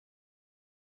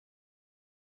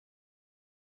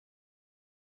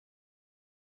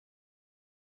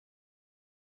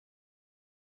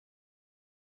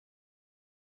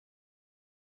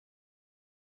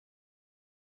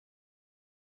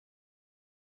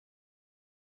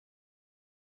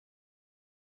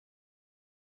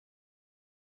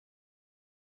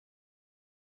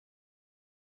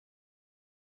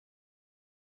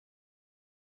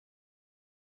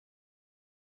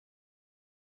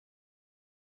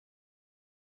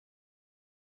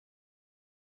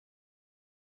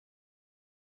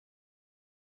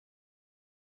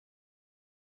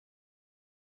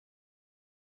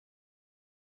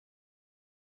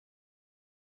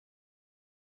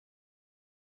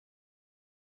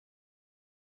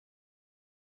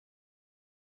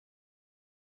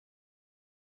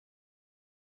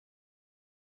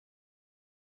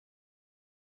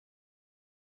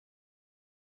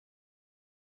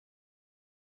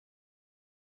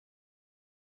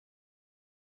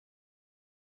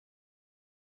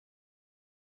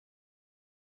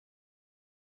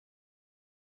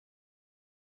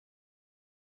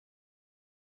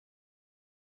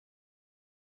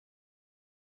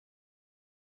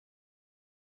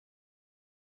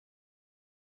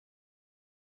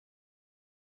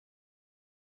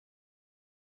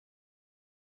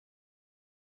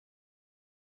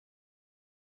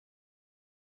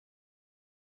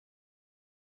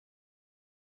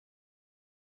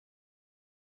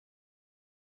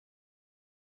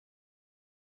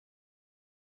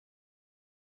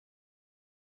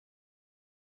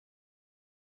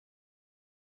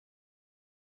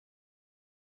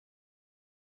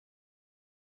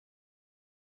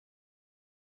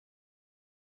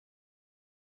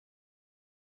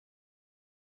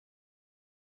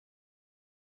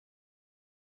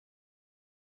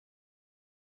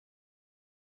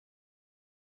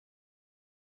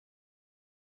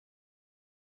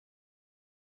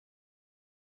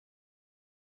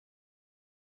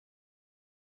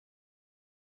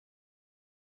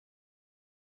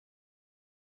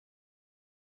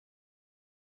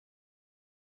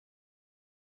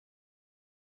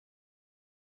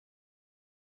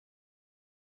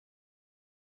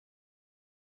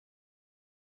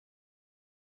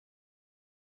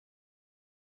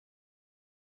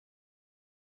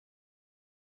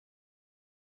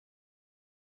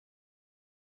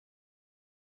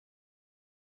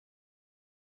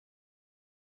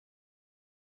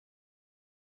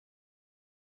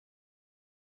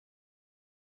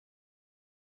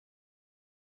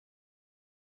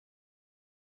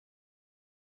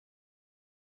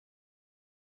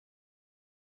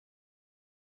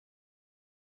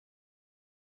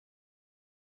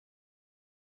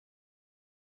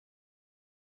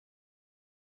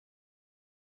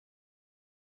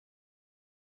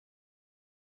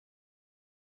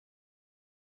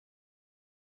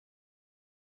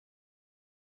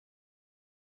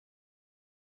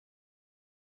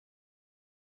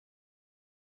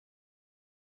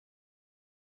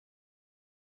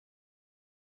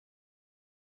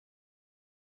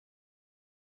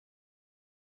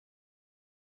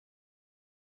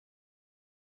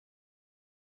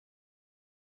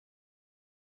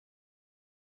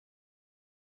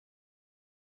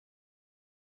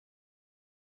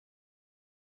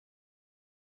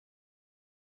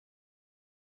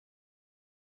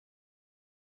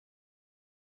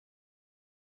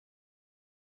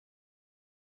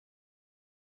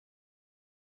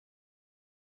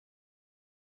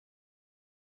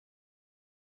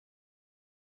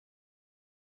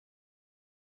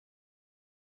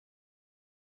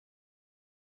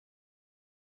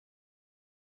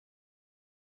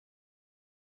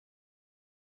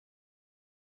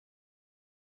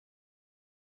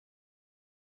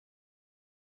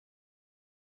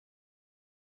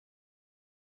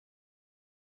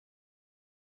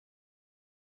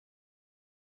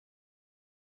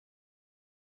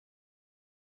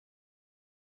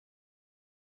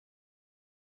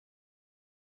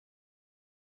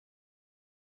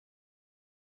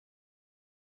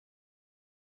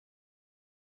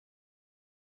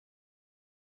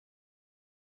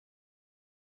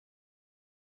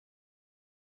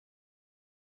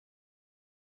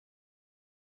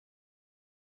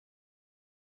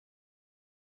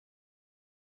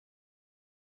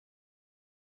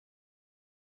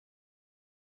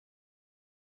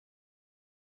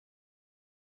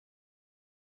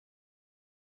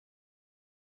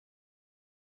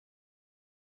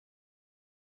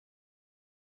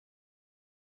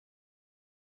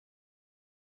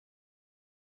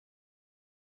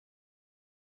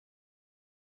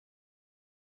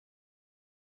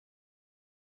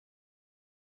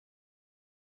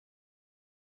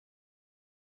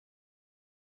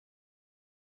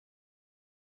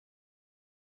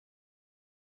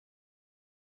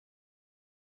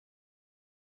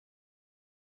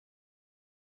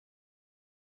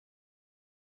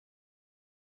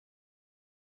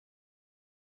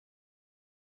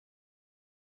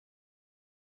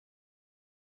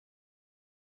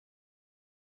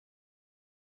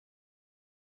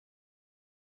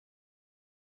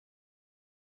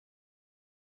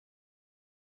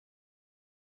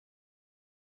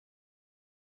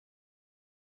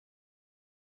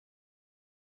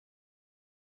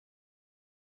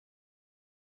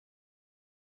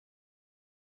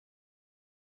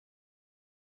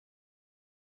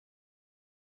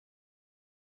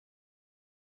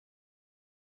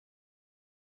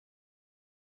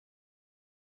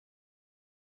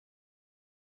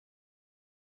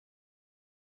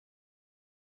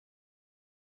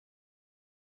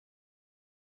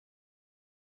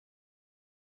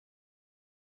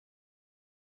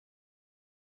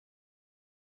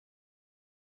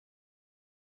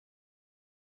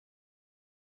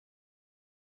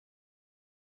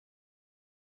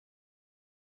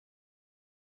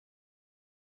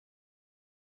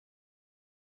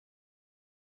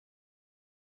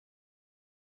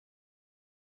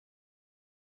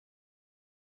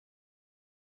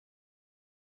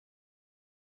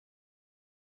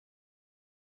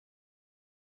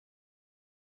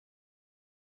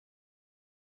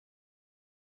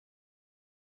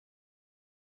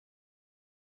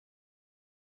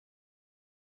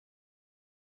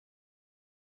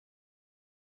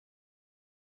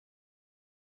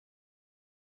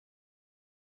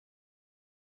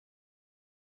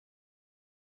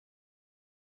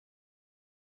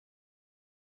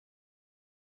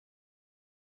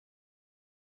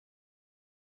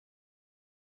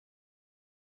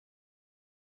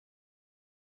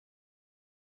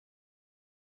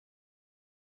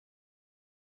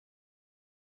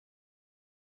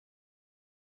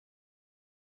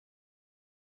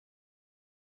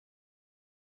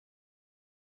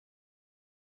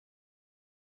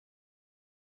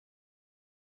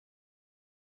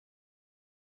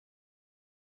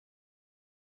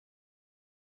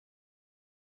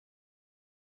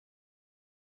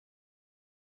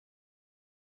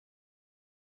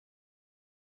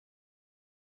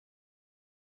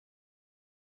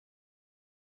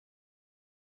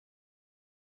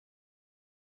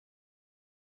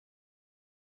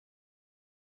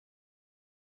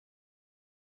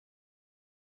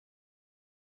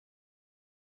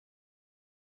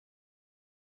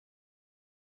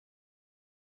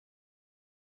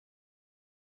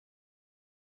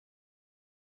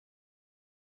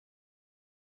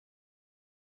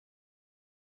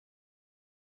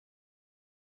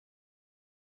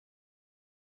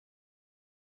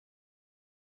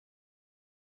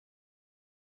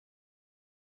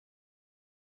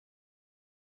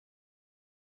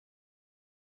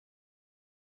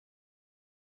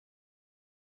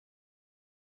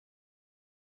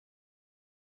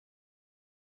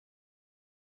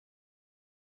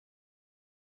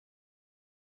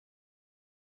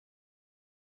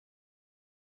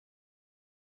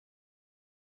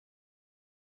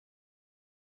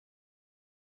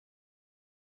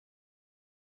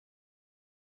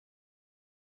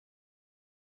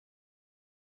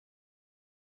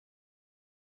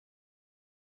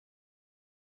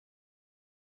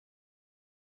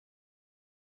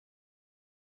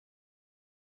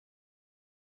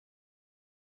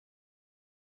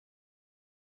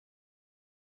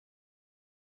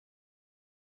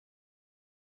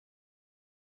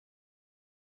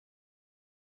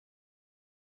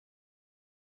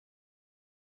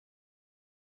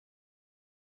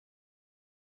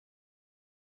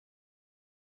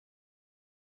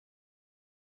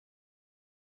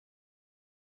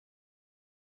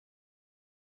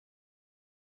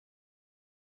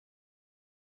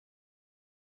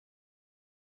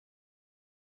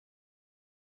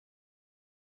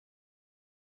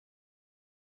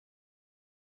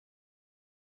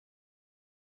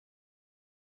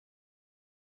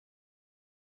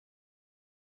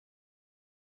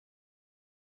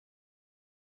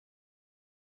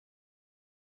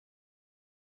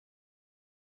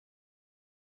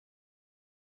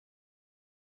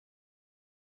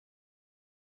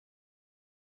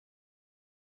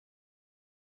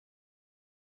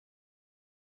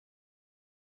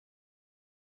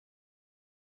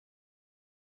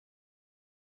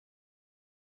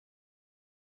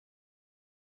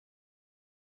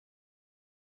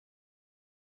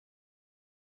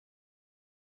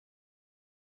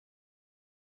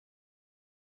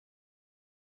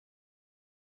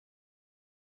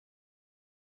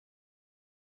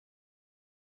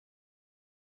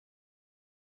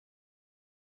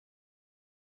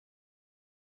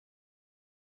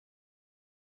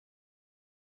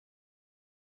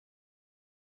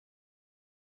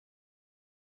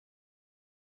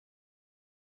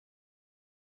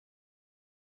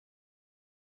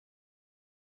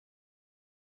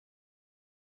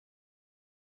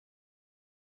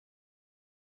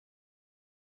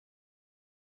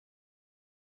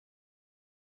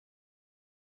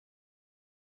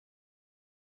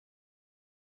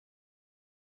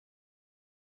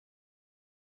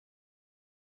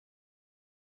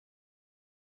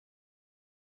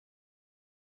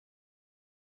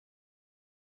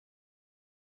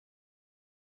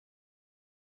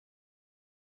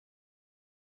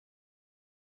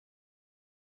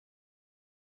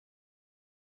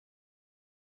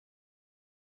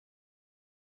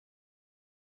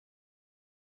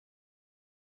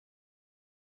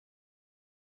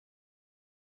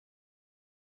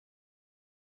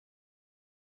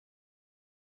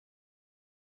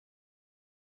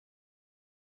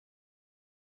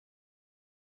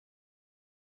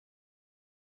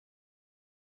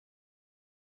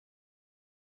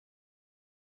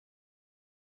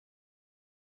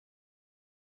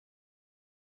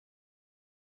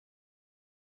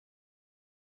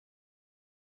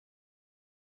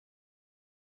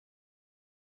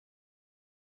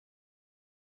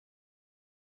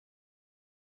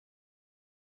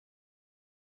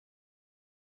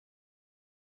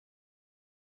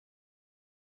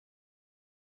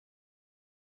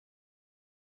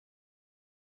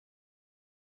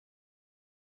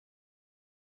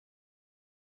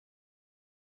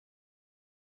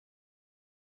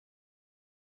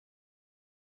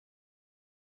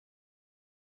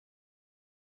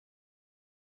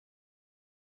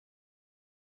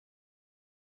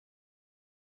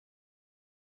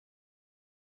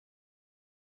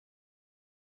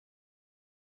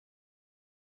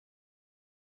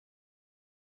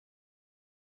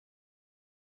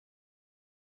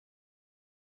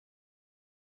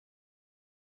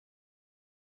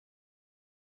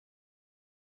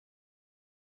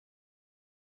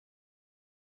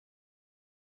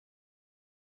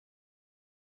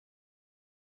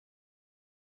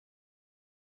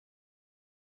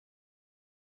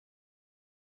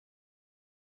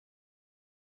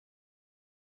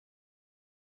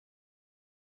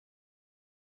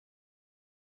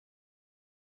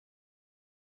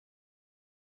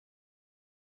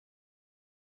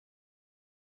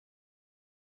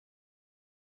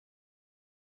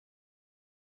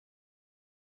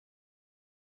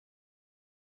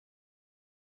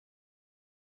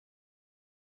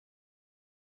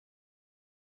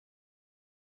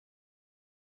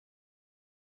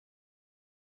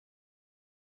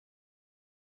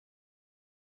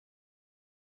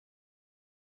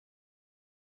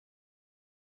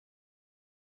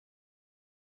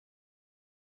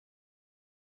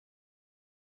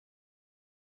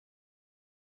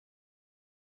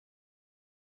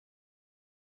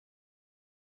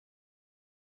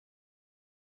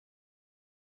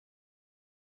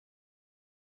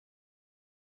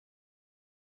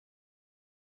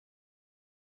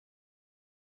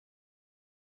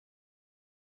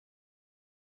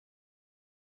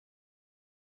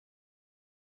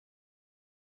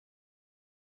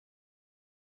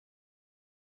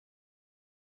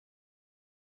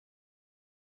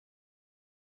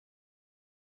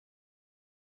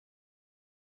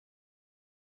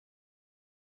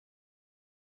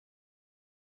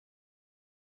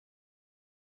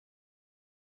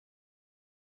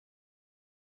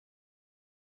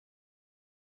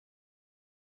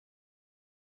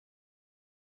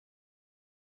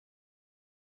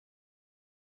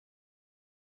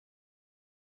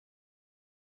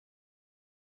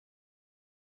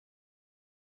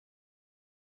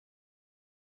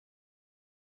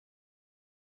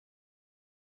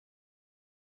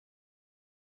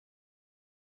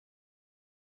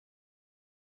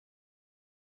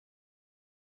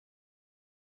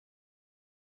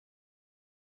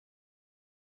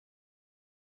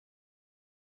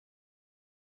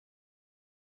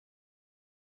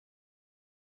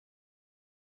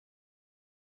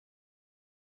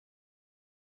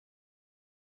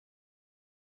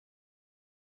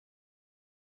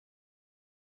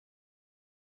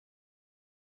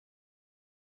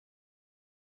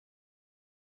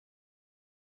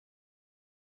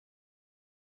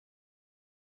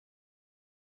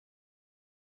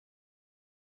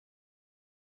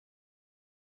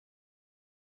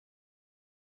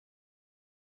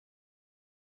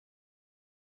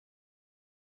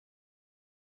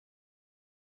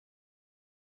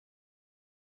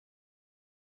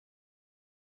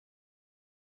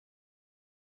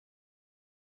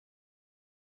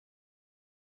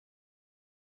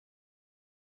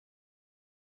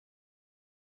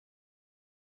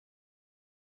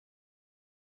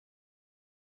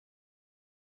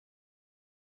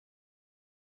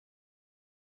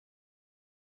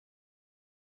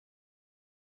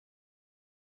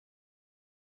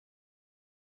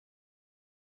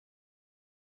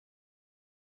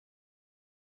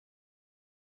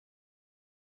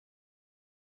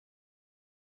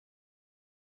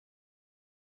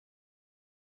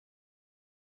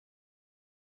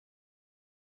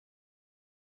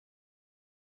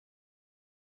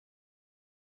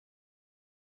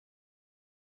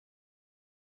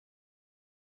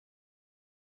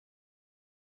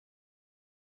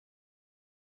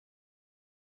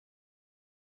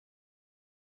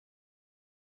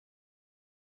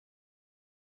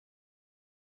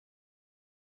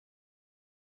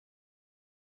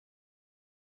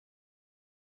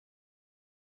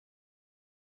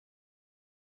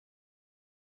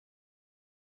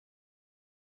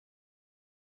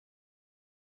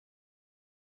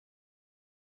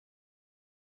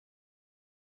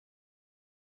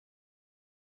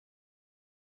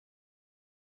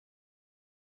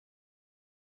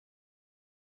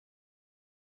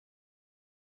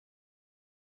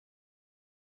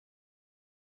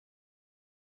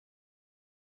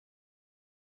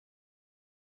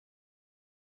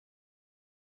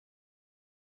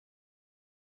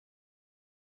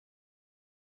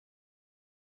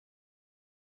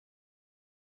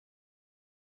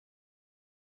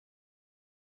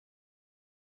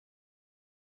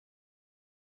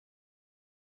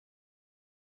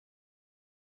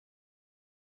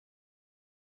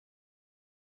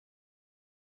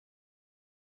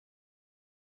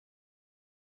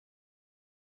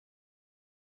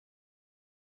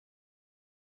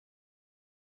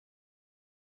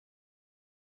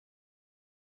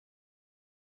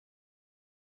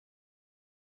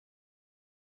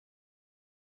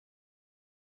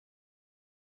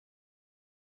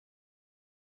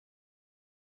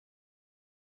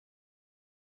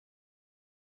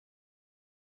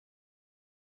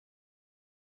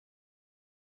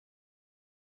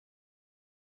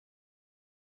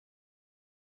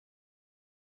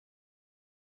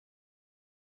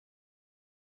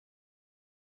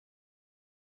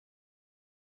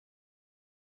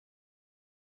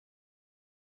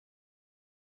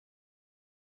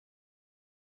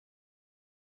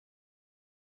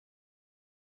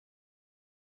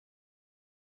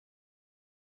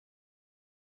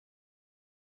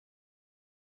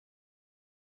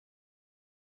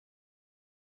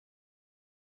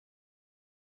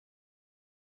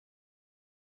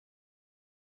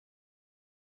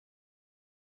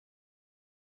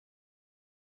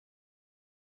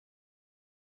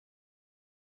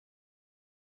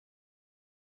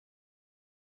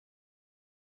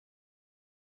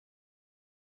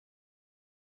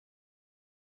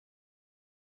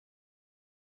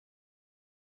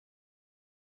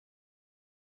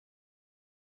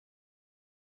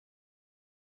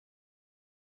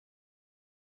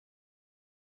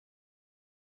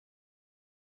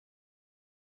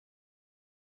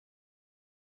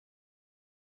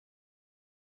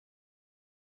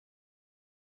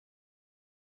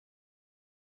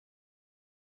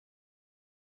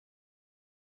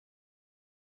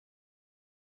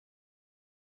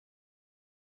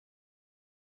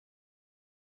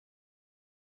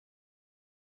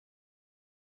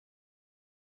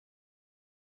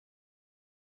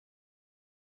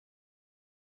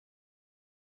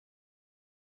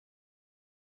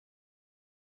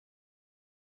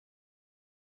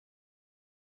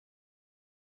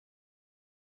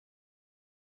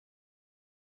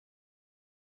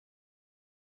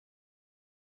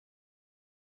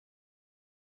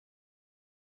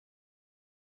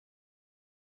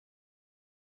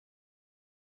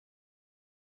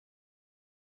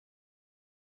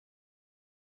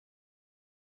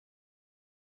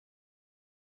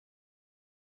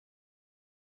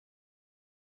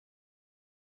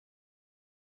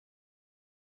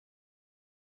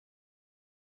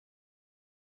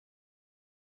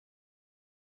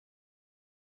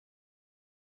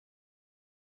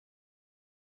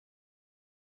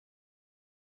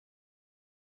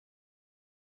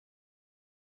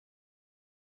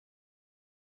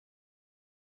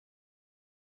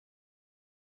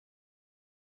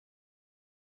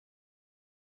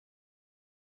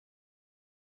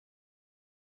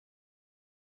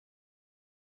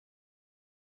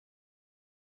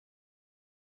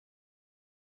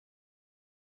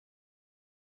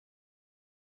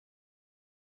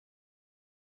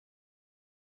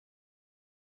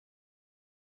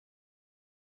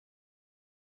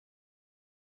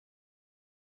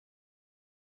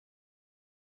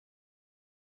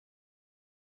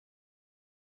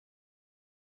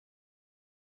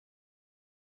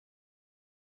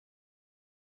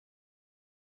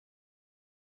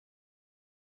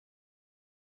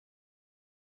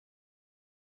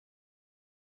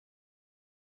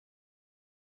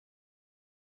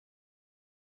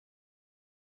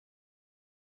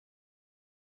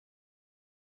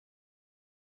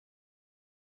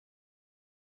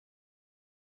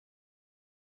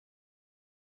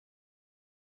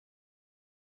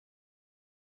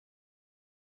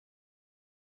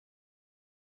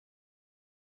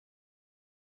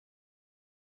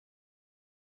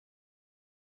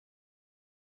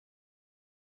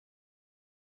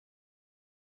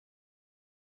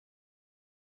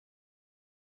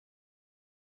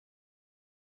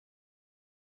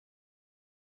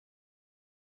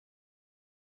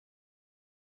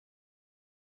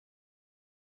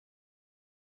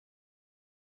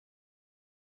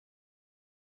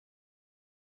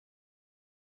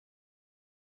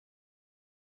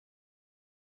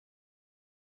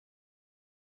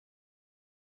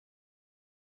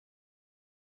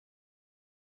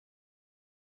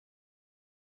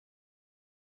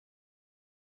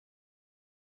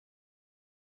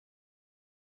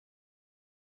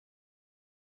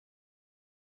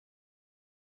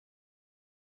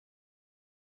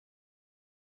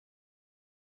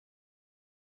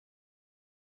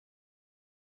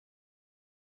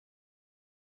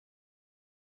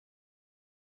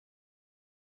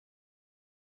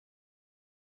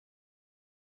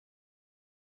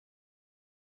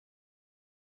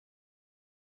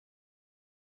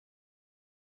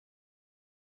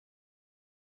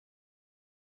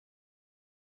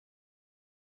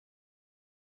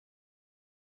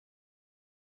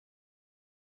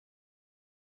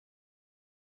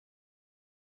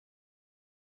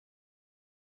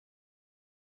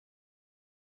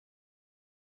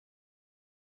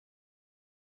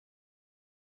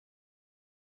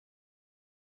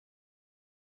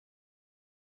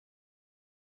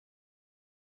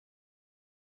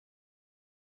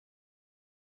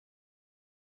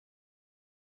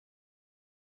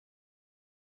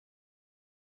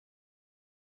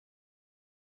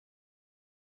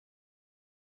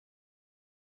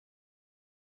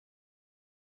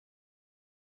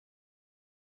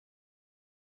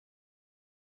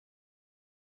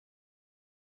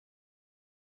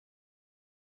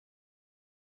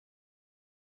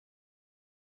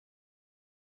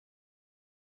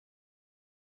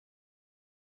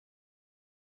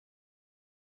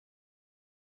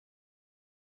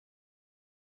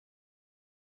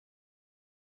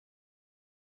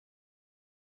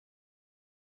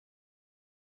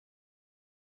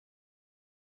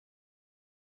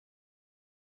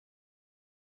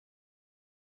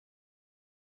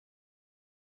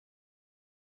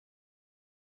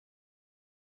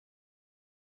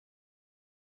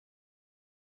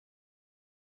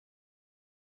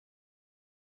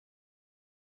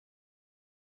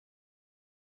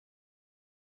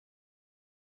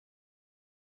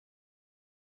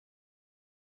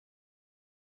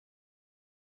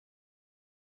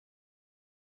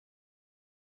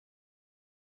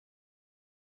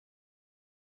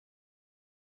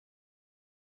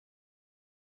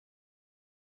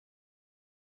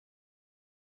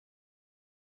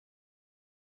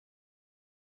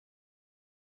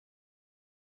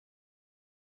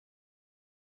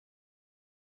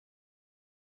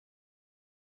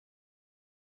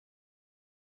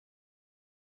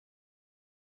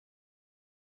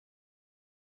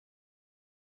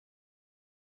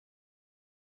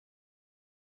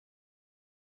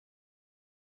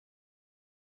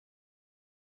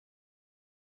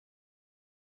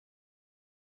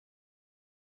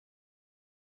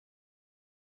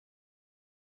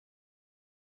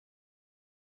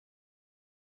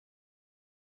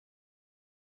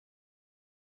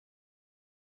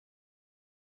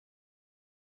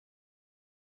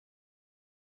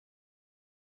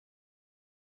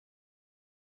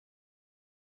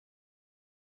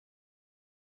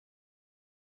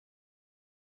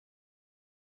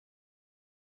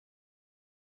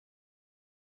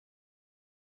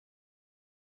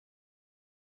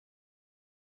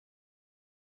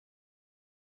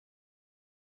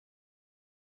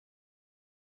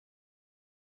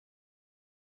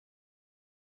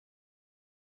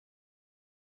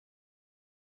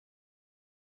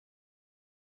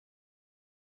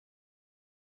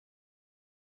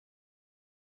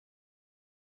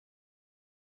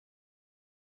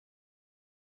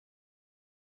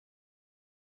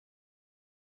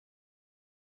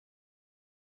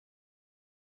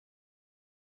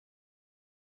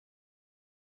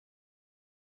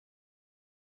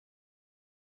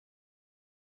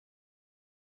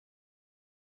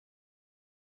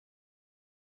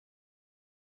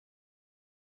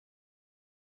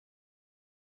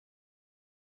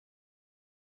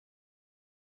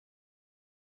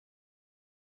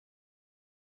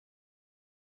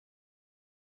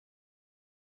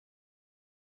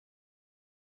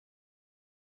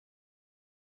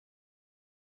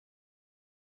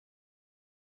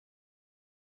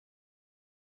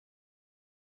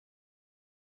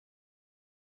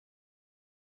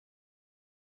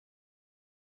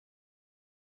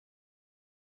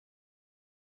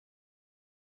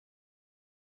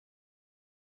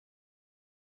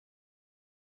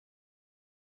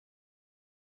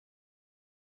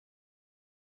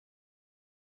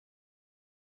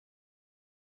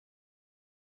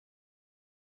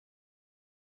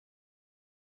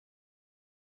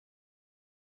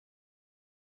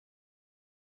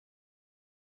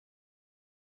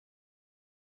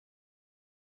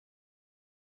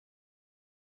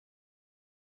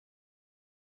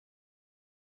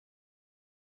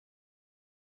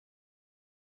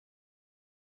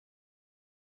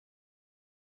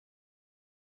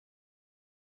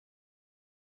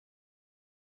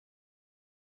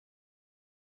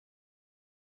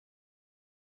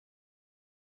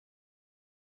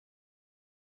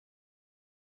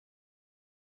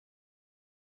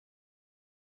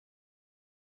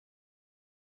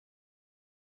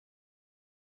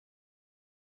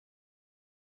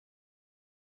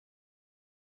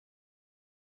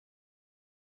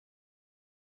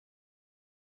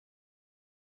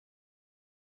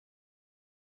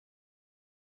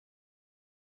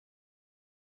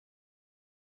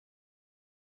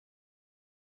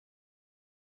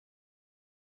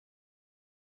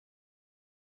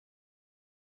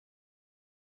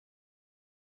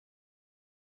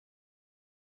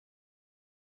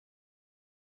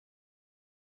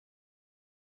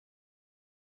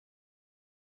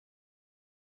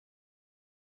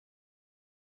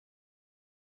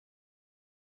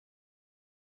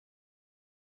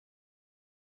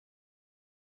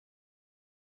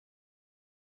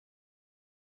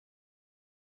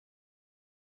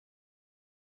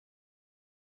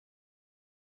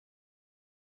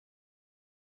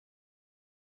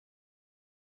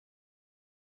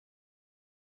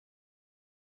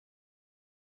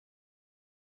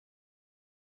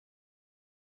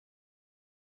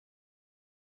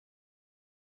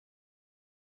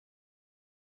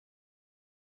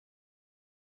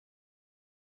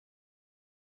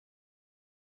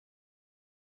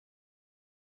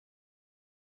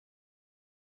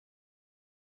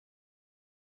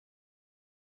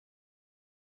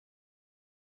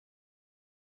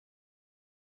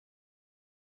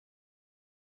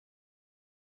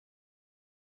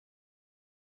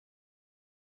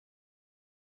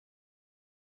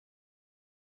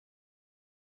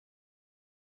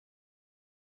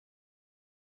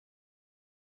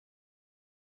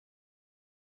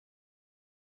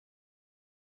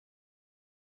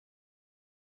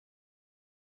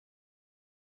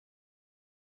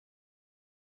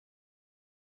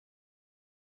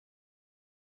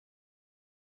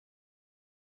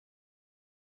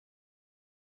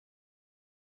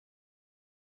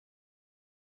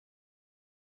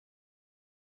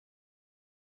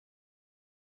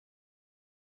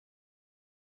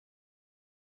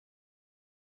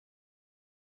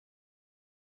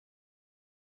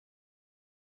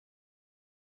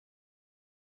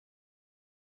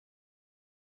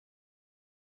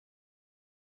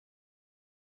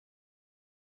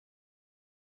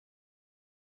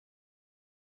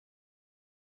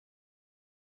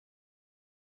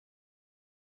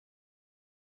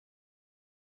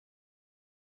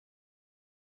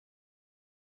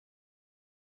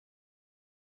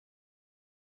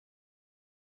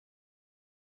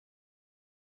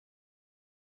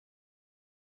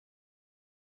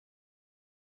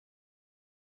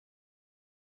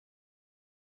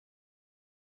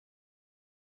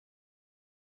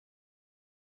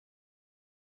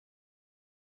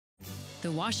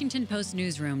The Washington Post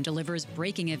newsroom delivers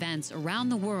breaking events around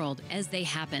the world as they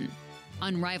happen.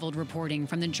 Unrivaled reporting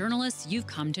from the journalists you've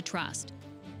come to trust.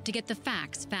 To get the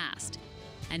facts fast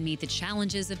and meet the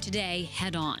challenges of today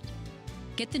head on.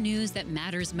 Get the news that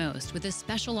matters most with a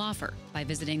special offer by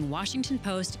visiting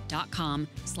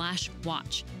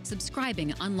WashingtonPost.com/watch.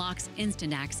 Subscribing unlocks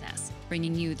instant access,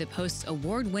 bringing you the Post's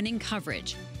award-winning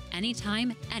coverage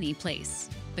anytime, any place.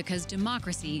 Because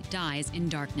democracy dies in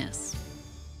darkness.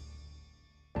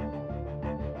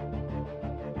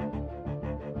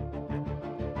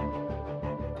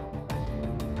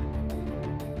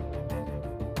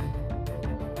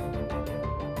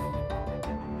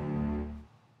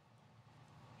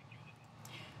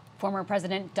 Former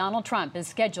President Donald Trump is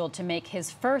scheduled to make his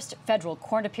first federal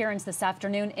court appearance this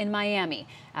afternoon in Miami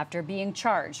after being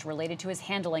charged related to his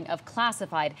handling of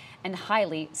classified and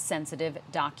highly sensitive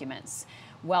documents.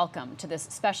 Welcome to this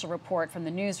special report from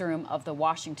the newsroom of the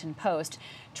Washington Post.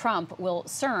 Trump will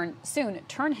soon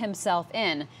turn himself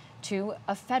in to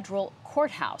a federal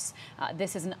courthouse.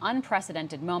 This is an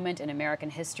unprecedented moment in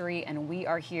American history, and we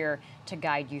are here to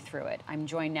guide you through it. I'm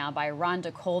joined now by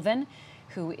Rhonda Colvin,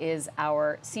 who is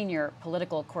our senior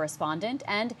political correspondent,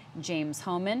 and James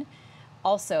Hohman,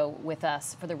 also with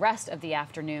us for the rest of the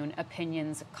afternoon,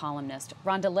 opinions columnist.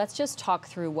 Rhonda, let's just talk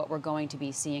through what we're going to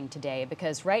be seeing today,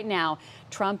 because right now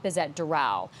Trump is at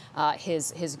Doral,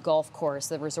 his golf course,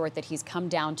 the resort that he's come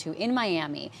down to in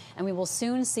Miami, and we will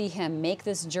soon see him make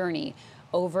this journey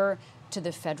over to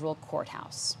the federal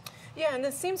courthouse. Yeah, and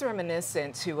this seems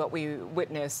reminiscent to what we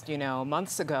witnessed,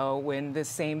 months ago when this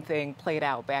same thing played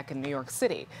out back in New York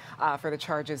City for the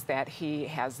charges that he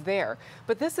has there.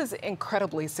 But this is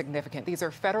incredibly significant. These are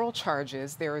federal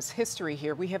charges. There is history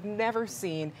here. We have never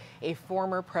seen a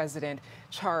former president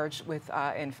charged with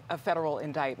a federal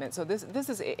indictment. So this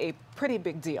is a pretty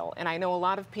big deal. And I know a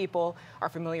lot of people are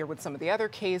familiar with some of the other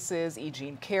cases. E.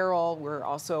 Jean Carroll, we're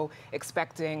also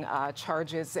expecting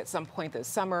charges at some point this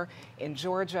summer in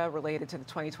Georgia related to the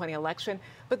 2020 election.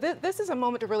 But this is a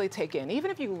moment to really take in.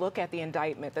 Even if you look at the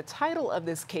indictment, the title of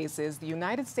this case is The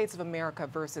United States of America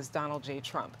versus Donald J.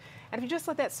 Trump. And if you just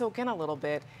let that soak in a little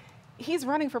bit, he's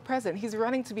running for president. He's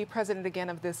running to be president again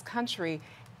of this country,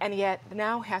 and yet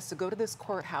now has to go to this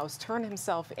courthouse, turn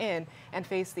himself in, and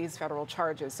face these federal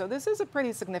charges. So this is a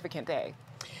pretty significant day.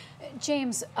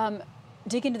 James,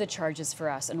 dig into the charges for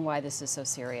us and why this is so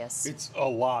serious. It's a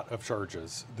lot of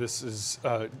charges. This is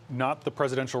not the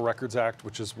Presidential Records Act,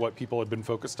 which is what people have been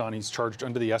focused on. He's charged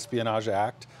under the Espionage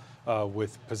Act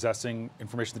with possessing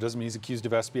information that doesn't mean he's accused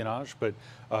of espionage, but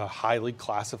highly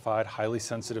classified, highly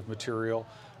sensitive material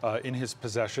in his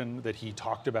possession that he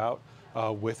talked about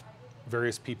with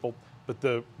various people. But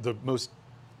the most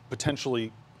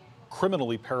potentially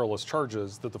criminally perilous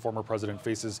charges that the former president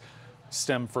faces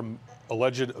stem from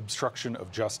alleged obstruction of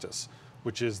justice,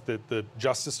 which is that the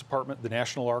Justice Department, the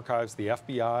National Archives, the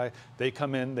FBI, they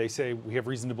come in, they say, we have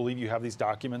reason to believe you have these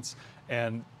documents,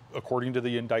 and according to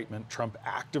the indictment, Trump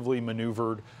actively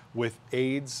maneuvered with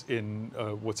aides in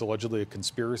what's allegedly a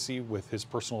conspiracy with his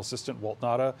personal assistant, Walt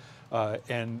Nauta,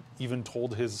 and even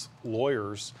told his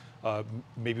lawyers,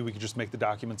 maybe we could just make the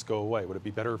documents go away. Would it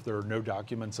be better if there are no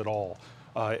documents at all?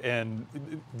 And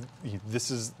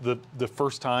this is the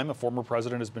first time a former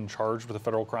president has been charged with a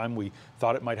federal crime. We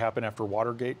thought it might happen after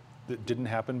Watergate. That didn't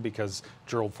happen because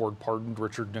Gerald Ford pardoned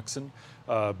Richard Nixon.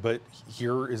 But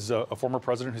here is a former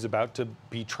president who's about to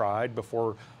be tried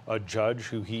before a judge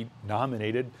who he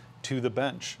nominated to the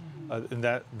bench. And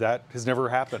that has never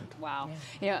happened. Wow.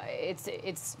 Yeah.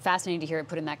 It's fascinating to hear it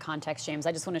put in that context, James.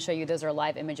 I just want to show you those are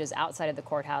live images outside of the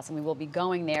courthouse, and we will be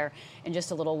going there in just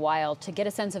a little while to get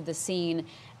a sense of the scene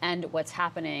and what's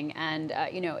happening. And,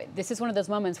 this is one of those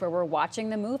moments where we're watching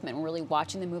the movement. We're really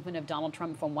watching the movement of Donald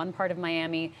Trump from one part of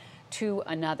Miami to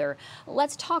another.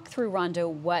 Let's talk through, Rhonda,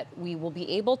 what we will be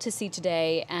able to see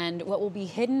today and what will be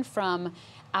hidden from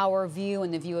our view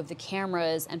and the view of the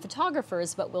cameras and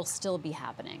photographers, but will still be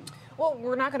happening. Well,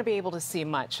 we're not going to be able to see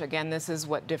much. Again, this is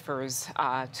what differs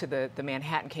to the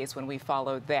Manhattan case when we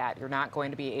followed that. You're not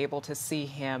going to be able to see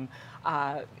him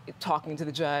talking to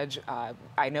the judge.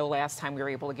 I know last time we were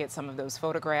able to get some of those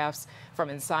photographs from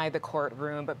inside the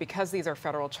courtroom, but because these are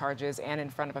federal charges and in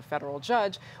front of a federal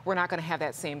judge, we're not going to have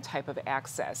that same type of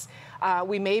access.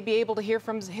 We may be able to hear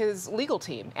from his legal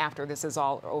team after this is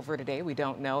all over today. We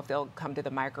don't know if they'll come to the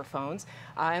microphones.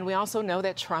 And we also know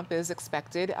that Trump is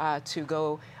expected to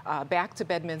go back to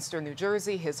Bedminster, New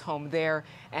Jersey, his home there,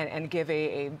 and give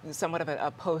a somewhat of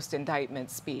a post-indictment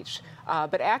speech.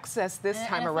 But access this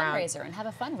time around. And have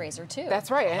a fundraiser, too.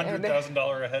 That's right.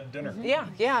 $100,000 a head dinner.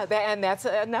 Yeah, and that's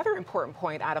another important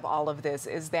point out of all of this,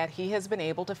 is that he has been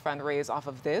able to fundraise off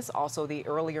of this, also the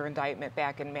earlier indictment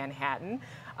back in Manhattan,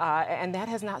 and that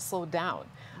has not slowed down.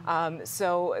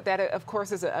 So that, of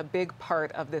course, is a big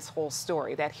part of this whole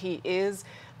story, that he is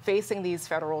facing these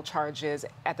federal charges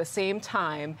at the same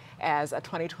time as a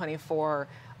 2024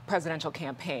 presidential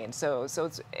campaign. So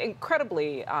it's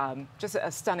incredibly just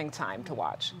a stunning time to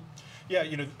watch. Yeah,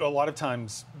 you know, a lot of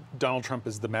times Donald Trump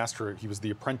is the master. He was the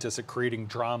apprentice at creating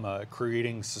drama,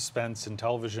 creating suspense in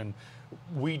television.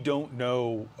 We don't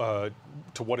know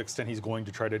to what extent he's going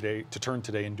to try to turn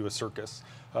today into a circus.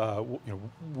 You know,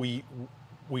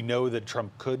 we know that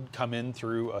Trump could come in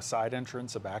through a side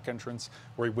entrance, a back entrance,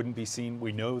 where he wouldn't be seen.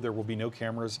 We know there will be no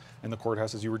cameras in the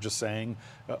courthouse, as you were just saying,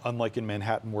 unlike in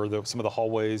Manhattan, where some of the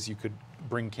hallways you could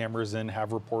bring cameras in,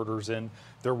 have reporters in.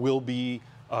 There will be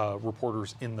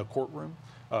reporters in the courtroom,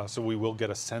 so we will get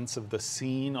a sense of the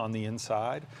scene on the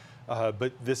inside.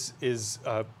 But this is,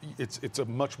 it's a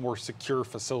much more secure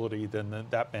facility than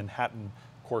that Manhattan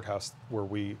courthouse where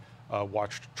we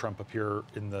watched Trump appear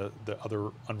in the other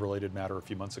unrelated matter a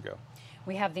few months ago.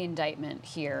 We have the indictment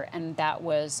here, and that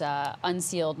was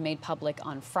unsealed, made public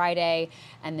on Friday.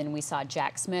 And then we saw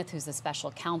Jack Smith, who's the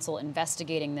special counsel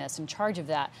investigating this, in charge of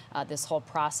that, this whole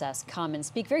process, come and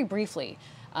speak very briefly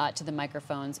to the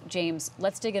microphones. James,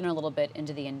 let's dig in a little bit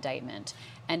into the indictment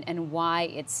and why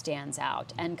it stands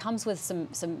out and comes with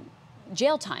some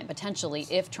jail time, potentially,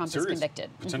 if Trump is convicted.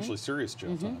 Potentially serious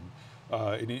jail time.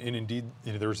 And indeed,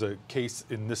 you know, there's a case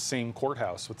in this same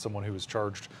courthouse with someone who was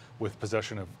charged with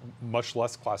possession of much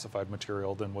less classified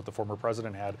material than what the former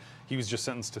president had. He was just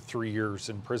sentenced to 3 years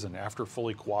in prison after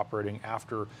fully cooperating,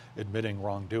 after admitting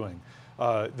wrongdoing.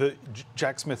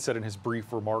 Jack Smith said in his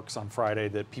brief remarks on Friday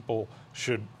that people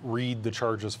should read the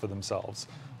charges for themselves.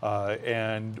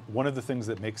 And one of the things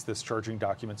that makes this charging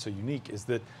document so unique is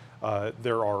that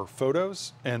there are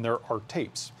photos and there are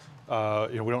tapes.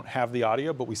 You know, we don't have the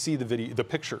audio, but we see the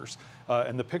pictures,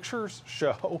 and the pictures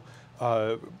show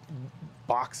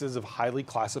boxes of highly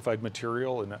classified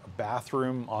material in a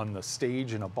bathroom, on the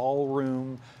stage in a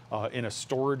ballroom, in a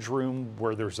storage room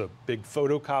where there's a big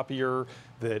photocopier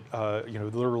that you know,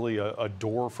 literally a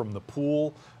door from the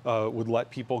pool would let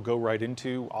people go right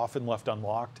into, often left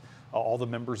unlocked. All the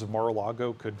members of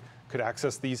Mar-a-Lago could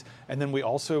access these, and then we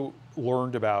also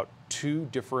learned about 2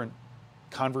 different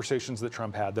conversations that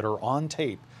Trump had that are on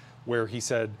tape, where he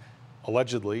said,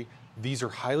 allegedly, these are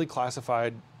highly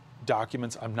classified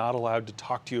documents. I'm not allowed to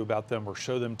talk to you about them or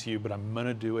show them to you, but I'm going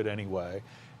to do it anyway.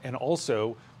 And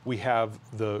also, we have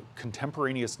the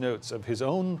contemporaneous notes of his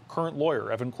own current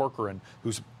lawyer, Evan Corcoran,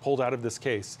 who's pulled out of this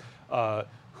case,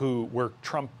 where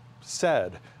Trump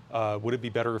said, would it be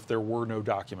better if there were no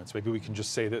documents? Maybe we can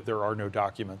just say that there are no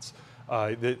documents.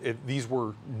 These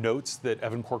were notes that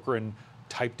Evan Corcoran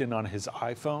typed in on his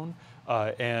iPhone,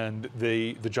 and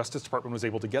the Justice Department was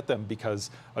able to get them because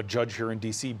a judge here in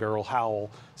D.C., Beryl Howell,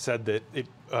 said that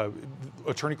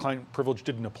attorney-client privilege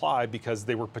didn't apply because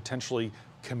they were potentially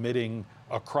committing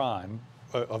a crime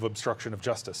of obstruction of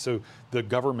justice. So the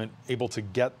government able to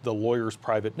get the lawyer's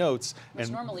private notes,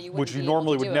 which you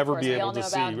normally would never be able to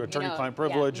see, attorney-client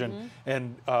privilege,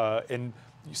 and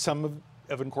some of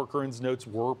Evan Corcoran's notes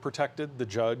were protected. The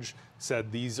judge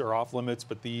said these are off limits,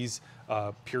 but these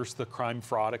pierce the crime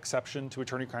fraud exception to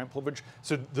attorney-client privilege.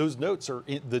 So those notes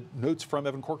the notes from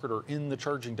Evan Corcoran are in the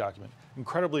charging document.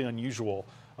 Incredibly unusual.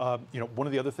 You know, one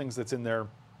of the other things that's in there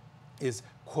is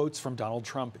quotes from Donald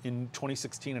Trump in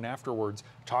 2016 and afterwards,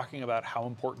 talking about how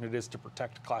important it is to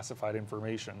protect classified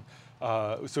information.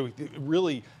 So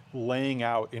really laying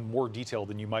out in more detail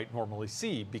than you might normally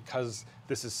see, because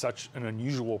this is such an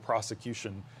unusual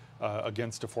prosecution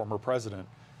against a former president.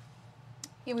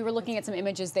 Yeah, we were looking at some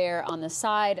images there on the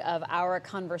side of our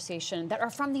conversation that are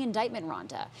from the indictment,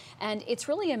 Rhonda. And it's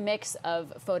really a mix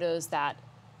of photos that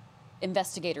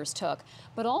investigators took,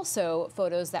 but also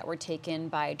photos that were taken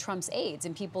by Trump's aides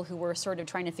and people who were sort of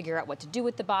trying to figure out what to do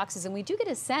with the boxes. And we do get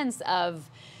a sense of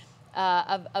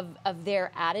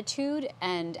their attitude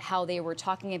and how they were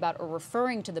talking about or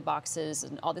referring to the boxes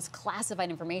and all this classified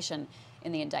information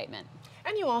in the indictment.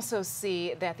 And you also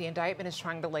see that the indictment is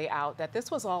trying to lay out that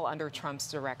this was all under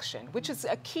Trump's direction, which is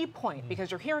a key point, because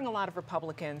you're hearing a lot of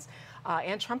Republicans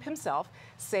and Trump himself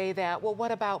say that, well,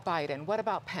 what about Biden? What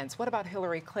about Pence? What about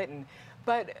Hillary Clinton?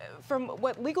 But from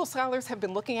what legal scholars have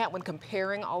been looking at when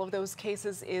comparing all of those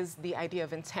cases is the idea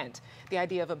of intent, the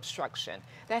idea of obstruction.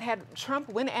 That had Trump,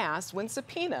 when asked, when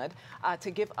subpoenaed,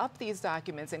 to give up these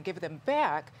documents and give them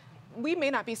back, we may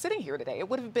not be sitting here today. It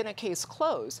would have been a case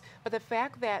closed. But the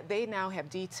fact that they now have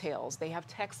details, they have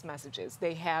text messages,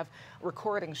 they have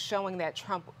recordings showing that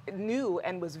Trump knew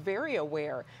and was very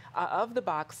aware of the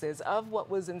boxes, of what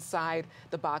was inside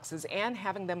the boxes, and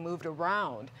having them moved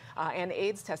around, and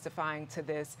aides testifying to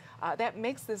this, that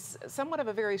makes this somewhat of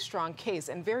a very strong case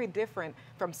and very different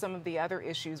from some of the other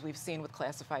issues we've seen with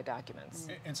classified documents.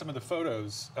 And some of the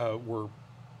photos were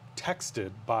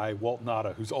texted by Walt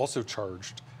Nauta, who's also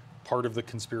charged part of the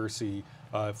conspiracy.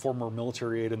 Former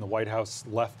military aide in the White House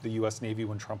left the U.S. Navy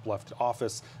when Trump left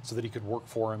office so that he could work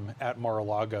for him at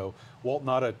Mar-a-Lago. Walt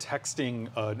Nauta texting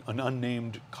an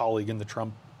unnamed colleague in the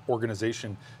Trump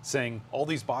organization saying, all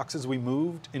these boxes we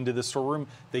moved into the storeroom,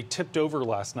 they tipped over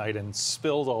last night and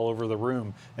spilled all over the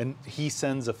room. And he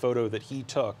sends a photo that he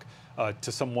took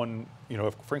to someone,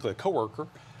 frankly, a coworker.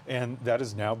 And that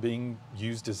is now being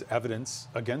used as evidence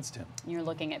against him. You're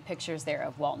looking at pictures there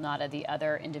of Walt Nauta, the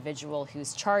other individual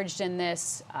who's charged in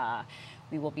this.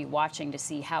 We will be watching to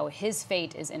see how his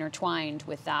fate is intertwined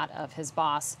with that of his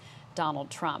boss, Donald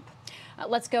Trump.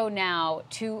 Let's go now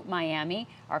to Miami.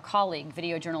 Our colleague,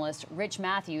 video journalist Rich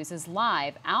Matthews, is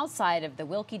live outside of the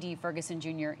Wilkie D. Ferguson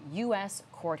Jr. U.S.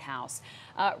 Courthouse.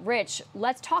 Rich,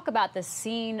 let's talk about the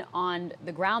scene on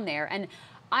the ground there. And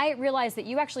I realized that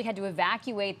you actually had to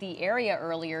evacuate the area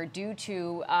earlier due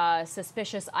to a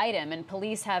suspicious item, and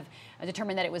police have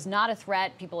determined that it was not a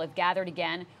threat. People have gathered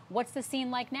again. What's the scene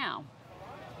like now?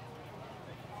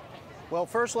 Well,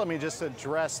 first, let me just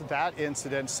address that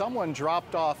incident. Someone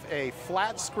dropped off a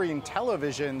flat screen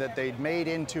television that they'd made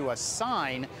into a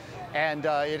sign, and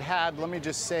it had, let me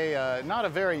just say, not a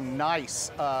very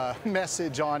nice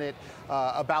message on it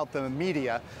about the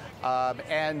media.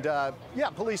 Yeah,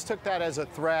 police took that as a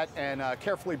threat and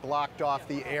carefully blocked off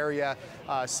the area,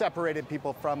 separated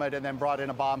people from it, and then brought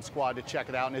in a bomb squad to check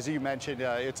it out. And as you mentioned,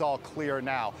 it's all clear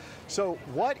now. So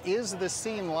what is the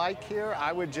scene like here?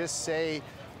 I would just say,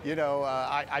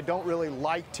 I don't really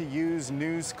like to use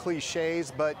news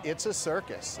cliches, but it's a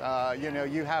circus.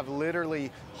 You have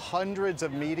literally hundreds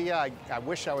of media. I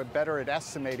wish I were better at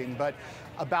estimating, but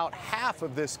about half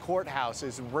of this courthouse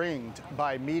is ringed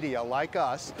by media like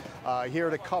us here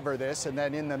to cover this. And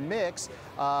then in the mix,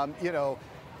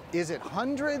 is it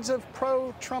hundreds of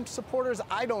pro-Trump supporters?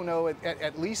 I don't know,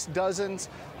 at least dozens.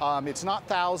 It's not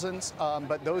thousands,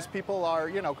 but those people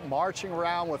are, marching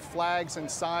around with flags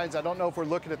and signs. I don't know if we're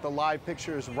looking at the live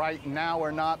pictures right now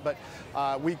or not, but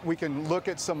we can look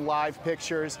at some live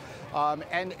pictures.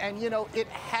 And it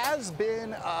has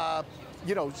been,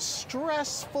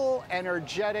 stressful,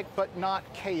 energetic, but not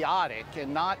chaotic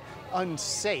and not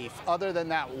unsafe, other than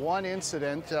that one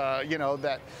incident,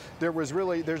 that there's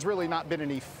really not been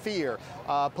any fear.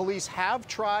 Police have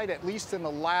tried, at least in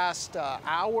the last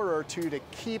hour or two, to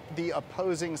keep the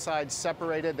opposing sides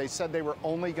separated. They said they were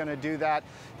only going to do that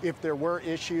if there were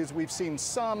issues. We've seen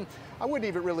some, I wouldn't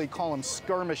even really call them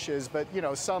skirmishes, but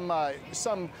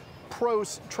some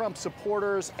pro-Trump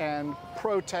supporters and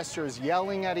protesters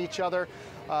yelling at each other.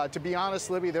 To be honest,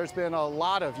 Libby, there's been a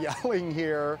lot of yelling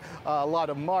here, a lot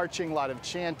of marching, a lot of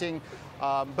chanting,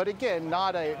 but again,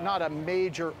 not a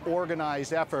major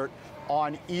organized effort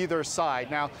on either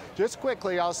side. Now, just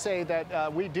quickly, I'll say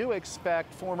that we do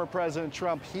expect former President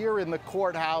Trump here in the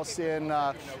courthouse in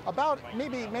about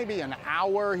maybe an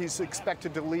hour. He's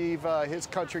expected to leave his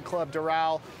country club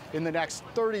Doral in the next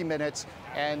 30 minutes,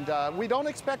 and we don't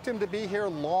expect him to be here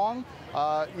long.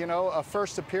 A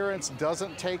first appearance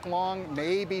doesn't take long,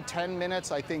 maybe 10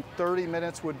 minutes. I think 30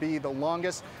 minutes would be the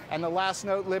longest. And the last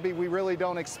note, Libby, we really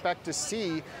don't expect to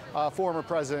see former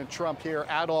President Trump here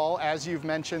at all. As you've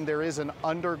mentioned, there is an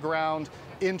underground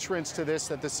entrance to this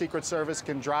that the Secret Service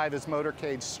can drive his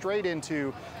motorcade straight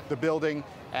into the building,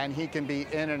 and he can be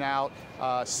in and out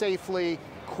safely,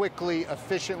 quickly,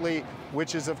 efficiently,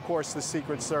 which is, of course, the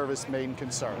Secret Service main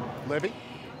concern. Libby?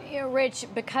 Rich,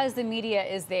 because the media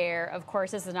is there, of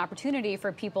course, this is an opportunity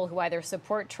for people who either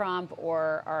support Trump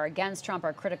or are against Trump,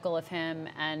 are critical of him,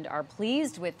 and are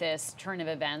pleased with this turn of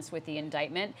events with the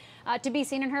indictment, to be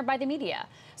seen and heard by the media.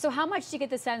 So how much do you get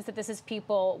the sense that this is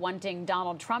people wanting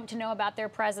Donald Trump to know about their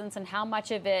presence, and how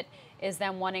much of it is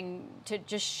them wanting to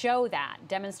just show that,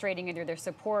 demonstrating either their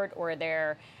support or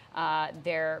their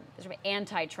sort of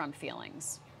anti-Trump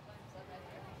feelings?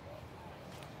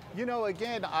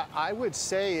 Again, I would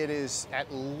say it is at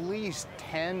least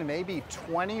 10, maybe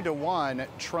 20 to 1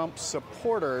 Trump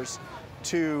supporters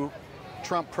to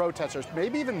Trump protesters,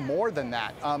 maybe even more than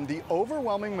that. The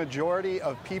overwhelming majority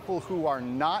of people who are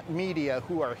not media,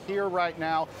 who are here right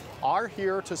now, are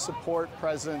here to support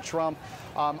President Trump.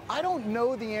 I don't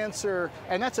know the answer,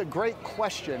 and that's a great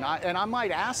question, and I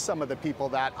might ask some of the people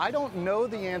that. I don't know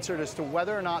the answer as to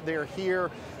whether or not they're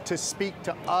here to speak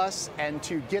to us and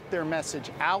to get their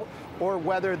message out, or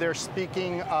whether they're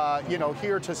speaking,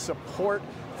 here to support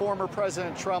former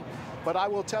President Trump. But I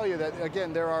will tell you that,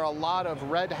 again, there are a lot of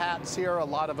red hats here, a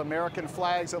lot of American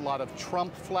flags, a lot of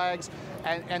Trump flags,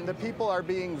 and the people are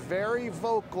being very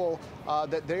vocal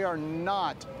that they are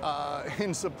not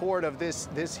in support of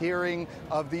this hearing,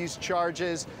 of these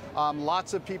charges.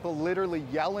 Lots of people literally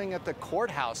yelling at the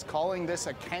courthouse, calling this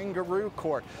a kangaroo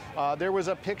court. There was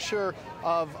a picture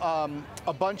of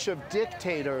a bunch of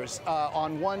dictators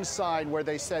on one side where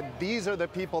they said, these are the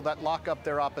people that lock up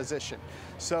their opposition.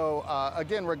 So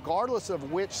again, regardless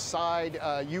of which side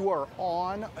you are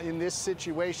on in this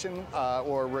situation,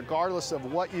 or regardless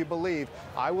of what you believe,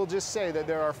 I will just say that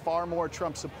there are far more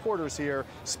Trump supporters here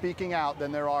speaking out than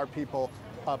there are people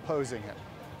opposing it.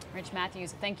 Rich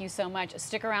Matthews, thank you so much.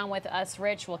 Stick around with us,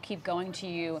 Rich. We'll keep going to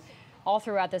you all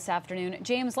throughout this afternoon.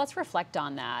 James, let's reflect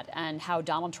on that and how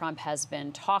Donald Trump has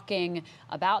been talking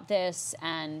about this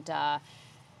and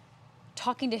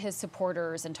talking to his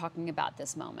supporters and talking about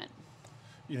this moment.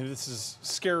 You know, this is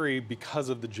scary because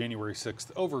of the January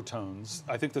 6th overtones.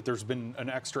 I think that there's been an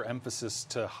extra emphasis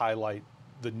to highlight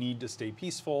the need to stay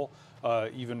peaceful.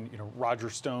 Even, Roger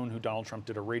Stone, who Donald Trump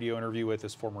did a radio interview with,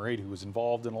 his former aide, who was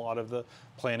involved in a lot of the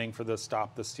planning for the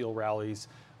Stop the Steal rallies,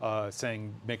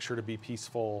 saying, make sure to be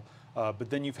peaceful.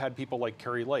 But then you've had people like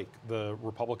Carrie Lake, the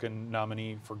Republican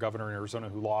nominee for governor in Arizona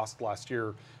who lost last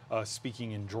year,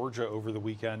 speaking in Georgia over the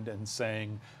weekend and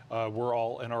saying, we're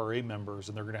all NRA members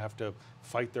and they're going to have to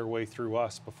fight their way through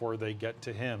us before they get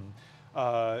to him.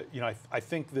 I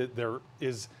think that there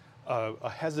is a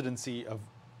hesitancy of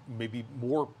maybe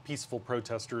more peaceful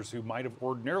protesters who might have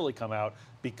ordinarily come out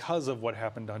because of what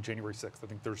happened on January 6th. I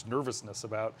think there's nervousness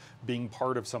about being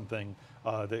part of something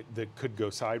that could go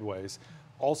sideways.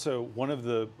 Also, one of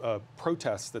the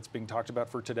protests that's being talked about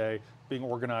for today being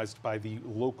organized by the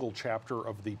local chapter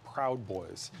of the Proud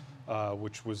Boys,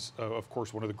 which was, of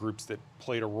course, one of the groups that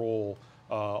played a role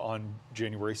on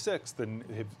January 6th and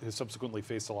has subsequently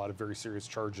faced a lot of very serious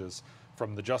charges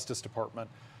from the Justice Department.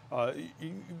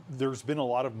 There's been a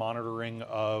lot of monitoring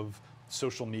of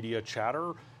social media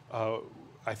chatter.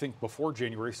 I think before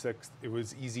January 6th, it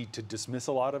was easy to dismiss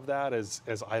a lot of that as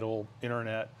idle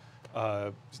internet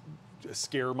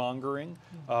scaremongering.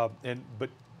 But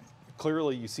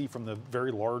clearly you see from the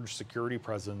very large security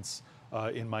presence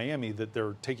in Miami that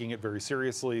they're taking it very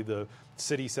seriously. The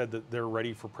city said that they're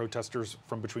ready for protesters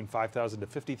from between 5,000 to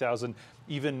 50,000.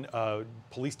 Even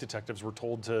police detectives were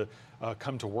told to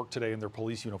come to work today in their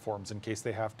police uniforms in case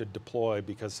they have to deploy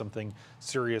because something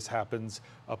serious happens.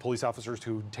 Police officers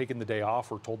who'd taken the day off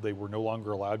were told they were no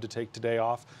longer allowed to take today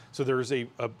off. So there's a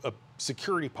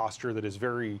security posture that is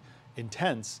very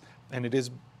intense, and it is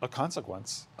a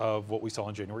consequence of what we saw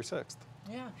on January 6th.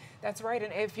 Yeah, that's right.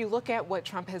 And if you look at what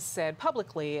Trump has said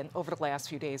publicly and over the last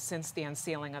few days since the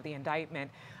unsealing of the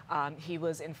indictment, he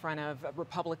was in front of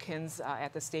Republicans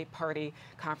at the state party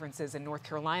conferences in North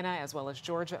Carolina as well as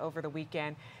Georgia over the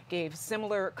weekend, gave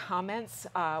similar comments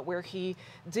where he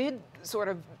did sort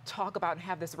of talk about and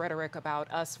have this rhetoric about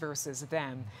us versus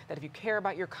them, that if you care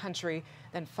about your country,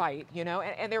 then fight,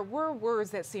 and there were words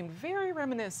that seemed very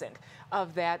reminiscent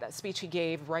of that speech he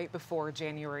gave right before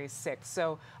January 6th.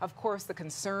 So, of course, the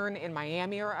concern in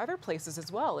Miami or other places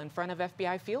as well, in front of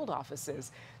FBI field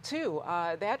offices, too,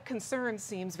 that concern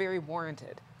seems very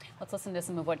warranted. Let's listen to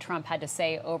some of what Trump had to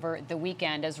say over the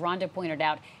weekend. As Rhonda pointed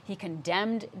out, he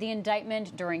condemned the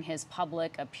indictment during his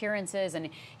public appearances, and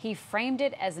he framed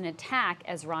it as an attack,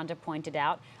 as Rhonda pointed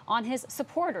out, on his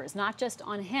supporters, not just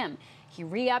on him. He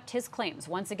re-upped his claims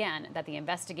once again that the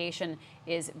investigation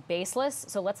is baseless.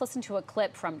 So let's listen to a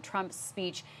clip from Trump's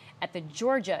speech at the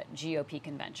Georgia GOP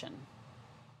convention.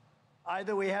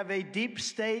 Either we have a deep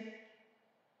state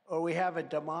or we have a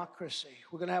democracy.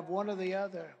 We're going to have one or the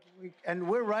other. And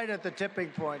we're right at the tipping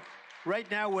point. Right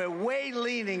now, we're way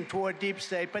leaning toward deep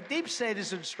state, but deep state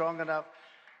isn't strong enough.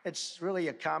 It's really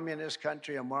a communist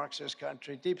country, a Marxist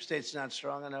country. Deep state's not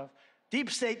strong enough.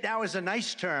 Deep state now is a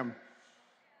nice term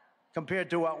compared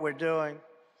to what we're doing.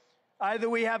 Either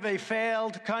we have a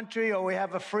failed country or we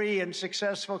have a free and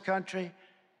successful country.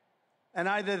 And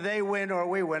either they win or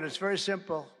we win. It's very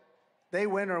simple. They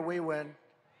win or we win.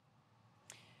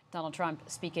 Donald Trump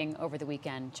speaking over the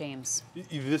weekend. James.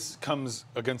 This comes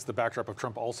against the backdrop of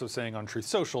Trump also saying on Truth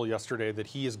Social yesterday that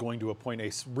he is going to appoint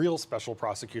a real special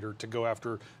prosecutor to go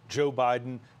after Joe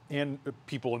Biden and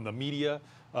people in the media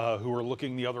who are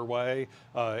looking the other way,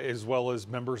 as well as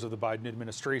members of the Biden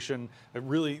administration,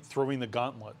 really throwing the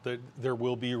gauntlet that there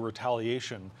will be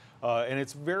retaliation. And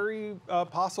it's very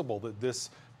possible that this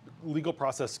legal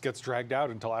process gets dragged out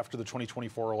until after the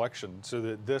 2024 election, so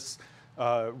that this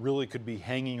really could be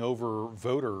hanging over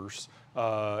voters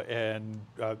and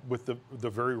with the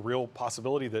very real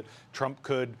possibility that Trump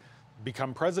could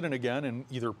become president again and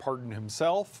either pardon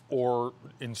himself or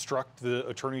instruct the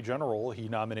attorney general he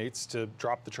nominates to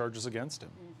drop the charges against him.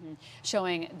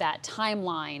 Showing that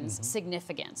timeline's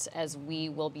significance, as we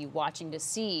will be watching to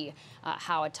see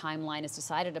how a timeline is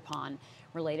decided upon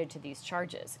related to these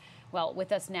charges. Well,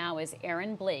 with us now is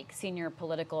Aaron Blake, senior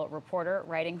political reporter,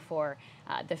 writing for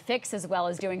The Fix as well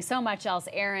as doing so much else.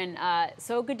 Aaron,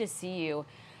 so good to see you.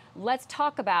 Let's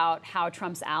talk about how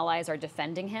Trump's allies are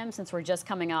defending him, since we're just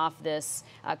coming off this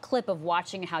clip of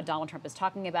watching how Donald Trump is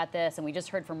talking about this. And we just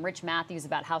heard from Rich Matthews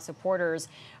about how supporters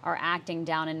are acting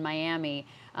down in Miami.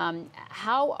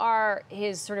 How are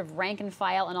his sort of rank and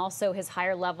file and also his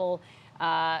higher level,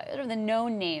 the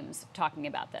known names talking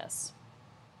about this?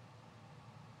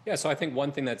 Yeah, so I think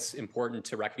one thing that's important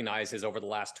to recognize is over the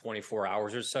last 24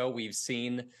 hours or so, we've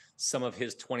seen some of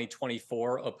his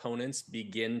 2024 opponents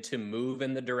begin to move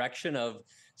in the direction of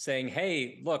saying,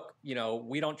 hey, look,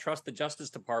 we don't trust the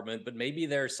Justice Department, but maybe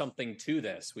there's something to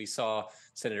this. We saw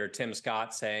Senator Tim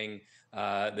Scott saying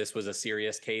this was a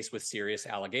serious case with serious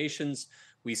allegations.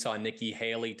 We saw Nikki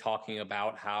Haley talking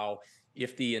about how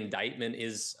if the indictment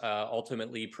is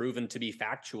ultimately proven to be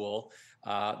factual,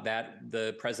 that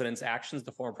the president's actions,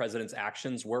 the former president's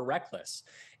actions, were reckless.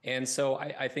 And so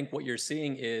I think what you're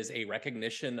seeing is a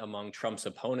recognition among Trump's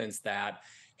opponents that,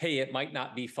 hey, it might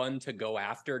not be fun to go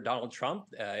after Donald Trump.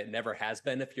 It never has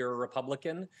been if you're a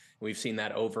Republican. We've seen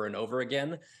that over and over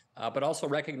again. But also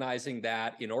recognizing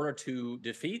that in order to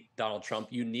defeat Donald Trump,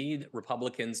 you need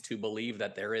Republicans to believe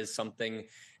that there is something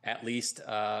at least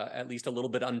a little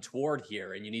bit untoward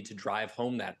here, and you need to drive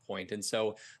home that point. And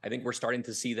so I think we're starting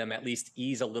to see them at least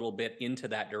ease a little bit into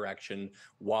that direction,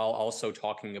 while also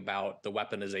talking about the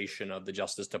weaponization of the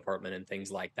Justice Department and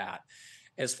things like that.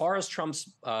 As far as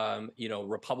Trump's,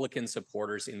 Republican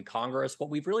supporters in Congress, what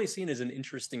we've really seen is an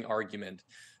interesting argument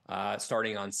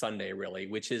starting on Sunday, really,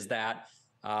 which is that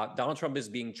Donald Trump is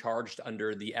being charged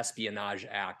under the Espionage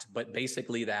Act, but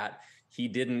basically that he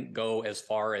didn't go as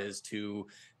far as to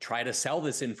try to sell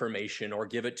this information or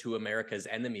give it to America's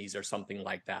enemies or something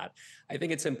like that. I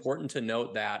think it's important to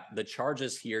note that the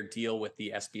charges here deal with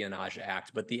the Espionage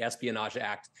Act, but the Espionage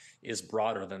Act is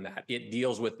broader than that. It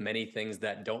deals with many things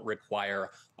that don't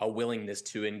require a willingness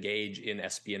to engage in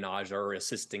espionage or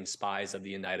assisting spies of the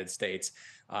United States.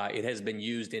 It has been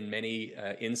used in many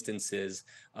instances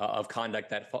of conduct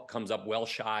that comes up well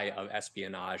shy of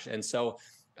espionage. And so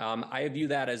I view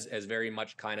that as very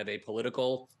much kind of a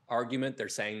political argument. They're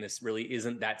saying this really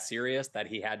isn't that serious, that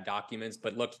he had documents,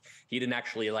 but look, he didn't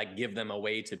actually give them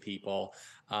away to people.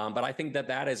 But I think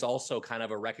that is also kind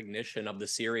of a recognition of the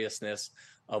seriousness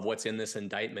of what's in this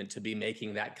indictment, to be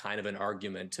making that kind of an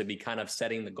argument, to be kind of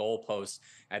setting the goalposts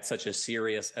at such a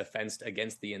serious offense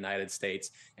against the United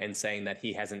States and saying that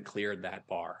he hasn't cleared that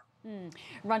bar.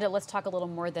 Rhonda, let's talk a little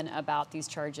more then about these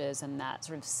charges and that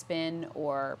sort of spin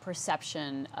or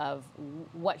perception of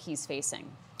what he's facing.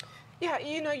 Yeah,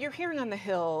 you're hearing on the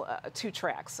Hill two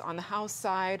tracks. On the House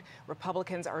side,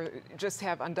 Republicans just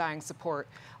have undying support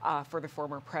for the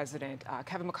former president.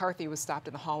 Kevin McCarthy was stopped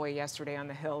in the hallway yesterday on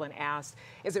the Hill and asked,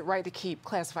 is it right to keep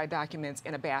classified documents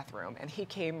in a bathroom? And he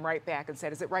came right back and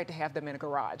said, is it right to have them in a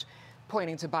garage?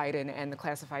 Pointing to Biden and the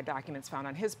classified documents found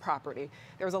on his property.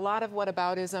 There was a lot of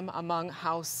whataboutism among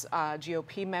House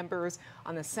GOP members.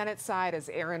 On the Senate side, as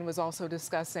Aaron was also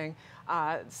discussing,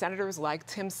 senators like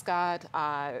Tim Scott,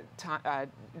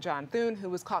 John Thune, who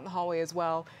was caught in the hallway as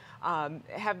well,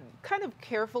 have kind of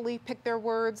carefully picked their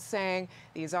words, saying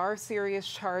these are serious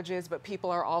charges, but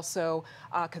people are also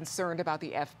concerned about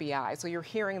the FBI. So you're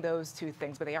hearing those two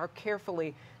things, but they are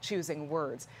carefully choosing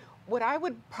words. What I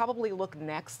would probably look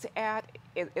next at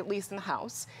least in the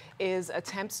House, is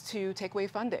attempts to take away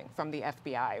funding from the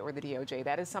FBI or the DOJ.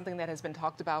 That is something that has been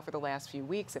talked about for the last few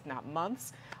weeks, if not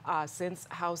months, since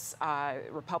House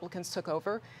Republicans took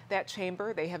over that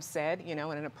chamber. They have said, in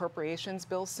an appropriations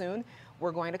bill soon,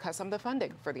 we're going to cut some of the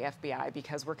funding for the FBI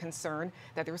because we're concerned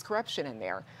that there's corruption in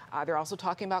there. They're also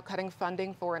talking about cutting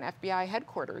funding for an FBI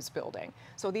headquarters building.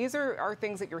 So these are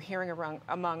things that you're hearing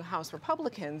among House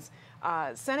Republicans.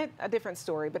 Senate, a different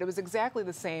story, but it was exactly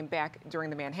the same back during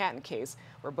the Manhattan case,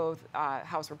 where both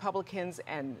House Republicans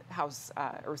and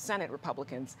or Senate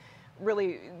Republicans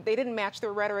really, they didn't match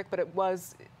their rhetoric, but it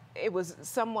was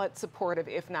somewhat supportive,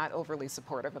 if not overly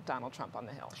supportive, of Donald Trump on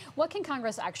the Hill. What can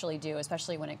Congress actually do,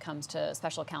 especially when it comes to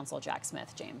Special Counsel Jack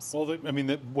Smith, James? Well,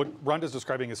 what Rhonda's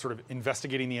describing is sort of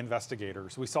investigating the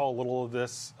investigators. We saw a little of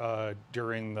this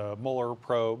during the Mueller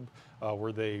probe,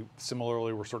 where they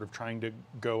similarly were sort of trying to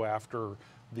go after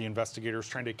the investigators,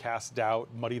 trying to cast doubt,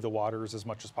 muddy the waters as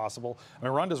much as possible. I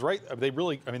mean, Rhonda's right.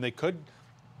 They could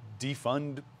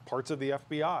defund parts of the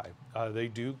FBI. They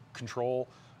do control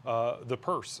the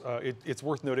purse. It's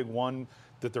worth noting, one,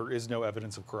 that there is no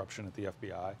evidence of corruption at the FBI.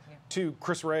 Yeah. Two,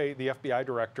 Chris Wray, the FBI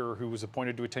director who was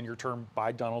appointed to a 10-year term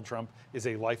by Donald Trump, is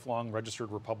a lifelong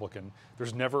registered Republican.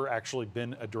 There's never actually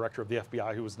been a director of the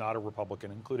FBI who was not a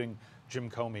Republican, including Jim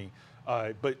Comey.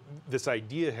 But this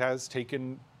idea has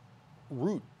taken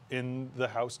root in the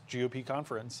House GOP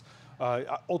conference.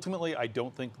 Ultimately, I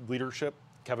don't think leadership,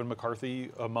 Kevin McCarthy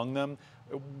among them,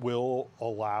 will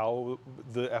allow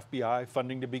the FBI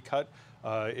funding to be cut.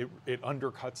 It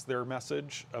undercuts their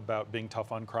message about being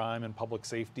tough on crime and public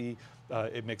safety.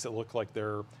 It makes it look like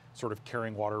they're sort of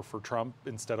carrying water for Trump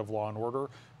instead of law and order.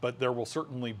 But there will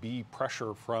certainly be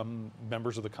pressure from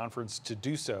members of the conference to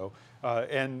do so.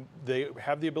 And they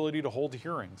have the ability to hold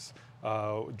hearings.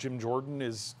 Jim Jordan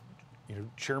is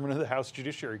chairman of the House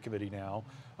Judiciary Committee now,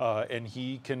 and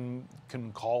he can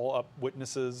call up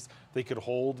witnesses. They could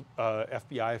hold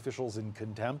FBI officials in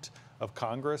contempt of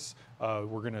Congress.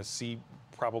 We're going to see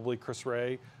probably Chris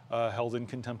Wray held in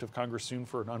contempt of Congress soon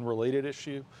for an unrelated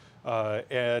issue,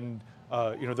 and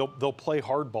they'll play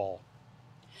hardball.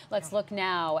 Let's look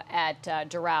now at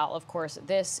Doral. Of course,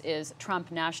 this is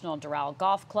Trump National Doral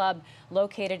Golf Club,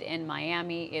 located in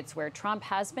Miami. It's where Trump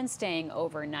has been staying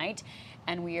overnight,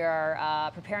 and we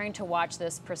are preparing to watch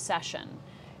this procession.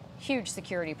 Huge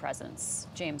security presence,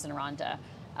 James and Rhonda,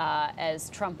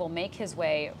 as Trump will make his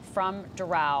way from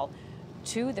Doral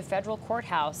to the federal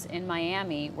courthouse in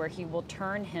Miami, where he will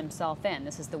turn himself in.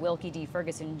 This is the Wilkie D.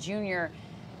 Ferguson Jr.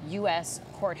 U.S.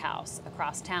 Courthouse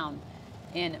across town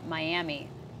in Miami.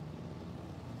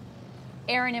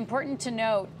 Aaron, important to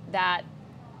note that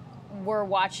we're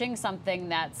watching something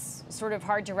that's sort of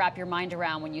hard to wrap your mind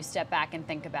around when you step back and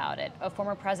think about it. A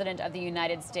former president of the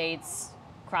United States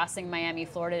crossing Miami,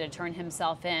 Florida to turn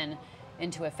himself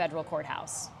into a federal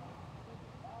courthouse.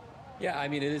 Yeah, I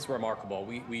mean, it is remarkable.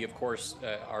 We of course,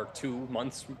 are 2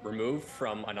 months removed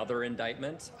from another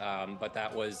indictment, but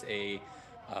that was a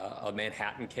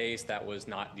Manhattan case that was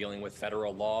not dealing with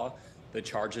federal law. The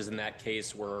charges in that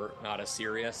case were not as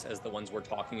serious as the ones we're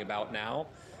talking about now.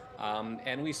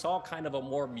 And we saw kind of a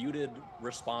more muted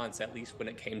response, at least when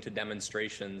it came to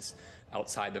demonstrations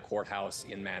outside the courthouse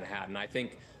in Manhattan. I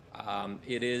think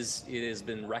it has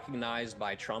been recognized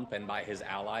by Trump and by his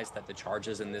allies that the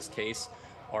charges in this case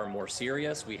are more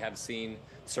serious. We have seen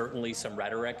certainly some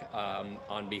rhetoric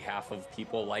on behalf of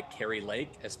people like Carrie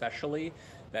Lake, especially,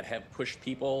 that have pushed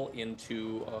people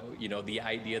into, the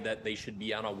idea that they should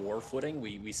be on a war footing.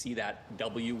 We see that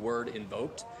W word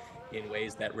invoked in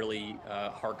ways that really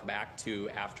hark back to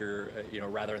after,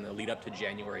 rather in the lead up to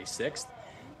January 6th.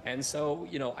 And so,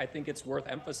 I think it's worth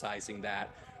emphasizing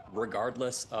that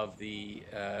regardless of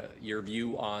your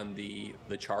view on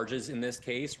the charges in this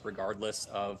case, regardless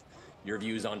of your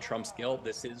views on Trump's guilt,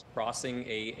 this is crossing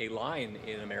a line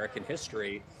in American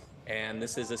history. And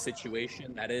this is a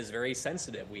situation that is very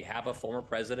sensitive. We have a former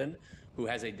president who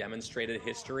has a demonstrated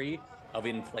history of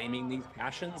inflaming these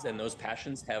passions, and those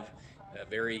passions have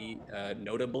very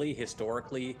notably,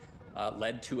 historically,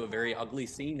 led to a very ugly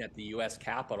scene at the U.S.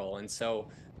 Capitol. And so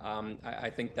I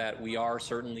think that we are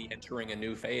certainly entering a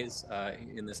new phase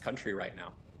in this country right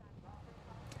now.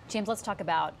 James, let's talk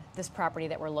about this property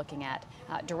that we're looking at,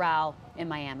 Doral in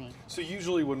Miami. So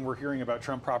usually when we're hearing about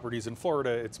Trump properties in Florida,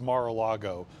 it's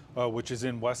Mar-a-Lago, which is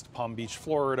in West Palm Beach,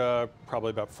 Florida,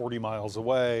 probably about 40 miles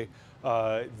away.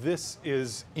 This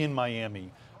is in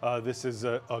Miami. This is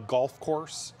a golf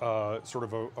course, sort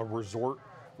of a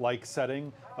resort-like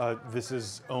setting. This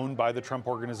is owned by the Trump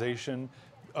Organization.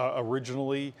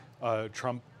 Originally,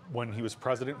 Trump, when he was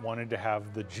president, wanted to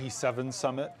have the G7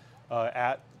 summit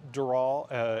at Doral,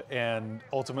 and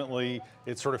ultimately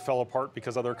it sort of fell apart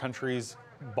because other countries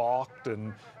balked,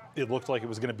 and it looked like it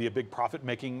was going to be a big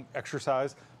profit-making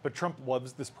exercise, but Trump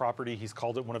loves this property. He's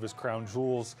called it one of his crown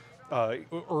jewels.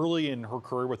 Early in her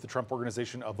career with the Trump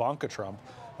Organization, Ivanka Trump,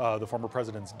 the former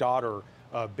president's daughter,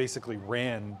 basically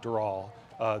ran Doral.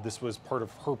 This was part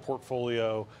of her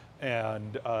portfolio,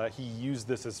 and he used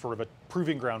this as sort of a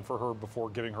proving ground for her before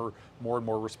giving her more and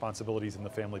more responsibilities in the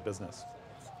family business.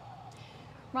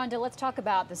 Rhonda, let's talk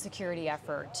about the security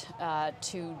effort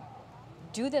to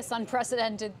do this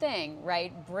unprecedented thing,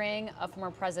 right? Bring a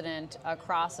former president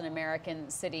across an American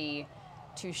city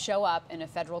to show up in a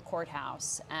federal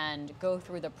courthouse and go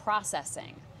through the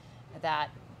processing that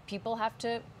people have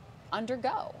to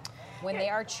undergo when they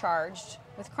are charged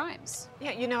with crimes.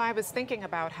 Yeah, you know, I was thinking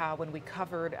about how when we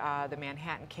covered the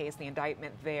Manhattan case, the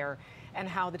indictment there, and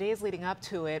how the days leading up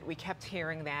to it, we kept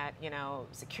hearing that, you know,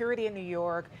 security in New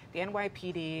York, the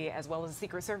NYPD, as well as the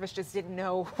Secret Service just didn't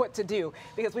know what to do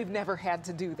because we've never had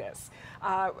to do this.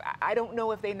 I don't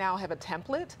know if they now have a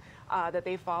template that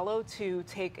they follow to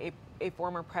take a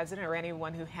former president or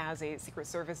anyone who has a Secret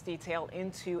Service detail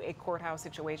into a courthouse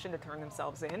situation to turn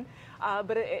themselves in.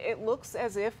 But it looks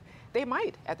as if they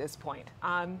might at this point.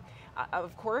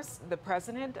 Of course, the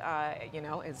president, you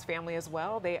know, his family as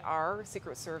well, they are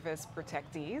Secret Service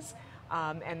protectees.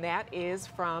 And that is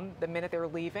from the minute they're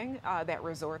leaving that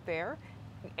resort there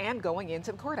and going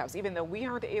into the courthouse. Even though we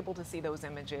aren't able to see those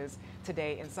images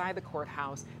today inside the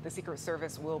courthouse, the Secret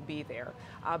Service will be there.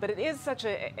 But it is such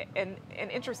an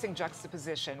interesting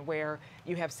juxtaposition where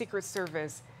you have Secret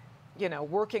Service, you know,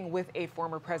 working with a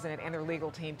former president and their legal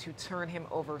team to turn him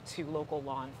over to local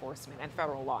law enforcement and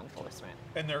federal law enforcement.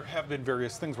 And there have been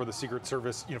various things where the Secret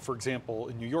Service, you know, for example,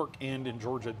 in New York and in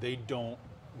Georgia, they don't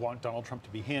want Donald Trump to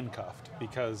be handcuffed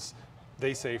because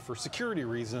they say for security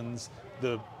reasons,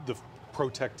 the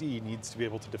protectee needs to be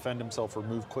able to defend himself or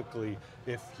move quickly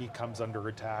if he comes under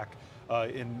attack.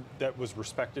 And that was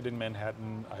respected in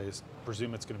Manhattan. I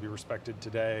presume it's going to be respected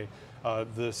today.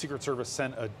 The Secret Service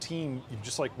sent a team,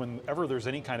 just like whenever there's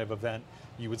any kind of event,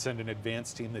 you would send an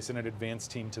advance team. They sent an advance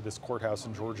team to this courthouse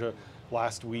in Georgia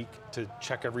last week to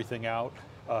check everything out,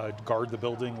 guard the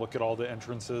building, look at all the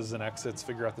entrances and exits,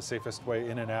 figure out the safest way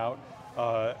in and out.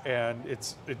 And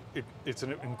it's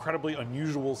an incredibly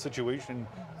unusual situation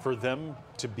for them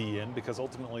to be in because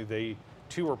ultimately they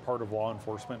too are part of law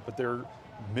enforcement, but their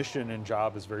mission and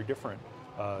job is very different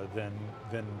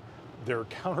than their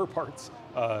counterparts,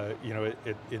 you know,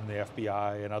 in the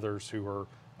FBI and others who are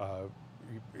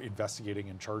investigating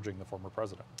and charging the former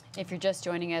president. If you're just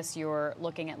joining us, you're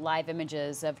looking at live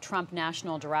images of Trump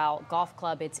National Doral Golf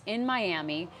Club. It's in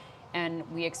Miami, and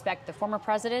we expect the former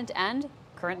president and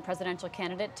current presidential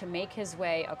candidate to make his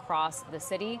way across the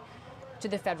city to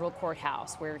the federal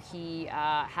courthouse, where he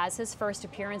has his first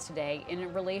appearance today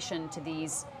in relation to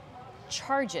these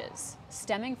charges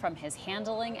stemming from his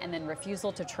handling and then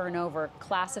refusal to turn over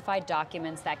classified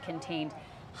documents that contained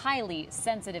highly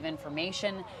sensitive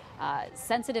information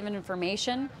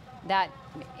that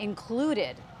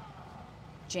included,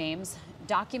 James,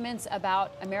 documents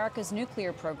about America's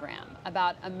nuclear program,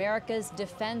 about America's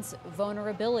defense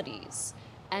vulnerabilities,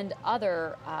 and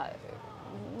other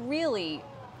really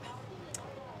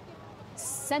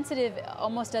sensitive,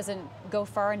 almost doesn't go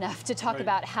far enough to talk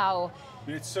about how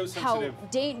it's so sensitive.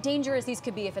 How dangerous these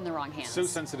could be if in the wrong hands. It's so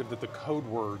sensitive that the code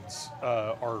words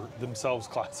are themselves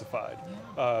classified.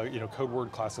 You know, code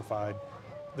word classified.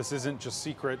 This isn't just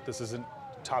secret. This isn't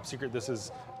top secret. This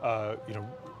is, you know,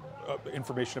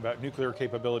 information about nuclear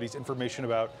capabilities, information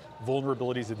about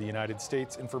vulnerabilities of the United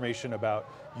States, information about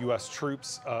U.S.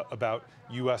 troops, about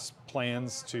U.S.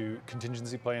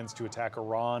 contingency plans to attack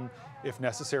Iran if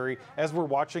necessary. As we're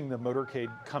watching the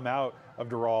motorcade come out of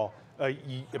Doral,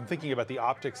 I'm thinking about the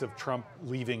optics of Trump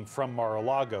leaving from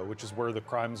Mar-a-Lago, which is where the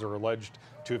crimes are alleged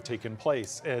to have taken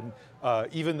place. And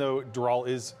even though Doral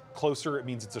is closer, it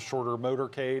means it's a shorter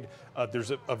motorcade.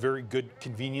 There's a very good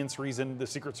convenience reason. The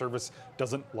Secret Service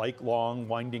doesn't like long,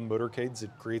 winding motorcades.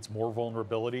 It creates more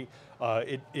vulnerability.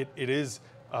 It is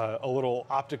a little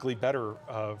optically better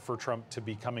for Trump to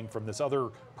be coming from this other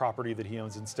property that he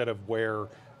owns instead of where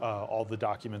all the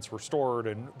documents were stored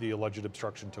and the alleged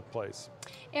obstruction took place.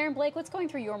 Aaron Blake, what's going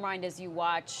through your mind as you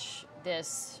watch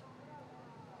this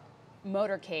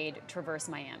motorcade traverse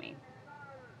Miami?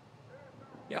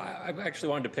 Yeah, I actually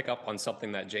wanted to pick up on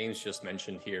something that James just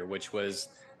mentioned here, which was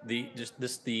the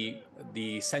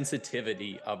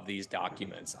sensitivity of these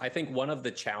documents. I think one of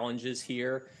the challenges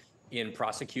here in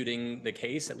prosecuting the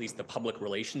case, at least the public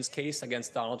relations case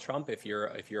against Donald Trump, if you're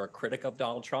a critic of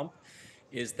Donald Trump,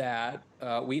 is that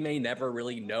we may never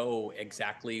really know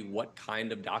exactly what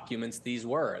kind of documents these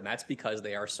were. And that's because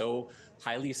they are so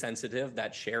highly sensitive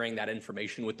that sharing that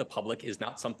information with the public is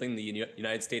not something the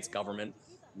United States government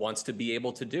wants to be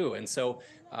able to do. And so,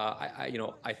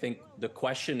 I think the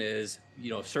question is,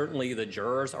 certainly the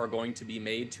jurors are going to be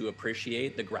made to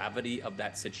appreciate the gravity of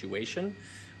that situation.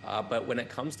 But when it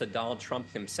comes to Donald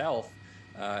Trump himself,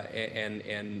 and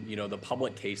the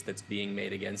public case that's being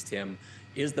made against him,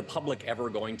 is the public ever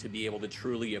going to be able to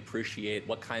truly appreciate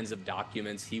what kinds of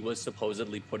documents he was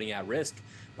supposedly putting at risk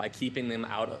by keeping them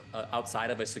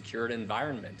outside of a secured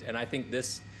environment? And I think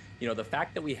this, the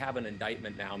fact that we have an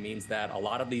indictment now means that a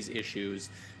lot of these issues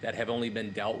that have only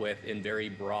been dealt with in very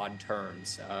broad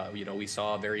terms, we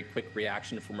saw a very quick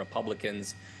reaction from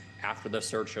Republicans after the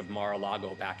search of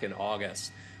Mar-a-Lago back in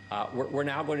August. We're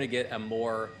now going to get a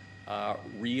more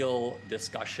real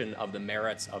discussion of the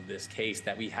merits of this case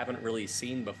that we haven't really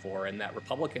seen before, and that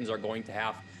Republicans are going to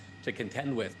have to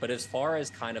contend with. But as far as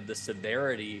kind of the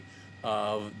severity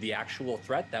of the actual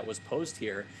threat that was posed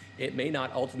here, it may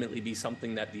not ultimately be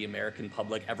something that the American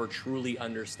public ever truly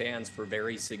understands for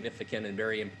very significant and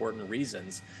very important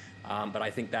reasons. But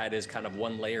I think that is kind of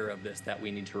one layer of this that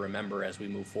we need to remember as we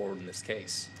move forward in this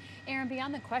case. Aaron,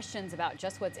 beyond the questions about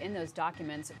just what's in those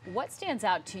documents, what stands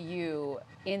out to you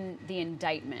in the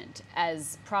indictment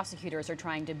as prosecutors are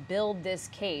trying to build this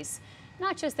case?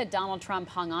 Not just that Donald Trump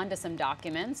hung on to some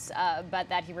documents, but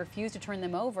that he refused to turn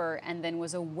them over and then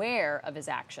was aware of his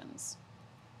actions.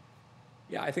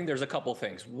 Yeah, I think there's a couple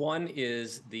things. One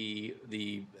is the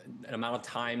amount of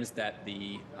times that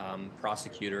the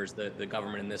prosecutors, the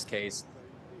government in this case,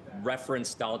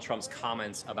 referenced Donald Trump's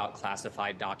comments about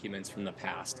classified documents from the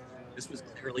past. This was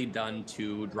clearly done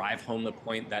to drive home the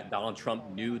point that Donald Trump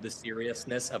knew the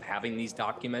seriousness of having these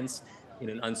documents in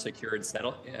an unsecured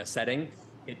setting.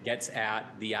 It gets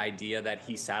at the idea that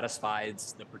he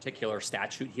satisfies the particular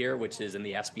statute here, which is in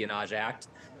the Espionage Act,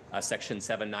 Section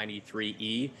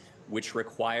 793E, which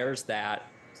requires that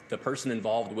the person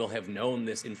involved will have known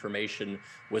this information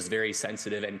was very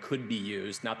sensitive and could be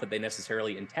used, not that they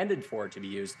necessarily intended for it to be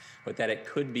used, but that it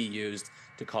could be used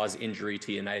to cause injury to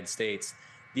the United States.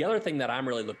 The other thing that I'm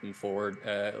really looking forward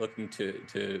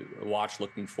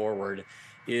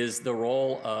is the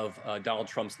role of Donald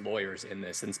Trump's lawyers in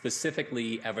this, and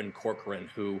specifically Evan Corcoran,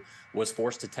 who was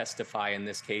forced to testify in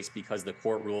this case because the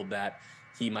court ruled that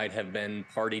he might have been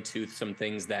party to some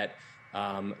things that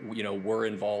were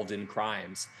involved in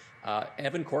crimes.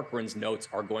 Evan Corcoran's notes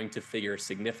are going to figure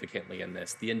significantly in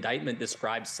this. The indictment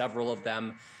describes several of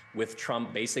them, with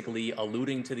Trump basically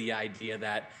alluding to the idea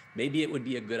that maybe it would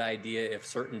be a good idea if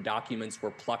certain documents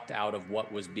were plucked out of what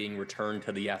was being returned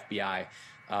to the FBI.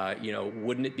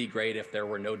 Wouldn't it be great if there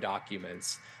were no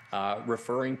documents?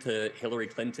 Referring to Hillary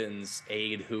Clinton's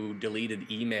aide who deleted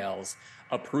emails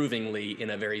approvingly in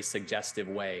a very suggestive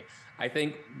way. I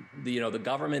think the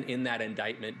government in that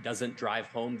indictment doesn't drive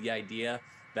home the idea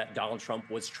that Donald Trump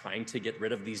was trying to get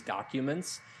rid of these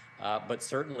documents, but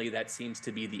certainly that seems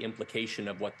to be the implication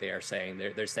of what they are saying.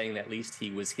 They're saying that at least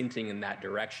he was hinting in that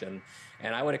direction,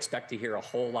 and I would expect to hear a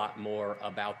whole lot more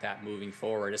about that moving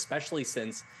forward, especially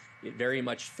since it very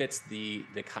much fits the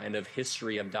kind of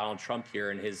history of Donald Trump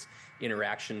here and his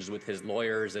interactions with his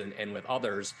lawyers and with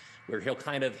others, where he'll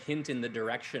kind of hint in the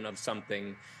direction of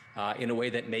something in a way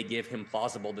that may give him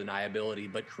plausible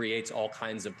deniability, but creates all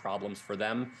kinds of problems for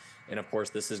them. And of course,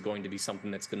 this is going to be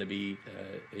something that's going to be,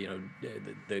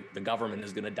 the government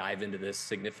is going to dive into this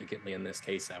significantly in this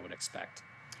case, I would expect.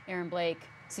 Aaron Blake,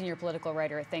 senior political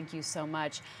writer, thank you so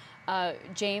much.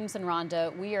 James and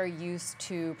Rhonda, we are used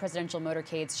to presidential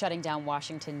motorcades shutting down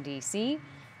Washington, D.C.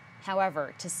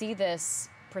 However, to see this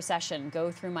procession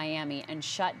go through Miami and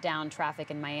shut down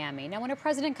traffic in Miami. Now, when a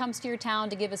president comes to your town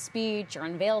to give a speech or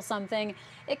unveil something,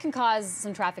 it can cause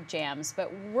some traffic jams.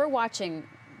 But we're watching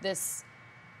this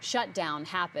shutdown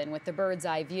happen with the bird's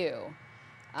eye view.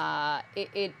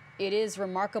 It is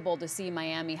remarkable to see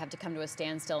Miami have to come to a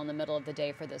standstill in the middle of the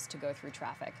day for this to go through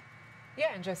traffic.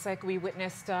 Yeah, and just like we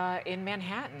witnessed in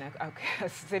Manhattan, a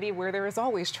city where there is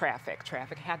always traffic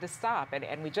had to stop.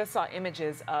 And we just saw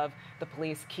images of the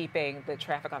police keeping the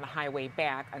traffic on the highway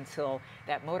back until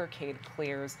that motorcade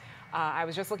clears. I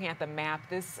was just looking at the map.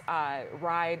 This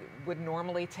ride would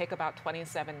normally take about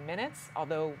 27 minutes,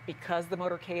 although because the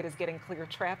motorcade is getting clear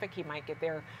traffic, he might get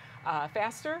there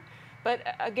faster. But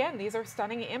again, these are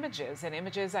stunning images, and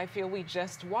images I feel we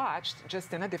just watched,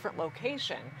 just in a different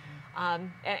location.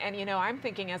 And you know, I'm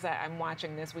thinking as I'm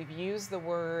watching this, we've used the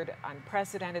word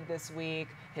unprecedented this week,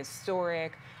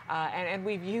 historic, and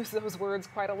we've used those words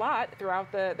quite a lot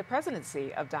throughout the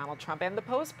presidency of Donald Trump and the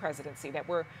post-presidency, that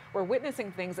we're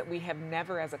witnessing things that we have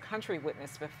never as a country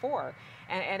witnessed before.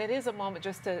 And it is a moment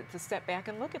just to step back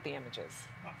and look at the images.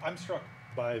 I'm struck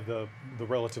by the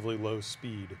relatively low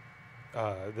speed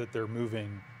that they're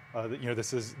moving. You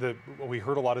know, we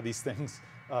heard a lot of these things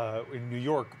in New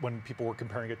York when people were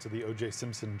comparing it to the O.J.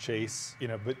 Simpson chase. You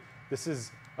know, but this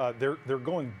is they're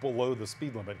going below the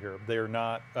speed limit here. They are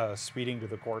not speeding to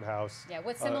the courthouse. Yeah,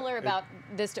 what's similar about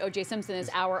this to O.J. Simpson is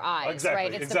our eyes, exactly,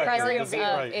 right? It's exactly. the presence of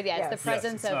Right. it's the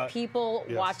presence of people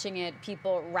yes. watching it,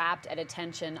 people rapt at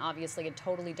attention. Obviously, a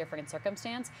totally different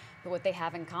circumstance, but what they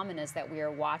have in common is that we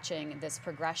are watching this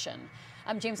progression.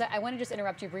 James, I want to just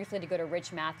interrupt you briefly to go to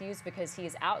Rich Matthews because he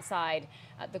is outside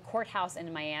the courthouse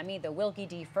in Miami, the Wilkie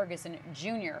D. Ferguson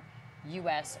Jr.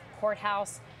 U.S.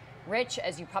 Courthouse. Rich,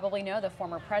 as you probably know, the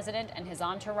former president and his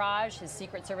entourage, his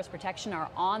Secret Service protection, are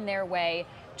on their way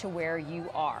to where you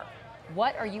are.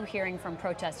 What are you hearing from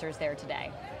protesters there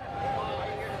today?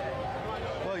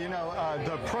 Well, you know,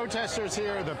 the protesters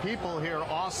here, the people here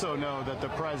also know that the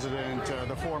president,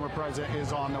 the former president,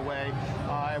 is on the way.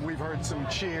 And we've heard some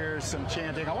cheers, some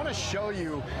chanting. I want to show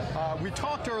you, we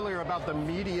talked earlier about the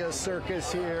media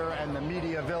circus here and the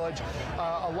media village.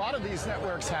 A lot of these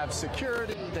networks have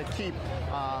security to keep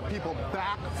people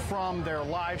back from their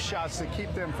live shots, to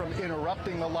keep them from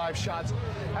interrupting the live shots.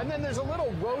 And then there's a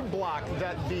little roadblock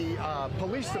that the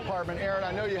police department, Aaron,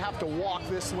 I know you have to walk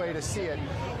this way to see it,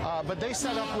 but they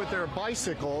set up with their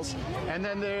bicycles, and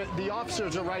then the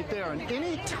officers are right there. And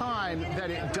any time that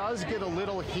it does get a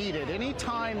little heated, any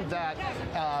time that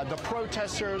the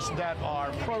protesters that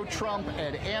are pro-Trump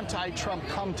and anti-Trump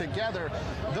come together,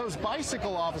 those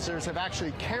bicycle officers have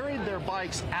actually carried their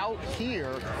bikes out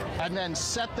here and then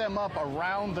set them up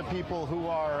around the people who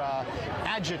are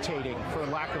agitating, for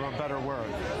lack of a better word.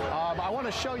 I want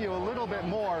to show you a little bit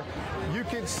more. You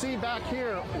can see back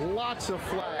here lots of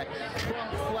flags,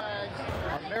 Trump flags,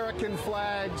 American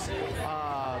flags. We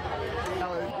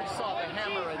saw the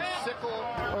hammer and sickle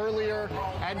earlier.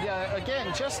 And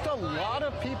again, just a lot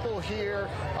of people here,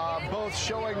 both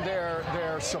showing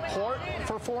their support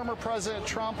for former President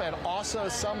Trump, and also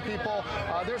some people,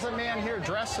 there's a man here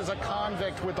dressed as a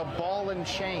convict with a ball and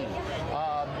chain.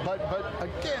 But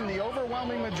again, the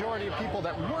overwhelming majority of people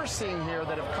that we're seeing here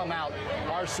that have come out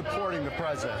are supporting the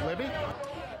president. Libby?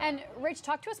 And Rich,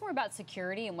 talk to us more about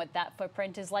security and what that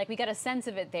footprint is like. We got a sense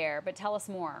of it there, but tell us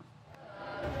more.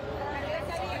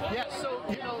 Yeah, so,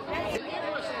 you know,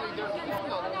 interestingly, they're keeping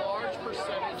a large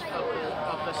percentage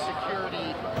of the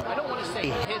security, I don't want to say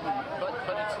hidden,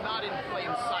 but it's not in plain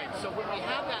sight. So when we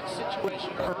had that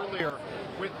situation earlier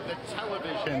with the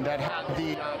television that had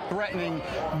the threatening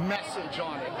message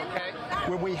on it, okay?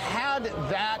 When we had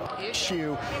that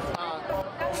issue,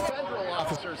 federal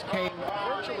officers came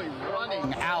virtually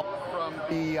running out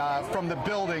from the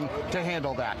building to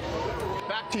handle that.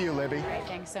 Back to you, Libby.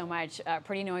 Thanks so much.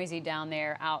 Pretty noisy down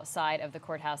there outside of the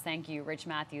courthouse. Thank you, Rich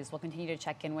Matthews. We'll continue to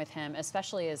check in with him,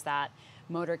 especially as that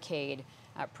motorcade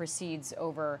proceeds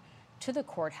over to the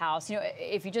courthouse. You know,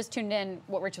 if you just tuned in,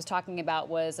 what Rich was talking about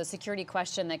was a security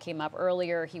question that came up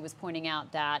earlier. He was pointing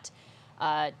out that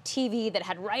TV that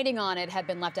had writing on it had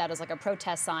been left out as like a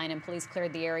protest sign, and police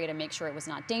cleared the area to make sure it was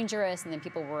not dangerous, and then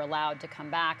people were allowed to come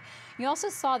back. You also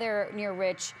saw there near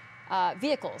Rich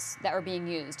vehicles that were being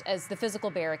used as the physical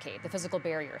barricade, the physical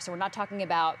barrier. So we're not talking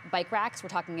about bike racks, we're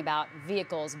talking about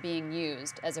vehicles being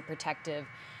used as a protective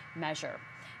measure.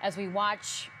 As we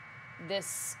watch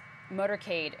this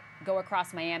motorcade go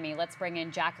across Miami, let's bring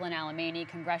in Jacqueline Alamany,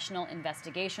 congressional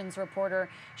investigations reporter.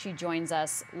 She joins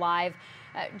us live.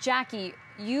 Jackie,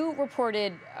 you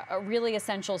reported a really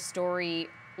essential story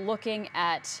looking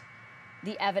at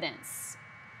the evidence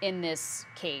in this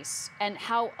case and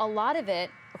how a lot of it,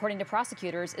 according to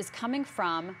prosecutors, is coming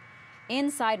from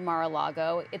inside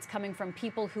Mar-a-Lago. It's coming from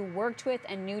people who worked with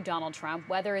and knew Donald Trump,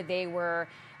 whether they were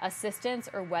assistants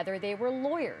or whether they were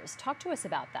lawyers. Talk to us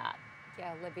about that.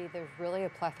 Yeah, Libby, there's really a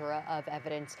plethora of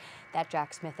evidence that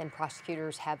Jack Smith and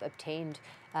prosecutors have obtained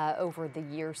over the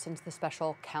years since the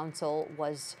special counsel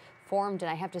was formed.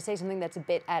 And I have to say something that's a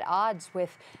bit at odds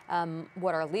with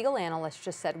what our legal analyst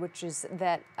just said, which is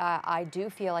that I do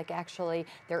feel like actually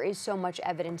there is so much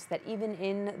evidence that even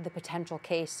in the potential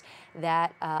case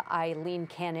that Eileen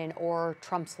Cannon or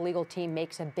Trump's legal team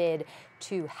makes a bid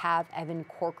to have Evan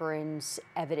Corcoran's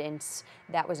evidence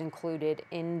that was included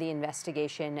in the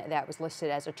investigation that was listed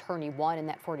as Attorney 1 in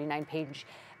that 49-page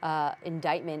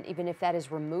indictment, even if that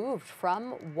is removed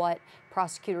from what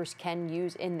prosecutors can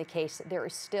use in the case, there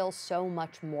is still so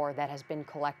much more that has been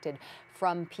collected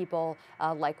from people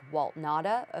like Walt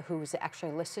Nauta, who's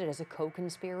actually listed as a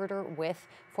co-conspirator with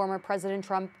former President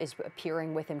Trump, is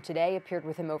appearing with him today, appeared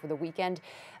with him over the weekend.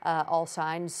 All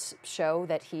signs show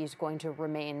that he's going to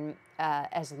remain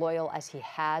as loyal as he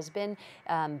has been.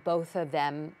 Both of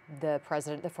them, the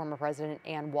former president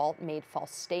and Walt, made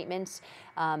false statements.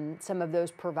 Some of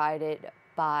those provided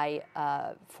by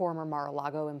former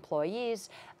Mar-a-Lago employees.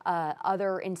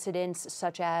 Other incidents,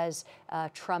 such as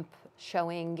Trump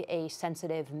showing a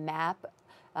sensitive map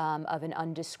of an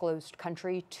undisclosed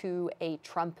country to a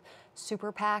Trump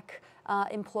super PAC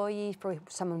employee, for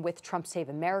someone with Trump Save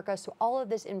America. So all of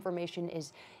this information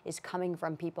is coming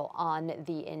from people on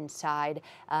the inside,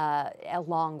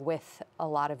 along with a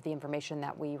lot of the information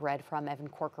that we read from Evan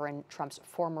Corcoran, Trump's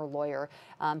former lawyer,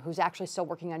 who's actually still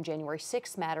working on January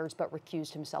 6th matters, but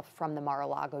recused himself from the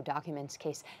Mar-a-Lago documents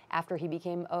case after he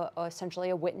became essentially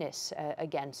a witness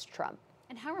against Trump.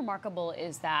 And how remarkable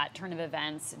is that turn of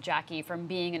events, Jackie, from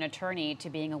being an attorney to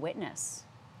being a witness?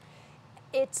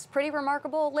 It's pretty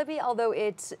remarkable, Libby, although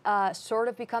it's sort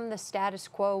of become the status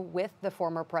quo with the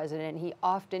former president. He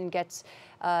often gets,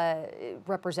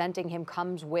 representing him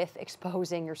comes with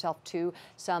exposing yourself to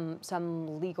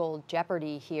some legal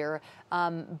jeopardy here.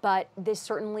 But this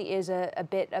certainly is a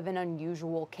bit of an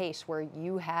unusual case where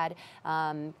you had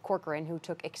Corcoran, who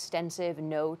took extensive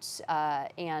notes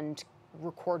and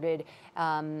recorded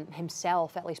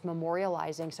himself, at least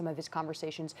memorializing some of his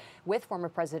conversations with former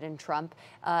President Trump,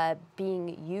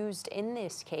 being used in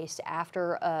this case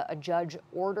after a judge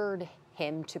ordered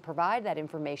him to provide that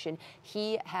information.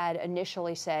 He had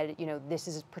initially said, you know, this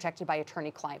is protected by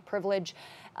attorney-client privilege.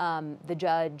 The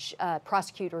judge,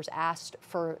 prosecutors asked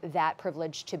for that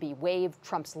privilege to be waived.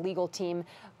 Trump's legal team,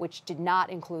 which did not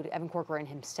include Evan Corcoran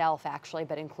himself, actually,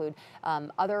 but include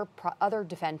other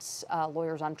defense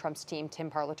lawyers on Trump's team,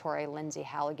 Tim Parlatore, Lindsay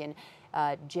Halligan,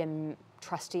 Jim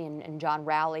Trusty and John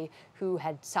Rowley, who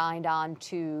had signed on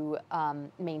to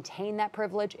maintain that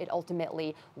privilege. It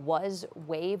ultimately was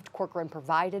waived. Corcoran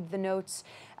provided the notes.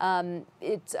 There's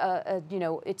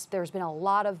been a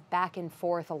lot of back and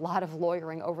forth, a lot of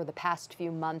lawyering over the past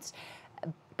few months,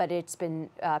 but it's been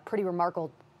pretty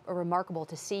remarkable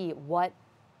to see what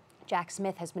Jack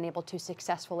Smith has been able to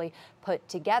successfully put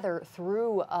together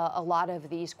through a lot of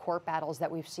these court battles that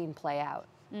we've seen play out.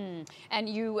 And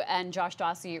you and Josh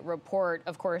Dawsey report,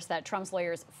 of course, that Trump's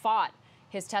lawyers fought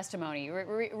his testimony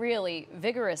really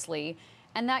vigorously,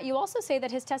 and that you also say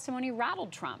that his testimony rattled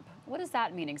Trump. What does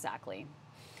that mean exactly?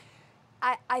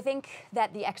 I think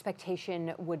that the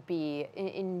expectation would be,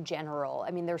 in general,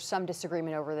 I mean, there's some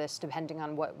disagreement over this depending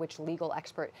on which legal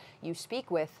expert you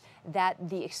speak with, that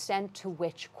the extent to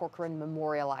which Corcoran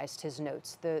memorialized his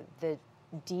notes, the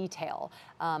detail,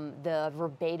 the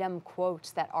verbatim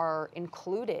quotes that are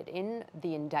included in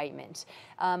the indictment,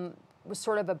 was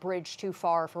sort of a bridge too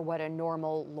far for what a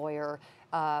normal lawyer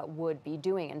would be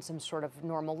doing and some sort of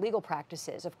normal legal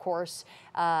practices. Of course,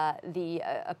 the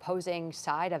opposing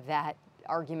side of that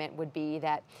argument would be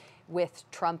that with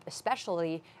Trump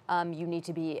especially, you need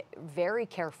to be very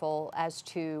careful as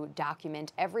to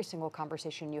document every single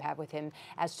conversation you have with him,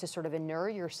 as to sort of inure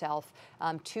yourself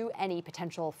to any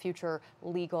potential future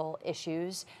legal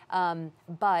issues.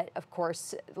 But of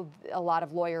course, a lot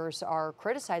of lawyers are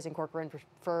criticizing Corcoran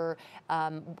for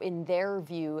in their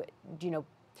view,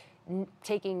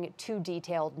 taking too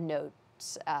detailed notes.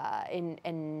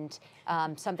 And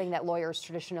something that lawyers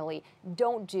traditionally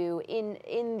don't do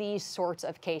in these sorts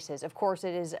of cases. Of course,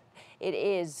 it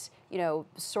is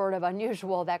sort of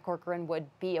unusual that Corcoran would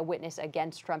be a witness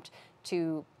against Trump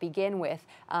to begin with.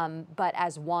 But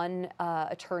as one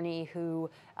attorney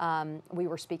who we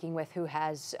were speaking with, who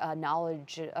has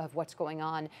knowledge of what's going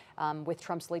on with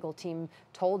Trump's legal team,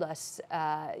 told us,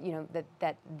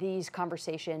 that these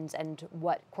conversations and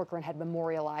what Corcoran had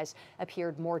memorialized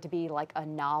appeared more to be like a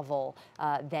novel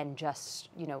than just,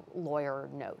 lawyer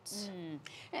notes.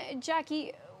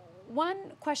 Jackie, one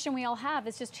question we all have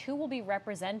is just who will be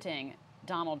representing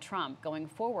Donald Trump going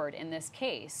forward in this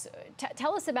case?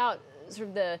 Tell us about sort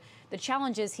of the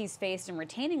challenges he's faced in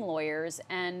retaining lawyers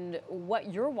and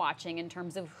what you're watching in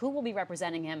terms of who will be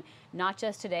representing him, not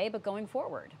just today, but going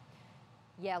forward.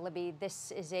 Yeah, Libby,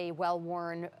 this is a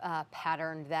well-worn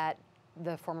pattern that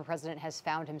the former president has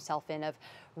found himself in, of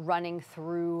running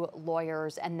through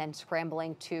lawyers and then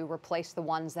scrambling to replace the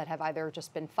ones that have either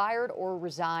just been fired or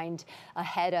resigned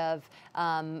ahead of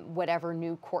whatever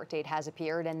new court date has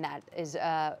appeared. And that is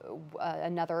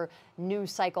another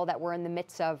news cycle that we're in the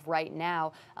midst of right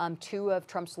now. Two of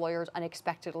Trump's lawyers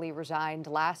unexpectedly resigned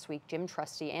last week, Jim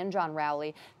Trusty and John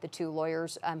Rowley, the two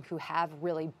lawyers who have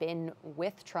really been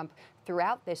with Trump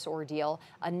throughout this ordeal.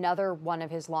 Another one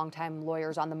of his longtime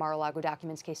lawyers on the Mar-a-Lago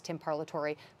documents case, Tim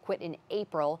Parlatore, quit in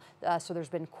April. So there's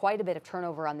been quite a bit of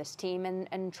turnover on this team.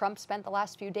 And Trump spent the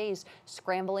last few days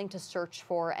scrambling to search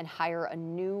for and hire a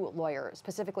new lawyer,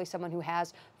 specifically someone who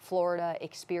has Florida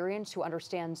experience, who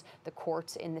understands the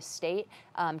courts in the state.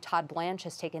 Todd Blanche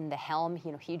has taken the helm.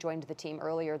 He joined the team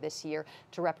earlier this year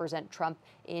to represent Trump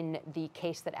in the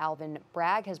case that Alvin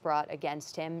Bragg has brought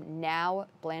against him. Now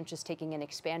Blanche is taking an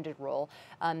expanded role.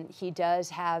 He does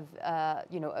have,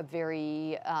 a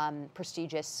very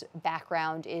prestigious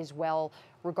background, is well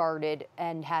regarded,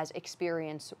 and has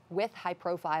experience with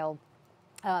high-profile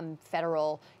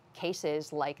federal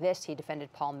cases like this. He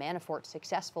defended Paul Manafort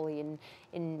successfully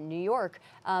in New York,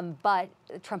 but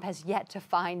Trump has yet to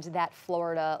find that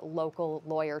Florida local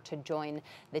lawyer to join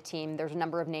the team. There's a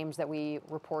number of names that we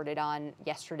reported on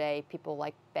yesterday, people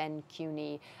like Ben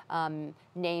Cuny,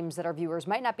 names that our viewers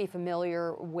might not be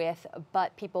familiar with,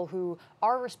 but people who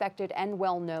are respected and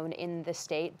well-known in the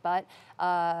state. But,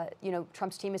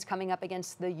 Trump's team is coming up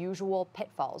against the usual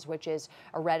pitfalls, which is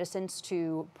a reticence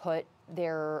to put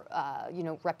their,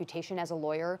 reputation as a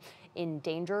lawyer in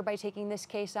danger by taking this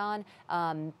case on,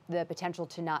 the potential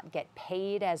to not get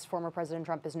paid, as former President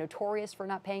Trump is notorious for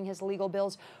not paying his legal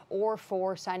bills, or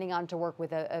for signing on to work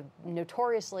with a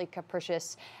notoriously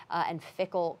capricious and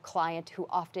fickle client who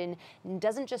often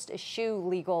doesn't just eschew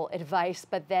legal advice,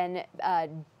 but then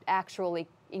actually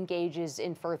engages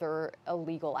in further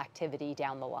illegal activity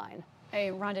down the line. Hey,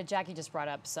 Rhonda, Jackie just brought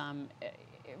up some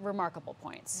remarkable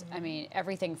points. I mean,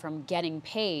 everything from getting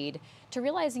paid to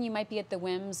realizing you might be at the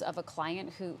whims of a client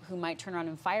who might turn around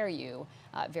and fire you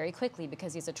very quickly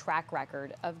because he has a track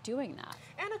record of doing that.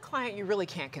 And a client you really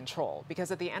can't control,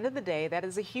 because at the end of the day, that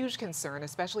is a huge concern,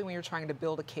 especially when you're trying to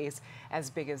build a case as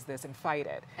big as this and fight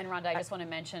it. And Rhonda, I just want to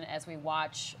mention, as we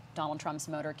watch Donald Trump's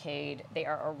motorcade, they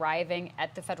are arriving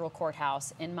at the federal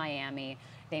courthouse in Miami.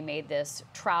 They made this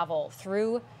travel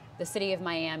through the city of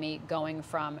Miami, going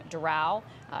from Doral,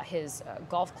 his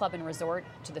golf club and resort,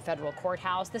 to the federal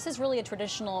courthouse. This is really a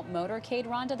traditional motorcade,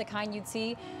 Rhonda, the kind you'd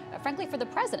see, frankly, for the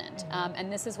president.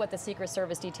 And this is what the Secret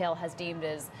Service detail has deemed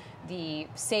as the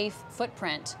safe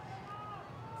footprint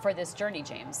for this journey,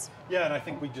 James. Yeah, and I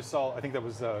think we just saw, I think that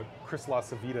was Chris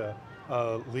LaCivita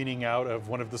leaning out of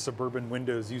one of the suburban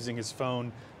windows using his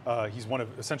phone. He's one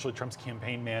of essentially Trump's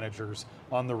campaign managers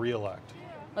on the re-elect.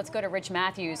 Let's go to Rich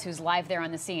Matthews, who's live there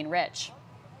on the scene. Rich.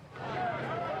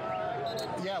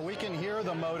 Yeah, we can hear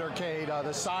the motorcade,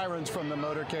 the sirens from the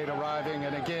motorcade arriving.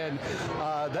 And again,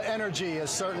 the energy is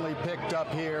certainly picked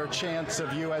up here. Chants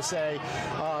of USA.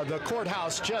 The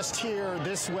courthouse just here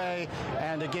this way.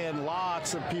 And again,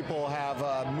 lots of people have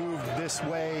moved this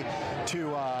way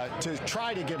to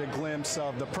try to get a glimpse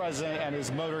of the president and his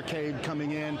motorcade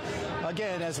coming in.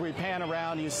 Again, as we pan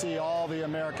around, you see all the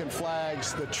American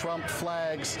flags, the Trump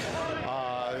flags,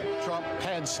 Trump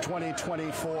Pence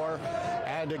 2024.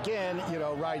 And again,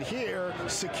 right here,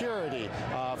 security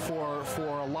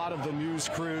for a lot of the news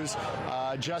crews,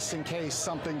 just in case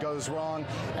something goes wrong.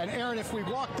 And Aaron, if we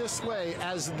walk this way,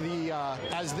 as the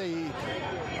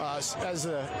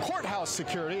courthouse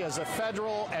security, as the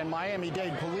federal and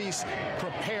Miami-Dade police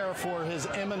prepare for his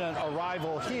imminent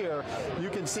arrival here, you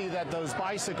can see that those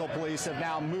bicycle police have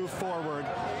now moved forward.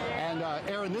 And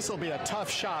Aaron, this will be a tough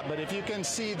shot, but if you can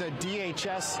see the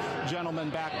DHS gentleman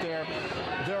back there,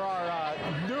 there are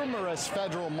numerous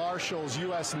federal marshals,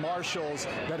 U.S. marshals,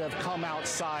 that have come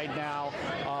outside now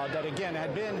that, again,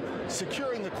 had been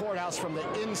securing the courthouse from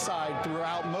the inside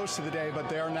throughout most of the day, but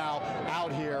they're now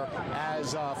out here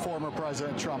as former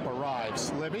President Trump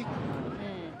arrives. Libby?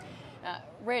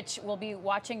 Rich, we'll be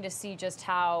watching to see just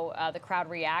how the crowd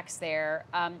reacts there.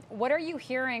 What are you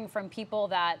hearing from people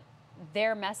that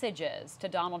their messages to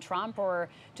Donald Trump or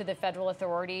to the federal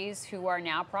authorities who are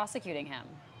now prosecuting him?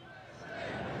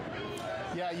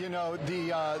 Yeah,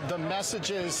 the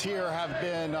messages here have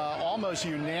been almost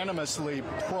unanimously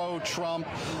pro-Trump,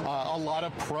 a lot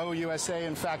of pro-USA.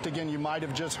 In fact, again, you might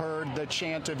have just heard the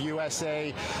chant of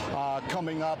USA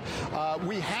coming up.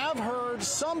 We have heard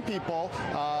some people,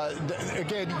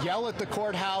 again, yell at the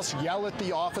courthouse, yell at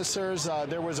the officers.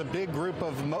 There was a big group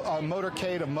of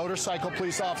motorcade of motorcycle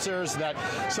police officers that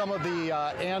some of the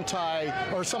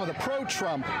some of the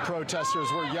pro-Trump protesters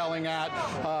were yelling at,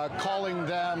 calling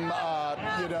them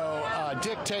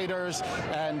dictators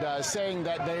and saying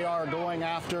that they are going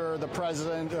after the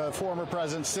president, former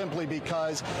president, simply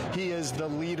because he is the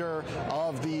leader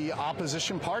of the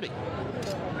opposition party.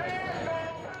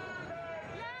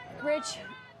 Rich,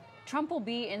 Trump will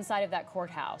be inside of that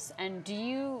courthouse, and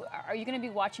are you going to be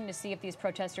watching to see if these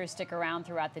protesters stick around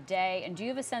throughout the day? And do you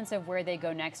have a sense of where they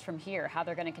go next from here, how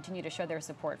they're going to continue to show their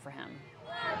support for him?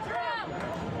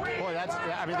 Boy,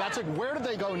 where do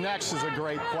they go next is a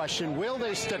great question. Will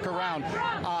they stick around?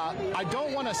 I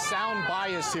don't want to sound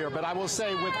biased here, but I will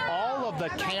say with all of the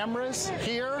cameras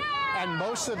here, and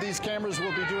most of these cameras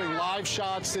will be doing live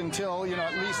shots until,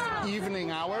 at least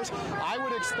evening hours, I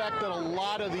would expect that a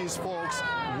lot of these folks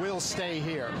will stay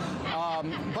here.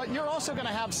 But you're also going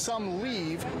to have some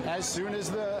leave as soon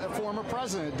as the former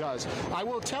president does. I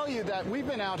will tell you that we've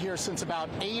been out here since about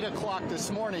 8 o'clock this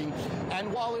morning,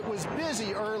 and while it was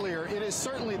busy earlier, it is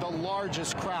certainly the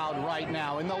largest crowd right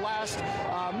now. In the last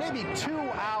maybe 2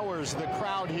 hours, the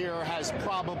crowd here has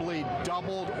probably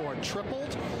doubled or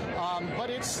tripled, but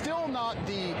it's still not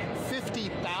the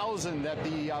 50,000 that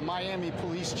the Miami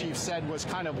police chief said was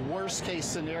kind of worst case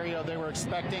scenario they were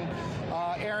expecting.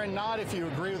 Aaron, not if you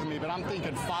agree with me, but I'm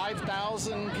thinking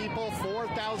 5,000 people,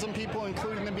 4,000 people,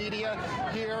 including the media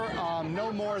here.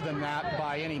 No more than that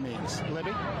by any means.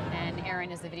 Libby? And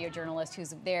Aaron is the video journalist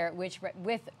who's there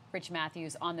with Rich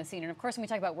Matthews on the scene. And of course, when we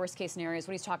talk about worst case scenarios,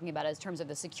 what he's talking about is in terms of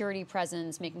the security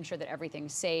presence, making sure that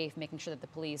everything's safe, making sure that the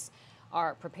police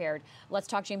are prepared. Let's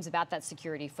talk, James, about that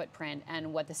security footprint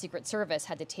and what the Secret Service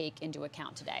had to take into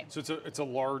account today. So it's a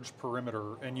large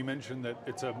perimeter, and you mentioned that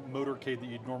it's a motorcade that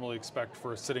you'd normally expect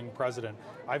for a sitting president.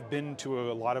 I've been to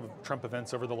a lot of Trump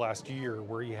events over the last year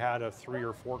where he had a 3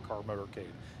 or 4 car motorcade.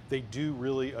 They do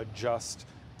really adjust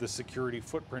the security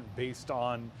footprint based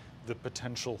on the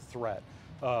potential threat.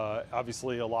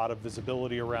 Obviously, a lot of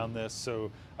visibility around this,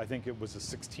 so I think it was a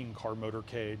 16-car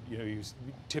motorcade.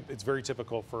 It's very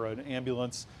typical for an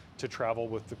ambulance to travel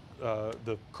with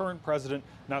the current president,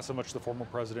 not so much the former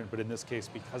president, but in this case,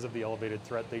 because of the elevated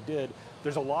threat they did.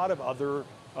 There's a lot of other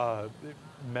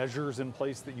measures in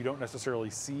place that you don't necessarily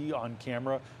see on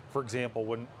camera. For example,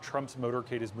 when Trump's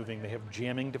motorcade is moving, they have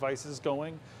jamming devices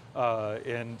going,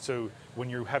 and so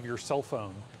when you have your cell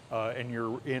phone, and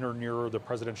you're in or near the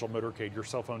presidential motorcade, your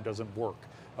cell phone doesn't work.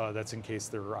 That's in case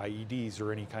there are IEDs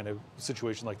or any kind of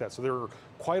situation like that. So there are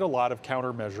quite a lot of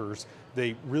countermeasures.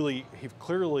 They really have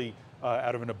clearly,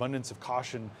 out of an abundance of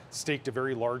caution, staked a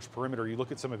very large perimeter. You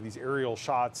look at some of these aerial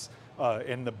shots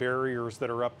and the barriers that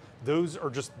are up. Those are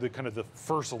just the kind of the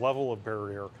first level of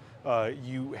barrier.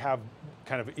 You have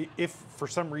kind of, if for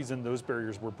some reason those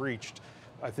barriers were breached,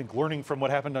 I think learning from what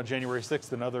happened on January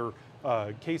 6th and other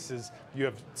cases, you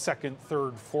have second,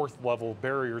 third, fourth level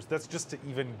barriers. That's just to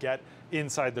even get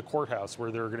inside the courthouse where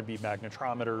there are going to be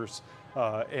magnetometers.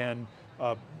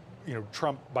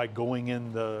 Trump, by going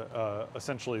in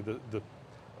essentially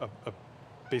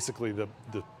basically the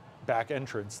back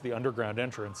entrance, the underground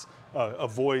entrance,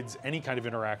 avoids any kind of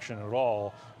interaction at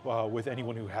all with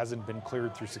anyone who hasn't been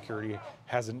cleared through security,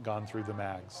 hasn't gone through the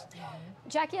mags.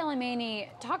 Jackie Alamany,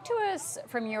 talk to us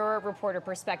from your reporter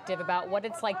perspective about what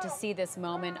it's like to see this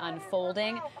moment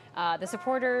unfolding. The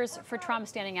supporters for Trump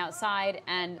standing outside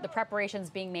and the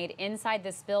preparations being made inside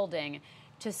this building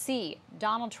to see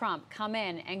Donald Trump come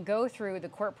in and go through the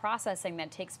court processing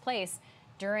that takes place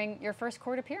during your first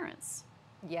court appearance.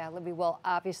 Yeah, Libby, well,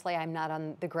 obviously I'm not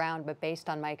on the ground, but based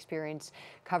on my experience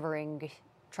covering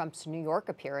Trump's New York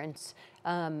appearance,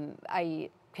 I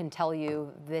can tell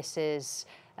you this is,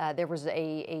 there was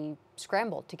a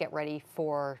scramble to get ready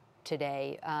for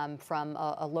today from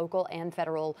a local and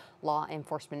federal law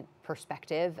enforcement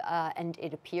perspective, and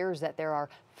it appears that there are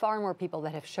far more people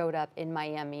that have showed up in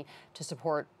Miami to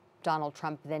support Donald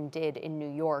Trump than did in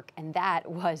New York, and that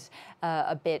was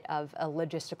a bit of a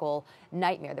logistical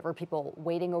nightmare. There were people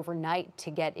waiting overnight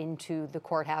to get into the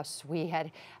courthouse. We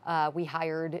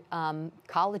hired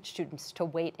college students to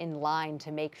wait in line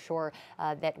to make sure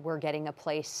that we're getting a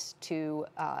place to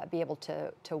be able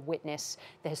to witness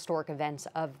the historic events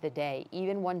of the day.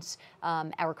 Even once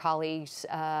our colleagues,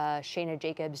 Shayna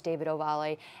Jacobs, David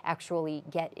Ovalle, actually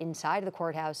get inside the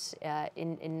courthouse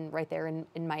right there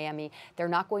in Miami, they're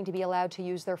not going to be allowed to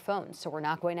use their phones. So we're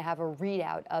not going to have a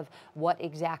readout of what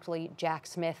exactly Jack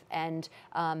Smith and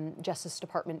Justice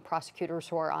Department prosecutors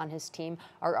who are on his team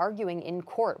are arguing in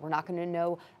court. We're not going to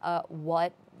know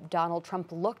what Donald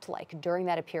Trump looked like during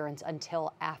that appearance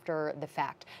until after the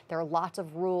fact. There are lots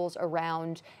of rules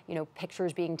around,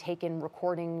 pictures being taken,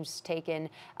 recordings taken,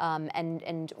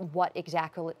 and what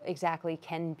exactly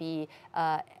can be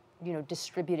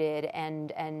distributed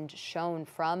and shown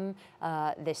from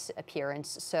this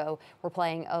appearance. So we're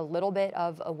playing a little bit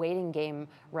of a waiting game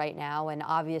right now, and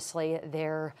obviously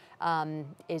there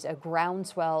is a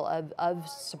groundswell of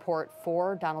support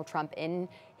for Donald Trump in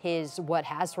what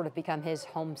has sort of become his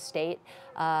home state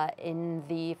in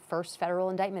the first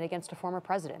federal indictment against a former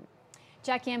president.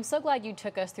 Jackie, I'm so glad you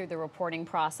took us through the reporting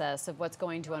process of what's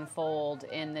going to unfold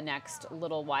in the next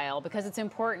little while, because it's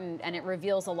important and it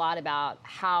reveals a lot about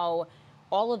how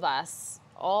all of us,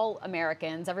 all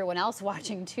Americans, everyone else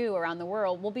watching too around the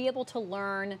world, will be able to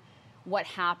learn what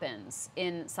happens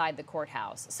inside the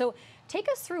courthouse. So take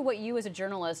us through what you as a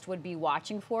journalist would be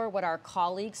watching for, what our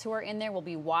colleagues who are in there will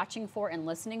be watching for and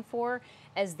listening for,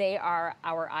 as they are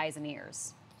our eyes and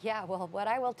ears. Yeah, well, what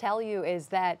I will tell you is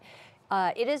that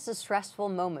it is a stressful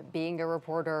moment being a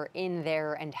reporter in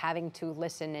there and having to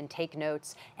listen and take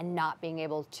notes and not being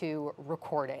able to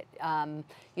record it.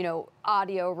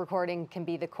 Audio recording can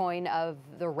be the coin of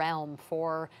the realm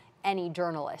for any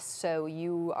journalist. So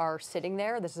you are sitting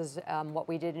there, this is what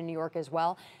we did in New York as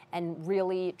well, and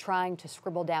really trying to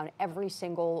scribble down every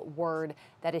single word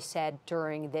that is said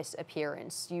during this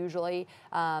appearance. Usually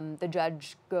the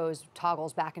judge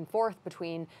toggles back and forth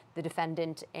between the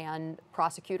defendant and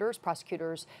prosecutors.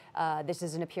 This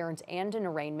is an appearance and an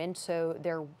arraignment, so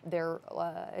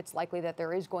it's likely that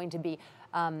there is going to be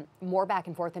more back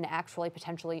and forth and actually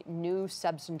potentially new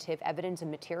substantive evidence and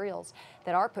materials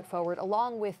that are put forward,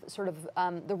 along with sort of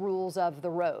the rules of the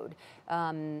road.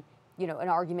 An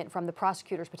argument from the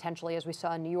prosecutors potentially, as we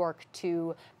saw in New York,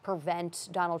 to prevent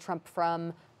Donald Trump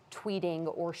from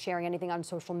tweeting or sharing anything on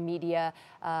social media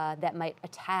that might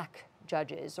attack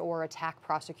judges or attack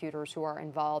prosecutors who are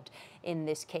involved in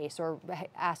this case, or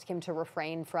ask him to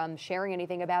refrain from sharing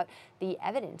anything about the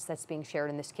evidence that's being shared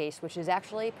in this case, which is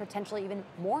actually potentially even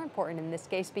more important in this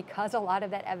case because a lot of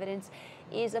that evidence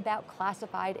is about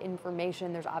classified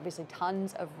information. There's obviously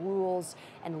tons of rules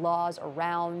and laws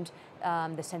around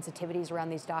the sensitivities around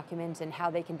these documents and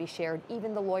how they can be shared.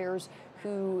 Even the lawyers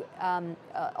who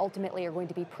ultimately are going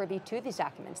to be privy to these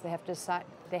documents, they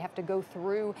have to go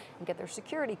through and get their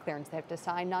security clearance. They have to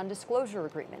sign non-disclosure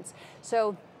agreements.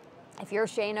 So if you're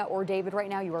Shayna or David right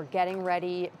now, you are getting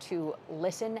ready to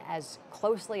listen as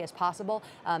closely as possible.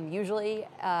 Usually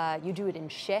you do it in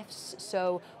shifts.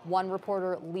 So one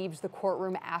reporter leaves the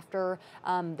courtroom after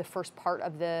the first part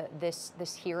of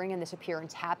this hearing and this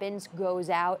appearance happens, goes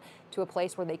out to a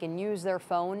place where they can use their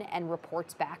phone and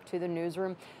reports back to the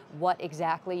newsroom what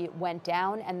exactly went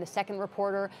down. And the second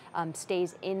reporter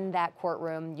stays in that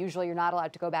courtroom. Usually you're not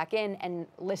allowed to go back in, and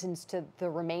listens to the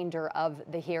remainder of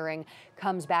the hearing,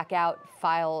 comes back out,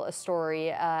 file a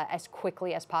story as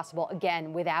quickly as possible,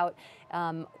 again, without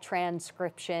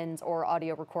transcriptions or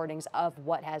audio recordings of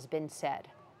what has been said.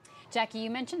 Jackie, you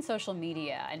mentioned social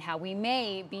media and how we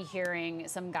may be hearing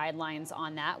some guidelines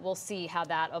on that. We'll see how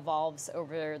that evolves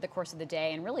over the course of the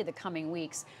day and really the coming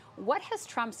weeks. What has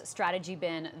Trump's strategy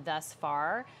been thus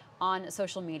far on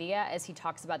social media as he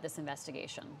talks about this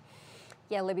investigation?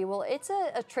 Yeah, Libby, well, it's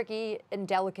a tricky and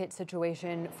delicate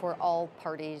situation for all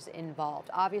parties involved.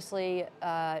 Obviously,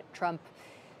 Trump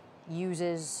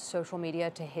uses social media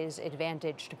to his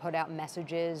advantage to put out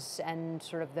messages and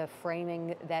sort of the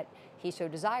framing that he so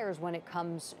desires when it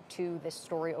comes to this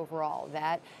story overall,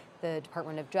 that the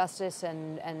Department of Justice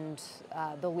and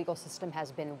the legal system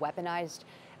has been weaponized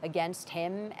against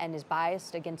him and is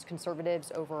biased against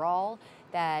conservatives overall,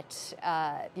 that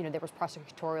there was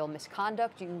prosecutorial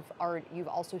misconduct. You've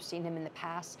also seen him in the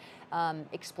past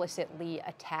explicitly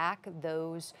attack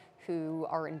those who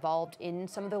are involved in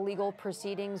some of the legal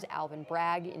proceedings. Alvin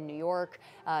Bragg in New York,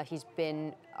 he's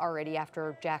been already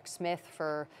after Jack Smith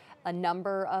for a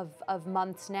number of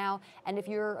months now. And if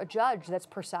you're a judge that's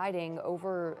presiding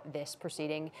over this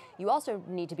proceeding, you also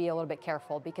need to be a little bit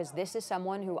careful, because this is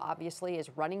someone who obviously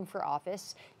is running for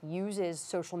office, uses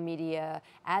social media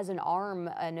as an arm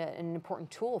and an important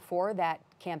tool for that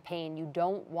campaign. You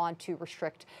don't want to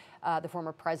restrict the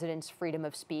former president's freedom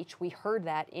of speech. We heard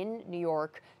that in New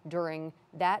York during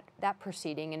that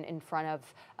proceeding in front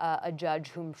of a judge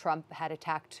whom Trump had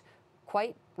attacked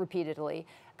quite repeatedly.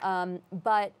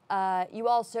 But you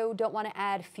also don't want to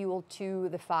add fuel to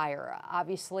the fire.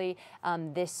 Obviously,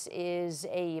 this is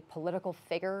a political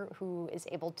figure who is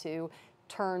able to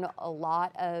turn a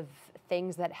lot of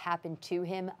things that happen to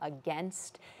him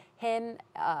against him.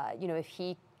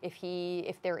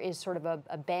 If there is sort of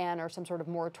a ban or some sort of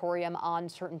moratorium on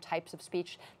certain types of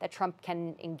speech that Trump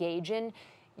can engage in,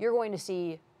 you're going to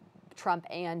see Trump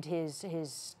and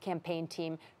his campaign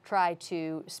team try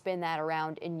to spin that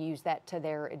around and use that to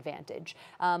their advantage.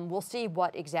 We'll see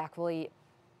what exactly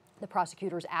the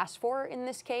prosecutors asked for in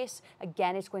this case.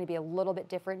 Again, it's going to be a little bit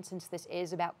different since this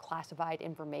is about classified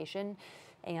information,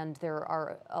 and there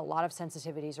are a lot of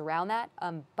sensitivities around that.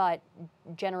 But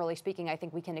generally speaking, I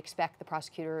think we can expect the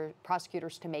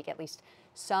prosecutors to make at least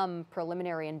some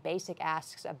preliminary and basic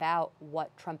asks about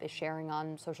what Trump is sharing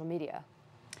on social media.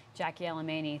 Jackie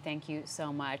Alamany, thank you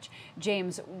so much.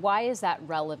 James, why is that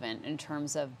relevant in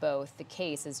terms of both the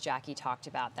case, as Jackie talked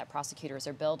about, that prosecutors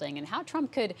are building, and how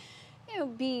Trump could,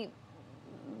 be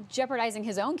jeopardizing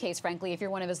his own case, frankly? If you're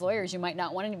one of his lawyers, you might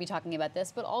not want him to be talking about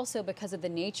this, but also because of the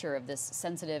nature of this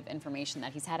sensitive information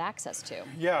that he's had access to.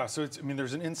 Yeah, so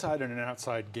there's an inside and an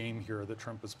outside game here that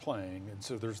Trump is playing. And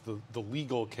so there's the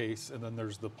legal case, and then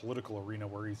there's the political arena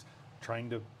where he's trying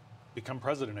to become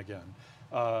president again.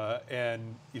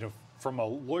 And from a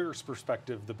lawyer's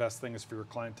perspective, the best thing is for your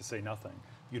client to say nothing.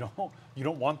 You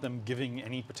don't want them giving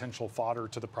any potential fodder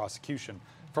to the prosecution.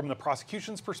 From the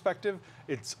prosecution's perspective,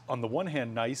 it's on the one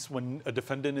hand nice when a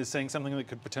defendant is saying something that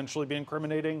could potentially be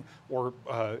incriminating or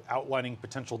outlining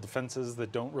potential defenses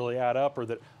that don't really add up or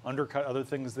that undercut other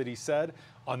things that he said.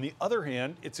 On the other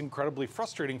hand, it's incredibly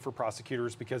frustrating for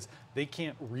prosecutors because they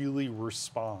can't really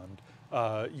respond.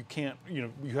 You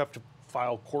have to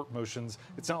file court motions.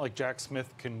 It's not like Jack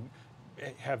Smith can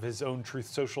have his own Truth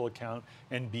Social account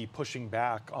and be pushing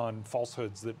back on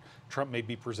falsehoods that Trump may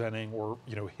be presenting or,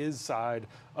 his side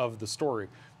of the story.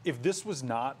 If this was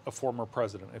not a former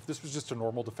president, if this was just a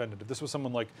normal defendant, if this was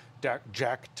someone like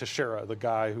Jack Teixeira, the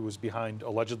guy who was behind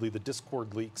allegedly the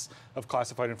Discord leaks of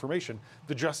classified information,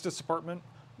 the Justice Department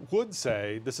would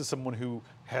say this is someone who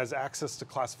has access to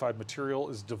classified material,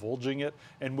 is divulging it,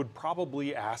 and would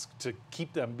probably ask to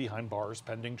keep them behind bars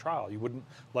pending trial. You wouldn't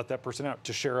let that person out.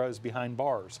 Teixeira is behind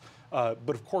bars. But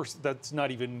of course, that's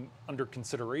not even under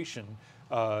consideration.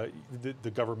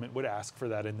 The government would ask for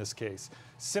that in this case.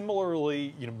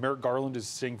 Similarly, Merrick Garland is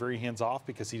staying very hands-off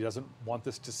because he doesn't want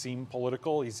this to seem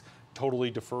political. He's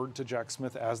totally deferred to Jack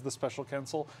Smith as the special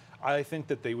counsel. I think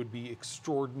that they would be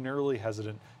extraordinarily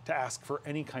hesitant to ask for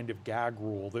any kind of gag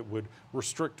rule that would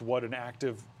restrict what an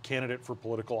active candidate for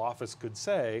political office could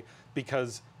say,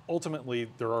 because ultimately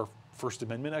there are First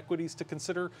Amendment equities to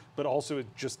consider, but also it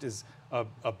just is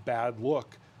a bad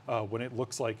look when it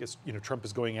looks like Trump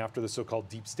is going after the so-called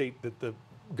deep state, that the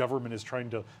government is trying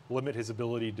to limit his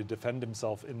ability to defend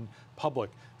himself in public.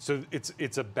 So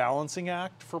it's a balancing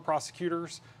act for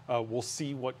prosecutors. We'll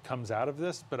see what comes out of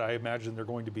this, but I imagine they're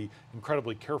going to be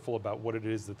incredibly careful about what it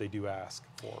is that they do ask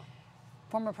for.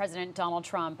 Former President Donald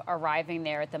Trump arriving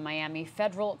there at the Miami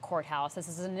federal courthouse. This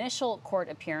is his initial court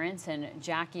appearance, and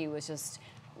Jackie was just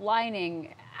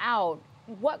lining out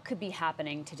what could be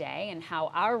happening today and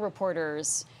how our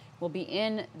reporters will be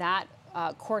in that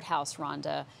courthouse,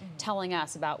 Rhonda, telling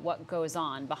us about what goes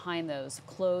on behind those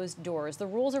closed doors. The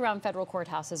rules around federal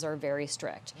courthouses are very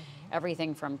strict.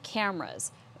 Everything from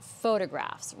cameras,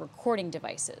 photographs, recording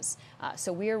devices.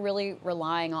 So we are really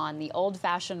relying on the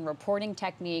old-fashioned reporting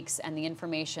techniques and the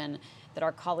information that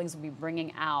our colleagues will be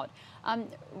bringing out.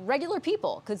 Regular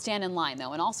people could stand in line,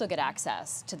 though, and also get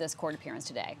access to this court appearance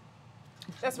today.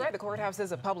 That's right. The courthouse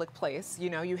is a public place.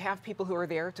 You have people who are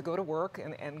there to go to work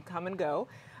and come and go.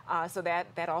 So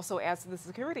that also adds to the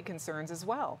security concerns as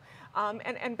well.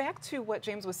 And back to what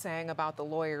James was saying about the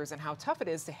lawyers and how tough it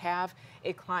is to have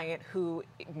a client who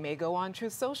may go on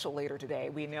Truth Social later today.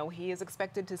 We know he is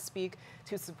expected to speak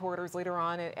to supporters later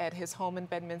on at his home in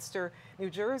Bedminster, New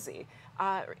Jersey.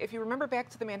 If you remember back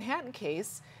to the Manhattan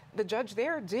case, the judge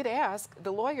there did ask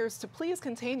the lawyers to please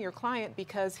contain your client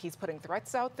because he's putting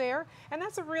threats out there, and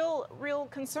that's a real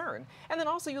concern. And then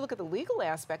also you look at the legal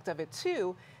aspect of it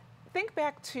too. Think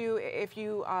back to if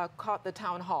you caught the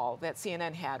town hall that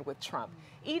CNN had with Trump.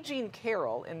 E. Jean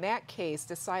Carroll, in that case,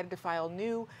 decided to file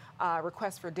new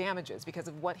requests for damages because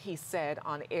of what he said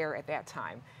on air at that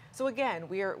time. So again,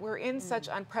 we're in such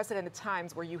unprecedented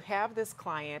times where you have this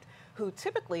client who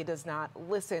typically does not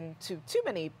listen to too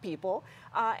many people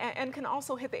and can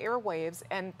also hit the airwaves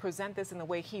and present this in the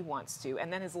way he wants to.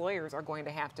 And then his lawyers are going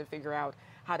to have to figure out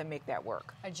how to make that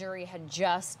work. A jury had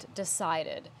just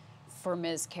decided for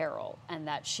Ms. Carroll and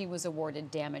that she was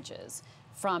awarded damages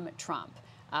from Trump.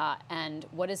 And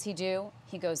what does he do?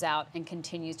 He goes out and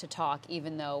continues to talk,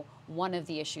 even though one of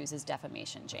the issues is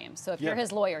defamation, James. So if you're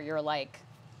his lawyer, you're like,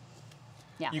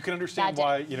 yeah. You can understand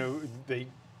why, they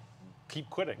keep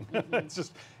quitting. It's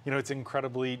just, it's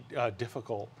incredibly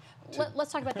difficult.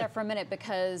 Let's talk about that for a minute,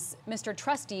 because Mr.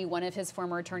 Trusty, one of his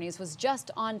former attorneys, was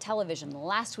just on television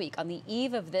last week on the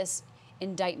eve of this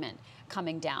indictment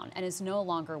coming down and is no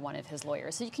longer one of his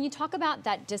lawyers. So can you talk about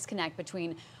that disconnect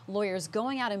between lawyers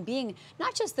going out and being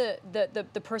not just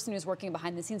the person who's working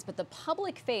behind the scenes, but the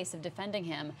public face of defending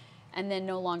him, and then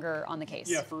no longer on the case?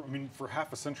 Yeah, for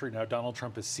half a century now, Donald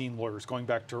Trump has seen lawyers, going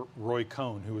back to Roy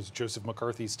Cohn, who was Joseph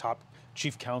McCarthy's top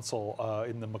chief counsel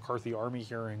in the McCarthy Army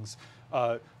hearings,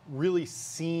 really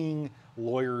seeing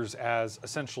lawyers as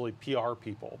essentially PR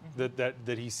people,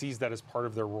 that he sees that as part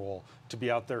of their role, to be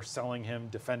out there selling him,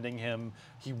 defending him.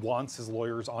 He wants his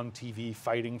lawyers on TV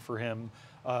fighting for him.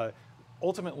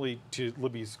 Ultimately, to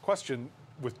Libby's question,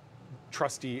 with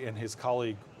Trusty and his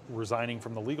colleague resigning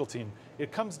from the legal team,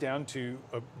 it comes down to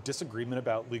a disagreement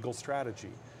about legal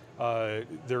strategy.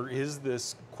 There is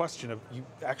this question of, you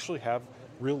actually have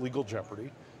real legal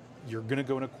jeopardy. You're going to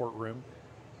go in a courtroom.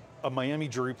 A Miami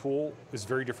jury pool is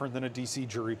very different than a DC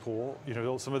jury pool. You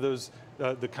know, some of those,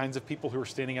 the kinds of people who are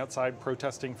standing outside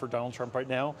protesting for Donald Trump right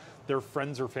now, their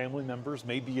friends or family members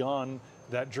may be on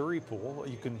that jury pool.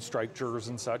 You can strike jurors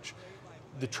and such.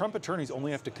 The Trump attorneys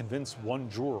only have to convince one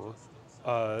juror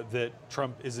that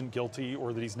Trump isn't guilty,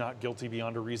 or that he's not guilty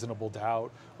beyond a reasonable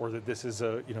doubt, or that this is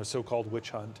a so-called witch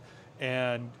hunt.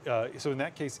 And so in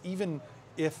that case, even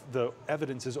if the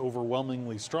evidence is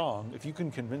overwhelmingly strong, if you can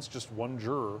convince just one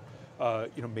juror,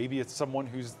 maybe it's someone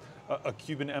who's a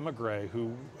Cuban emigre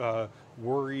who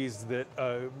worries that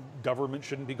government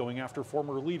shouldn't be going after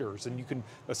former leaders, and you can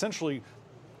essentially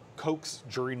coax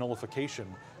jury nullification.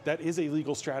 That is a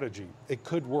legal strategy. It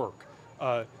could work.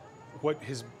 What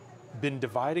has been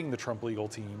dividing the Trump legal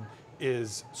team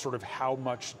is sort of how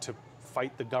much to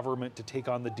fight the government, to take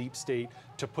on the deep state,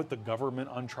 to put the government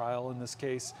on trial in this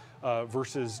case,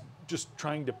 versus just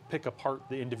trying to pick apart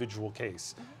the individual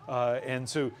case. And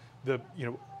so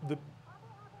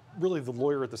really the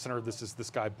lawyer at the center of this is this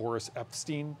guy, Boris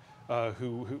Epstein,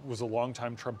 who was a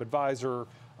longtime Trump advisor.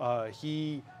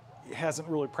 He hasn't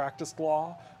really practiced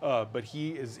law, but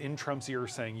he is in Trump's ear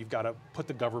saying, you've got to put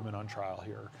the government on trial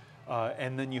here.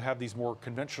 And then you have these more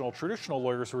conventional, traditional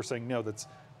lawyers who are saying, no, that's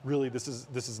really, this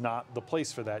is not the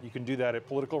place for that. You can do that at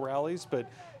political rallies, but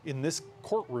in this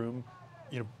courtroom,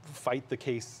 fight the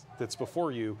case that's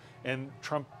before you. And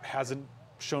Trump hasn't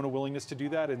shown a willingness to do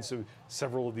that, and so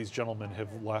several of these gentlemen have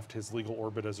left his legal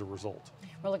orbit as a result.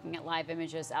 We're looking at live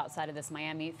images outside of this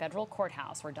Miami federal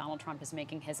courthouse where Donald Trump is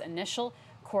making his initial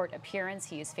court appearance.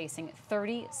 He is facing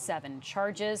 37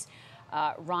 charges.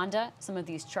 Rhonda, some of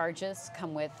these charges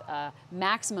come with a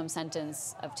maximum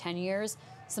sentence of 10 years.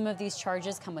 Some of these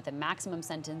charges come with a maximum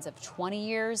sentence of 20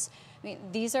 years. I mean,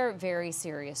 these are very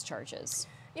serious charges.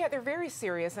 Yeah, they're very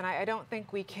serious, and I don't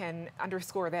think we can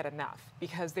underscore that enough,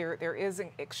 because there is an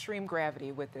extreme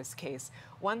gravity with this case.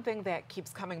 One thing that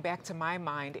keeps coming back to my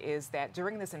mind is that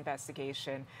during this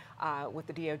investigation with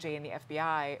the DOJ and the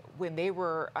FBI, when they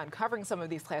were uncovering some of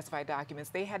these classified documents,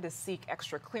 they had to seek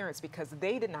extra clearance because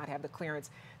they did not have the clearance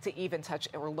to even touch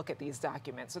or look at these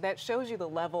documents. So that shows you the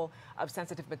level of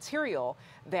sensitive material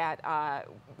that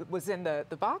was in the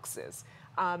boxes.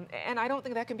 And I don't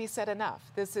think that can be said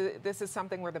enough. This is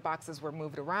something where the boxes were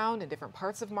moved around in different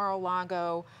parts of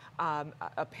Mar-a-Lago,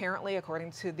 apparently,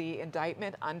 according to the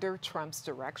indictment, under Trump's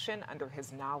direction, under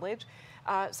his knowledge.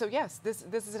 So yes, this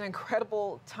is an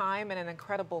incredible time and an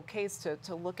incredible case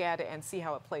to look at and see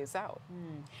how it plays out.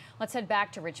 Let's head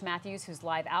back to Rich Matthews, who's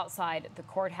live outside the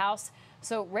courthouse.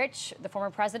 So Rich, the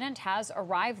former president, has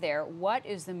arrived there. What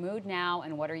is the mood now,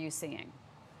 and what are you seeing?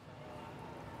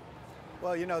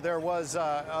 Well, there was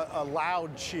a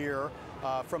loud cheer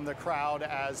from the crowd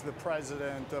as the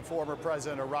former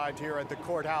president, arrived here at the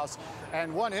courthouse.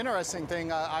 And one interesting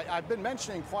thing, I've been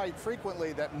mentioning quite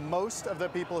frequently that most of the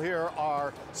people here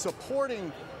are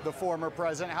supporting the former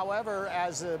president. However,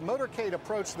 as the motorcade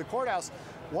approached the courthouse,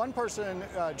 one person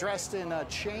dressed in a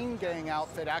chain gang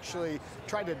outfit actually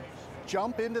tried to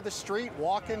jump into the street,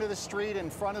 walk into the street in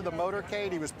front of the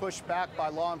motorcade. He was pushed back by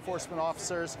law enforcement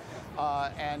officers,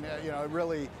 and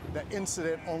really the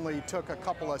incident only took a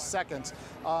couple of seconds.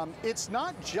 It's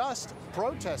not just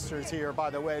protesters here, by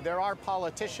the way. There are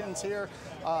politicians here.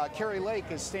 Carrie Lake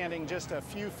is standing just a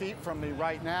few feet from me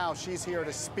right now. She's here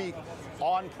to speak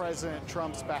on President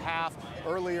Trump's behalf.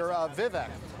 Earlier, Vivek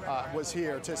was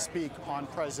here to speak on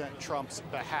President Trump's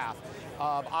behalf.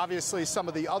 Obviously, some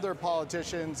of the other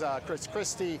politicians, Chris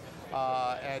Christie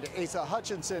and Asa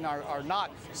Hutchinson, are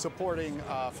not supporting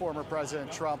former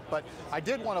President Trump. But I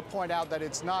did want to point out that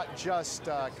it's not just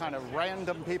kind of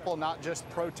random people, not just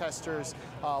protesters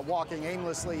walking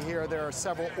aimlessly here. There are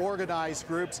several organized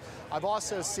groups. I've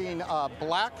also seen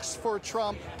Blacks for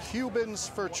Trump, Cubans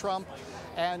for Trump,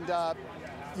 and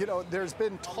You know, there's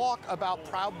been talk about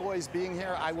Proud Boys being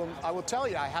here. I will tell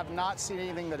you, I have not seen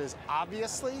anything that is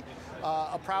obviously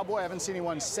a Proud Boy. I haven't seen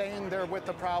anyone saying they're with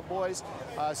the Proud Boys.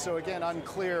 So again,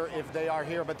 unclear if they are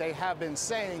here, but they have been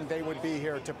saying they would be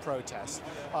here to protest.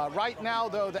 Right now,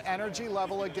 though, the energy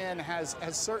level again has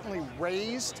certainly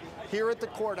raised here at the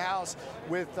courthouse,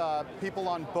 with people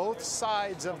on both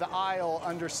sides of the aisle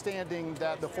understanding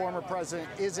that the former president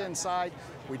is inside.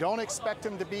 We don't expect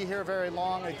him to be here very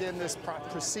long. Again, this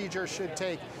procedure should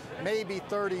take maybe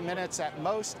 30 minutes at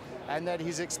most, and then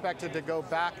he's expected to go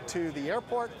back to the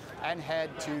airport and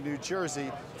head to New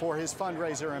Jersey for his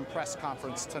fundraiser and press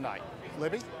conference tonight.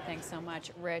 Libby? Thanks so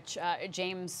much, Rich.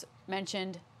 James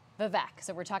mentioned Vivek.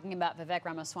 So we're talking about Vivek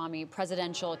Ramaswamy,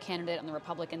 presidential candidate on the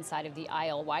Republican side of the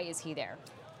aisle. Why is he there?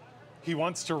 He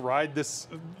wants to ride this,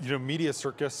 media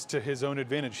circus to his own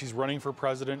advantage. He's running for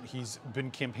president. He's been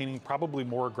campaigning probably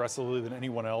more aggressively than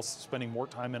anyone else, spending more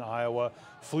time in Iowa,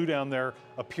 flew down there,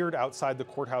 appeared outside the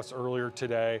courthouse earlier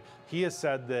today. He has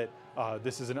said that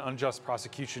this is an unjust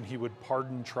prosecution. He would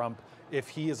pardon Trump if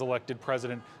he is elected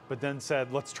president, but then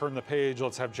said, let's turn the page,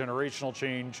 let's have generational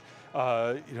change,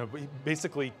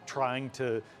 basically trying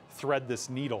to thread this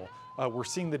needle. We're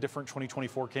seeing the different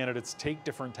 2024 candidates take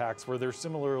different tacks where they're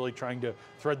similarly trying to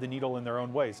thread the needle in their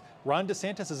own ways. Ron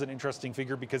DeSantis is an interesting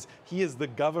figure because he is the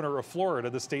governor of Florida,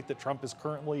 the state that Trump is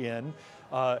currently in.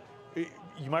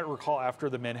 You might recall after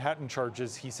the Manhattan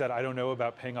charges, he said, I don't know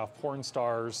about paying off porn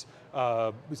stars,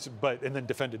 and then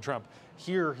defended Trump.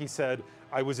 Here he said,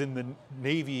 I was in the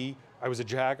Navy, I was a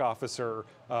JAG officer,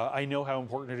 I know how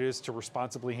important it is to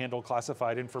responsibly handle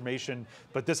classified information,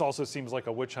 but this also seems like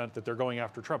a witch hunt that they're going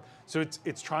after Trump. So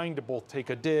it's trying to both take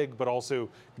a dig, but also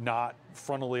not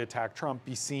frontally attack Trump,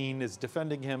 be seen as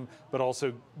defending him, but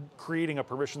also creating a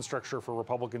permission structure for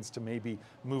Republicans to maybe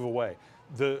move away.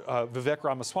 The Vivek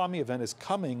Ramaswamy event is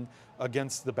coming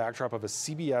against the backdrop of a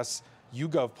CBS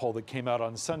YouGov poll that came out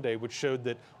on Sunday, which showed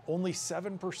that only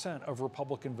 7% of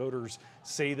Republican voters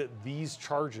say that these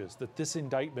charges, that this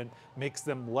indictment makes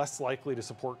them less likely to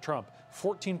support Trump.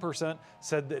 14%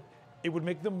 said that it would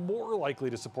make them more likely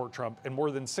to support Trump, and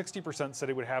more than 60% said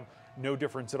it would have no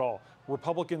difference at all.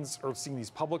 Republicans are seeing these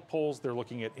public polls, they're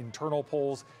looking at internal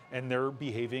polls, and they're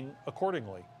behaving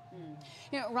accordingly.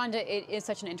 Rhonda, it is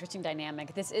such an interesting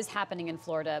dynamic. This is happening in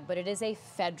Florida, but it is a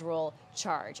federal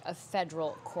charge, a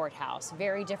federal courthouse.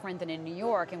 Very different than in New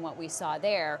York and what we saw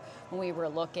there when we were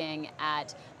looking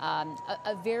at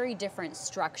a very different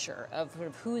structure of sort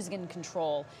of who's in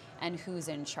control and who's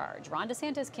in charge. Ron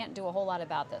DeSantis can't do a whole lot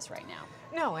about this right now.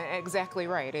 No, exactly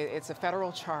right. It's a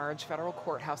federal charge. Federal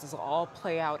courthouses all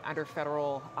play out under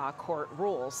federal court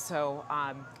rules. So,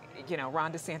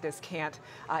 Ron DeSantis can't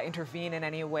intervene in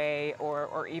any way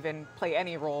or even play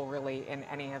any role really in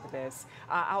any of this.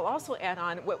 I'll also add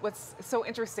on what's so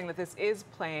interesting that this is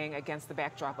playing against the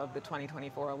backdrop of the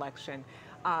 2024 election.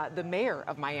 The mayor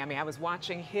of Miami, I was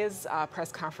watching his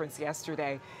press conference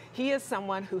yesterday. He is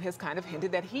someone who has kind of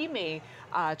hinted that he may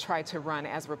try to run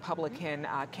as a Republican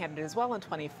candidate as well in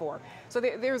 24. So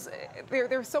there's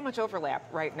so much overlap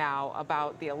right now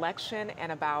about the election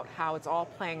and about how it's all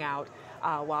playing out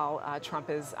while Trump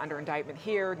is under indictment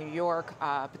here, New York,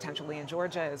 potentially in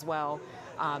Georgia as well.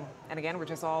 And again, we're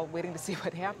just all waiting to see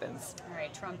what happens. All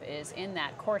right, Trump is in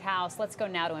that courthouse. Let's go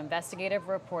now to investigative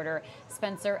reporter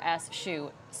Spencer S.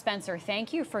 Shue. Spencer,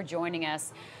 thank you for joining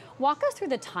us. Walk us through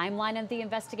the timeline of the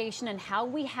investigation and how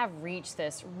we have reached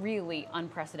this really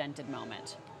unprecedented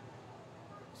moment.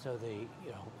 So the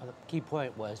key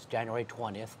point was January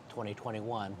 20th,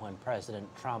 2021, when President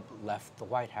Trump left the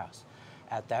White House.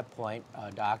 At that point,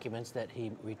 documents that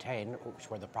he retained, which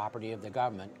were the property of the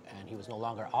government, and he was no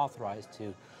longer authorized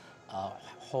to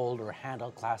hold or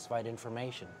handle classified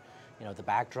information. The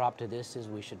backdrop to this is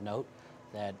we should note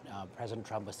that President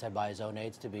Trump was said by his own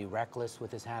aides to be reckless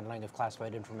with his handling of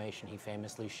classified information. He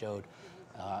famously showed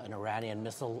an Iranian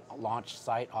missile launch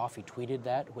site off. He tweeted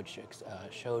that, which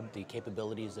showed the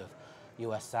capabilities of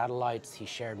U.S. satellites. He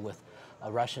shared with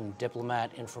a Russian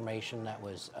diplomat information that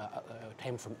was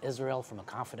obtained from Israel from a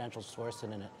confidential source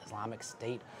in an Islamic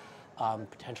state,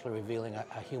 potentially revealing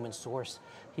a human source.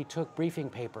 He took briefing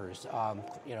papers,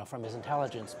 from his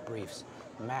intelligence briefs,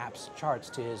 maps, charts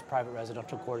to his private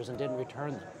residential quarters and didn't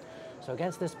return them. So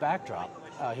against this backdrop,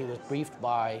 he was briefed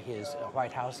by his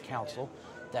White House counsel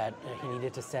that he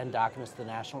needed to send documents to the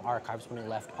National Archives when he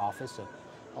left office,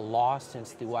 a law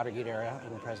since the Watergate era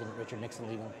and President Richard Nixon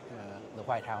leaving the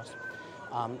White House.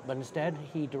 But instead,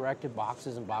 he directed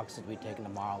boxes and boxes to be taken to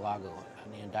Mar-a-Lago.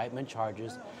 And the indictment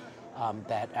charges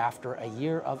that after a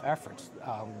year of efforts,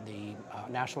 the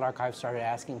National Archives started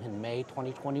asking him in May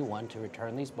 2021 to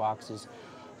return these boxes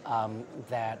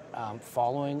that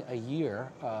following a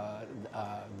year,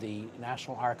 the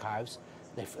National Archives,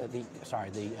 the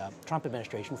Trump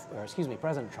administration, or excuse me,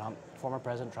 President Trump, former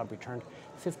President Trump, returned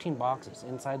 15 boxes.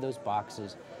 Inside those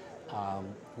boxes,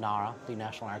 NARA, the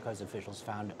National Archives officials,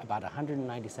 found about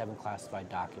 197 classified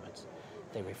documents.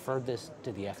 They referred this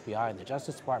to the FBI and the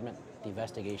Justice Department. The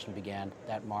investigation began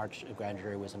that March. A grand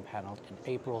jury was impaneled in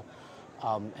April,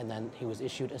 and then he was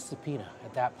issued a subpoena.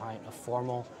 At that point, a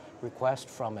formal request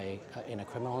from in a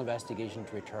criminal investigation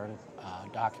to return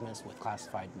documents with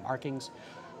classified markings.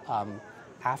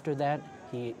 After that,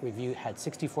 he had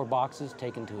 64 boxes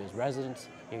taken to his residence.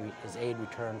 His aide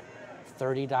returned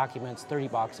 30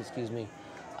 boxes,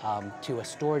 to a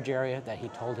storage area that he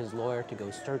told his lawyer to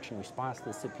go search in response to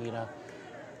the subpoena.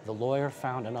 The lawyer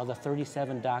found another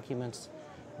 37 documents,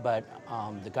 but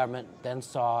the government then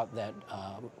saw that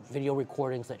video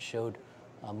recordings that showed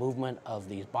movement of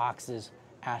these boxes,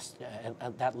 and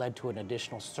that led to an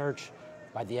additional search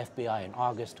by the FBI in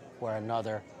August, where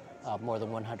another more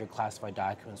than 100 classified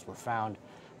documents were found.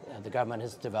 The government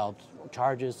has developed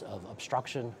charges of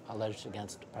obstruction alleged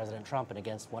against President Trump and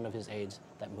against one of his aides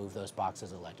that moved those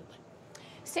boxes allegedly.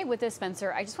 Stay with this,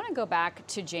 Spencer. I just want to go back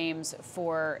to James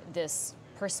for this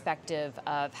perspective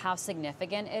of how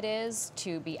significant it is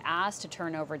to be asked to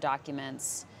turn over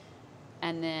documents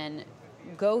and then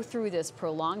go through this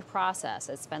prolonged process,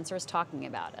 as Spencer is talking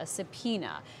about, a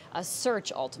subpoena, a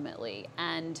search ultimately,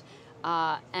 and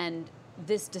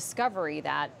this discovery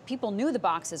that people knew the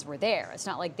boxes were there. It's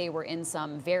not like they were in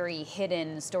some very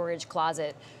hidden storage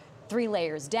closet 3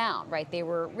 layers down, right? They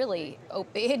were really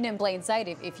hidden in plain sight,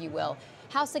 if you will.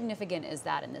 How significant is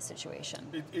that in this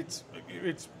situation? It's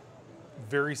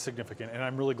very significant, and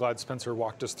I'm really glad Spencer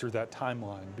walked us through that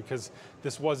timeline, because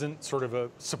this wasn't sort of a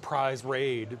surprise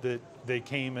raid that they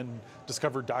came and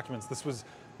discovered documents. This was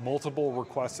multiple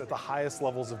requests at the highest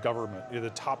levels of government, the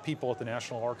top people at the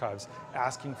National Archives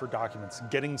asking for documents,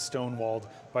 getting stonewalled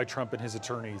by Trump and his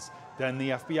attorneys, then the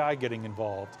FBI getting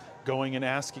involved, going and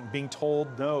asking, being told,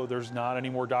 no, there's not any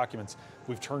more documents.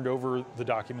 We've turned over the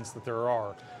documents that there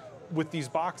are. With these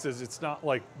boxes, it's not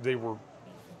like they were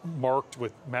marked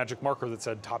with magic marker that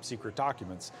said top secret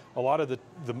documents. A lot of the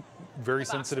very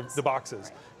sensitive, the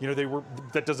boxes,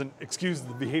 that doesn't excuse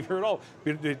the behavior at all.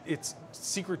 It's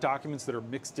secret documents that are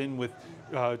mixed in with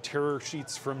terror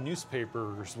sheets from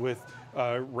newspapers, with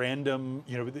random,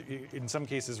 in some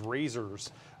cases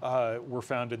razors were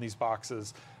found in these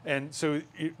boxes. And so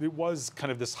it was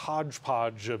kind of this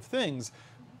hodgepodge of things.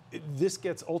 This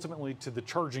gets ultimately to the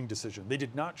charging decision. They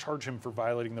did not charge him for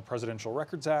violating the Presidential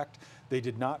Records Act. They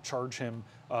did not charge him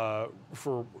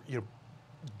for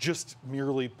just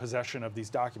merely possession of these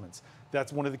documents.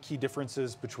 That's one of the key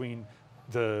differences between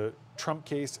the Trump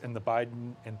case and the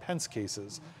Biden and Pence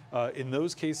cases. In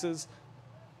those cases,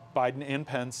 Biden and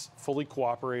Pence fully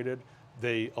cooperated.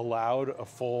 They allowed a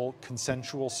full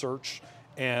consensual search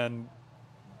and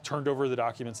turned over the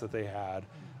documents that they had.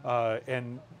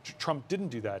 And Trump didn't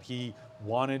do that. He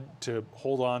wanted to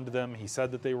hold on to them. He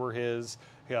said that they were his.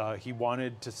 He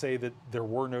wanted to say that there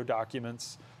were no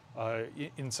documents.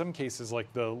 In some cases,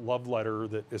 like the love letter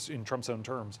that is in Trump's own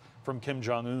terms from Kim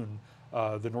Jong-un,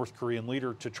 the North Korean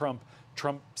leader, to Trump,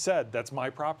 Trump said, that's my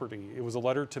property. It was a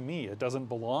letter to me. It doesn't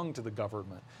belong to the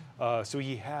government. So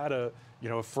he had a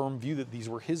firm view that these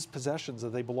were his possessions,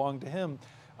 that they belonged to him.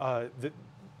 That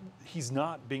he's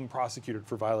not being prosecuted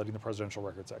for violating the Presidential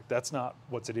Records Act. That's not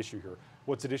what's at issue here.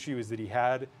 What's at issue is that he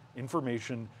had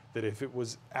information that, if it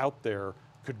was out there,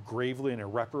 could gravely and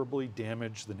irreparably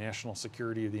damage the national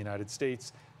security of the United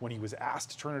States. When he was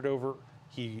asked to turn it over,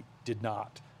 he did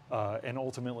not. And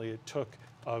ultimately, it took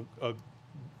a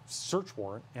search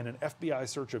warrant and an FBI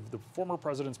search of the former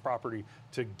president's property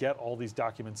to get all these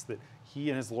documents that he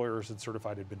and his lawyers had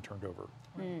certified had been turned over.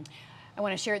 I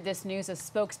want to share this news. A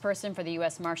spokesperson for the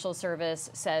U.S. Marshal Service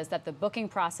says that the booking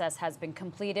process has been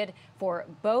completed for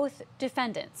both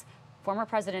defendants, former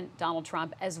President Donald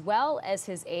Trump, as well as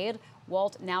his aide,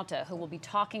 Walt Nauta, who will be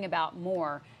talking about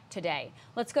more today.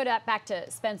 Let's go back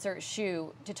to Spencer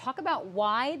Hsu to talk about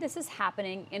why this is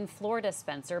happening in Florida,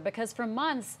 Spencer, because for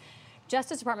months,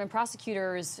 Justice Department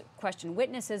prosecutors questioned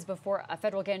witnesses before a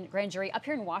federal grand jury up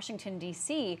here in Washington,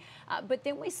 D.C., but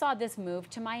then we saw this move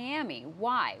to Miami.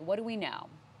 Why? What do we know?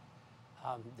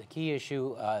 The key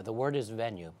issue, the word is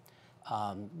venue.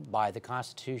 By the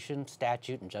Constitution,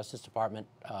 statute, and Justice Department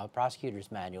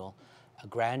prosecutor's manual, a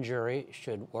grand jury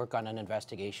should work on an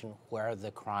investigation where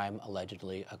the crime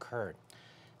allegedly occurred.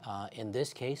 In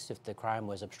this case, if the crime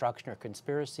was obstruction or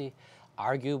conspiracy,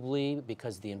 arguably,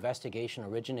 because the investigation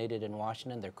originated in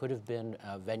Washington, there could have been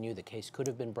a venue. The case could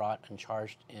have been brought and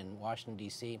charged in Washington,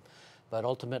 D.C. But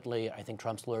ultimately, I think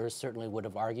Trump's lawyers certainly would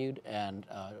have argued, and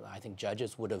I think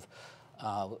judges would have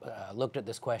looked at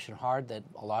this question hard, that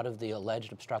a lot of the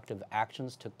alleged obstructive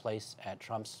actions took place at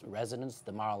Trump's residence,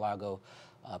 the Mar-a-Lago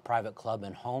private club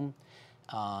and home,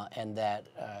 and that,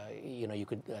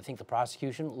 I think the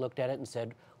prosecution looked at it and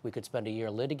said, we could spend a year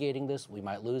litigating this, we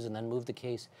might lose and then move the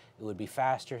case. It would be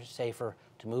faster, safer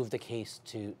to move the case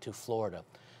to Florida.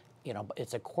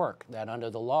 It's a quirk that under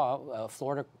the law,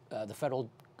 Florida, the federal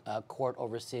court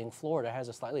overseeing Florida has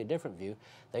a slightly different view.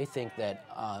 They think that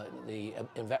the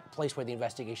place where the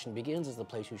investigation begins is the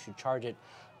place you should charge it.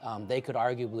 They could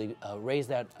arguably raise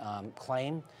that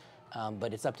claim,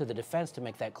 but it's up to the defense to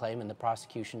make that claim, and the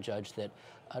prosecution judged that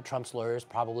Trump's lawyers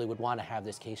probably would want to have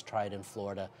this case tried in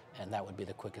Florida, and that would be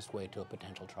the quickest way to a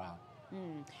potential trial.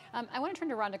 I want to turn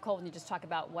to Rhonda Colvin and just talk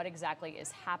about what exactly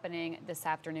is happening this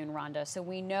afternoon, Rhonda. So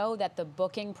we know that the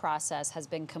booking process has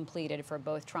been completed for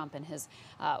both Trump and his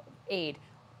aide,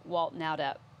 Walt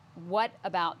Nauta. What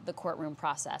about the courtroom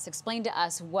process? Explain to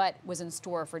us what was in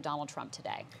store for Donald Trump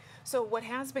today. So what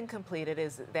has been completed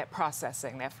is that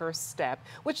processing, that first step,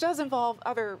 which does involve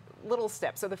other little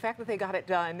steps. So the fact that they got it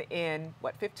done in,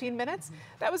 15 minutes?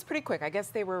 That was pretty quick. I guess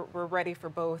they were ready for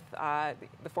both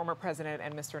the former president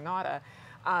and Mr. Nauta.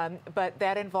 But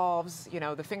that involves,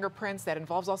 the fingerprints. That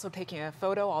involves also taking a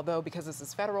photo, although because this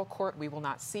is federal court, we will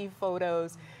not see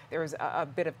photos. There's a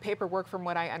bit of paperwork, from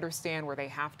what I understand, where they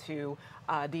have to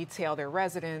detail their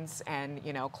residence and,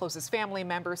 closest family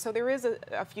members. So there is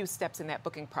a few steps in that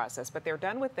booking process, but they're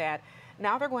done with that.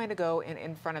 Now they're going to go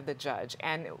in front of the judge.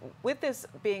 And with this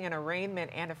being an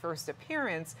arraignment and a first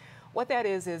appearance, what that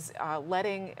is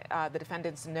letting the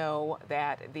defendants know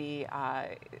that the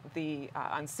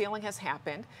unsealing has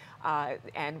happened,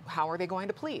 and how are they going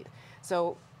to plead.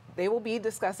 So they will be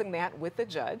discussing that with the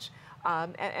judge.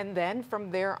 And then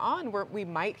from there on, we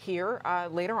might hear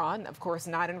later on, of course,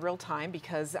 not in real time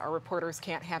because our reporters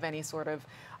can't have any sort of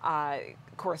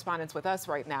correspondence with us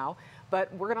right now,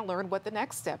 but we're going to learn what the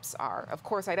next steps are. Of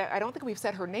course, I don't think we've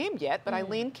said her name yet, but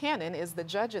Eileen Cannon is the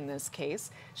judge in this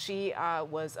case. She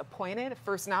was appointed,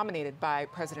 first nominated by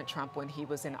President Trump when he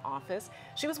was in office.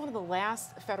 She was one of the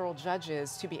last federal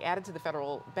judges to be added to the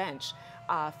federal bench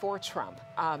for Trump.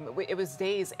 It was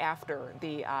days after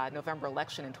the November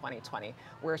election in 2020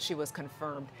 where she was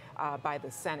confirmed by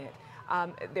the Senate.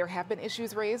 There have been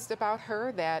issues raised about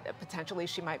her that potentially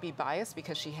she might be biased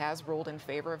because she has ruled in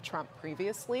favor of Trump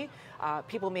previously.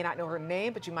 People may not know her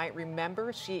name, but you might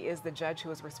remember she is the judge who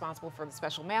was responsible for the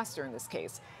special master in this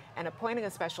case. And appointing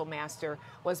a special master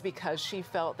was because she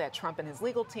felt that Trump and his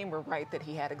legal team were right that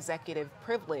he had executive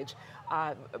privilege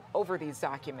over these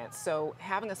documents. So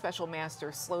having a special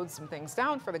master slowed some things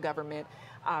down for the government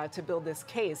to build this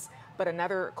case, but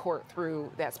another court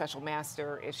threw that special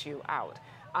master issue out.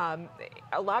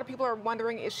 A lot of people are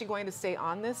wondering, is she going to stay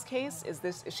on this case?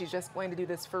 Is she just going to do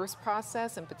this first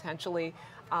process and potentially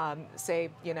say,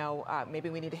 maybe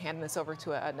we need to hand this over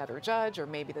to another judge, or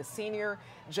maybe the senior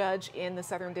judge in the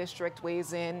Southern District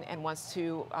weighs in and wants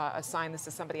to assign this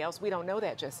to somebody else? We don't know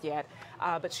that just yet.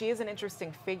 But she is an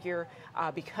interesting figure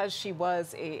because she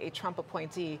was a Trump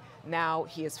appointee. Now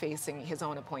he is facing his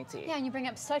own appointee. Yeah, and you bring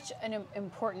up such an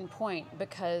important point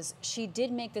because she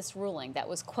did make this ruling that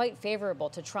was quite favorable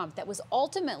to Trump that was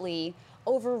ultimately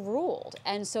overruled.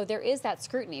 And so there is that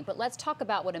scrutiny. But let's talk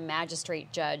about what a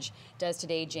magistrate judge does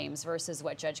today, James, versus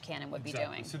what Judge Cannon would be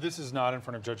doing. So this is not in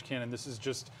front of Judge Cannon. This is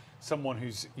just someone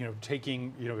who's,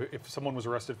 taking, if someone was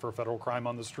arrested for a federal crime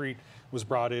on the street, was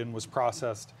brought in, was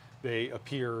processed, they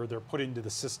appear, they're put into the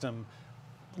system.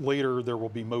 Later, there will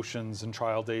be motions and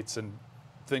trial dates and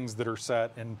things that are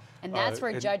set, and that's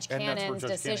where Judge Cannon's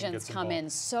decisions come in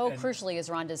so crucially, as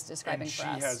Rhonda's describing for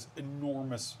us. She has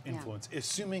enormous influence. Yeah.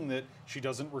 Assuming that she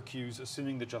doesn't recuse,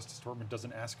 assuming the Justice Department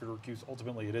doesn't ask her to recuse,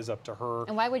 ultimately it is up to her.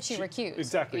 And why would she recuse?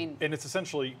 Exactly. And it's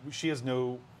essentially, she has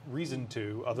no reason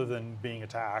to, other than being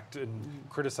attacked and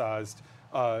criticized.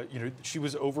 She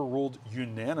was overruled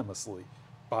unanimously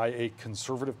by a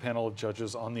conservative panel of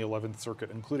judges on the 11th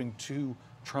Circuit, including 2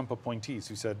 Trump appointees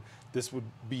who said this would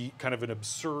be kind of an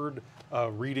absurd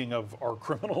reading of our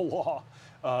criminal law.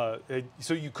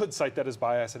 So you could cite that as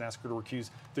bias and ask her to recuse.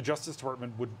 The Justice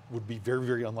Department would be very,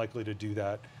 very unlikely to do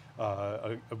that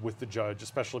with the judge,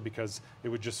 especially because it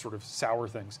would just sort of sour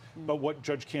things. But what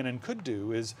Judge Cannon could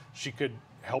do is she could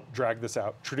help drag this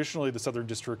out. Traditionally, the Southern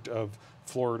District of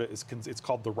Florida it's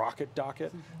called the Rocket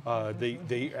Docket.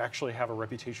 They actually have a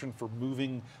reputation for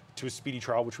moving to a speedy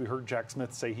trial, which we heard Jack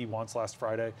Smith say he wants last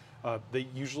Friday. They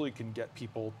usually can get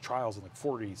people trials in like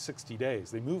 40, 60 days.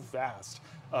 They move fast,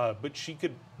 but she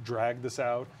could drag this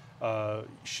out.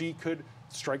 She could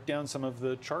strike down some of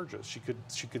the charges. She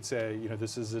could say, you know,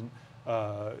 this isn't,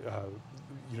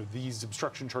 you know, these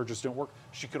obstruction charges don't work.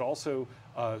 She could also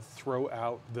throw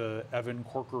out the Evan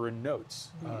Corcoran notes.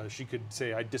 She could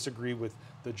say, I disagree with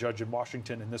the judge in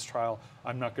Washington in this trial.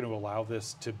 I'm not going to allow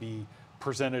this to be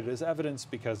presented as evidence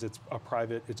because it's a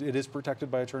private, it is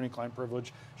protected by attorney-client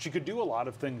privilege. She could do a lot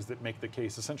of things that make the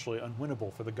case essentially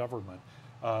unwinnable for the government.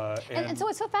 And so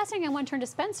it's so fascinating. I want to turn to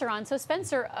Spencer on. So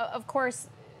Spencer, of course,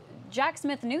 Jack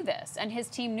Smith knew this, and his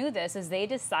team knew this as they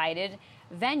decided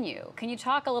venue. Can you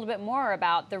talk a little bit more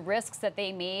about the risks that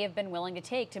they may have been willing to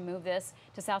take to move this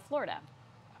to South Florida?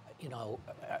 You know,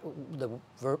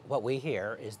 what we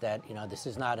hear is that, you know, this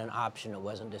is not an option. It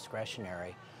wasn't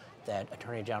discretionary. That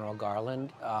Attorney General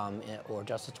Garland or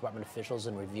Justice Department officials,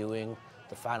 in reviewing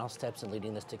the final steps and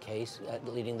leading this to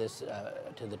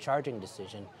to the charging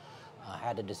decision,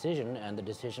 had a decision, and the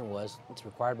decision was it's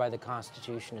required by the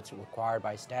Constitution, it's required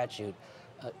by statute.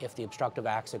 If the obstructive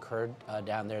acts occurred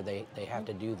down there, they have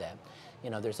to do that. You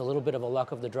know, there's a little bit of a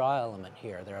luck of the draw element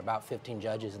here. There are about 15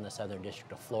 judges in the Southern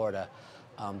District of Florida,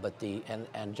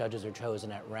 and judges are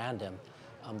chosen at random.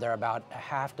 There are about a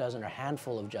half dozen or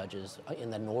handful of judges in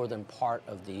the northern part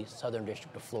of the Southern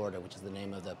District of Florida, which is the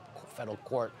name of the federal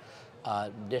court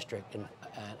district,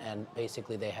 and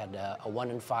basically they had a 1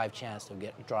 in 5 chance of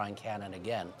drawing Cannon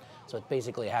again. So it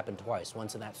basically happened twice.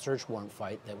 Once in that search warrant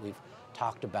fight that we've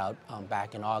talked about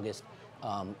back in August,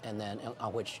 and then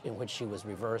in which she was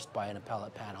reversed by an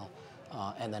appellate panel,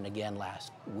 and then again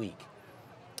last week.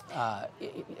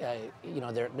 You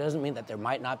know, there doesn't mean that there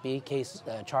might not be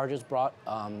charges brought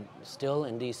still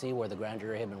in D.C. where the grand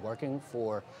jury had been working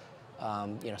for,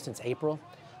 you know, since April.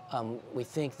 We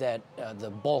think that the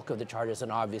bulk of the charges,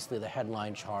 and obviously the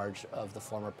headline charge of the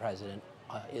former president,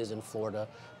 is in Florida.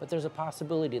 But there's a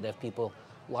possibility that if people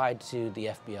lied to the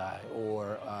FBI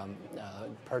or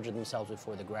perjured themselves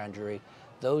before the grand jury,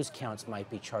 those counts might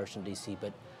be charged in D.C.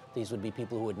 But these would be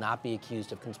people who would not be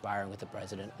accused of conspiring with the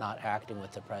president, not acting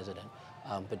with the president,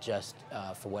 but just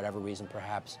for whatever reason,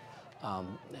 perhaps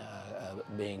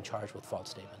being charged with false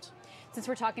statements. Since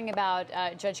we're talking about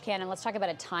Judge Cannon, let's talk about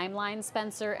a timeline,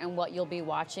 Spencer, and what you'll be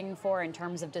watching for in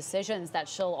terms of decisions that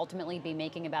she'll ultimately be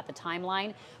making about the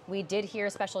timeline. We did hear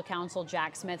Special Counsel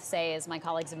Jack Smith say, as my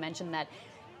colleagues have mentioned, that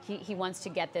he wants to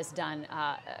get this done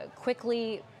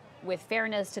quickly, with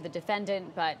fairness to the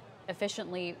defendant, but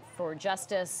efficiently for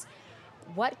justice.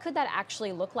 What could that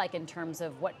actually look like in terms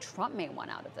of what Trump may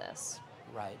want out of this?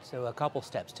 Right, so a couple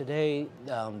steps. Today,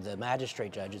 the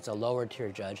magistrate judge, it's a lower tier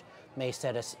judge, may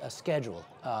set a schedule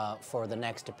for the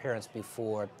next appearance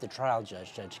before the trial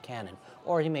judge, Judge Cannon,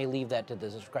 or he may leave that to the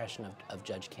discretion of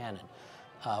Judge Cannon.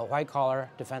 White-collar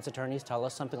defense attorneys tell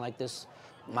us something like this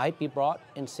might be brought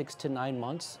in 6 to 9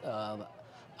 months.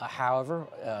 However,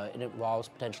 it involves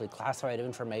potentially classified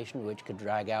information, which could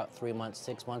drag out 3 months,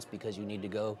 6 months, because you need to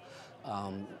go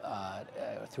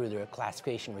through the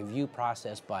classification review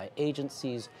process by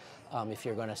agencies. If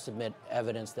you're going to submit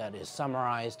evidence that is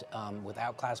summarized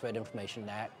without classified information,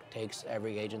 that takes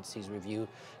every agency's review.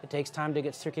 It takes time to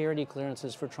get security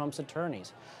clearances for Trump's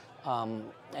attorneys,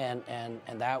 and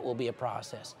that will be a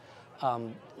process.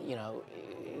 You know,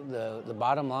 the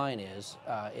bottom line is,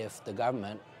 if the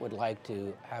government would like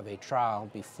to have a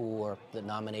trial before the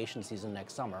nomination season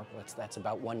next summer, that's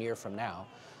about 1 year from now,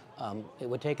 it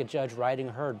would take a judge writing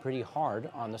herd pretty hard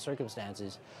on the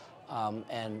circumstances,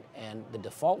 and the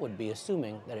default would be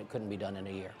assuming that it couldn't be done in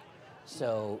a year.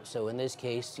 So in this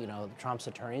case, you know, Trump's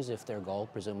attorneys, if their goal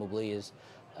presumably is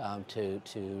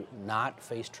to not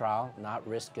face trial, not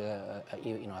risk a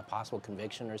possible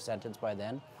conviction or sentence by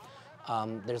then,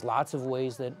 there's lots of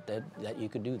ways that you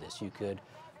could do this. You could,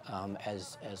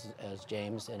 as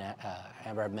James and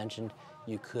Amber have mentioned,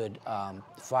 you could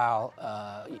file.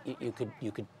 You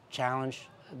could challenge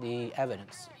the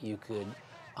evidence. You could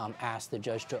ask the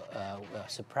judge to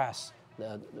suppress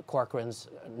the Corcoran's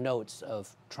notes of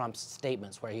Trump's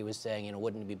statements, where he was saying, you know,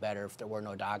 wouldn't it be better if there were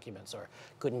no documents, or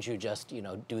couldn't you just, you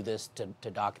know, do this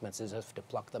to documents as if to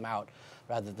pluck them out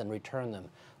rather than return them.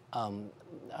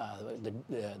 The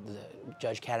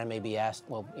Judge Cannon may be asked,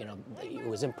 well, you know, it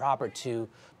was improper to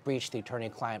breach the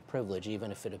attorney-client privilege,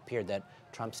 even if it appeared that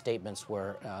Trump's statements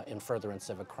were in furtherance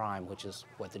of a crime, which is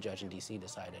what the judge in D.C.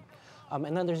 decided.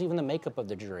 And then there's even the makeup of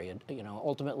the jury. You know,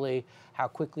 ultimately, how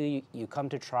quickly you come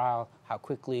to trial, how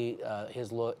quickly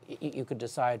you could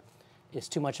decide it's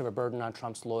too much of a burden on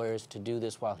Trump's lawyers to do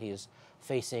this while he is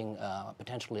facing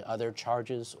potentially other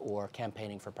charges or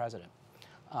campaigning for president.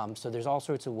 So there's all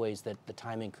sorts of ways that the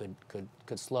timing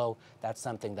could slow. That's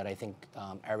something that I think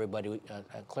everybody,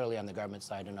 clearly on the government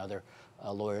side and other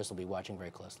lawyers, will be watching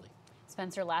very closely.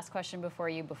 Spencer, last question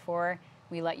before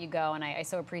we let you go, and I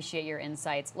so appreciate your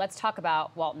insights. Let's talk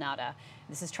about Walt Nauta.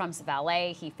 This is Trump's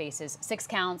valet. He faces 6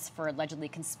 counts for allegedly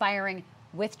conspiring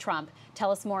with Trump. Tell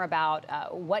us more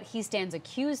about what he stands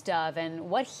accused of and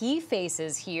what he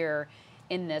faces here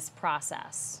in this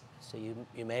process. So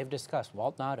you may have discussed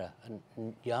Walt Nauta, a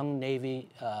young Navy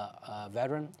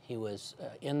veteran. He was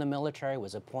in the military,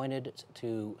 was appointed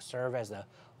to serve as the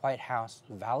White House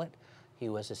valet. He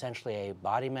was essentially a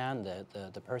body man,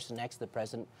 the person next to the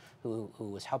president who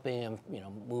was helping him,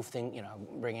 move things,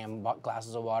 bringing him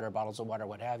glasses of water, bottles of water,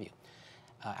 what have you.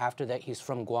 After that, he's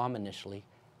from Guam initially.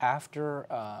 After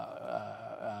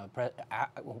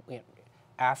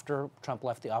Trump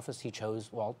left the office,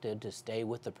 Walt did, to stay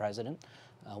with the president,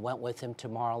 went with him to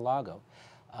Mar-a-Lago.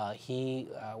 He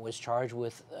was charged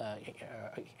with,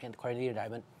 according to the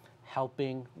indictment,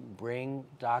 helping bring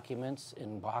documents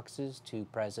in boxes to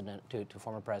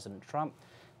former President Trump,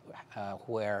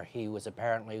 where he was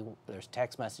apparently, there's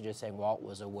text messages saying Walt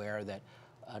was aware that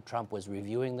Trump was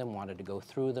reviewing them, wanted to go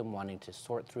through them, wanting to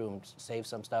sort through and save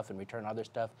some stuff and return other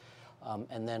stuff,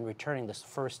 and then returning this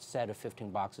first set of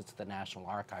 15 boxes to the National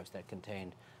Archives that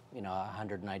contained,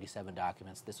 197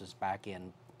 documents. This was back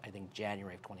in, I think,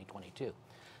 January of 2022.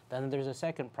 Then there's a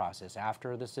second process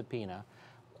after the subpoena,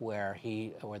 where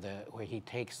he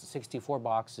takes 64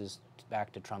 boxes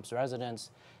back to Trump's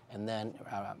residence, and then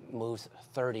moves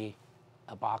 30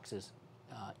 boxes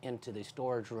into the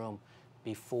storage room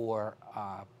before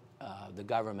the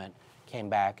government came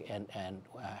back and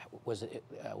was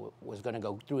going to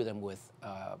go through them with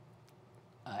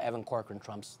Evan Corcoran,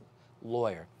 Trump's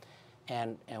lawyer.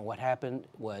 And what happened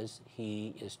was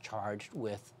he is charged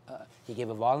with, he gave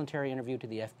a voluntary interview to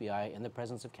the FBI in the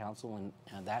presence of counsel in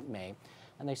that May.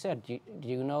 And they said, do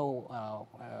you know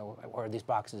where these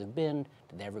boxes have been?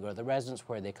 Did they ever go to the residence?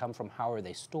 Where they come from? How are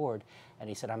they stored? And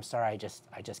he said, I'm sorry,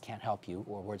 I just can't help you,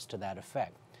 or words to that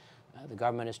effect. The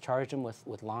government has charged him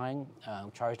with lying,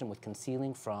 charged him with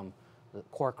concealing from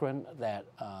Corcoran that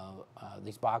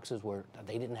these boxes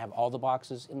they didn't have all the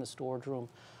boxes in the storage room.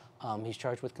 He's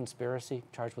charged with conspiracy,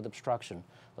 charged with obstruction.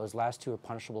 Those last 2 are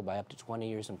punishable by up to 20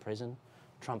 years in prison.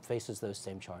 Trump faces those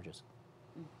same charges.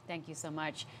 Thank you so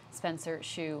much, Spencer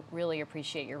Shue. Really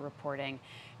appreciate your reporting.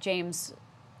 James,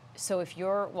 so if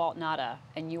you're Walt Nauta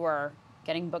and you are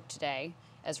getting booked today,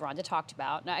 as Rhonda talked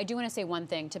about. Now, I do want to say one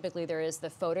thing. Typically, there is the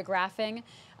photographing,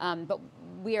 but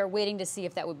we are waiting to see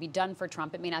if that would be done for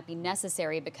Trump. It may not be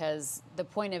necessary because the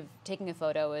point of taking a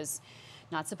photo is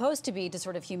not supposed to be to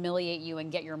sort of humiliate you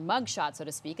and get your mugshot, so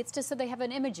to speak. It's just so they have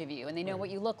an image of you and they know what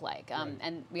you look like.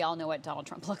 And we all know what Donald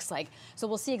Trump looks like. So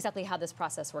we'll see exactly how this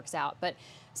process works out. But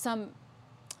some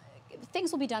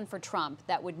things will be done for Trump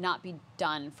that would not be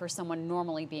done for someone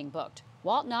normally being booked.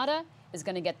 Walt Nauta is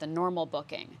going to get the normal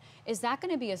booking. Is that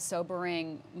going to be a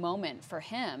sobering moment for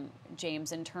him,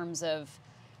 James, in terms of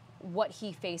what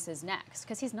he faces next?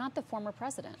 Because he's not the former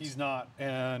president. He's not.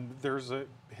 And there's a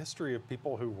history of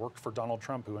people who worked for Donald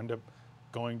Trump who end up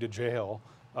going to jail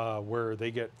where they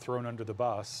get thrown under the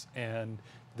bus. And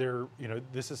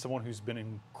this is someone who's been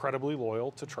incredibly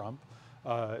loyal to Trump,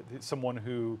 someone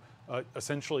who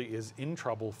essentially is in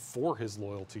trouble for his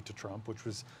loyalty to Trump, which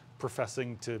was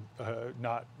professing to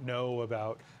not know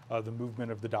about the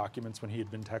movement of the documents when he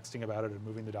had been texting about it and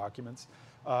moving the documents.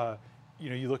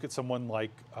 You look at someone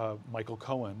like Michael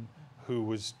Cohen, who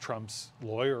was Trump's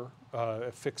lawyer,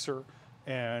 a fixer,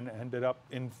 and ended up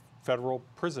in federal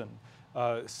prison.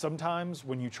 Sometimes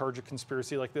when you charge a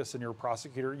conspiracy like this and you're a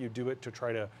prosecutor, you do it to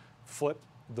try to flip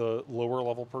the lower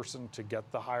level person to get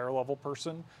the higher level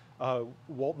person.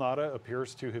 Walt Nauta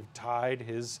appears to have tied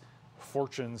his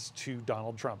fortunes to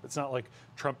Donald Trump. It's not like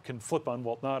Trump can flip on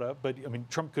Walt Nauta, but I mean,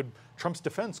 Trump's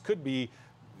defense could be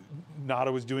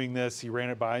Nauta was doing this, he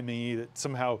ran it by me, that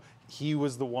somehow he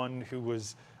was the one who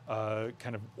was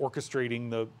kind of orchestrating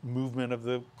the movement of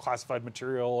the classified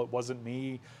material, it wasn't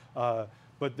me.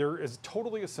 But there is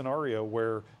totally a scenario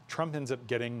where Trump ends up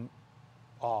getting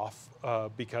off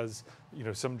because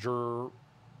some juror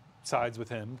sides with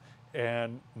him,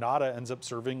 and Nauta ends up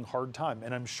serving hard time.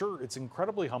 And I'm sure it's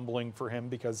incredibly humbling for him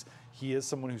because he is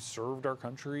someone who served our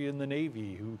country in the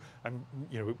Navy, who,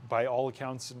 by all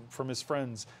accounts and from his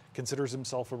friends, considers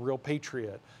himself a real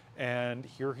patriot. And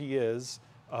here he is,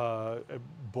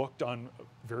 booked on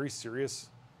very serious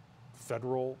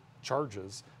federal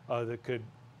charges that could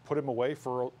put him away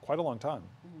for quite a long time.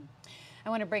 Mm-hmm. I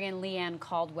want to bring in Leanne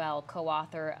Caldwell,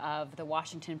 co-author of the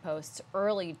Washington Post's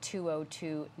Early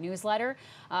 202 newsletter.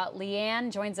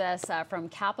 Leanne joins us from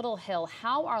Capitol Hill.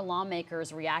 How are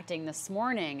lawmakers reacting this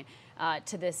morning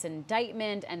to this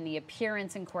indictment and the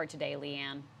appearance in court today,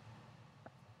 Leanne?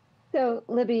 So,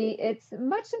 Libby, it's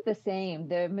much of the same.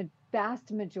 The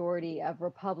vast majority of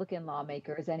Republican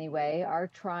lawmakers, anyway, are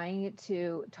trying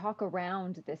to talk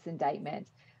around this indictment.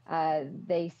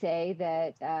 They say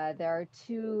that there are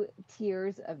two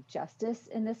tiers of justice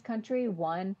in this country,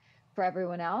 one for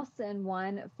everyone else and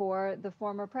one for the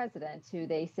former president, who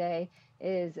they say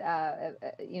is,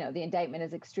 the indictment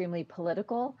is extremely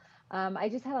political. I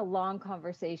just had a long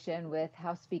conversation with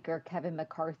House Speaker Kevin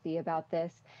McCarthy about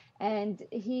this, and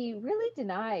he really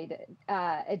denied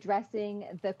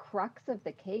addressing the crux of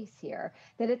the case here,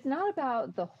 that it's not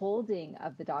about the holding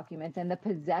of the documents and the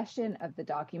possession of the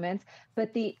documents,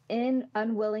 but the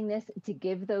unwillingness to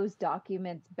give those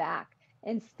documents back.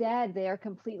 Instead, they are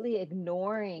completely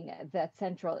ignoring that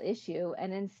central issue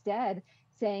and instead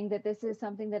saying that this is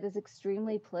something that is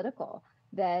extremely political,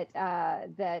 that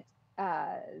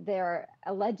they're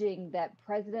alleging that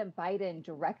President Biden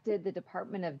directed the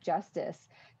Department of Justice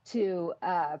to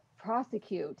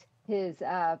prosecute his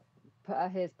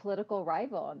political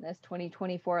rival in this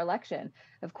 2024 election.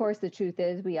 Of course, the truth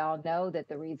is, we all know that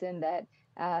the reason that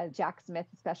Jack Smith,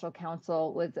 special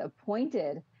counsel, was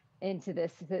appointed into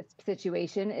this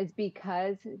situation is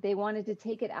because they wanted to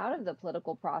take it out of the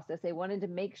political process. They wanted to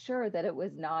make sure that it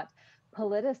was not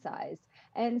politicized.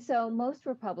 And so most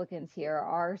Republicans here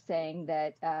are saying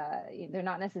that they're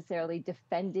not necessarily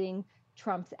defending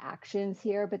Trump's actions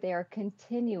here, but they are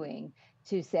continuing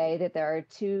to say that there are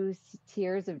two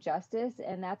tiers of justice,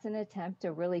 and that's an attempt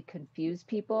to really confuse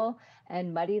people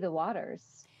and muddy the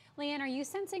waters. Leanne, are you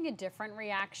sensing a different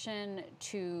reaction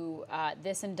to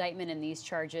this indictment and these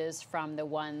charges from the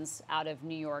ones out of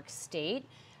New York State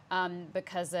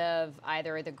because of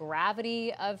either the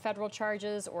gravity of federal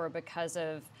charges or because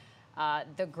of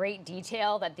the great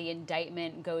detail that the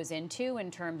indictment goes into in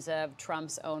terms of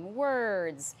Trump's own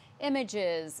words,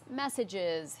 images,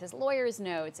 messages, his lawyer's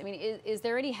notes? I mean, is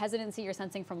there any hesitancy you're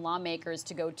sensing from lawmakers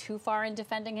to go too far in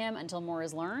defending him until more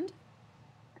is learned?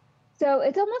 So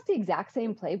it's almost the exact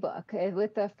same playbook.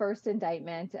 With the first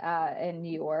indictment in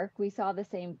New York, we saw the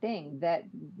same thing, that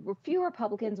few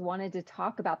Republicans wanted to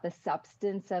talk about the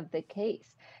substance of the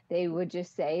case. They would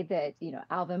just say that,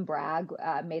 Alvin Bragg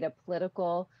made a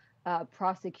political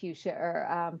prosecution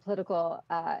or political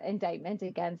indictment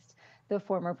against the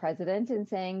former president, and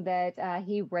saying that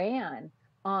he ran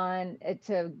on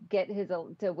to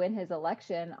win his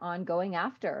election on going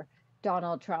after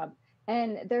Donald Trump.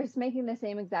 And they're making the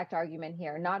same exact argument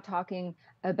here, not talking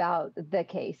about the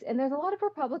case. And there's a lot of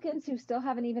Republicans who still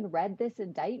haven't even read this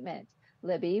indictment.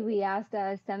 Libby, we asked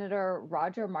Senator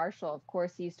Roger Marshall, of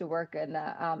course, he used to work in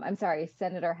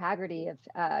Senator Haggerty of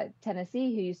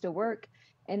Tennessee, who used to work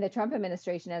in the Trump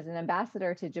administration as an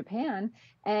ambassador to Japan.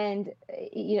 And,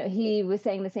 he was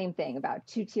saying the same thing about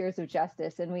two tiers of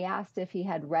justice. And we asked if he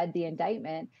had read the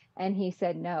indictment, and he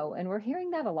said no. And we're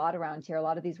hearing that a lot around here. A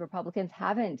lot of these Republicans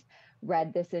haven't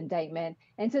read this indictment.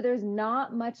 And so there's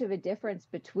not much of a difference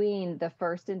between the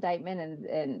first indictment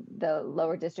and the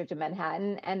lower district of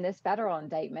Manhattan and this federal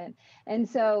indictment. And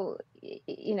so,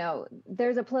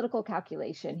 there's a political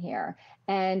calculation here.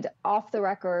 And off the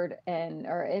record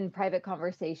or in private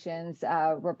conversations,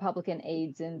 Republican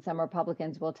aides and some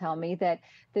Republicans will tell me that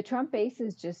the Trump base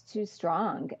is just too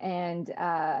strong. And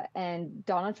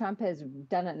Donald Trump has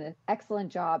done an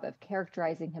excellent job of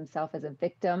characterizing himself as a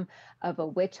victim of a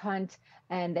witch hunt,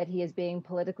 and that he is being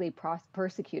politically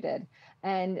persecuted.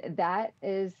 And that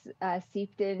is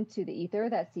seeped into the ether,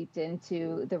 that seeped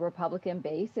into the Republican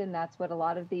base. And that's what a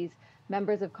lot of these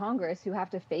members of Congress who have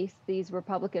to face these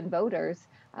Republican voters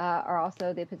are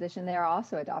also the position they are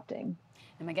also adopting.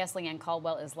 And my guest, Leanne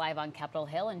Caldwell, is live on Capitol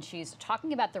Hill, and she's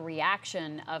talking about the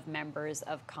reaction of members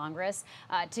of Congress.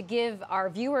 To give our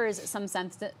viewers some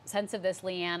sense of this,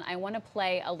 Leanne, I want to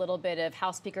play a little bit of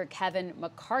House Speaker Kevin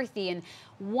McCarthy and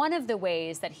one of the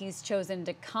ways that he's chosen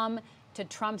to come to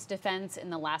Trump's defense in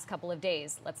the last couple of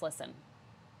days. Let's listen.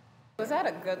 Was that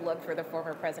a good look for the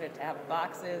former president to have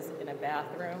boxes in a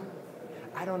bathroom?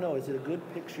 I don't know. Is it a good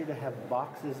picture to have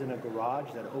boxes in a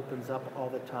garage that opens up all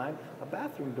the time? A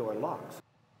bathroom door locks.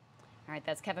 All right,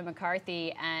 that's Kevin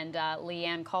McCarthy, and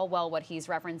Leanne Caldwell. What he's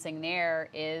referencing there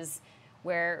is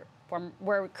where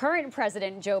current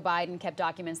President Joe Biden kept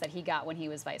documents that he got when he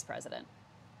was vice president.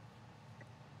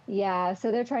 Yeah,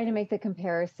 so they're trying to make the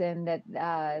comparison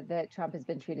that Trump has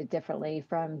been treated differently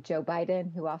from Joe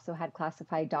Biden, who also had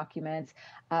classified documents,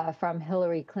 from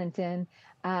Hillary Clinton.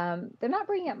 They're not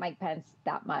bringing up Mike Pence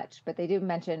that much, but they do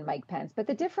mention Mike Pence. But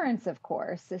the difference, of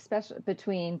course, especially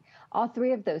between all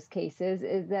three of those cases,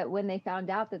 is that when they found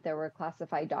out that there were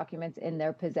classified documents in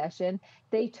their possession,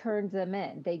 they turned them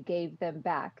in. They gave them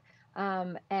back.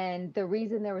 And the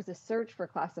reason there was a search for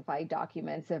classified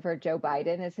documents for Joe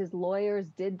Biden is his lawyers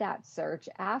did that search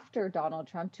after Donald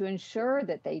Trump to ensure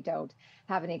that they don't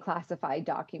have any classified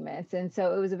documents. And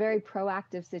so it was a very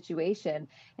proactive situation.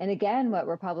 And again, what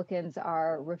Republicans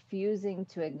are refusing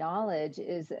to acknowledge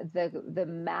is the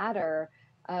matter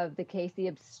of the case, the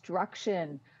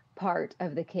obstruction part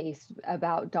of the case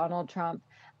about Donald Trump.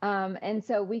 And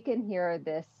so we can hear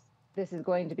this. This is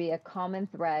going to be a common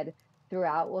thread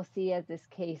throughout. We'll see as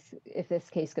if this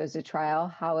case goes to trial,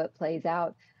 how it plays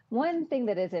out. One thing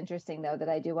that is interesting, though, that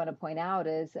I do want to point out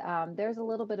is there's a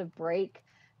little bit of break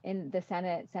in the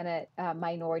Senate.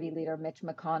 Minority Leader Mitch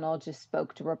McConnell just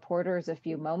spoke to reporters a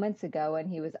few moments ago, and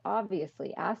he was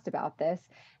obviously asked about this,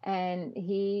 and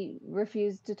he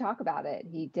refused to talk about it.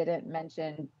 He didn't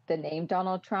mention the name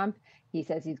Donald Trump. He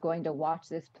says he's going to watch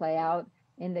this play out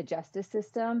in the justice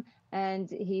system. And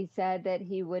he said that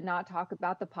he would not talk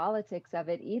about the politics of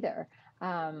it either,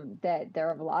 that there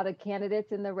are a lot of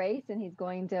candidates in the race, and he's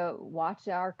going to watch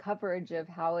our coverage of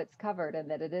how it's covered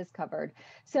and that it is covered.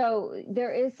 So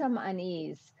there is some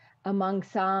unease among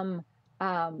some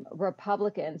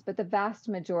Republicans, but the vast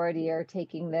majority are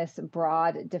taking this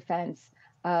broad defense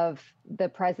of the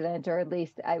president, or at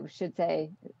least I should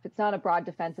say, it's not a broad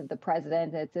defense of the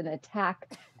president, it's an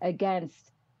attack against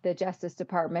the Justice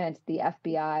Department, the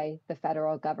FBI, the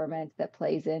federal government that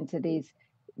plays into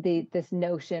this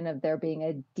notion of there being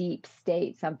a deep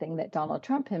state, something that Donald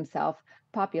Trump himself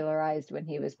popularized when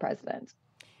he was president.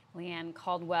 Leanne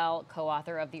Caldwell,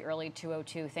 co-author of The Early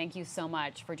 202. Thank you so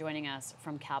much for joining us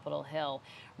from Capitol Hill.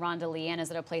 Rhonda, Leanne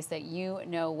is at a place that you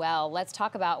know well. Let's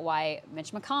talk about why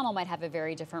Mitch McConnell might have a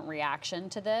very different reaction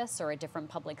to this, or a different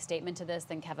public statement to this,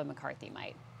 than Kevin McCarthy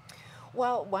might.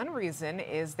 Well, one reason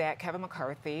is that Kevin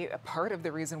McCarthy, a part of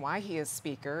the reason why he is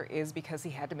Speaker is because he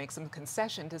had to make some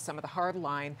concession to some of the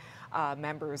hardline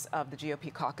members of the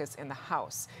GOP caucus in the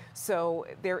House. So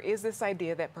there is this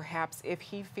idea that perhaps if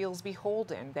he feels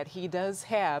beholden, that he does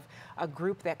have a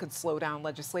group that could slow down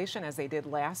legislation, as they did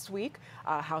last week.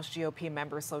 House GOP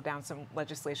members slowed down some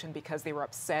legislation because they were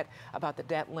upset about the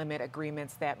debt limit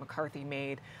agreements that McCarthy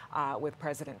made with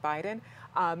President Biden.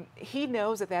 He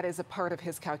knows that that is a part of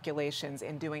his calculations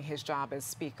in doing his job as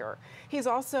Speaker. He's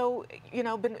also,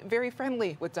 been very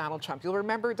friendly with Donald Trump. You'll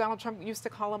remember Donald Trump used to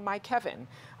call him my Kevin.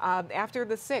 After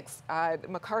the 6th,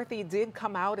 McCarthy did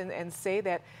come out and say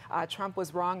that Trump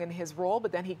was wrong in his role,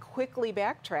 but then he quickly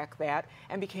backtracked that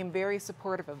and became very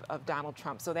supportive of Donald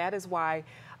Trump. So that is why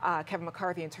Kevin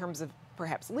McCarthy, in terms of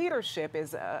perhaps leadership,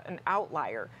 is an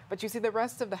outlier. But you see the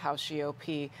rest of the House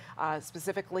GOP,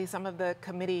 specifically some of the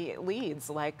committee leads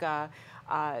like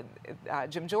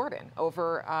Jim Jordan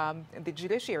over the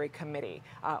Judiciary Committee,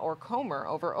 or Comer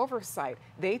over Oversight.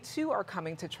 They too are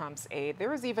coming to Trump's aid.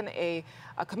 There is even a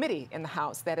committee in the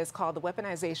House that is called the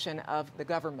Weaponization of the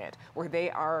Government, where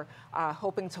they are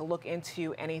hoping to look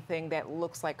into anything that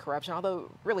looks like corruption,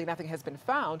 although really nothing has been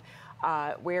found,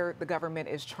 where the government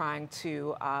is trying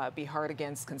to be hard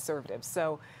against conservatives.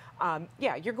 So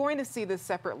yeah, you're going to see this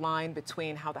separate line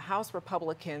between how the House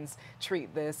Republicans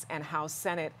treat this and how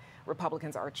Senate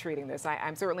Republicans are treating this.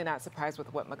 I'm certainly not surprised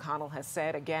with what McConnell has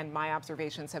said. Again, my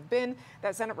observations have been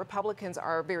that Senate Republicans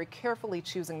are very carefully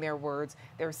choosing their words.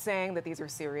 They're saying that these are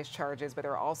serious charges, but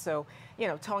they're also,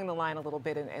 towing the line a little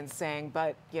bit and saying,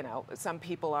 but, some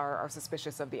people are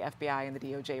suspicious of the FBI and the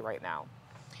DOJ right now.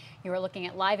 You are looking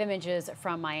at live images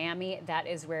from Miami. That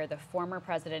is where the former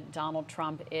President Donald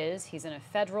Trump is. He's in a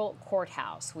federal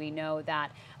courthouse. We know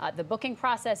that the booking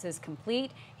process is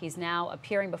complete. He's now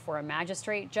appearing before a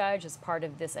magistrate judge as part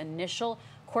of this initial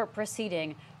court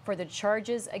proceeding for the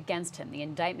charges against him. The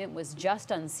indictment was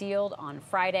just unsealed on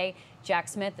Friday. Jack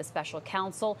Smith, the special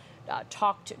counsel,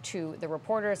 talked to the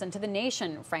reporters and to the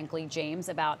nation, frankly, James,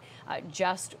 about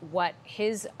just what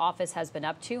his office has been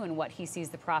up to and what he sees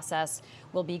the process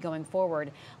will be going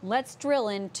forward. Let's drill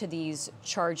into these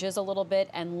charges a little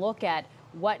bit and look at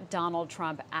what Donald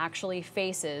Trump actually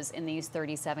faces in these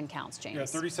 37 counts, James. Yeah,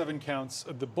 37 counts.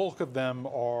 The bulk of them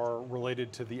are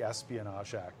related to the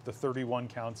Espionage Act. The 31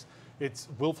 counts, it's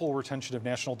willful retention of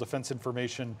national defense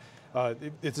information.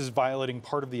 It is violating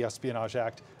part of the Espionage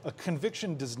Act. A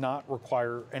conviction does not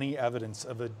require any evidence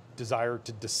of a desire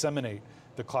to disseminate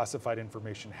the classified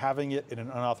information. Having it in an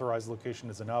unauthorized location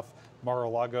is enough.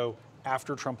 Mar-a-Lago,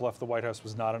 after Trump left the White House,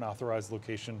 was not an authorized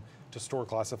location to store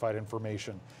classified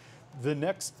information. The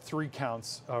next 3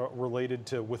 counts related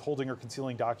to withholding or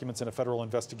concealing documents in a federal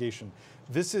investigation.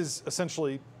 This is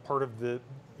essentially part of the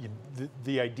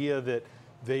idea that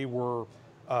they were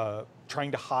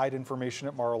trying to hide information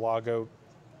at Mar-a-Lago.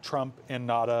 Trump and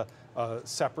Nada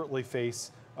separately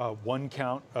face 1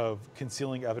 count of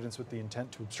concealing evidence with the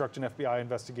intent to obstruct an FBI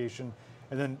investigation,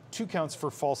 and then 2 counts for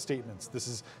false statements. This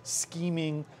is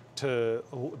scheming to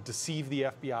deceive the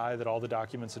FBI that all the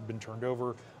documents had been turned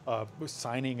over,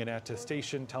 signing an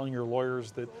attestation, telling your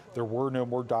lawyers that there were no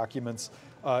more documents.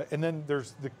 And then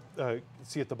there's the,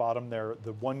 see at the bottom there,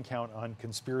 the 1 count on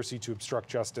conspiracy to obstruct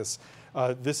justice.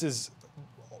 This is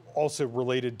also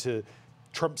related to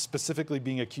Trump specifically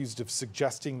being accused of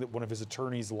suggesting that one of his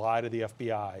attorneys lie to the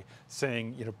FBI,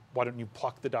 saying, you know, why don't you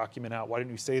pluck the document out? Why don't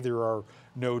you say there are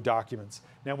no documents?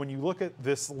 Now, when you look at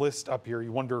this list up here,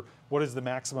 you wonder, what is the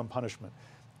maximum punishment?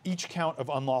 Each count of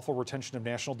unlawful retention of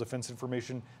national defense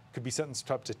information could be sentenced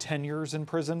to up to 10 years in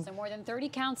prison. So more than 30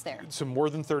 counts there. So more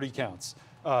than 30 counts.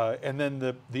 And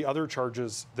then the other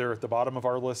charges there at the bottom of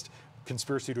our list: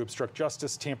 conspiracy to obstruct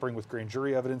justice, tampering with grand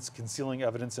jury evidence, concealing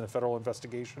evidence in a federal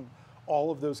investigation.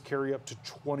 All of those carry up to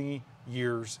 20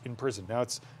 years in prison. Now,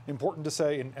 it's important to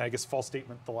say, and I guess false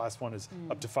statement, the last one, is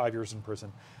up to 5 years in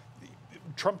prison.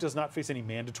 Trump does not face any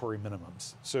mandatory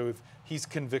minimums. So if he's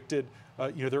convicted,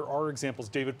 you know, there are examples.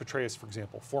 David Petraeus, for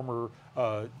example, former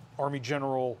Army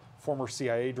general, former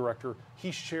CIA director.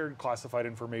 He shared classified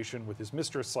information with his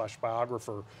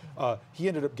mistress/biographer. He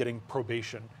ended up getting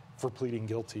probation for pleading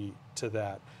guilty to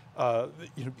that.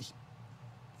 You know,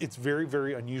 it's very,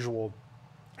 very unusual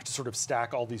to sort of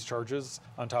stack all these charges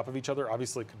on top of each other.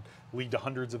 Obviously, it could lead to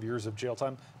hundreds of years of jail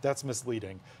time. That's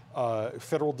misleading.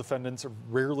 Federal defendants are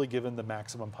rarely given the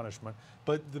maximum punishment.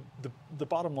 But the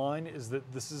bottom line is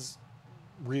that this is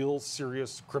real,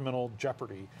 serious criminal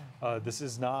jeopardy. This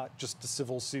is not just a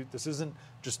civil suit. This isn't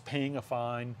just paying a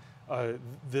fine.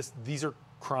 These are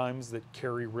crimes that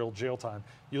carry real jail time.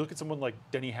 You look at someone like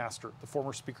Denny Hastert, the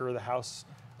former Speaker of the House.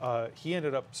 He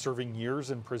ended up serving years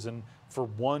in prison for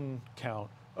 1 count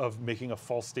of making a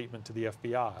false statement to the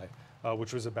FBI,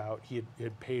 which was about he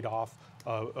had paid off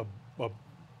a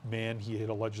man he had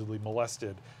allegedly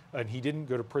molested. And he didn't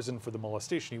go to prison for the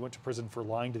molestation. He went to prison for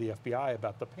lying to the FBI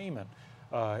about the payment.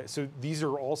 So these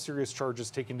are all serious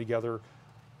charges taken together,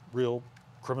 real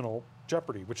criminal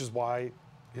jeopardy, which is why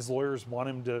his lawyers want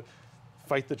him to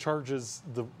fight the charges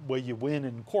the way you win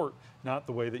in court, not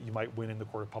the way that you might win in the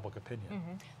court of public opinion.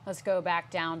 Let's go back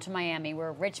down to Miami,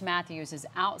 where Rich Matthews is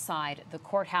outside the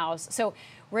courthouse. So,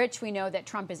 Rich, we know that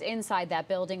Trump is inside that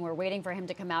building. We're waiting for him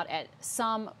to come out at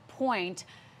some point.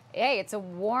 Hey, it's a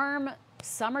warm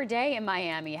summer day in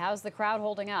Miami. How's the crowd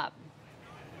holding up?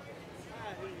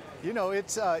 You know,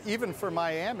 it's even for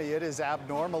Miami, it is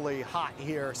abnormally hot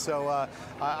here. So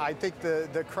I think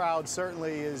the crowd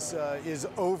certainly is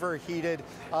overheated,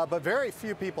 but very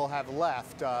few people have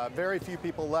left. Very few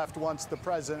people left once the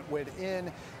president went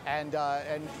in. And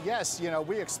yes, you know,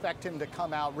 we expect him to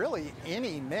come out really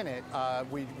any minute.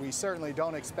 We certainly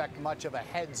don't expect much of a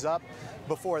heads up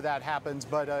before that happens.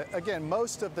 But again,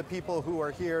 most of the people who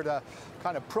are here to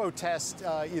kind of protest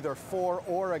either for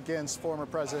or against former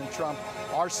President Trump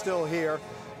are still here.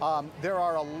 There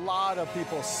are a lot of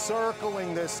people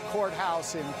circling this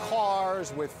courthouse in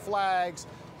cars with flags,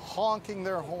 honking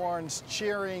their horns,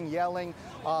 cheering, yelling.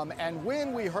 And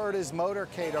when we heard his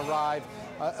motorcade arrive,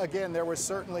 again, there was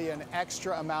certainly an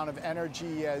extra amount of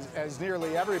energy as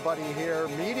nearly everybody here,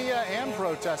 media and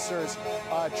protesters,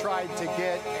 tried to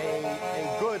get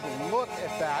a good look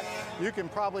at that. You can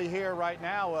probably hear right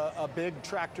now a big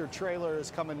tractor trailer is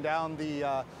coming down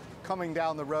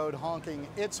the road honking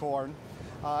its horn.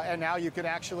 And now you can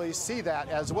actually see that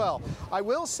as well. I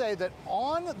will say that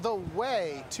on the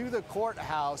way to the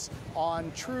courthouse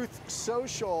on Truth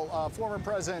Social, former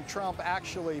President Trump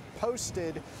actually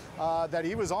posted that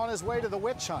he was on his way to the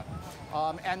witch hunt.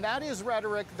 And that is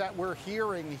rhetoric that we're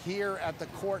hearing here at the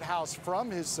courthouse from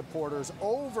his supporters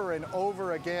over and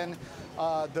over again.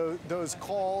 Those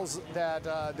calls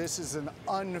that this is an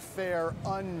unfair,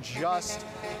 unjust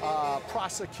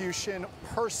prosecution,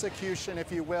 persecution,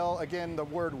 if you will. Again,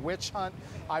 the word witch hunt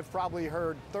I've probably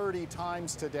heard 30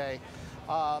 times today.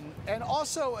 And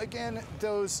also, again,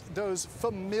 those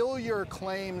familiar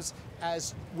claims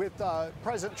as with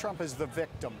President Trump as the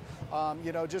victim.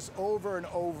 You know, just over and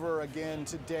over again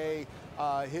today,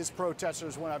 his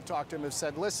protesters, when I've talked to him, have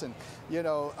said, listen, you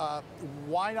know,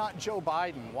 why not Joe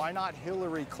Biden? Why not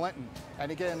Hillary Clinton?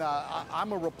 And again,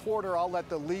 I'm a reporter. I'll let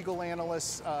the legal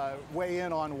analysts weigh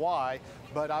in on why.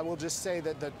 But I will just say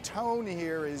that the tone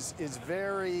here is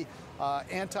very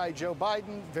anti-Joe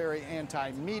Biden, very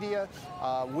anti-media.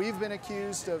 We've been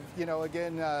accused of, you know,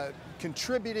 again,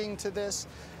 contributing to this.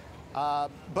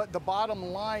 But the bottom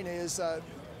line is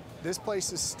this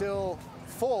place is still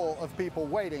full of people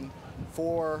waiting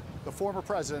for the former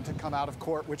president to come out of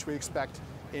court, which we expect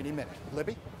any minute.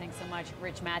 Libby? Thanks so much,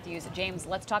 Rich Matthews. James,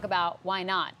 let's talk about why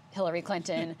not Hillary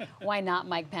Clinton, why not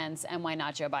Mike Pence, and why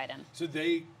not Joe Biden? So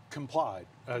they complied.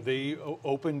 They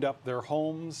opened up their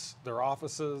homes, their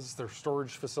offices, their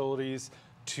storage facilities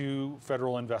to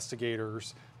federal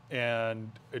investigators and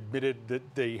admitted that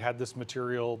they had this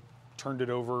material, turned it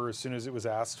over as soon as it was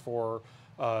asked for,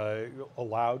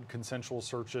 allowed consensual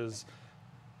searches.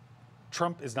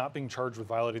 Trump is not being charged with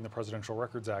violating the Presidential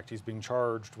Records Act. He's being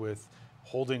charged with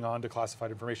holding on to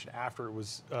classified information after it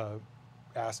was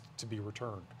asked to be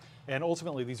returned. And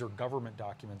ultimately, these are government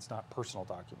documents, not personal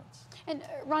documents. And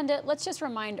Rhonda, let's just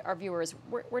remind our viewers,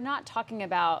 we're not talking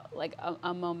about like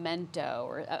a memento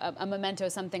or a memento,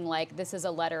 something like this is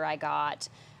a letter I got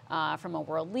from a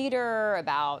world leader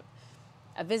about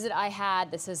a visit I had.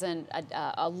 This isn't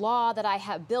a law that I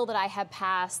have, bill that I have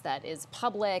passed that is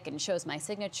public and shows my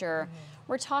signature.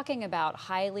 We're talking about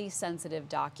highly sensitive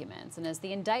documents. And as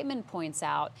the indictment points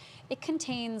out, it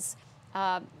contains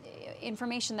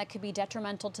information that could be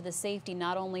detrimental to the safety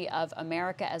not only of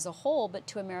America as a whole, but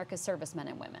to America's servicemen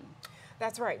and women.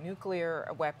 That's right, nuclear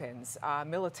weapons,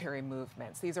 military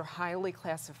movements. These are highly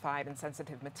classified and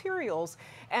sensitive materials.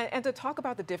 And to talk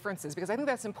about the differences, because I think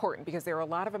that's important, because there are a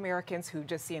lot of Americans who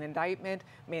just see an indictment,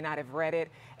 may not have read it,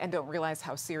 and don't realize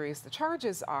how serious the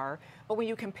charges are. But when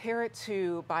you compare it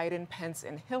to Biden, Pence,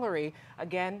 and Hillary,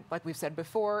 again, like we've said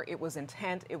before, it was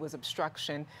intent, it was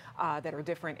obstruction that are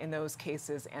different in those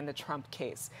cases and the Trump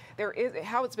case. There is,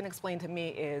 how it's been explained to me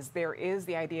is there is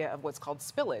the idea of what's called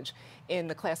spillage in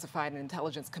the classified and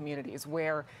intelligence communities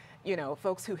where, you know,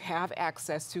 folks who have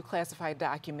access to classified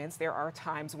documents, there are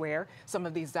times where some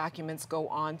of these documents go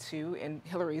on to, in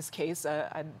Hillary's case,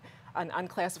 an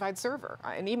unclassified server,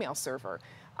 an email server.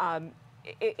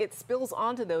 It spills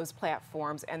onto those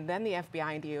platforms, and then the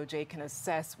FBI and DOJ can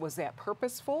assess, was that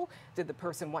purposeful? Did the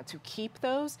person want to keep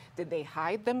those? Did they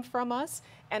hide them from us?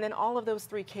 And in all of those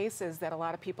three cases that a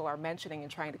lot of people are mentioning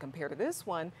and trying to compare to this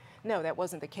one, no, that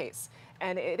wasn't the case.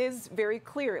 And it is very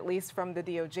clear, at least from the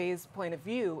DOJ's point of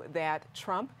view, that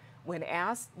Trump, when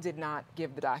asked, did not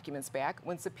give the documents back,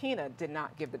 when subpoenaed, did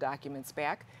not give the documents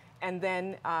back. And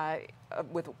then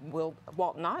with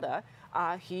Walt Nauta,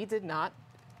 he did not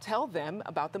tell them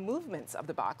about the movements of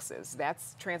the boxes.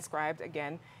 That's transcribed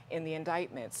again in the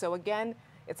indictment. So again,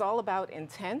 it's all about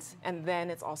intent, and then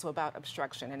it's also about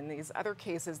obstruction. And in these other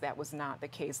cases, that was not the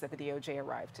case that the DOJ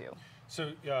arrived to.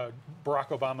 So Barack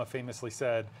Obama famously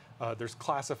said, there's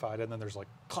classified, and then there's like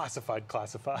classified.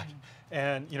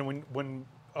 And you know, when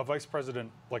a vice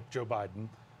president like Joe Biden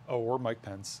or Mike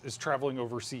Pence is traveling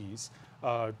overseas,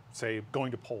 say going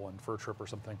to Poland for a trip or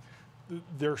something,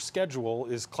 their schedule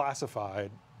is classified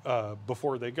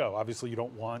before they go. Obviously, you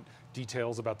don't want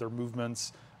details about their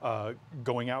movements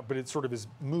going out, but it sort of is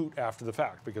moot after the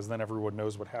fact because then everyone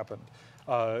knows what happened.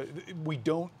 We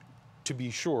don't, to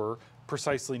be sure,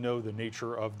 precisely know the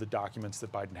nature of the documents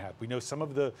that Biden had. We know some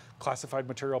of the classified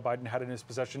material Biden had in his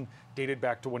possession dated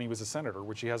back to when he was a senator,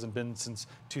 which he hasn't been since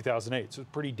 2008. So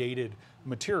it's pretty dated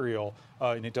material,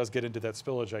 and it does get into that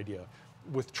spillage idea.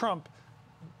 With Trump,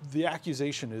 the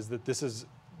accusation is that this is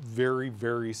very,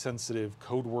 very sensitive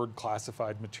code word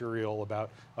classified material about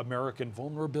American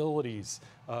vulnerabilities,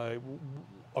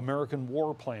 American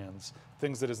war plans,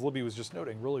 things that, as Libby was just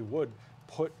noting, really would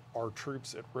put our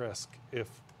troops at risk if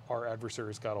our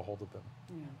adversaries got a hold of them.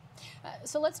 Yeah.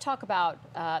 So let's talk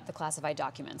about the classified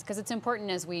documents, because it's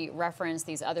important as we reference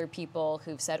these other people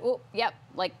who've said, oh, yep,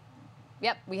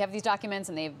 we have these documents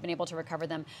and they've been able to recover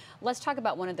them. Let's talk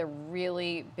about one of the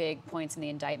really big points in the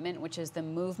indictment, which is the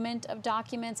movement of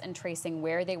documents and tracing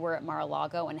where they were at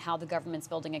Mar-a-Lago and how the government's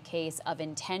building a case of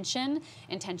intention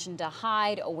to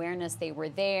hide, awareness they were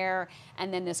there,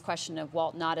 and then this question of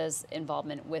Walt Nauta's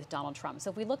involvement with Donald Trump. So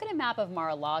if we look at a map of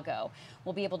Mar-a-Lago,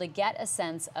 we'll be able to get a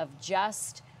sense of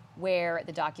just where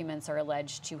the documents are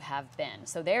alleged to have been.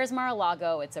 So there's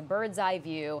Mar-a-Lago. It's a bird's eye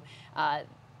view.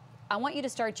 I want you to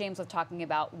start, James, with talking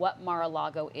about what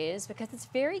Mar-a-Lago is, because it's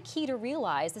very key to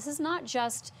realize this is not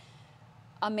just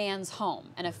a man's home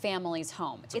and a family's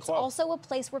home. It's also a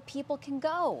place where people can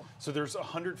go. So there's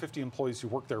 150 employees who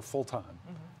work there full time.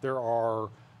 There are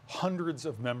hundreds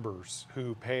of members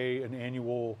who pay an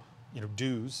annual,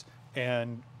 dues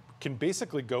and can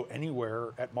basically go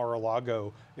anywhere at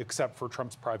Mar-a-Lago except for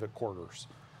Trump's private quarters.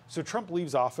 So Trump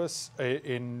leaves office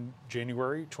in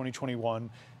January 2021.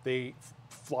 They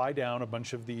fly down a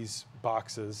bunch of these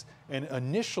boxes, and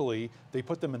initially they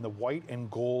put them in the white and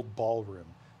gold ballroom.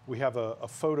 we have a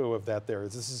photo of that there.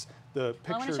 This is the pictures.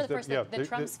 I want to show the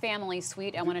Trump's family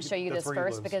suite. I want to show you this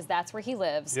first because that's where he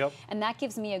lives. Yep. And that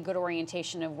gives me a good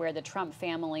orientation of where the Trump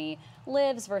family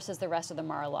lives versus the rest of the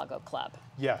Mar-a-Lago club.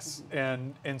 Yes,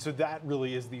 and so that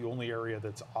really is the only area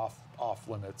that's off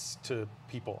limits to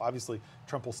people. Obviously,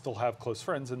 Trump will still have close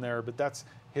friends in there, but that's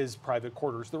his private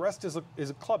quarters. The rest is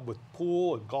a club with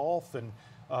pool and golf and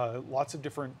lots of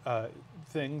different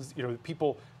things. You know,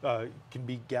 people can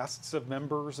be guests of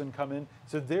members and come in.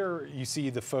 So there you see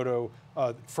the photo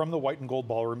from the White and Gold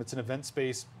Ballroom. It's an event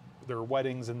space. There are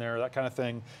weddings in there, that kind of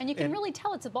thing. And you can really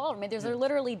tell it's a ballroom. I mean, there's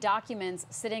literally documents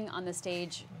sitting on the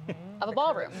stage of a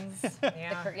ballroom.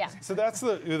 Yeah. So that's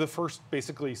the first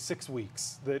basically 6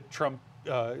 weeks that Trump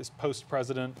is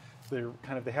post-president.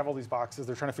 They have all these boxes.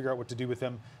 They're trying to figure out what to do with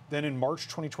them. Then in March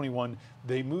 2021,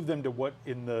 they moved them to what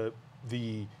in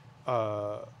the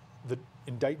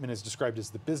indictment is described as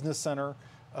the business center.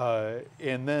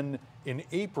 And then in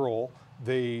April,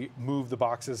 they moved the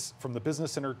boxes from the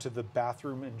business center to the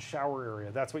bathroom and shower area.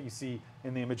 That's what you see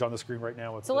in the image on the screen right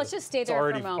now. So let's just stay there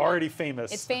for a moment. Already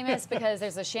famous. It's famous because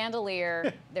there's a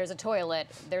chandelier, there's a toilet,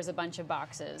 there's a bunch of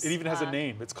boxes. It even has a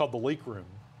name. It's called the Lake Room.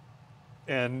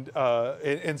 And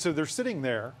so they're sitting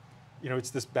there. You know, it's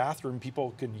this bathroom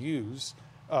people can use.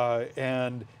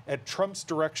 And at Trump's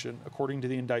direction, according to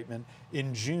the indictment,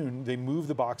 in June, they moved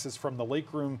the boxes from the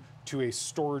Lake Room to a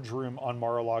storage room on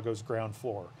Mar-a-Lago's ground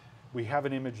floor. We have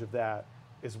an image of that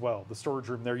as well. The storage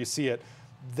room, there you see it.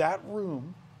 That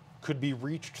room could be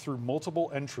reached through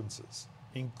multiple entrances,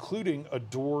 including a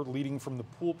door leading from the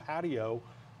pool patio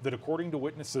that, according to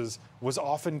witnesses, was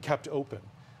often kept open.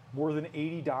 More than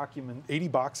 80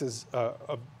 boxes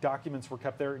of documents were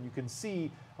kept there, and you can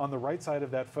see on the right side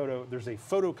of that photo, there's a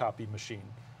photocopy machine.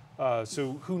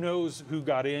 So who knows who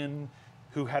got in,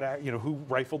 who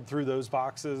rifled through those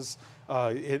boxes,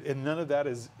 and none of that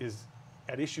is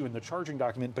at issue in the charging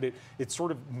document, but it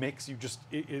sort of makes you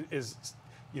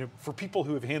for people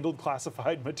who have handled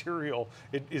classified material,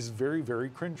 it is very, very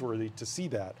cringeworthy to see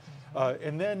that.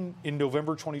 And then in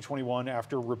November 2021,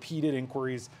 after repeated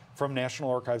inquiries from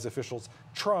National Archives officials,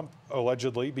 Trump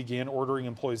allegedly began ordering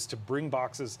employees to bring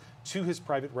boxes to his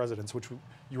private residence, which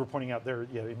you were pointing out there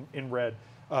in red.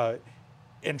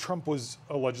 And Trump was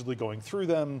allegedly going through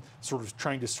them, sort of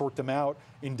trying to sort them out.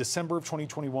 In December of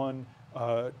 2021,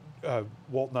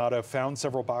 Walt Nauta found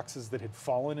several boxes that had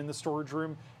fallen in the storage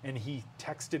room, and he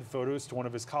texted photos to one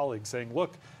of his colleagues saying,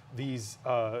 look, these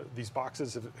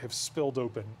boxes have spilled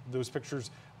open. Those pictures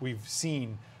we've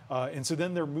seen. And so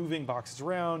then they're moving boxes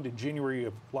around. In January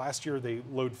of last year, they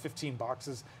load 15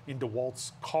 boxes into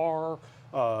Walt's car.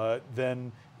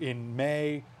 Then in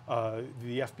May,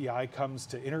 the FBI comes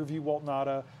to interview Walt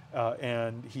Nauta,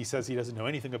 and he says he doesn't know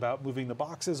anything about moving the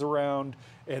boxes around.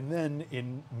 And then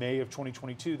in May of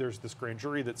 2022, there's this grand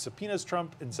jury that subpoenas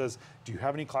Trump and says, do you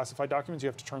have any classified documents? You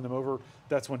have to turn them over.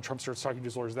 That's when Trump starts talking to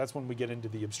his lawyers. That's when we get into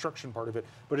the obstruction part of it.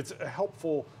 But it's a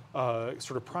helpful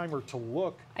sort of primer to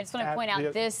look at. I just want to point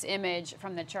out this image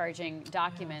from the charging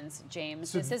documents, James.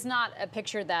 So this is not a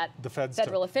picture that the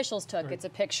federal officials took. Right. It's a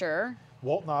picture.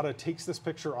 Walt Nauta takes this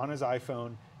picture on his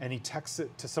iPhone and he texts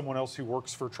it to someone else who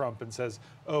works for Trump and says,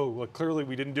 oh, well, clearly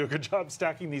we didn't do a good job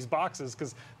stacking these boxes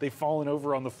because they've fallen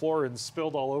over on the floor and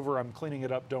spilled all over. I'm cleaning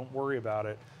it up. Don't worry about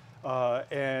it.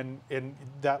 And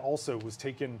that also was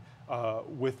taken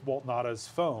with Walt Nauta's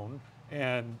phone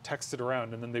and texted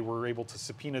around, and then they were able to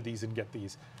subpoena these and get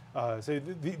these.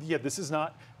 This is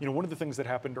not, one of the things that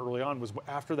happened early on was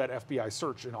after that FBI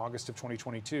search in August of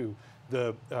 2022,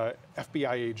 the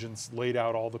FBI agents laid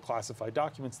out all the classified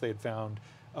documents they had found,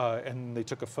 and they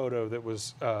took a photo that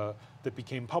was that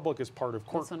became public as part of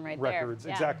court records.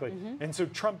 Yeah. Exactly. Mm-hmm. And so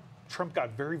Trump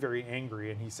got very, very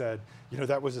angry, and he said,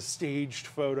 that was a staged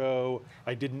photo.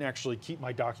 I didn't actually keep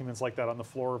my documents like that on the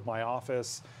floor of my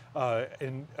office.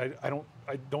 And I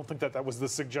don't think that was the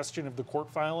suggestion of the court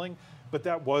filing, but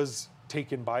that was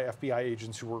taken by FBI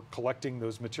agents who were collecting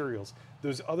those materials.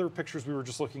 Those other pictures we were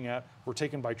just looking at were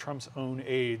taken by Trump's own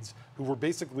aides, who were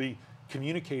basically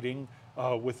communicating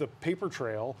with a paper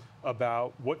trail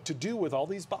about what to do with all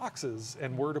these boxes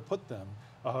and where to put them.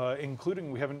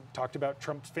 Including, we haven't talked about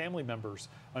Trump's family members,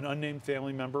 an unnamed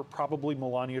family member, probably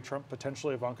Melania Trump,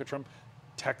 potentially Ivanka Trump,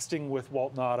 texting with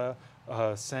Walt Nauta,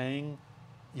 saying,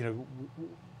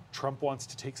 Trump wants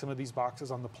to take some of these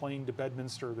boxes on the plane to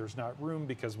Bedminster. There's not room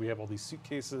because we have all these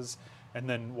suitcases. And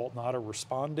then Walt Nauta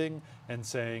responding and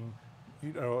saying,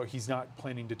 he's not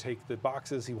planning to take the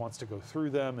boxes. He wants to go through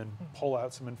them and pull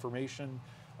out some information.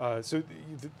 So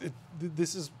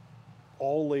this is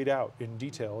all laid out in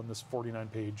detail in this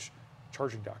 49-page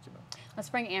charging document. Let's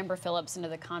bring Amber Phillips into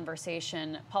the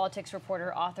conversation, politics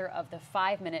reporter, author of the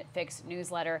 5-Minute Fix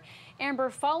newsletter. Amber,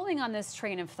 following on this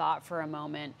train of thought for a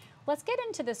moment, let's get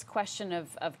into this question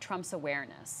of Trump's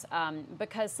awareness,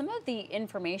 because some of the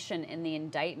information in the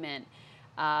indictment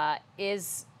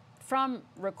is from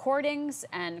recordings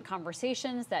and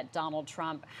conversations that Donald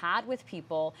Trump had with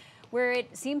people where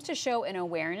it seems to show an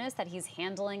awareness that he's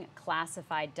handling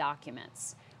classified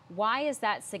documents. Why is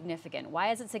that significant?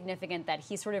 Why is it significant that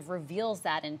he sort of reveals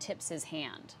that and tips his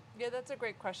hand? Yeah, that's a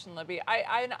great question, Libby.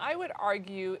 I would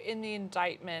argue in the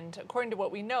indictment, according to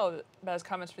what we know about his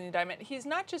comments from the indictment, he's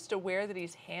not just aware that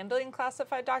he's handling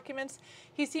classified documents.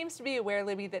 He seems to be aware,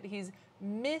 Libby, that he's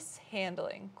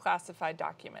mishandling classified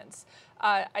documents.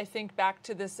 I think back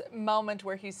to this moment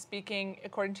where he's speaking,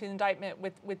 according to the indictment,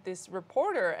 with this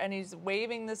reporter, and he's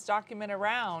waving this document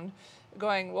around,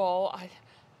 going, well,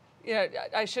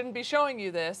 I shouldn't be showing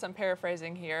you this. I'm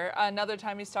paraphrasing here. Another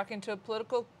time he's talking to a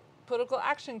political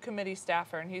action committee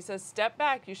staffer, and he says, step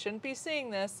back, you shouldn't be seeing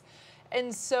this.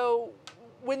 And so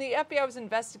when the FBI was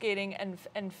investigating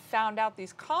and found out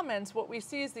these comments, what we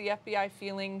see is the FBI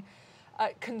feeling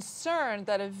concerned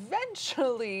that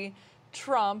eventually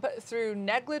Trump, through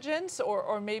negligence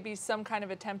or maybe some kind of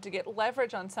attempt to get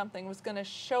leverage on something, was going to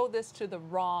show this to the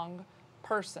wrong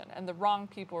person, and the wrong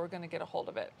people were going to get a hold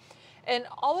of it. And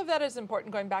all of that is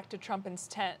important, going back to Trump's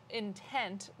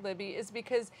intent, Libby, is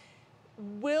because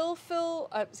willful,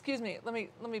 let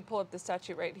me pull up the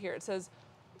statute right here. It says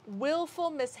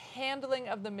willful mishandling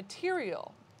of the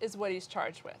material is what he's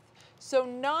charged with. So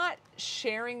not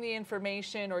sharing the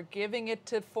information or giving it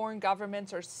to foreign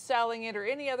governments or selling it or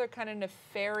any other kind of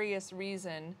nefarious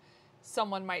reason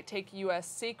someone might take U.S.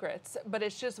 secrets, but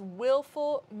it's just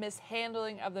willful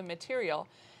mishandling of the material.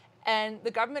 And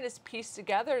the government has pieced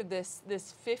together this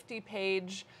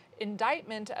 50-page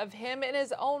indictment of him in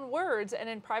his own words and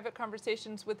in private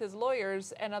conversations with his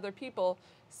lawyers and other people,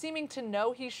 seeming to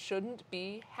know he shouldn't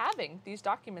be having these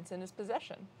documents in his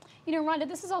possession. You know, Rhonda,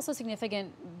 this is also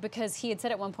significant because he had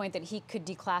said at one point that he could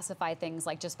declassify things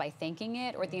like just by thinking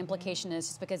it, or the implication is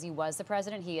just because he was the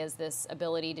president, he has this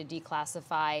ability to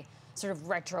declassify sort of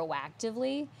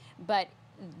retroactively, but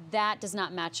that does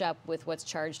not match up with what's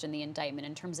charged in the indictment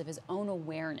in terms of his own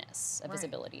awareness of his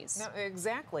abilities. No,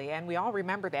 exactly, and we all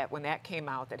remember that when that came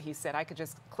out, that he said, I could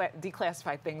just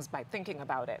declassify things by thinking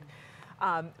about it.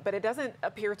 But it doesn't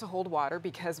appear to hold water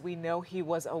because we know he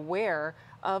was aware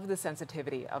of the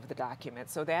sensitivity of the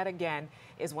document. So that, again,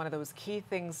 is one of those key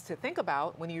things to think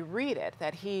about when you read it,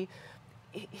 that he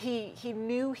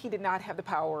knew he did not have the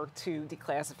power to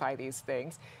declassify these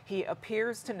things. He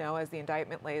appears to know, as the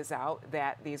indictment lays out,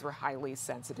 that these were highly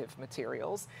sensitive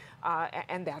materials.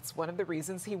 And that's one of the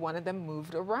reasons he wanted them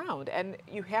moved around. And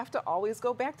you have to always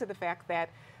go back to the fact that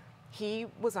he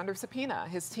was under subpoena.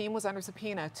 His team was under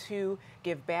subpoena to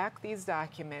give back these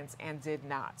documents and did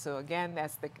not. So again,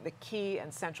 that's the key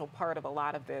and central part of a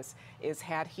lot of this is,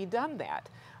 had he done that,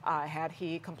 had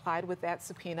he complied with that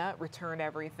subpoena, returned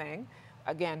everything,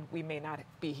 again, we may not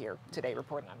be here today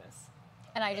reporting on this.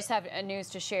 And I just have news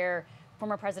to share.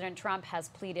 Former President Trump has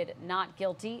pleaded not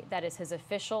guilty. That is his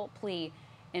official plea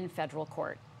in federal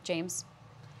court. James?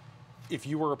 If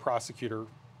you were a prosecutor,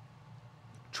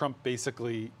 Trump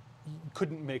basically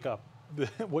couldn't make up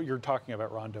what you're talking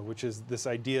about, Rhonda, which is this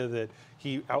idea that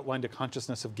he outlined a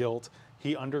consciousness of guilt.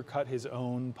 He undercut his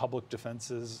own public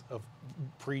defenses of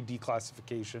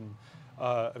pre-declassification.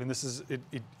 I mean, this is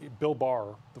Bill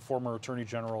Barr, the former Attorney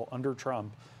General under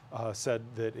Trump, said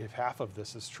that if half of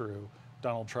this is true,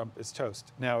 Donald Trump is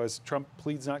toast. Now, as Trump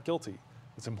pleads not guilty,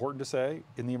 it's important to say,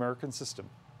 in the American system,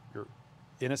 you're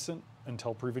innocent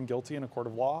until proven guilty in a court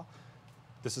of law.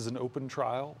 This is an open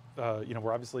trial.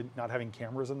 We're obviously not having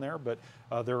cameras in there, but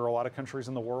there are a lot of countries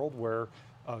in the world where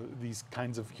these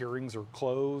kinds of hearings are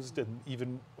closed, and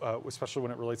even, especially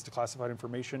when it relates to classified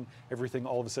information, everything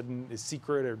all of a sudden is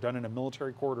secret or done in a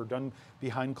military court or done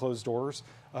behind closed doors.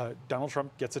 Donald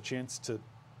Trump gets a chance to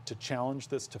challenge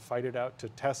this, to fight it out, to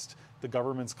test the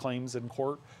government's claims in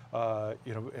court.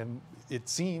 And it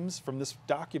seems from this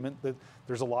document that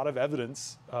there's a lot of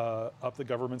evidence up the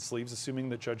government's sleeves, assuming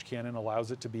that Judge Cannon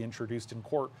allows it to be introduced in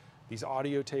court. These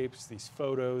audio tapes, these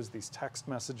photos, these text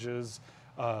messages,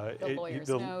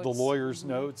 the lawyer's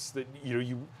notes, that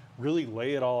you really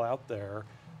lay it all out there.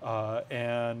 That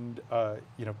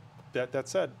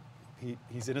said,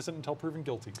 he's innocent until proven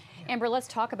guilty. Amber, let's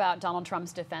talk about Donald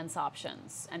Trump's defense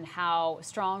options and how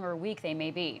strong or weak they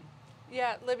may be.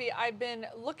 Yeah, Libby, I've been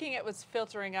looking at what's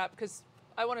filtering up, because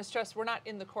I want to stress we're not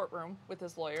in the courtroom with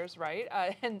his lawyers, right?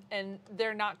 And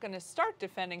they're not going to start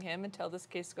defending him until this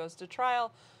case goes to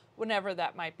trial, whenever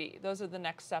that might be. Those are the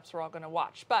next steps we're all going to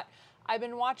watch. But I've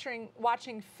been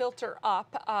watching filter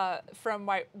up from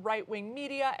right-wing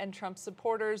media and Trump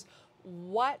supporters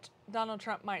what Donald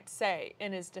Trump might say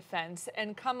in his defense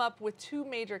and come up with two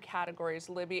major categories,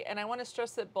 Libby. And I want to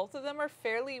stress that both of them are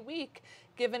fairly weak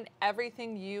given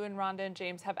everything you and Rhonda and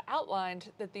James have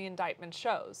outlined that the indictment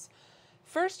shows.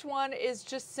 First one is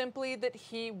just simply that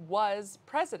he was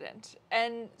president.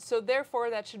 And so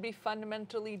therefore that should be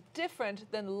fundamentally different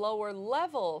than lower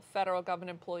level federal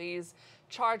government employees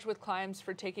charged with crimes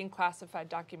for taking classified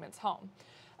documents home.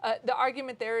 The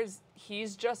argument there is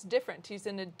he's just different. He's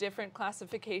in a different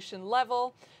classification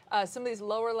level. Some of these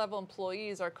lower level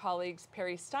employees, our colleagues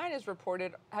Perry Stein has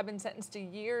reported, have been sentenced to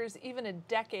years, even a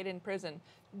decade in prison,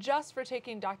 just for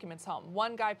taking documents home.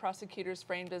 One guy prosecutors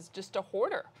framed as just a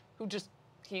hoarder who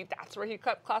that's where he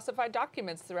kept classified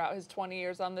documents throughout his 20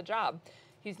 years on the job.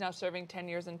 He's now serving 10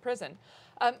 years in prison.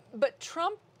 But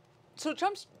Trump,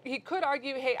 he could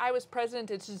argue, hey, I was president,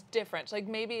 it's just different. Like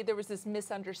maybe there was this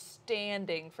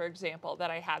misunderstanding, for example, that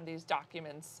I had these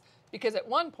documents because at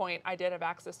one point I did have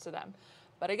access to them.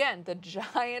 But again, the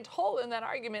giant hole in that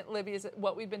argument, Libby, is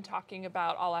what we've been talking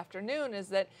about all afternoon, is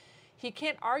that he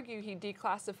can't argue he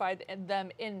declassified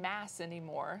them en masse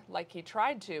anymore like he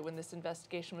tried to when this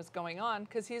investigation was going on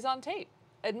because he's on tape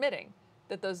admitting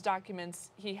that those documents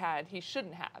he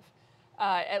shouldn't have.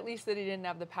 At least that he didn't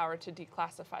have the power to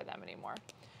declassify them anymore.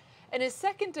 And his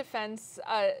second defense,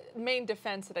 main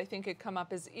defense that I think could come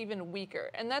up is even weaker,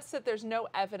 and that's that there's no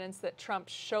evidence that Trump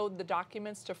showed the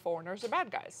documents to foreigners or bad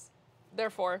guys.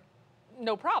 Therefore,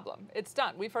 no problem. It's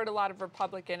done. We've heard a lot of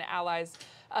Republican allies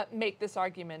make this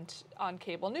argument on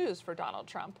cable news for Donald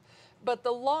Trump. But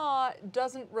the law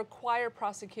doesn't require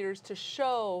prosecutors to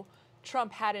show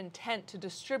Trump had intent to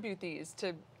distribute these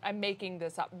to, I'm making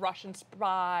this up, Russian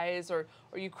spies or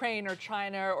Ukraine or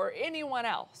China or anyone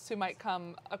else who might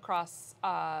come across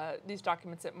these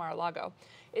documents at Mar-a-Lago.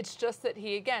 It's just that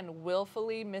he, again,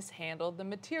 willfully mishandled the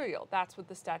material. That's what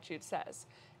the statute says.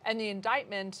 And the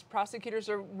indictment, prosecutors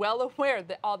are well aware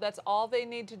that that's all they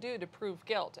need to do to prove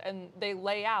guilt. And they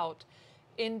lay out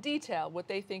in detail what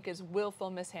they think is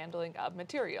willful mishandling of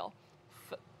material.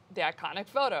 The iconic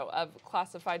photo of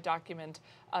classified document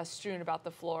strewn about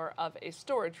the floor of a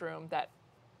storage room that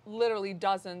literally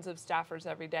dozens of staffers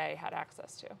every day had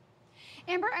access to.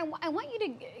 Amber, I want you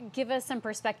to give us some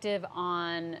perspective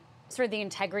on sort of the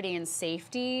integrity and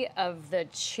safety of the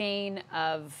chain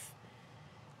of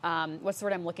what's the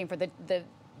word I'm looking for?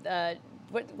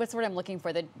 What's the word I'm looking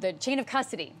for? The chain of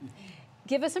custody.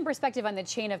 Give us some perspective on the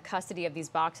chain of custody of these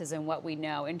boxes and what we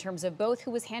know in terms of both who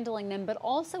was handling them, but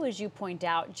also, as you point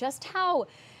out, just how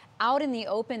out in the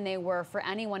open they were for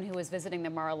anyone who was visiting the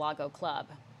Mar-a-Lago club.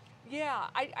 Yeah,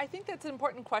 I think that's an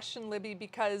important question, Libby,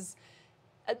 because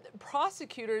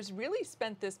prosecutors really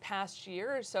spent this past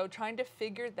year or so trying to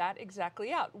figure that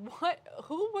exactly out.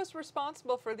 Who was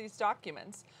responsible for these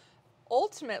documents?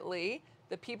 Ultimately,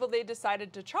 the people they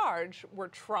decided to charge were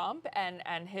Trump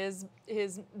and his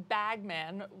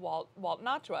bagman, Walt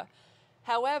Nauta.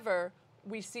 However,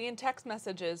 we see in text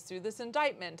messages through this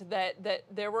indictment that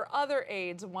there were other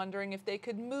aides wondering if they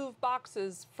could move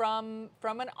boxes from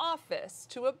an office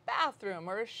to a bathroom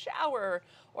or a shower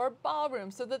or a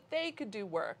ballroom so that they could do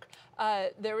work.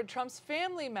 There were Trump's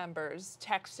family members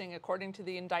texting, according to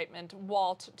the indictment,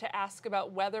 Walt to ask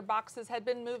about whether boxes had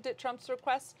been moved at Trump's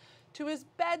request to his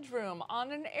bedroom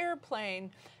on an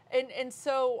airplane. And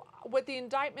so what the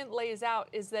indictment lays out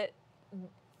is that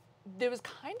there was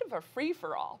kind of a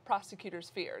free-for-all, prosecutors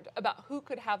feared, about who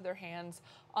could have their hands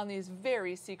on these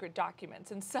very secret documents.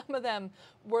 And some of them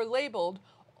were labeled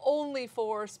only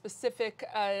for specific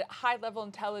high-level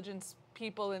intelligence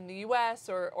people in the U.S.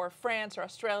 or France or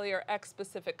Australia or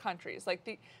ex-specific countries.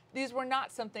 Like these were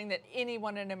not something that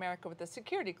anyone in America with a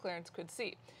security clearance could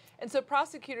see. And so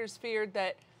prosecutors feared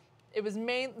that it was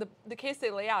the case they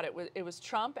lay out, it was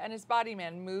Trump and his body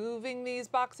man moving these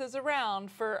boxes around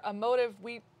for a motive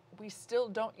we still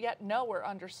don't yet know or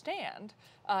understand,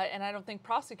 and I don't think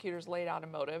prosecutors laid out a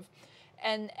motive.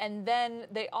 And then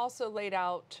they also laid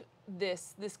out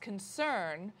this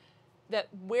concern that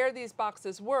where these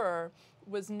boxes were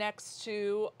was next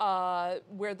to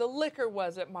where the liquor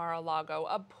was at Mar-a-Lago,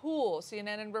 a pool.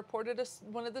 CNN reported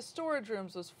one of the storage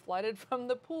rooms was flooded from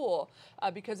the pool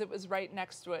because it was right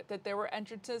next to it, that there were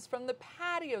entrances from the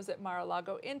patios at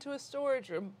Mar-a-Lago into a storage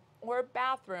room or a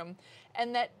bathroom,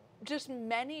 and that just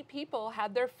many people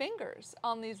had their fingers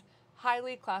on these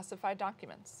highly classified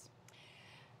documents.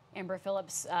 Amber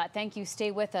Phillips, thank you.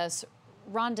 Stay with us.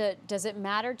 Rhonda, does it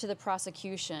matter to the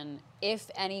prosecution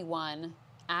if anyone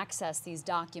accessed these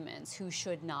documents who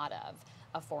should not have?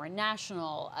 a foreign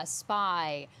national, a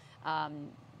spy,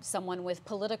 someone with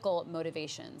political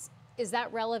motivations. Is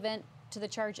that relevant to the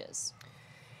charges?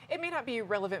 It may not be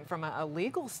relevant from a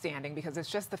legal standing because it's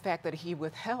just the fact that he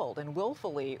withheld and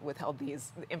willfully withheld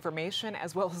these information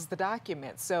as well as the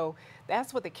documents. So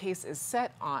that's what the case is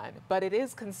set on. But it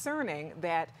is concerning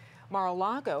that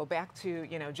Mar-a-Lago, back to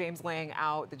James laying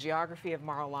out the geography of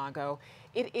Mar-a-Lago,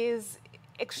 it is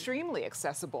extremely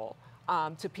accessible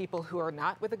to people who are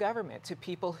not with the government, to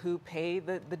people who pay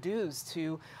the dues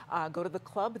to go to the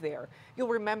club there. You'll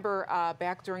remember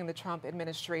back during the Trump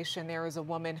administration, there was a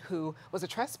woman who was a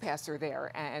trespasser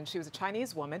there, and she was a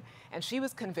Chinese woman, and she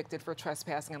was convicted for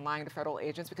trespassing and lying to federal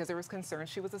agents because there was concern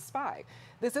she was a spy.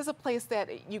 This is a place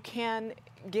that you can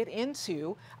get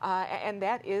into, and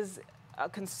that is a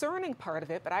concerning part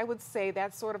of it, but I would say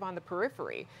that's sort of on the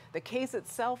periphery. The case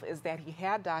itself is that he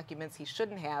had documents he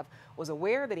shouldn't have, was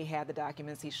aware that he had the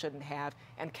documents he shouldn't have,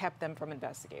 and kept them from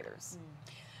investigators.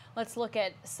 Let's look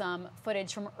at some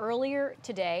footage from earlier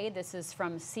today. This is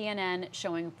from CNN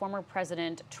showing former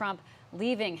President Trump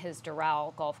leaving his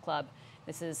Doral Golf Club.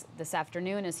 This is this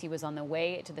afternoon as he was on the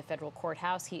way to the federal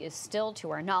courthouse. He is still, to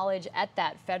our knowledge, at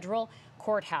that federal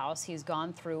courthouse. He's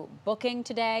gone through booking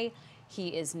today. He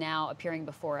is now appearing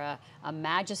before a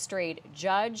magistrate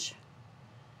judge.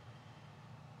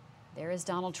 There is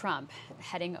Donald Trump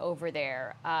heading over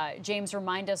there. James,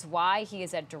 remind us why he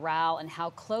is at Doral and how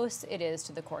close it is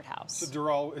to the courthouse. So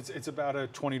Doral, it's about a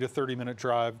 20 to 30 minute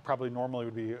drive. Probably normally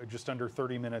would be just under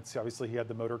 30 minutes. Obviously, he had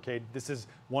the motorcade. This is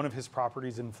one of his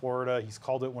properties in Florida. He's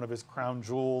called it one of his crown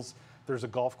jewels. There's a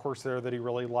golf course there that he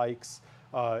really likes.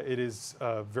 It is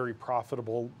very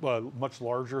profitable, much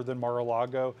larger than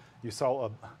Mar-a-Lago. You saw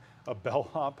a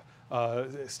bellhop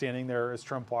standing there as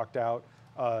Trump walked out.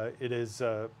 It's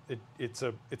a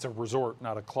resort,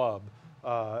 not a club,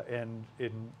 and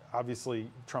obviously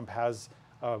Trump has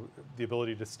the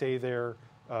ability to stay there.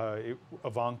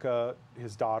 Ivanka,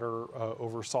 his daughter,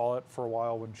 oversaw it for a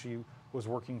while when she was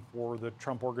working for the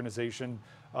Trump organization.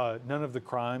 None of the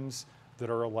crimes that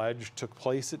are alleged took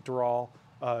place at Doral.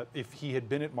 If he had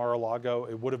been at Mar-a-Lago,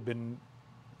 it would have been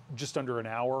just under an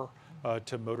hour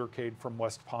to motorcade from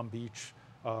West Palm Beach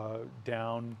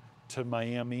down to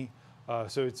Miami.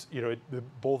 So it's,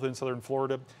 both in southern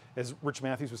Florida. As Rich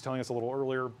Matthews was telling us a little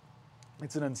earlier,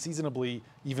 it's an unseasonably,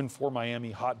 even for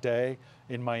Miami, hot day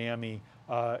in Miami.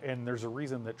 And there's a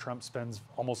reason that Trump spends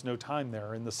almost no time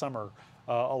there in the summer.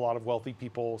 A lot of wealthy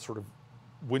people sort of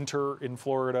winter in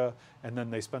Florida, and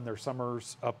then they spend their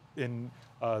summers up in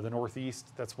the Northeast.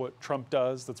 That's what Trump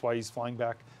does. That's why he's flying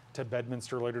back to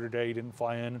Bedminster later today. He didn't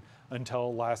fly in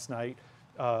until last night.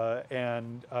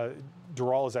 And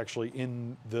Doral is actually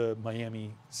in the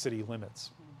Miami city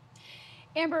limits.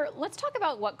 Amber, let's talk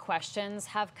about what questions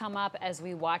have come up as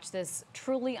we watch this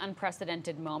truly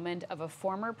unprecedented moment of a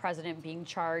former president being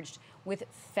charged with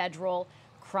federal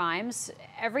crimes.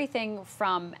 Everything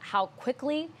from how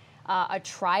quickly a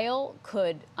trial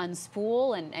could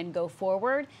unspool and go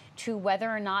forward to whether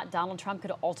or not Donald Trump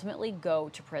could ultimately go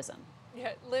to prison.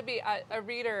 Yeah, Libby, a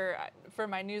reader for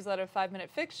my newsletter, 5 Minute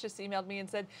Fix, just emailed me and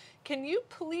said, can you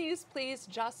please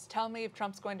just tell me if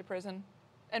Trump's going to prison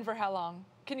and for how long?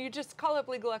 Can you just call up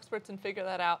legal experts and figure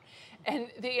that out? And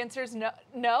the answer is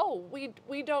no,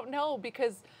 we don't know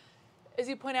because, as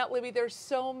you point out, Libby, there's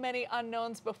so many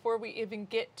unknowns before we even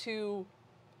get to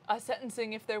a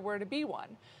sentencing if there were to be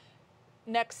one.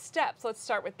 Next steps, let's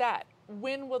start with that.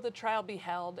 When will the trial be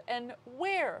held and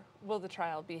where will the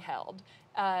trial be held?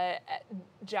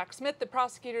 Jack Smith, the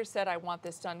prosecutor, said, I want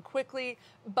this done quickly,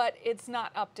 but it's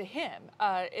not up to him.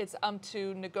 It's up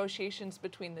to negotiations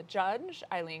between the judge,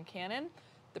 Eileen Cannon,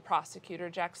 the prosecutor,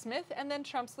 Jack Smith, and then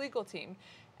Trump's legal team.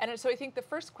 And so I think the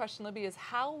first question, Libby, is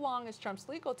how long is Trump's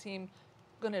legal team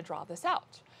going to draw this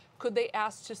out? Could they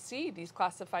ask to see these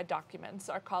classified documents?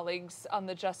 Our colleagues on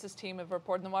the justice team have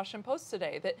reported in the Washington Post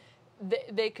today that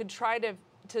they could try to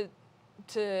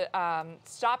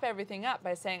stop everything up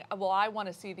by saying, well, I want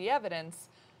to see the evidence,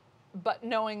 but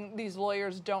knowing these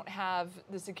lawyers don't have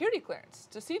the security clearance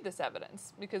to see this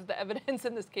evidence because the evidence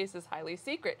in this case is highly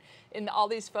secret. In all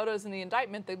these photos in the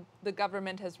indictment, the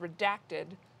government has redacted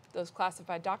those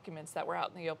classified documents that were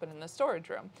out in the open in the storage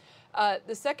room.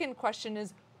 The second question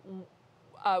is,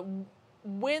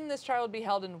 when this trial will be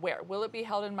held and where? Will it be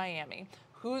held in Miami?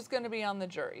 Who's going to be on the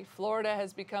jury? Florida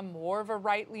has become more of a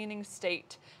right-leaning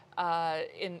state.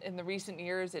 In the recent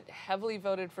years, it heavily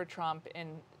voted for Trump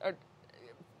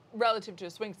relative to a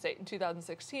swing state in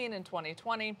 2016 and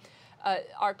 2020.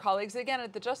 Our colleagues, again,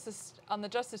 on the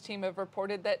justice team have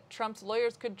reported that Trump's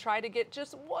lawyers could try to get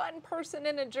just one person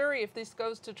in a jury if this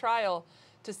goes to trial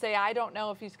to say, I don't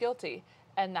know if he's guilty.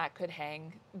 and that could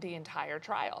hang the entire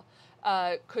trial.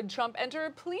 Could Trump enter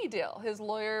a plea deal? His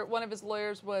lawyer, one of his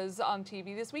lawyers was on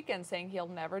TV this weekend saying he'll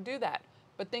never do that.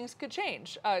 But things could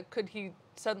change. Could he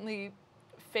suddenly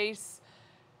face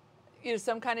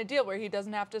some kind of deal where he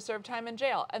doesn't have to serve time in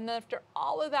jail? And then after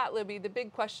all of that, Libby, the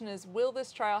big question is, will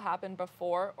this trial happen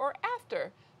before or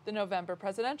after the November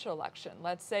presidential election?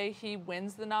 Let's say he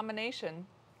wins the nomination,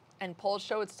 and polls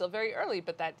show it's still very early,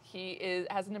 but that he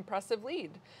has an impressive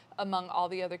lead among all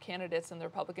the other candidates in the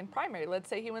Republican primary. Let's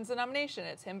say he wins the nomination.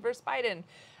 It's him versus Biden.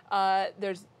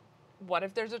 What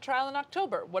if there's a trial in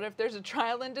October? What if there's a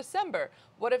trial in December?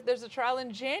 What if there's a trial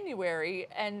in January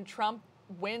and Trump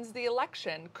wins the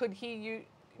election? Could he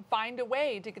find a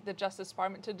way to get the Justice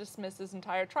Department to dismiss his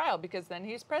entire trial, because then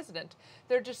he's president?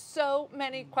 There are just so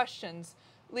many questions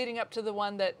leading up to the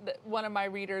one that one of my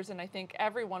readers, and I think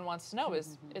everyone wants to know,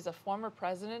 is a former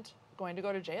president going to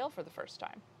go to jail for the first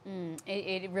time?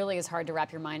 It really is hard to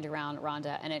wrap your mind around,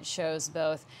 Rhonda, and it shows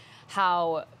both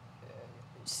how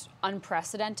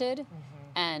unprecedented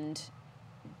and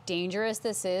dangerous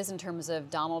this is in terms of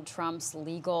Donald Trump's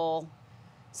legal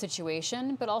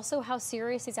situation, but also how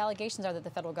serious these allegations are that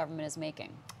the federal government is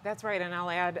making. That's right, and I'll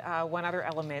add one other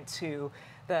element to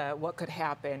what could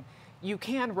happen. You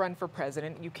can run for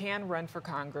president, you can run for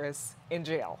Congress in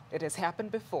jail. It has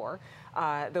happened before.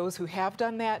 Those who have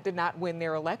done that did not win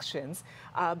their elections.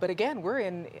 But again, we're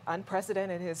in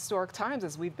unprecedented historic times,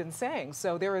 as we've been saying.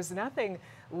 So there is nothing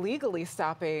legally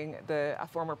stopping a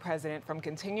former president from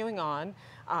continuing on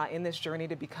in this journey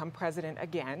to become president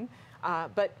again.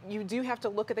 But you do have to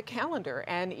look at the calendar.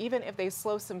 And even if they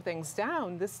slow some things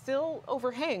down, this still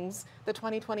overhangs the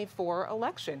 2024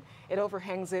 election. It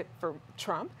overhangs it for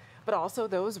Trump, but also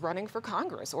those running for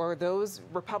Congress, or those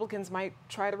Republicans might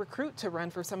try to recruit to run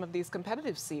for some of these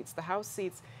competitive seats, the House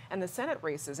seats and the Senate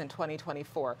races in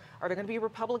 2024. Are there going to be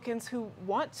Republicans who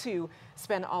want to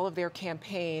spend all of their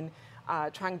campaign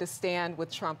trying to stand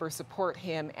with Trump or support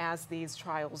him as these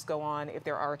trials go on, if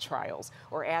there are trials,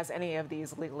 or as any of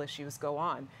these legal issues go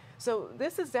on? So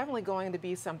this is definitely going to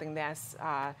be something that's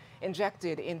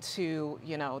injected into,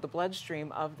 the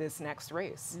bloodstream of this next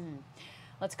race.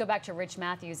 Let's go back to Rich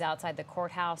Matthews outside the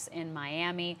courthouse in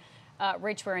Miami.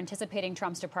 Rich, we're anticipating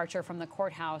Trump's departure from the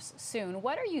courthouse soon.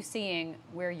 What are you seeing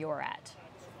where you're at?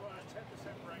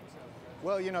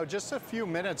 Well, just a few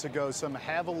minutes ago, some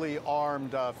heavily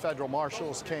armed federal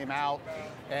marshals came out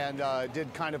and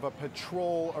did kind of a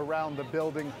patrol around the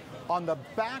building. On the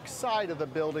back side of the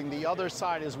building, the other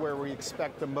side is where we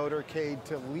expect the motorcade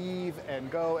to leave and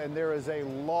go, and there is a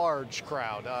large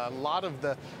crowd. A lot of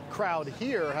the crowd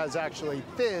here has actually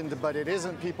thinned, but it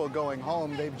isn't people going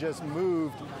home. They've just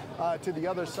moved to the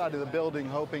other side of the building,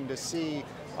 hoping to see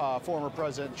former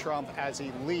President Trump as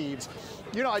he leaves.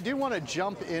 I do want to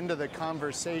jump into the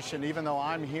conversation, even though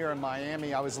I'm here in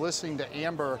Miami. I was listening to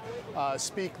Amber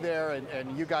speak there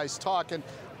and you guys talk, and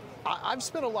I've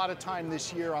spent a lot of time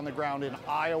this year on the ground in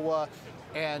Iowa,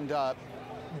 and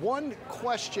one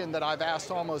question that I've asked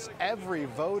almost every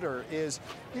voter is,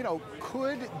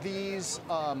 could these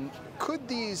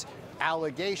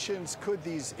allegations, could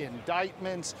these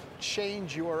indictments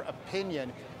change your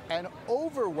opinion? And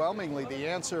overwhelmingly, the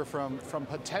answer from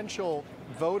potential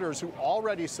voters who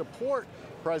already support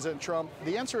President Trump,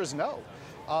 the answer is no.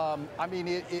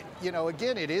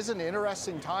 Again, it is an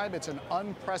interesting time. It's an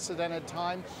unprecedented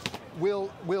time.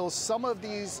 Will some of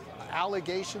these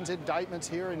allegations, indictments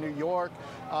here in New York,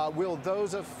 will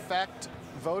those affect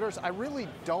voters? I really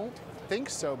don't think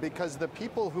so, because the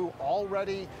people who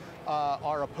already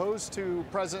are opposed to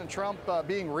President Trump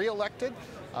being reelected,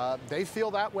 they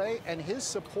feel that way, and his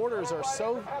supporters are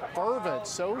so fervent,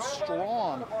 so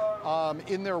strong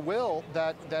in their will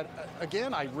that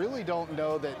again, I really don't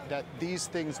know that these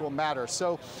things will matter.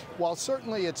 So while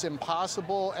certainly it's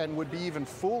impossible and would be even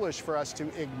foolish for us to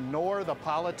ignore the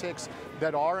politics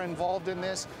that are involved in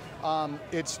this,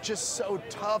 it's just so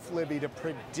tough, Libby, to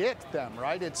predict them,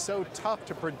 right? It's so tough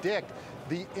to predict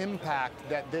the impact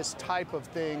that this type of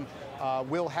thing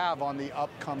will have on the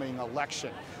upcoming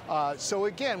election. So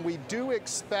again, we do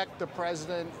expect the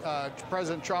President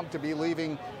Trump to be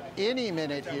leaving any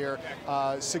minute here.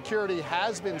 Security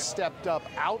has been stepped up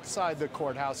outside the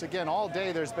courthouse. Again, all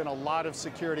day there's been a lot of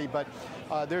security, but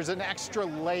there's an extra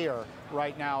layer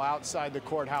right now outside the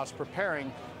courthouse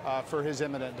preparing for his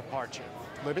imminent departure.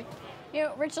 Libby?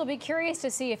 Rich, I'll be curious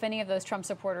to see if any of those Trump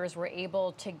supporters were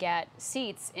able to get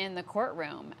seats in the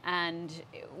courtroom and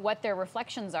what their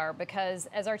reflections are, because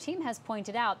as our team has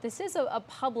pointed out, this is a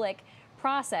public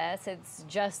process. It's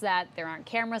just that there aren't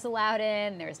cameras allowed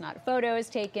in, there's not photos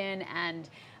taken, and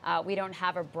we don't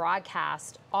have a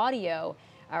broadcast audio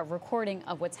recording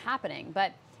of what's happening.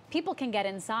 But people can get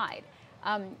inside.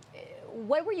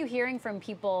 What were you hearing from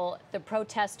people, the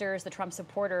protesters, the Trump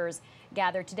supporters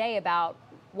gathered today about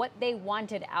what they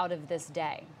wanted out of this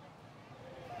day?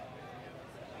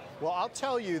 Well, I'll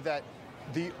tell you that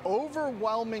the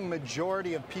overwhelming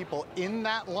majority of people in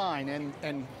that line,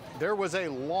 and there was a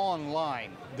long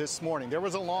line this morning, there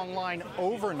was a long line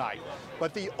overnight,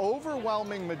 but the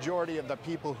overwhelming majority of the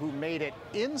people who made it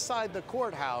inside the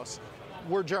courthouse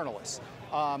were journalists.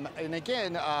 And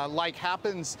again, like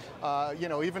happens, you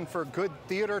know, even for good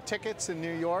theater tickets in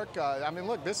New York. I mean,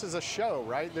 look, this is a show,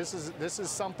 right? This is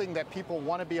something that people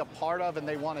want to be a part of and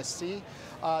they want to see.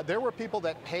 There were people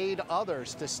that paid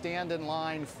others to stand in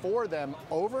line for them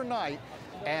overnight.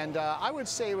 And I would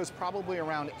say it was probably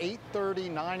around 8:30,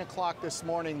 9 o'clock this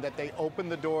morning that they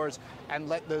opened the doors and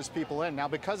let those people in. Now,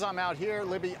 because I'm out here,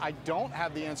 Libby, I don't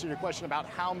have the answer to your question about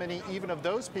how many even of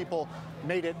those people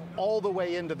made it all the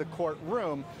way into the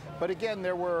courtroom. But again,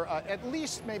 there were at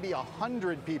least maybe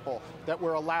 100 people that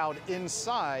were allowed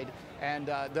inside,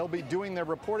 and they'll be doing their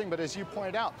reporting. But as you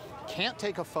pointed out, can't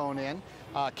take a phone in,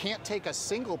 can't take a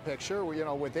single picture, you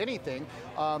know, with anything.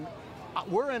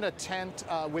 We're in a tent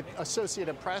with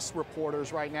Associated Press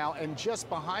reporters right now, and just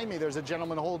behind me there's a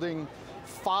gentleman holding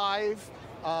five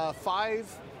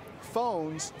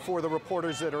phones for the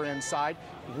reporters that are inside.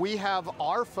 We have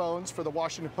our phones for the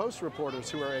Washington Post reporters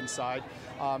who are inside.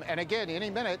 And again, any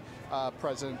minute,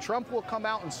 President Trump will come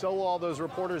out and so will all those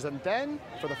reporters, and then,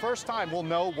 for the first time, we'll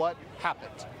know what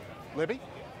happened. Libby?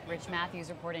 Rich Matthews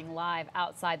reporting live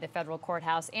outside the federal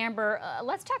courthouse. Amber,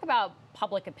 let's talk about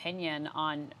public opinion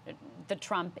on the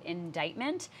Trump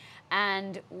indictment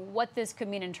and what this could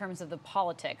mean in terms of the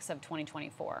politics of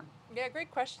 2024. Yeah,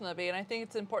 great question, Libby. And I think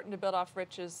it's important to build off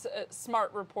Rich's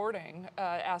smart reporting,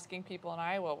 asking people in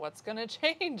Iowa, what's going to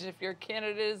change if your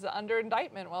candidate is under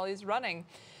indictment while he's running?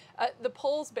 The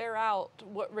polls bear out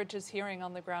what Rich is hearing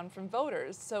on the ground from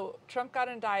voters. So Trump got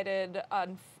indicted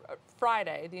on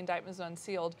Friday. The indictment was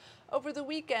unsealed. Over the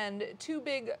weekend, two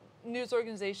big news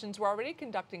organizations were already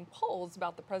conducting polls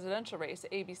about the presidential race,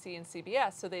 ABC and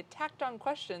CBS. So they tacked on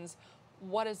questions.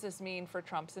 What does this mean for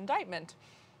Trump's indictment?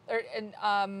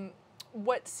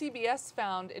 What CBS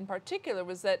found in particular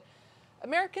was that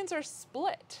Americans are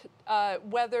split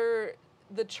whether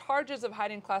the charges of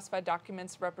hiding classified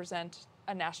documents represent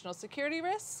a national security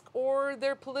risk or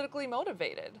they're politically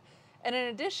motivated. And in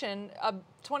addition,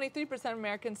 23% of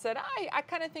Americans said, I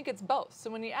kind of think it's both.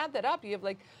 So when you add that up, you have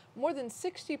like more than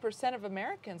 60% of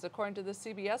Americans, according to the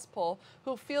CBS poll,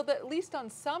 who feel that at least on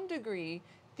some degree,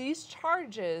 these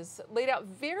charges laid out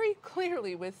very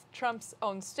clearly with Trump's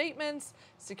own statements,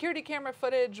 security camera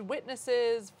footage,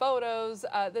 witnesses, photos,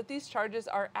 that these charges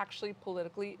are actually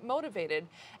politically motivated.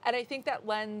 And I think that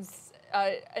lends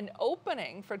an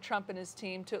opening for Trump and his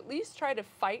team to at least try to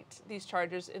fight these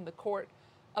charges in the court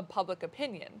of public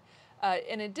opinion.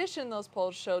 In addition, those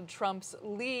polls showed Trump's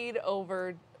lead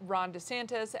over Ron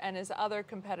DeSantis and his other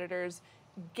competitors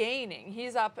gaining.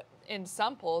 He's up in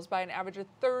some polls by an average of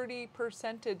 30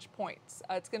 percentage points.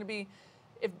 It's going to be,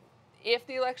 if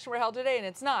the election were held today, and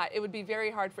it's not, it would be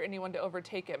very hard for anyone to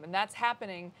overtake him. And that's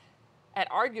happening at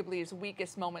arguably his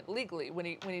weakest moment legally, when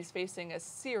he's facing a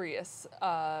serious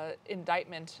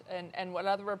indictment and what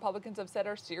other Republicans have said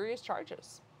are serious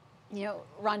charges. You know,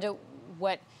 Rhonda,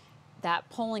 what that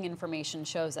polling information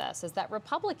shows us is that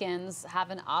Republicans have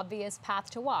an obvious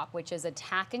path to walk, which is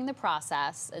attacking the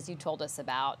process, as you told us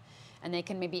about, and they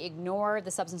can maybe ignore the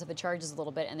substance of the charges a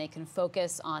little bit, and they can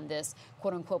focus on this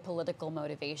quote-unquote political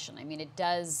motivation. I mean, it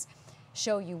does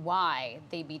show you why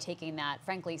they'd be taking that,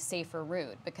 frankly, safer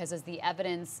route, because as the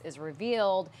evidence is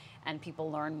revealed and people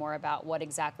learn more about what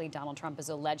exactly Donald Trump is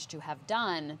alleged to have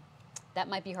done, that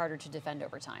might be harder to defend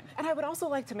over time. And I would also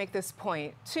like to make this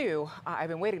point, too. I've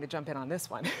been waiting to jump in on this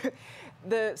one.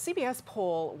 The CBS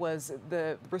poll was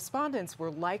the respondents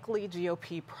were likely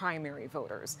GOP primary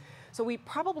voters. So we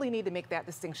probably need to make that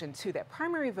distinction, too, that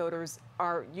primary voters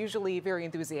are usually very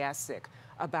enthusiastic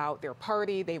about their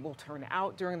party. They will turn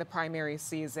out during the primary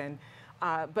season.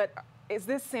 But is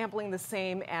this sampling the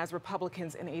same as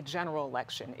Republicans in a general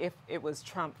election, if it was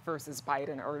Trump versus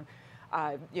Biden or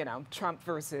you know, Trump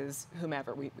versus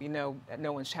whomever? We know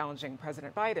no one's challenging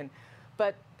President Biden.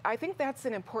 But I think that's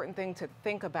an important thing to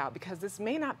think about, because this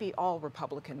may not be all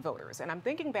Republican voters. And I'm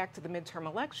thinking back to the midterm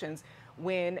elections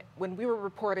when we were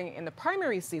reporting in the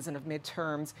primary season of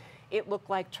midterms, it looked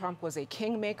like Trump was a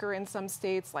kingmaker in some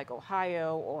states like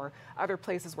Ohio or other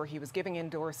places where he was giving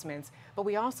endorsements. But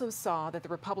we also saw that the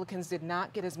Republicans did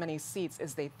not get as many seats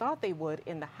as they thought they would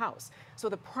in the House. So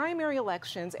the primary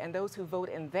elections and those who vote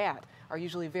in that are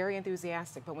usually very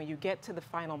enthusiastic. But when you get to the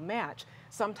final match,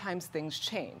 sometimes things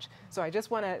change. So I just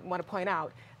want to point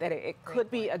out that it could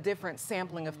be a different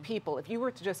sampling of people. If you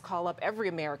were to just call up every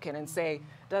American and say,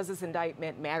 does this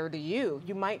indictment matter to you?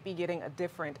 You might be getting a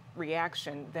different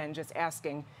reaction than just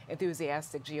asking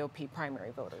enthusiastic GOP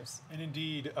primary voters. And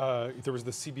indeed, there was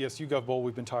the CBS YouGov poll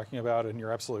we've been talking about, and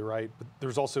you're absolutely right. But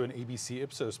there's also an ABC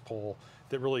Ipsos poll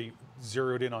that really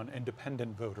zeroed in on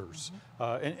independent voters,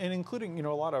 and including, you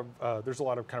know, there's a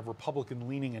lot of kind of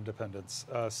Republican-leaning independents,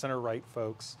 center-right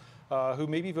folks who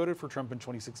maybe voted for Trump in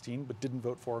 2016 but didn't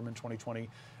vote for him in 2020.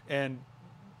 And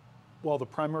while the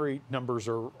primary numbers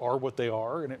are what they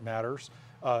are, and it matters,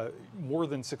 more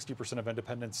than 60% of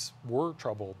independents were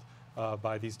troubled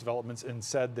by these developments and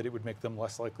said that it would make them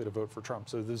less likely to vote for Trump.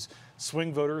 So those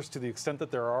swing voters, to the extent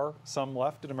that there are some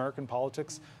left in American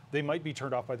politics, they might be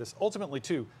turned off by this. Ultimately,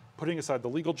 too, putting aside the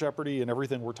legal jeopardy and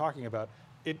everything we're talking about,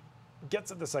 it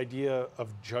gets at this idea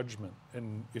of judgment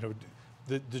and, you know,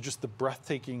 just the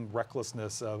breathtaking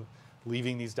recklessness of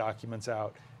leaving these documents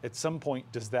out. At some point,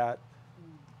 does that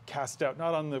cast doubt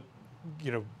not on the,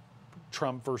 you know,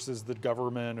 Trump versus the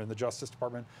government and the Justice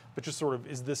Department, but just sort of,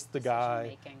 is this the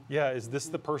guy? Yeah, is this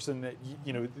the person that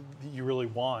you know that you really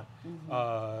want?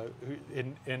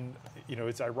 And you know,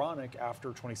 it's ironic after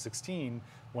 2016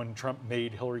 when Trump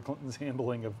made Hillary Clinton's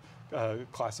handling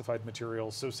of classified material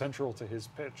so central to his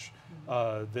pitch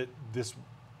that this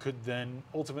could then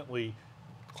ultimately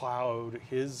cloud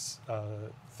his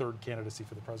third candidacy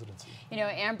for the presidency. You know,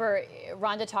 Amber,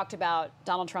 Rhonda talked about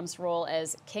Donald Trump's role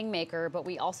as kingmaker, but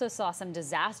we also saw some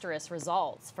disastrous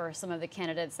results for some of the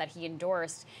candidates that he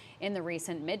endorsed in the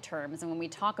recent midterms. And when we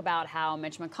talk about how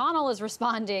Mitch McConnell is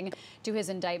responding to his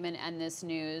indictment and this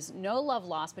news, no love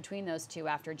lost between those two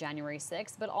after January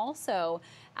 6th, but also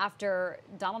after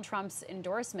Donald Trump's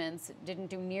endorsements didn't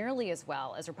do nearly as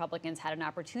well as Republicans had an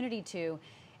opportunity to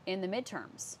in the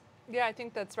midterms. Yeah, I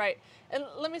think that's right. And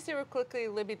let me say real quickly,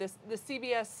 Libby, the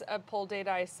CBS poll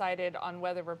data I cited on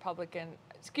whether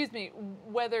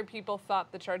whether people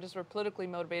thought the charges were politically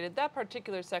motivated, that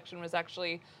particular section was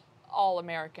actually all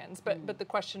Americans. But the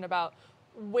question about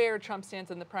where Trump stands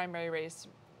in the primary race,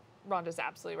 Rhonda's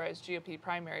absolutely right, it's GOP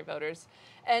primary voters.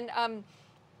 And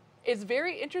it's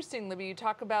very interesting, Libby, you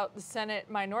talk about the Senate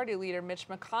Minority Leader, Mitch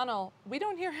McConnell. We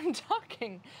don't hear him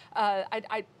talking.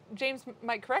 James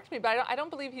might correct me, but I don't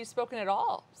believe he's spoken at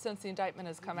all since the indictment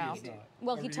has come out.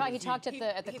 Well, he talked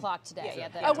at the clock today. Yeah.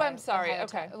 At the I'm sorry. Ohio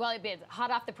Okay. Well, it'd be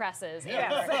hot off the presses.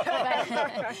 Yes.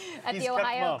 At the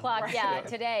Ohio clock,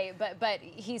 today. But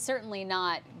he's certainly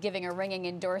not giving a ringing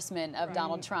endorsement of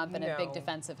Donald Trump and a big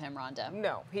defense of him, Rhonda.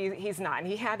 No, he's not. And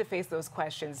he had to face those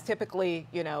questions. Typically,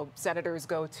 you know, senators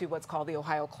go to what's called the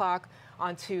Ohio clock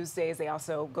on Tuesdays. They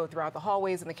also go throughout the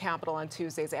hallways in the Capitol on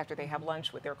Tuesdays after they have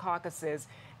lunch with their caucuses.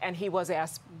 And he was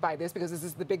asked by this because this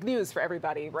is the big news for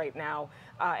everybody right now.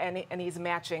 And he's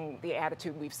matching the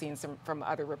attitude we've seen from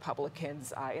other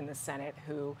Republicans in the Senate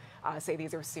who say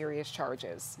these are serious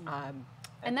charges.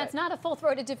 And that's not a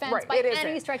full-throated defense by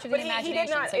any stretch of the imagination. He did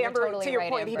not, so you're Amber, totally to your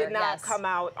right, point, Amber. he did not come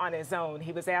out on his own.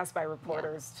 He was asked by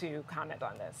reporters to comment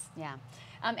on this. Yeah.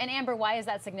 And Amber, why is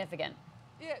that significant?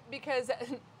 Yeah, because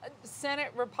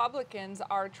Senate Republicans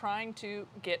are trying to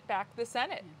get back the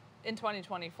Senate in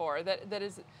 2024. That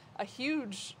is a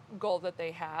huge goal that they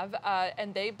have,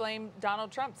 and they blame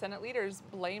Donald Trump. Senate leaders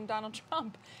blame Donald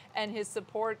Trump and his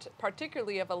support,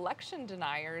 particularly of election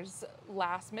deniers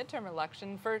last midterm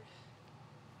election, for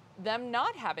them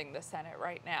not having the Senate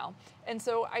right now. And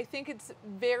so I think it's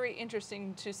very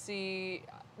interesting to see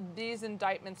these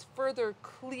indictments further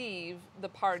cleave the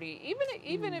party,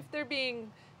 even if they're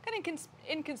being kind of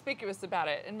inconspicuous about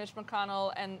it. And Mitch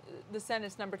McConnell and the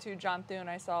Senate's number 2, John Thune,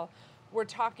 I saw, were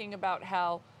talking about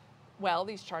how, well,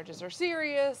 these charges are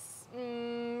serious.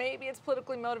 Maybe it's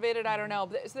politically motivated. I don't know.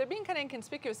 So they're being kind of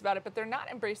inconspicuous about it, but they're not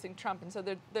embracing Trump. And so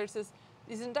there's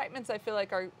these indictments I feel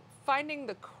like are finding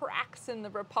the cracks in the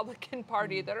Republican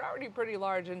Party that are already pretty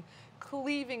large and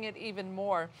cleaving it even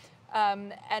more.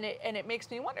 And it makes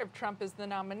me wonder, if Trump is the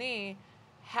nominee,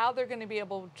 how they're going to be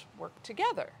able to work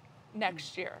together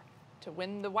next year to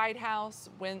win the White House,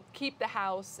 keep the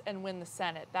House, and win the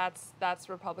Senate. That's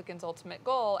Republicans' ultimate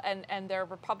goal. And there are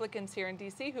Republicans here in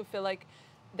D.C. who feel like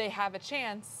they have a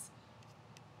chance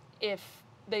if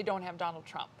they don't have Donald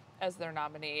Trump as their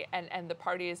nominee, and the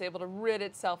party is able to rid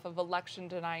itself of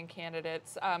election-denying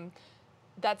candidates.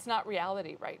 That's not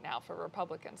reality right now for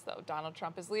Republicans, though. Donald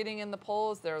Trump is leading in the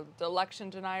polls. There are the election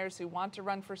deniers who want to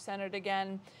run for Senate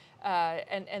again,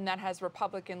 and that has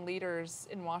Republican leaders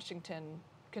in Washington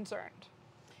concerned.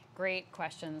 Great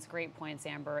questions, great points,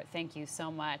 Amber. Thank you so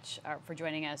much for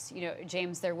joining us. You know,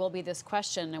 James, there will be this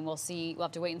question, and we'll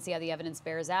have to wait and see how the evidence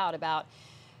bears out about,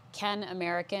 can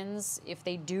Americans, if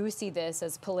they do see this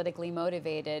as politically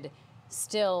motivated,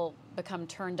 still become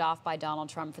turned off by Donald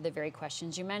Trump for the very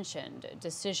questions you mentioned,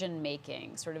 decision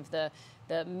making, sort of the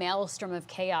maelstrom of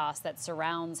chaos that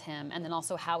surrounds him, and then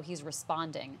also how he's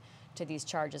responding to these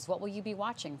charges. What will you be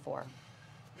watching for?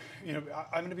 You know,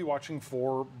 I'm going to be watching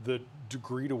for the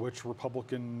degree to which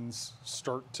Republicans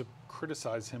start to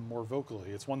criticize him more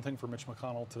vocally. It's one thing for Mitch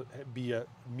McConnell to be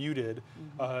muted.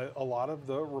 A lot of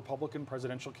the Republican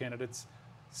presidential candidates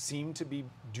seem to be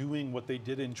doing what they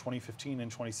did in 2015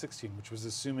 and 2016, which was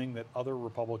assuming that other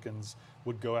Republicans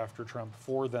would go after Trump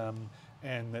for them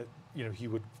and that, you know, he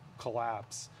would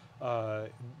collapse. The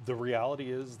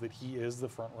reality is that he is the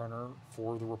front runner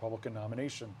for the Republican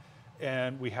nomination.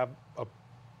 And we have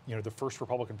the first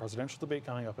Republican presidential debate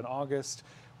coming up in August.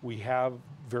 We have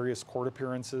various court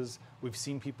appearances. We've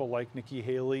seen people like Nikki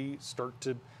Haley start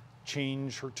to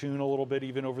change her tune a little bit,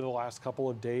 even over the last couple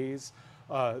of days.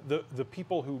 The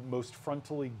people who most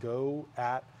frontally go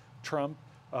at Trump,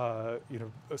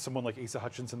 someone like Asa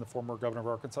Hutchinson, the former governor of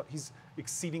Arkansas, he's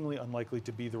exceedingly unlikely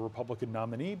to be the Republican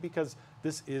nominee because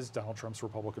this is Donald Trump's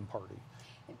Republican Party.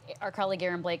 Our colleague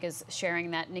Aaron Blake is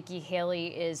sharing that Nikki Haley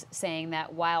is saying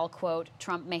that while, quote,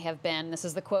 Trump may have been, this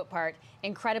is the quote part,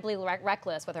 incredibly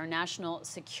reckless with our national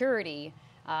security,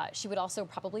 she would also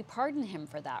probably pardon him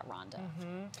for that, Rhonda.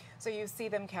 So you see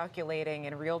them calculating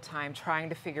in real time, trying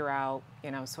to figure out,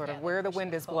 sort of where the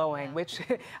wind is blowing, which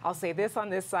I'll say this on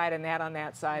this side and that on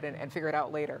that side and figure it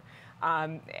out later.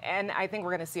 And I think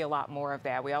we're going to see a lot more of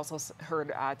that. We also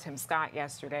heard Tim Scott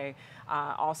yesterday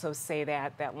also say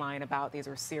that line about these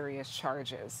are serious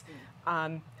charges.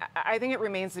 I think it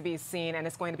remains to be seen, and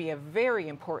it's going to be a very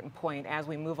important point as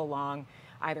we move along,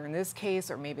 either in this case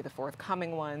or maybe the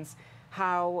forthcoming ones,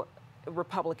 how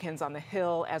Republicans on the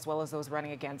Hill, as well as those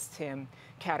running against him,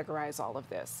 categorize all of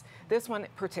this. This one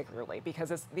particularly,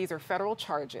 because these are federal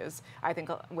charges. I think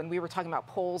when we were talking about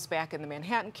polls back in the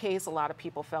Manhattan case, a lot of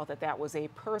people felt that was a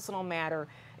personal matter.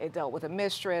 It dealt with a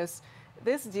mistress.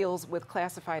 This deals with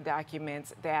classified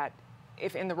documents that,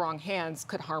 if in the wrong hands,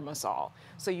 could harm us all.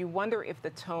 So you wonder if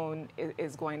the tone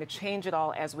is going to change at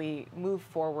all as we move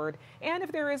forward, and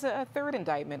if there is a third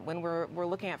indictment when we're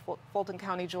looking at Fulton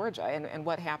County, Georgia, and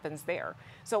what happens there.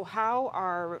 So how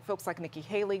are folks like Nikki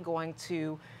Haley going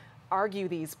to argue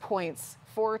these points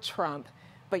for Trump,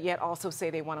 but yet also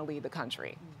say they want to lead the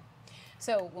country?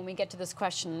 So when we get to this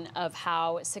question of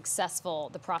how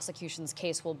successful the prosecution's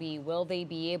case will they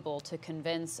be able to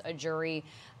convince a jury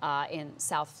in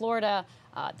South Florida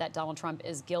that Donald Trump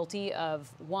is guilty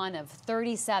of one of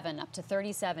 37, up to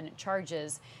 37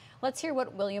 charges? Let's hear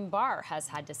what William Barr has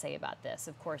had to say about this.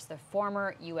 Of course, the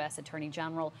former U.S. Attorney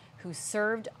General who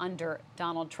served under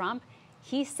Donald Trump.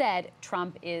 He said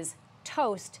Trump is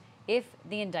toast if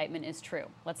the indictment is true.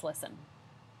 Let's listen.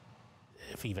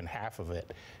 If even half of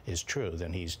it is true,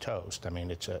 then he's toast. I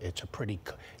mean, it's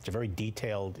a very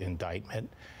detailed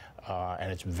indictment,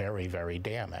 and it's very, very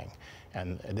damning.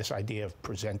 And this idea of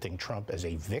presenting Trump as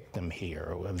a victim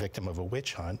here, a victim of a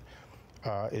witch hunt,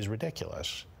 is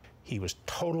ridiculous. He was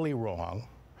totally wrong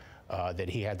that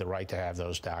he had the right to have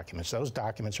those documents. Those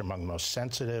documents are among the most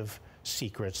sensitive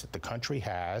secrets that the country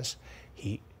has.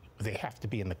 They have to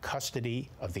be in the custody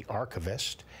of the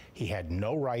archivist. He had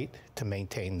no right to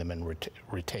maintain them and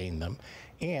retain them.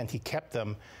 And he kept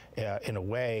them in a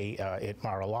way at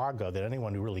Mar-a-Lago that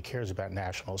anyone who really cares about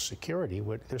national security,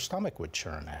 their stomach would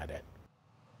churn at it.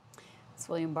 It's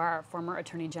William Barr, former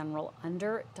Attorney General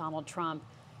under Donald Trump.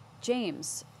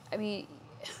 James, I mean,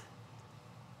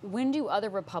 when do other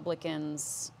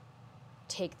Republicans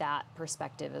take that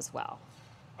perspective as well?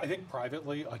 I think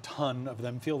privately, a ton of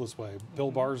them feel this way.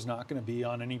 Bill Barr's not going to be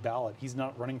on any ballot. He's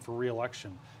not running for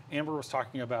re-election. Amber was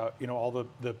talking about, all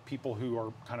the people who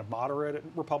are kind of moderate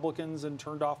Republicans and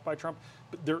turned off by Trump.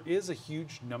 But there is a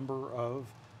huge number of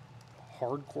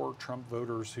hardcore Trump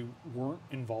voters who weren't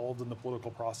involved in the political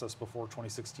process before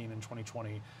 2016 and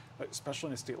 2020, especially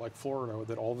in a state like Florida,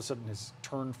 that all of a sudden has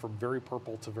turned from very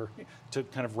purple to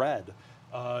kind of red.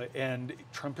 And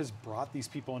Trump has brought these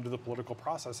people into the political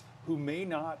process who may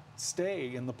not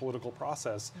stay in the political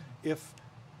process if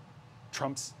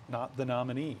Trump's not the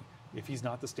nominee, if he's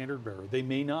not the standard bearer. They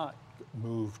may not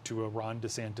move to a Ron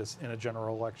DeSantis in a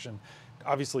general election.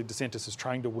 Obviously, DeSantis is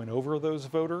trying to win over those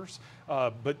voters,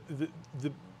 but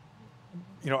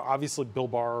obviously Bill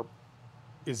Barr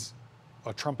is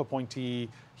a Trump appointee.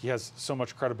 He has so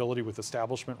much credibility with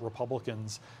establishment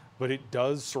Republicans, but it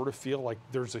does sort of feel like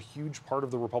there's a huge part of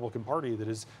the Republican Party that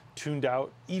is tuned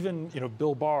out. Even,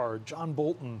 Bill Barr, John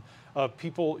Bolton,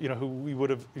 people, who we would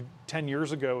have 10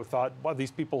 years ago thought, wow, these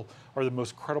people are the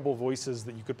most credible voices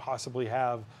that you could possibly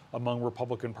have among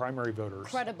Republican primary voters.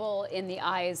 Credible in the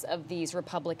eyes of these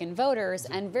Republican voters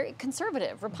and very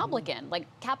conservative Republican, like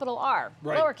capital R,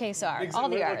 right. lowercase r, all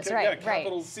the R's, right? Yeah,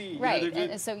 capital C. Right,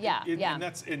 and so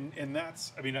And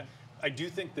that's, I mean, I do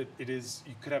think that it is,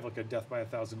 you could have like a death by a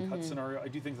thousand cuts scenario. I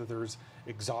do think that there's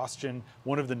exhaustion.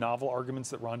 One of the novel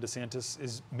arguments that Ron DeSantis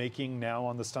is making now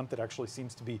on the stunt that actually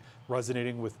seems to be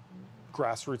resonating with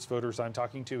grassroots voters I'm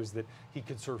talking to is that he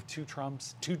could serve two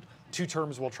terms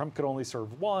while Trump could only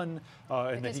serve one,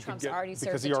 and that he Trump's could get already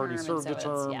because he already served a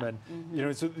term,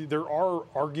 and so there are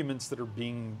arguments that are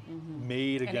being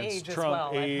made against age Trump.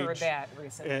 As well. I've heard that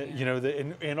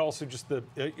recently. And also just the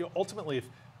ultimately if.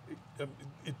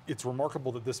 It's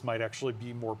remarkable that this might actually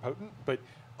be more potent, but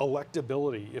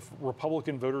electability, if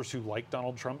Republican voters who like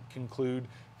Donald Trump conclude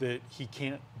that he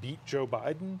can't beat Joe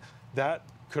Biden, that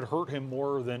could hurt him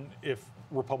more than if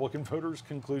Republican voters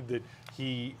conclude that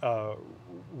he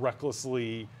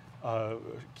recklessly,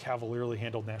 cavalierly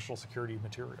handled national security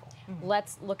material.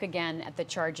 Let's look again at the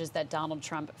charges that Donald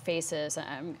Trump faces.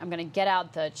 I'm going to get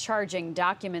out the charging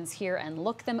documents here and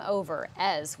look them over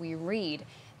as we read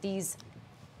these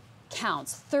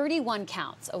counts, 31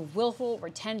 counts of willful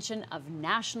retention of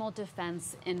national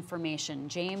defense information.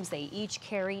 James, they each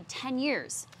carry 10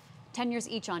 years. 10 years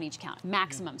each on each count,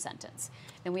 maximum sentence.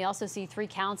 Then we also see 3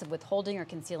 counts of withholding or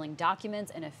concealing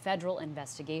documents in a federal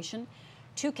investigation,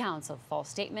 2 counts of false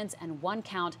statements, and 1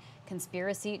 count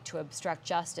conspiracy to obstruct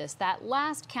justice. That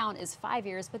last count is 5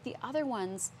 years, but the other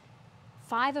ones,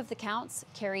 5 of the counts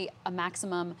carry a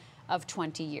maximum of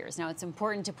 20 years. Now, it's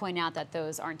important to point out that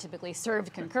those aren't typically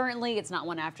served concurrently. It's not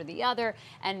one after the other,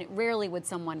 and rarely would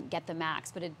someone get the max,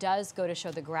 but it does go to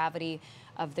show the gravity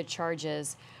of the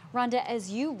charges. Rhonda, as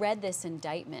you read this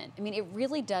indictment, I mean, it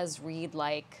really does read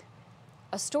like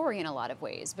a story in a lot of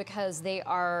ways, because they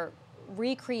are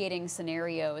recreating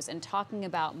scenarios and talking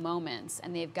about moments,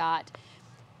 and they've got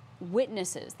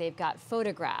witnesses, they've got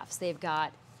photographs, they've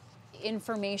got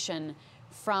information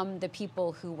from the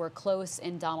people who were close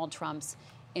in Donald Trump's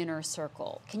inner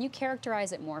circle. Can you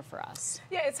characterize it more for us?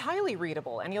 Yeah, it's highly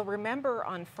readable. And you'll remember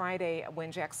on Friday when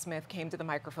Jack Smith came to the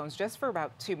microphones just for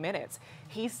about 2 minutes,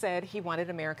 he said he wanted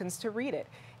Americans to read it.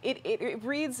 It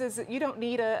reads as you don't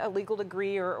need a legal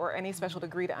degree or any special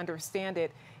degree to understand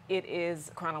it. It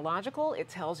is chronological, it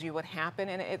tells you what happened,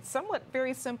 and it's somewhat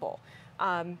very simple.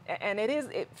 And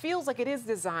it feels like it is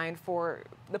designed for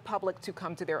the public to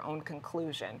come to their own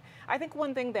conclusion. I think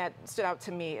one thing that stood out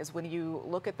to me is when you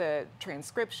look at the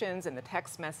transcriptions and the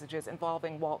text messages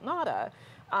involving Walt Nauta,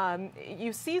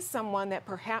 you see someone that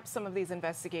perhaps some of these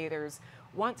investigators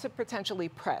want to potentially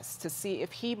press to see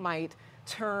if he might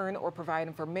turn or provide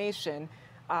information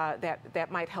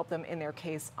that might help them in their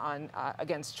case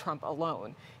against Trump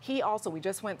alone. He also, we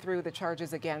just went through the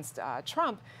charges against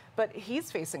Trump, but he's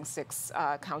facing 6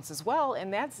 counts as well,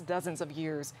 and that's dozens of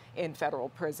years in federal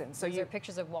prison. So these are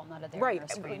pictures of Walt Nauta there. Right.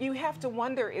 You have to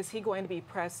wonder, is he going to be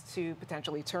pressed to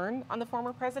potentially turn on the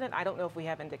former president? I don't know if we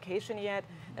have indication yet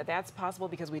that that's possible,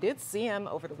 because we did see him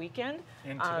over the weekend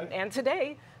and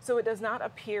today. So it does not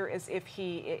appear as if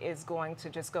he is going to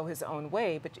just go his own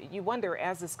way. But you wonder,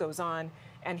 as this goes on,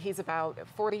 and he's about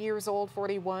 40 years old,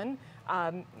 41,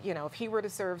 if he were to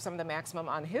serve some of the maximum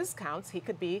on his counts, he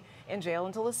could be in jail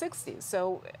until the 60s.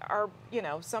 So are,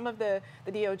 some of the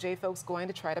DOJ folks going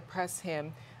to try to press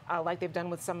him like they've done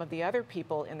with some of the other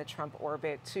people in the Trump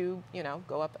orbit to,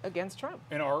 go up against Trump?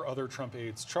 And are other Trump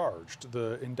aides charged?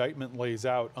 The indictment lays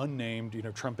out unnamed,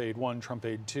 Trump aide 1, Trump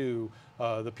aide 2,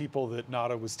 the people that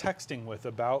Nauta was texting with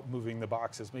about moving the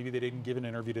boxes. Maybe they didn't give an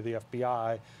interview to the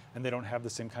FBI and they don't have the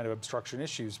same kind of obstruction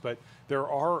issues, but there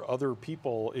are other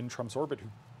people in Trump's orbit who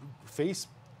face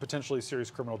potentially serious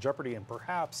criminal jeopardy, and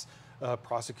perhaps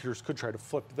prosecutors could try to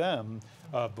flip them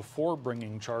before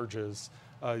bringing charges.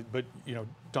 But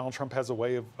Donald Trump has a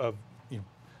way of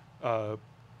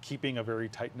keeping a very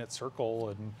tight-knit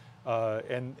circle,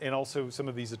 and also some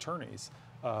of these attorneys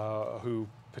who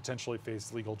potentially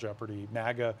face legal jeopardy.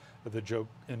 MAGA, the joke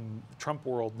in Trump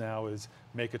world now is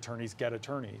make attorneys get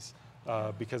attorneys,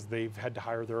 because they've had to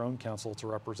hire their own counsel to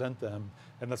represent them,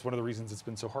 and that's one of the reasons it's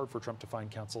been so hard for Trump to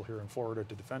find counsel here in Florida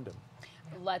to defend him.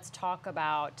 Let's talk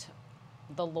about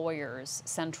the lawyers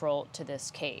central to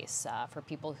this case. For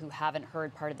people who haven't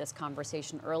heard part of this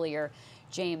conversation earlier,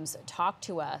 James, talk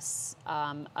to us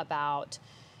about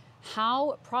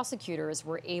how prosecutors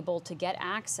were able to get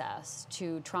access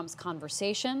to Trump's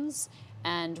conversations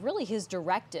and really his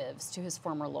directives to his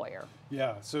former lawyer.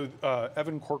 Yeah, so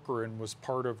Evan Corcoran was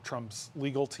part of Trump's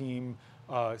legal team,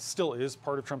 still is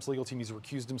part of Trump's legal team. He's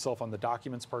recused himself on the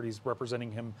documents part. He's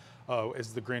representing him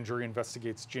as the grand jury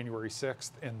investigates January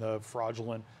 6th and the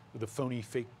fraudulent, the phony,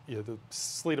 fake, the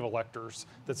slate of electors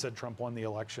that said Trump won the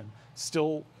election.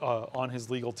 Still on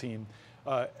his legal team.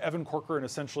 Evan Corcoran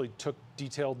essentially took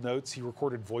detailed notes. He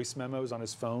recorded voice memos on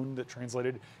his phone that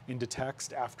translated into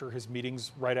text after his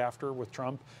meetings right after with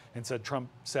Trump, and Trump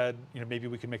said, maybe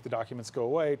we can make the documents go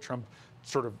away. Trump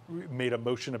sort of made a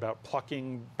motion about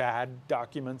plucking bad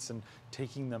documents and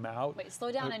taking them out. Wait,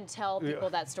 slow down and tell people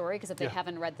that story, because if they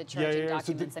haven't read the charging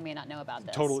documents, they may not know about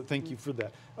this. Totally, thank you for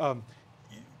that.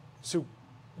 So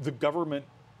the government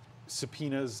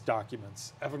subpoenas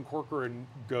documents. Evan Corcoran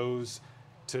goes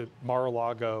to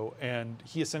Mar-a-Lago, and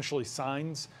he essentially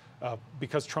signs,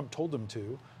 because Trump told him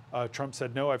to. Trump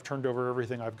said, no, I've turned over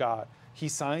everything I've got. He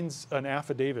signs an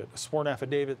affidavit, a sworn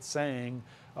affidavit saying,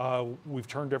 we've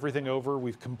turned everything over,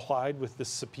 we've complied with this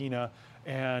subpoena,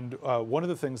 and one of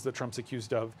the things that Trump's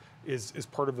accused of is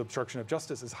part of the obstruction of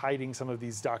justice, is hiding some of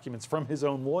these documents from his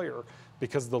own lawyer,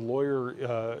 because the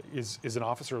lawyer is an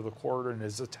officer of the court and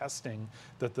is attesting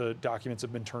that the documents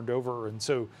have been turned over. And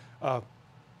so,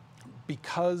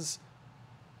 because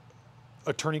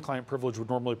attorney-client privilege would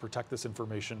normally protect this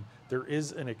information, there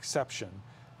is an exception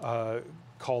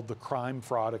called the crime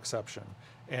fraud exception.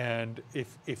 And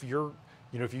if you're,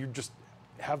 if you just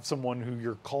have someone who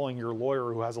you're calling your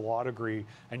lawyer who has a law degree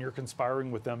and you're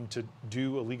conspiring with them to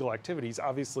do illegal activities,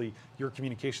 obviously your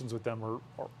communications with them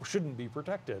shouldn't be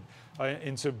protected.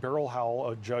 And so Beryl Howell,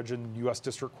 a judge in the U.S.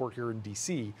 District Court here in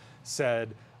D.C.,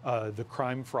 said the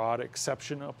crime fraud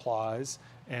exception applies,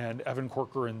 and Evan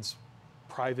Corcoran's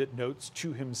private notes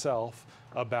to himself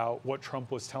about what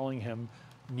Trump was telling him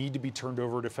need to be turned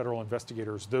over to federal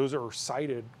investigators. Those are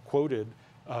cited, quoted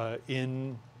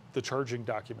in the charging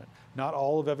document. Not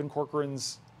all of Evan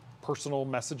Corcoran's personal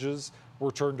messages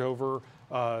were turned over.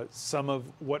 Some of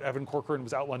what Evan Corcoran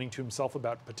was outlining to himself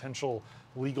about potential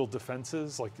legal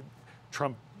defenses, like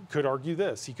Trump could argue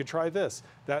this, he could try this.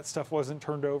 That stuff wasn't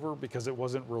turned over because it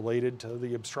wasn't related to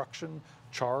the obstruction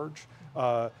charge.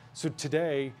 So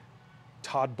today,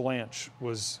 Todd Blanche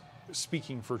was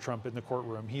speaking for Trump in the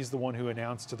courtroom. He's the one who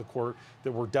announced to the court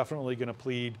that we're definitely going to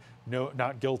plead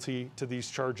not guilty to these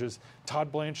charges.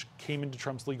 Todd Blanche came into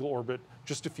Trump's legal orbit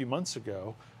just a few months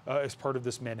ago as part of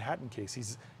this Manhattan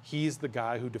case. He's the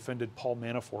guy who defended Paul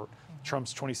Manafort,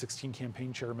 Trump's 2016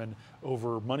 campaign chairman,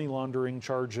 over money laundering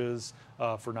charges,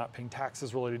 for not paying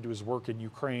taxes related to his work in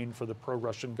Ukraine for the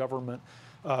pro-Russian government.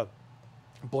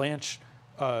 Blanche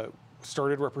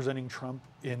started representing Trump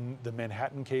in the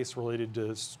Manhattan case related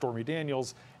to Stormy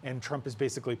Daniels, and Trump has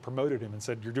basically promoted him and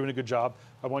said, you're doing a good job.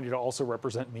 I want you to also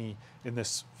represent me in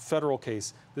this federal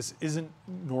case. This isn't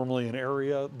normally an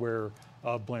area where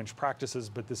Blanche practices,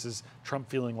 but this is Trump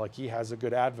feeling like he has a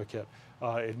good advocate.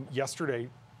 And yesterday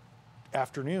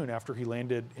afternoon, after he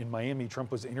landed in Miami,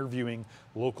 Trump was interviewing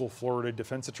local Florida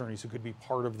defense attorneys who could be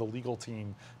part of the legal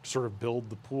team to sort of build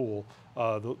the pool.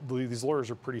 These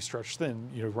lawyers are pretty stretched thin.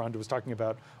 Rhonda was talking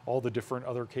about all the different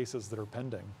other cases that are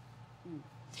pending.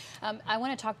 I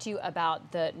want to talk to you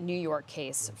about the New York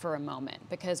case for a moment,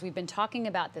 because we've been talking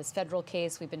about this federal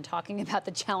case. We've been talking about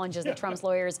the challenges that Trump's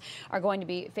lawyers are going to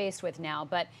be faced with now.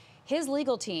 But his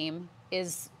legal team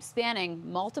is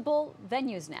spanning multiple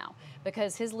venues now,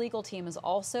 because his legal team is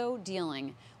also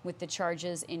dealing with the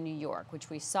charges in New York, which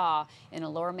we saw in a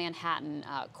Lower Manhattan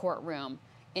courtroom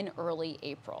in early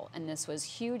April. And this was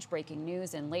huge breaking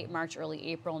news in late March, early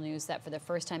April, news that for the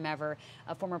first time ever,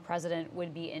 a former president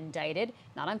would be indicted,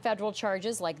 not on federal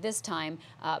charges like this time,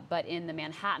 but in the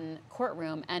Manhattan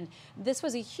courtroom. And this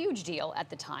was a huge deal at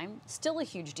the time, still a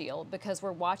huge deal, because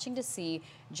we're watching to see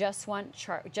just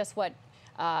what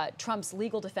Trump's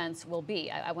legal defense will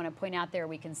be. I want to point out there,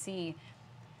 we can see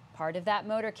part of that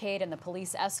motorcade and the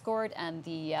police escort and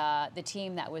the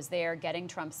team that was there getting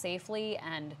Trump safely,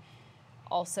 and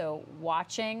also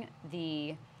watching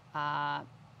the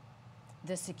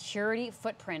security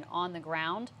footprint on the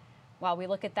ground. While we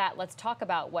look at that, let's talk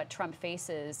about what Trump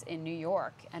faces in New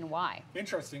York and why.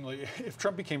 Interestingly, if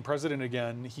Trump became president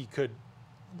again, he could,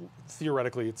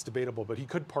 theoretically it's debatable, but he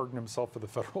could pardon himself for the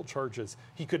federal charges.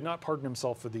 He could not pardon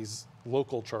himself for these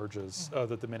local charges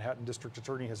that the Manhattan District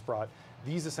Attorney has brought.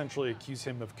 These essentially accuse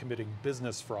him of committing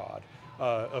business fraud,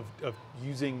 of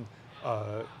using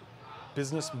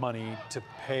business money to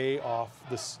pay off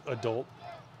this adult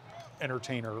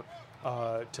entertainer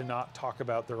to not talk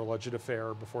about their alleged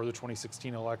affair before the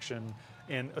 2016 election,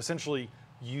 and essentially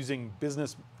using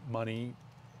business money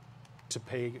to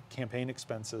pay campaign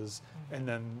expenses and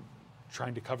then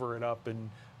trying to cover it up and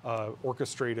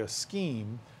orchestrate a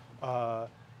scheme,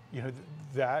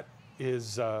 that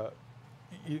is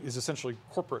essentially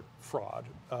corporate fraud,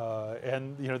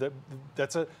 and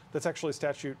that's actually a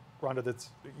statute, Rhonda, that's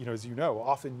as you know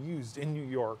often used in New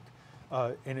York,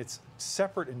 and it's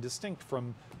separate and distinct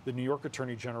from the New York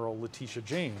Attorney General Letitia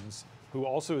James, who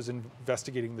also is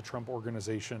investigating the Trump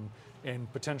Organization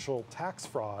and potential tax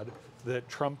fraud that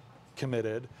Trump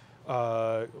committed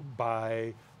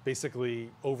by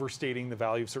basically overstating the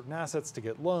value of certain assets to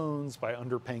get loans, by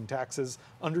underpaying taxes,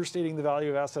 understating the value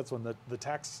of assets when the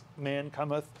tax man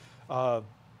cometh. And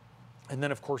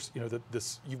then, of course,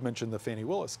 you've mentioned the Fani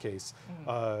Willis case.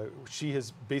 She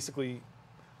has basically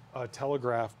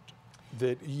telegraphed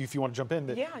that, if you want to jump in,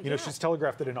 that she's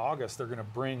telegraphed that in August they're going to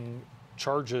bring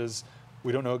charges,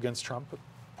 we don't know against Trump, but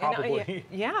probably.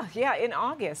 In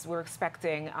August, we're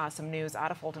expecting some news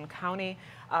out of Fulton County.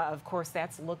 Of course,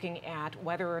 that's looking at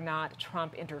whether or not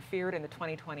Trump interfered in the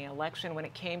 2020 election when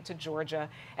it came to Georgia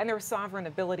and their sovereign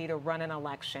ability to run an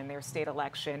election, their state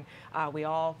election. We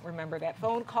all remember that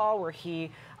phone call where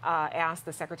he asked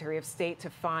the Secretary of State to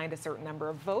find a certain number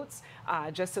of votes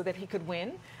just so that he could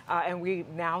win. And we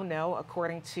now know,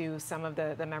 according to some of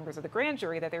the members of the grand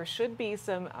jury, that there should be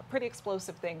some pretty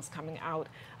explosive things coming out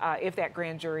if that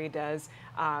grand jury does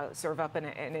serve up an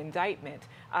indictment.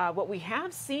 What we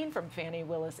have seen from Fani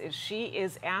Willis is she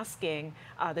is asking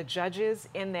the judges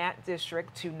in that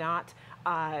district to not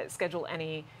schedule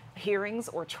any hearings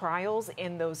or trials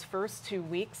in those first 2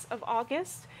 weeks of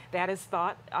August. That is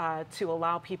thought to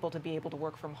allow people to be able to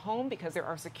work from home because there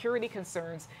are security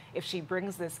concerns if she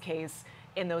brings this case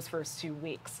in those first 2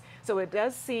 weeks. So it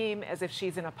does seem as if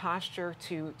she's in a posture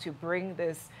to bring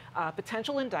this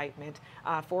potential indictment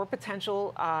for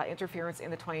potential interference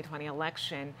in the 2020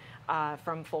 election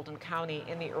from Fulton County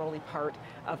in the early part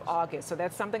of August. So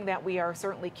that's something that we are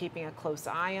certainly keeping a close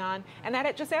eye on, and that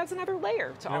it just adds another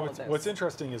layer to all of this. What's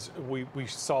interesting is we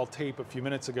saw tape a few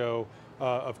minutes ago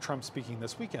of Trump speaking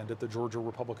this weekend at the Georgia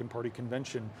Republican Party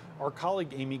convention. Our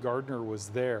colleague Amy Gardner was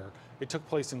there. It took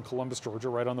place in Columbus, Georgia,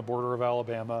 right on the border of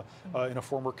Alabama, in a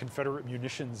former Confederate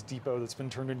munitions depot that's been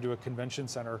turned into a convention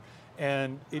center.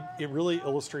 And it really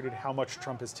illustrated how much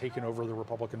Trump has taken over the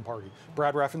Republican Party.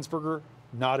 Brad Raffensperger,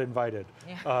 not invited.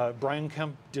 Brian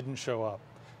Kemp didn't show up.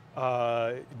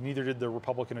 Neither did the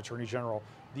Republican Attorney General.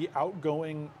 The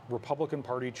outgoing Republican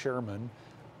Party chairman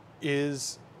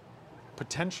is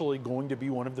potentially going to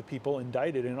be one of the people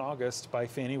indicted in August by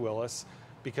Fani Willis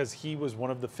because he was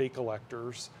one of the fake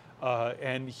electors.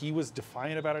 And he was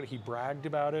defiant about it. He bragged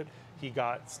about it. He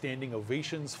got standing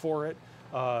ovations for it.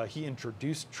 He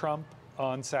introduced Trump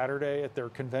on Saturday at their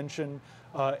convention.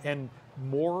 And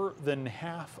more than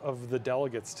half of the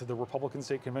delegates to the Republican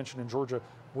State Convention in Georgia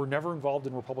were never involved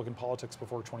in Republican politics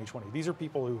before 2020. These are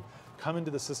people who come into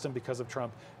the system because of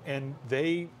Trump, and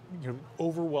they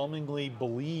overwhelmingly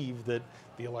believe that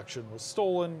the election was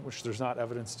stolen, which there's not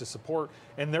evidence to support,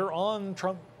 and they're on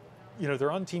Trump.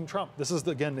 They're on Team Trump. This is,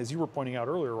 again, as you were pointing out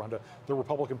earlier, Rhonda, the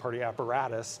Republican Party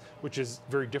apparatus, which is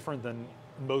very different than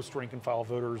most rank and file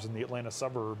voters in the Atlanta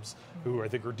suburbs, who I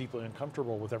think are deeply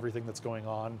uncomfortable with everything that's going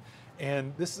on.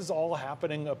 And this is all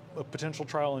happening, a potential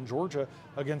trial in Georgia,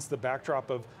 against the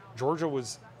backdrop of Georgia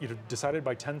was decided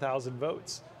by 10,000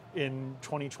 votes in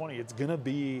 2020. It's going to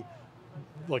be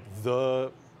like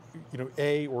the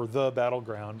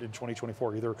battleground in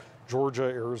 2024, either Georgia,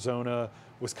 Arizona,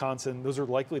 Wisconsin. Those are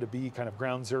likely to be kind of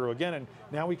ground zero again. And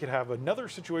now we could have another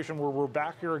situation where we're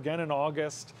back here again in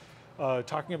August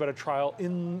talking about a trial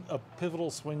in a pivotal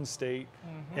swing state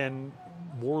and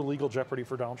more legal jeopardy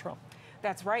for Donald Trump.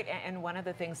 That's right, and one of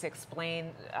the things to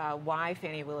explain why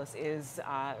Fani Willis is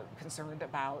concerned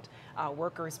about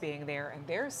workers being there and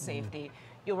their safety,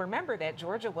 you'll remember that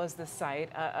Georgia was the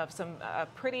site of some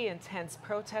pretty intense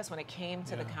protests when it came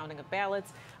to the counting of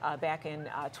ballots back in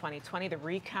 2020, the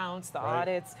recounts, the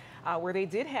audits, where they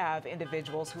did have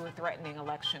individuals who were threatening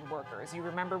election workers. You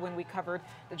remember when we covered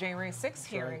the January 6th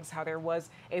hearings, how there was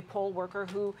a poll worker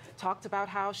who talked about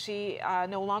how she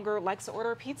no longer likes to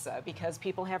order pizza because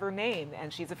people have her name,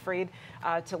 and she's afraid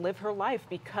to live her life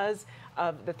because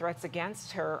of the threats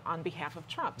against her on behalf of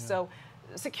Trump. So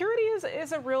security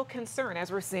is a real concern,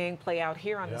 as we're seeing play out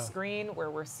here on the screen, where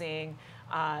we're seeing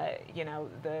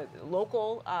the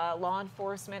local law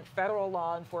enforcement, federal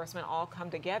law enforcement all come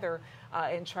together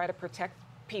and try to protect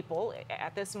people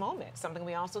at this moment, something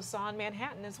we also saw in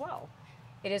Manhattan as well.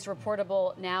 It is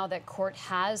reportable now that court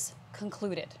has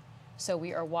concluded. So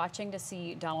we are watching to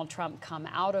see Donald Trump come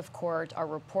out of court. Our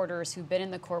reporters who've been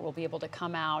in the court will be able to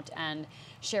come out and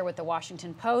share with the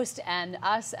Washington Post and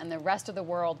us and the rest of the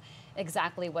world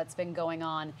exactly what's been going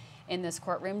on in this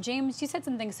courtroom. James, you said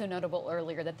something so notable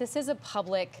earlier, that this is a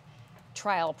public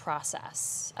trial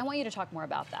process. I want you to talk more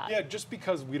about that. Yeah, just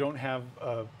because we don't have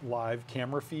a live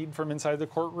camera feed from inside the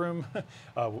courtroom,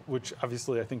 which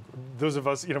obviously I think those of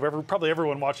us, probably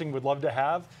everyone watching would love to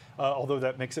have, although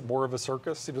that makes it more of a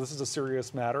circus. This is a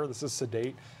serious matter. This is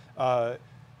sedate.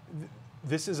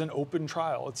 This is an open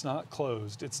trial. It's not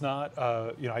closed. It's not,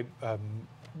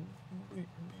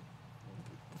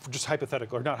 just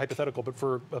hypothetical, or not hypothetical, but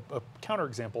for a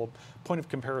counterexample, point of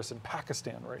comparison,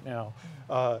 Pakistan right now.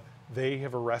 They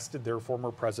have arrested their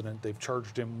former president. They've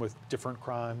charged him with different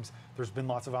crimes. There's been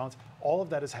lots of violence. All of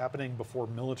that is happening before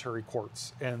military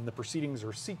courts, and the proceedings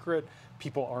are secret.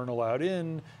 People aren't allowed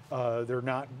in. They're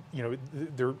not,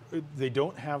 they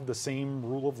don't have the same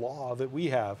rule of law that we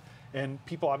have. And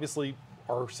people obviously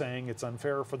are saying it's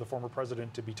unfair for the former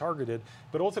president to be targeted,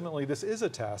 but ultimately this is a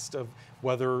test of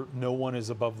whether no one is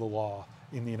above the law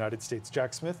in the United States.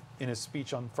 Jack Smith, in his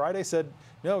speech on Friday, said,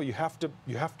 no, you have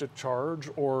to charge,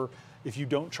 or if you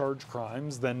don't charge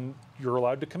crimes, then you're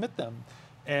allowed to commit them.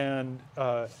 And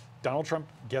Donald Trump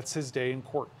gets his day in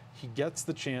court. He gets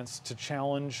the chance to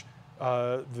challenge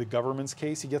the government's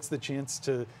case. He gets the chance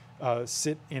to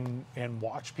sit in and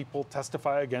watch people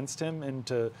testify against him and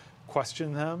to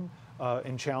question them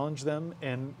and challenge them,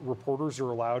 and reporters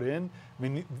are allowed in. I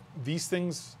mean, these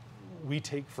things we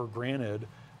take for granted,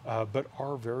 but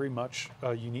are very much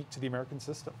unique to the American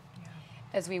system.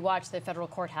 As we watch the federal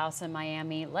courthouse in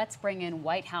Miami, let's bring in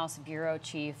White House Bureau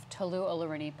Chief Tolu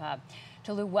Olorunnipa.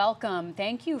 Tolu, welcome.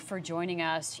 Thank you for joining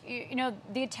us.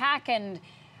 The attack and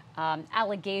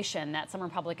allegation that some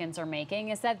Republicans are making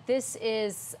is that this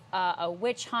is a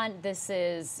witch hunt. This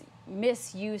is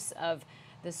misuse of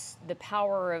the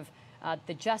power of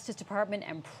the Justice Department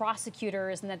and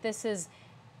prosecutors, and that this is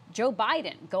Joe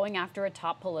Biden going after a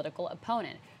top political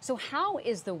opponent. So how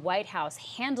is the White House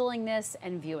handling this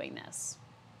and viewing this?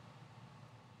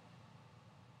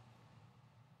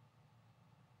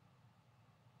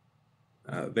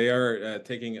 They are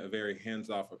taking a very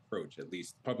hands-off approach, at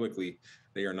least publicly.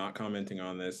 They are not commenting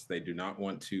on this. They do not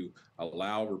want to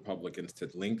allow Republicans to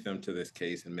link them to this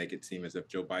case and make it seem as if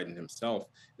Joe Biden himself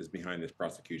is behind this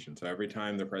prosecution. So every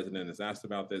time the president is asked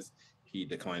about this, he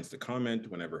declines to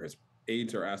comment. Whenever his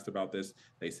aides are asked about this,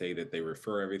 they say that they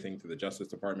refer everything to the Justice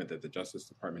Department, that the Justice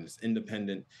Department is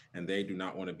independent, and they do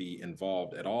not want to be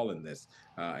involved at all in this.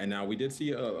 And now we did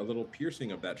see a little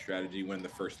piercing of that strategy when the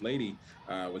First Lady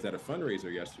was at a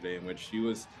fundraiser yesterday, in which she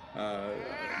was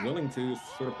willing to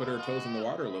sort of put her toes in the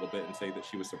water a little bit and say that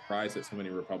she was surprised that so many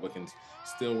Republicans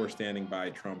still were standing by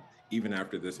Trump even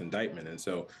after this indictment. And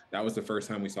so that was the first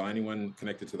time we saw anyone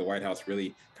connected to the White House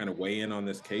really kind of weigh in on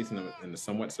this case in a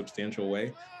somewhat substantial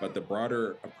way. But the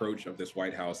broader approach of this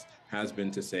White House has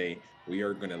been to say, we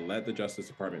are going to let the Justice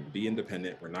Department be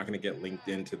independent. We're not going to get linked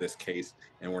into this case,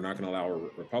 and we're not going to allow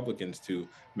Republicans to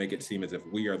make it seem as if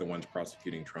we are the ones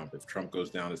prosecuting Trump. If Trump goes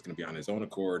down, it's going to be on his own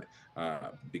accord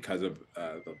because of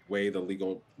the way the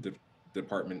legal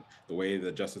department, the way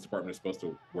the Justice Department is supposed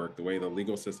to work, the way the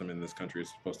legal system in this country is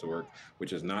supposed to work,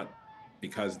 which is not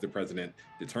because the president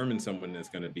determines someone is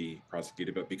going to be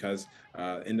prosecuted, but because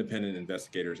independent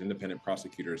investigators, independent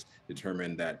prosecutors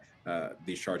determined that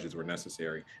these charges were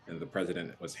necessary, and the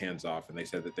president was hands off. And they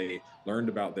said that they learned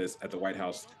about this at the White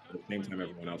House at the same time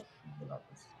everyone else knew about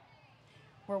this.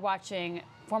 We're watching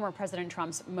former President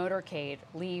Trump's motorcade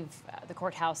leave the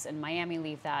courthouse in Miami,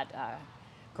 leave that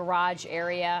garage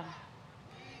area.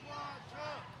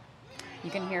 You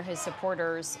can hear his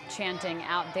supporters chanting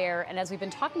out there. And as we've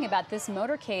been talking about, this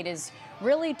motorcade is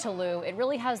really, Tolu, it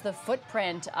really has the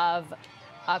footprint of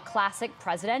a classic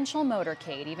presidential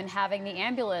motorcade, even having the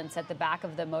ambulance at the back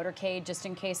of the motorcade just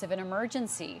in case of an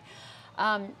emergency.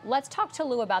 Let's talk to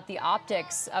Lou about the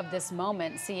optics of this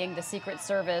moment, seeing the Secret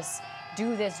Service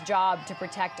do this job to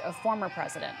protect a former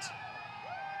president.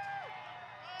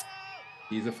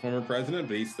 He's a former president,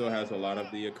 but he still has a lot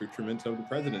of the accoutrements of the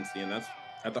presidency, and that's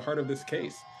at the heart of this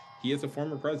case. He is a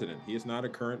former president. He is not a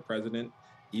current president,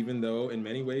 even though in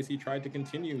many ways he tried to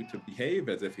continue to behave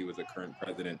as if he was a current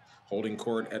president, holding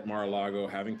court at Mar-a-Lago,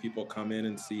 having people come in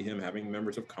and see him, having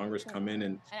members of Congress come in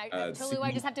and Tolu,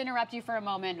 I just have to interrupt you for a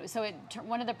moment. So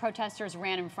one of the protesters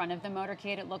ran in front of the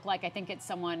motorcade, it looked like. I think it's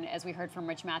someone, as we heard from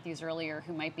Rich Matthews earlier,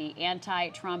 who might be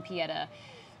anti-Trump. He had a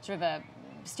sort of a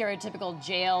stereotypical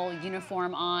jail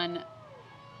uniform on.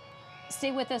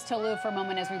 Stay with us, Tolu, for a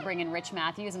moment as we bring in Rich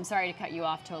Matthews. I'm sorry to cut you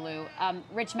off, Tolu.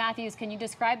 Rich Matthews, can you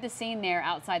describe the scene there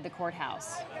outside the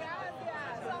courthouse?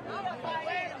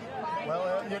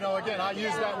 Well, you know, again, I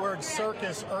used that word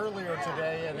circus earlier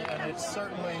today, and it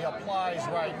certainly applies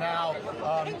right now.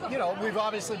 You know, we've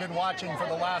obviously been watching for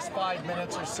the last 5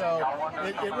 minutes or so.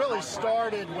 It really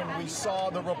started when we saw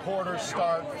the reporters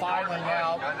start filing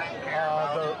out,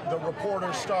 the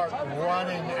reporters start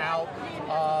running out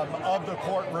of the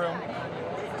courtroom.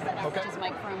 Okay. Just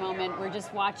Mike for a moment. We're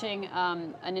just watching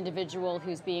an individual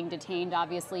who's being detained.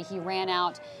 Obviously, he ran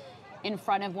out in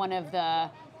front of one of the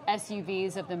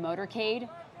SUVs of the motorcade,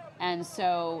 and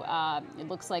so it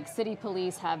looks like city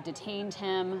police have detained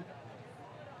him.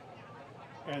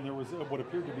 And there was what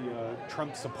appeared to be a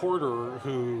Trump supporter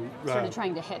who started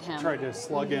trying to hit him, tried to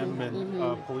slug him,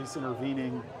 and police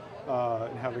intervening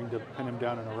and having to pin him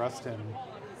down and arrest him.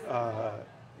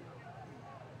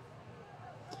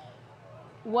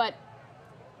 What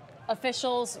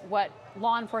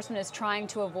law enforcement is trying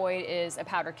to avoid is a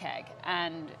powder keg,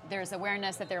 and there's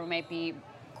awareness that there might be,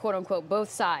 quote unquote, both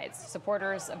sides,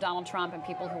 supporters of Donald Trump and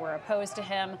people who are opposed to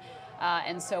him.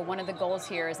 And so one of the goals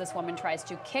here, as this woman tries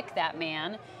to kick that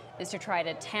man, is to try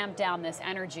to tamp down this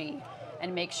energy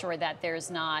and make sure that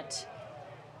there's not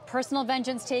personal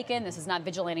vengeance taken, this is not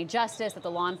vigilante justice, that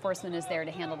the law enforcement is there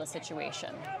to handle the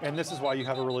situation. And this is why you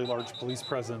have a really large police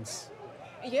presence.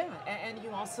 Yeah, and you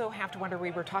also have to wonder,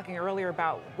 we were talking earlier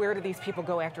about where do these people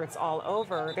go after it's all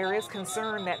over. There is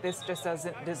concern that this just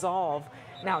doesn't dissolve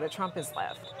now that Trump is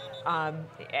left.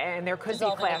 And there could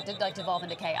devolve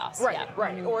into chaos. Right, yeah.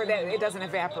 right, or that it doesn't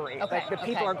evaporate. Okay, like the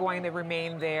people are going to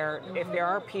remain there. If there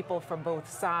are people from both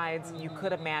sides, you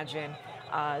could imagine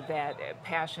that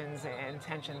passions and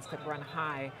tensions could run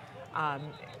high.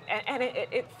 And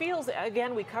it feels,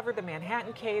 again, we covered the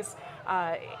Manhattan case.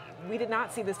 We did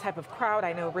not see this type of crowd.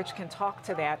 I know Rich can talk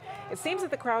to that. It seems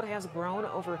that the crowd has grown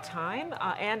over time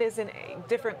and is in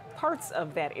different parts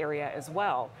of that area as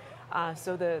well.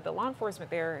 So the law enforcement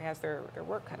there has their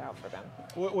work cut out for them.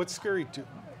 What's scary too?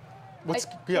 What's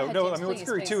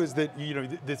scary too is that, you know,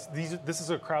 this is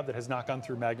a crowd that has not gone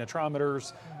through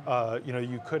magnetometers. You know,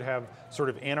 you could have sort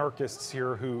of anarchists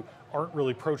here who aren't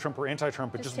really pro-Trump or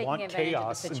anti-Trump, but just want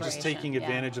chaos and just taking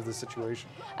advantage of the situation.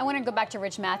 I want to go back to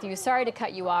Rich Matthews. Sorry to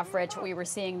cut you off, Rich. What we were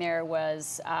seeing there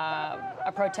was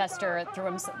a protester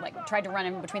tried to run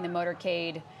in between the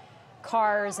motorcade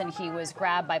cars, and he was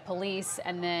grabbed by police.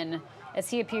 And then, as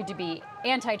he appeared to be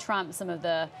anti-Trump, some of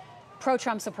the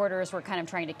pro-Trump supporters were kind of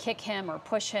trying to kick him or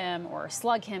push him or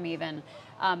slug him even.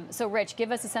 So, Rich,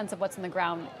 give us a sense of what's on the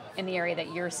ground in the area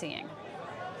that you're seeing.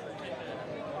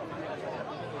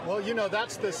 Well, you know,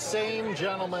 that's the same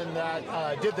gentleman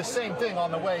that did the same thing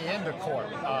on the way into court.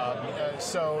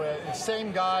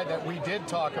 Same guy that we did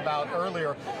talk about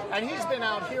earlier. And he's been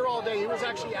out here all day. He was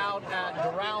actually out at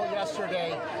Doral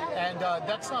yesterday. And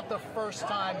that's not the first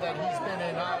time that he's been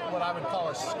in what I would call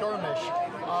a skirmish.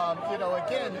 You know,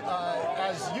 again,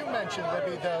 as you mentioned,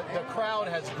 Libby, the crowd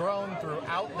has grown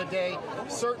throughout the day,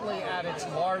 certainly at its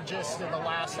largest in the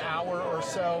last hour or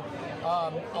so.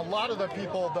 A lot of the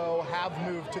people, though, have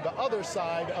moved to the other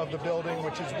side of the building,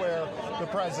 which is where the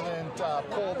president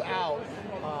pulled out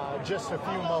just a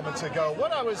few moments ago.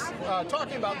 What I was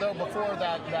talking about, though, before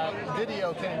that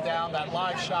video came down, that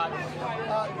live shot,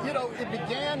 you know, it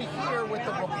began here with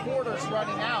the reporters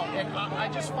running out, and I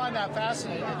just find that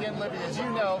fascinating. Again, Libby, as you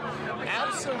know,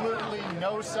 absolutely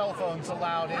no cell phones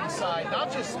allowed inside, not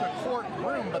just the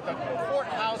courtroom, but the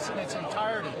courthouse in its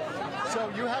entirety. So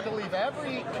you had to leave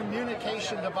every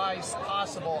communication device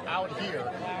possible out here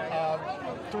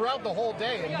throughout the whole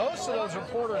day. And most of those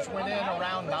reporters went in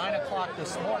around 9 o'clock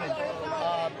this morning.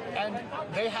 And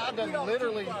they had to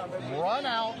literally run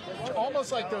out,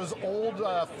 almost like those old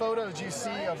photos you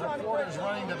see of reporters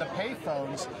running to the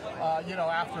payphones, you know,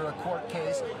 after a court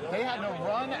case. They had to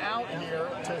run out here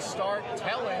to start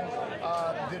telling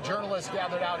the journalists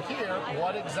gathered out here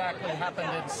what exactly happened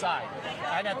inside.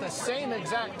 And at the same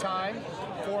exact time,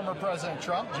 former President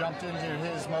Trump jumped into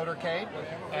his motorcade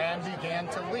and began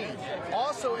to leave.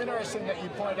 Also interesting that you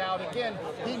point out, again,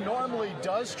 he normally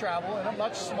does travel in a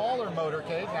much smaller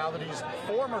motorcade now that he's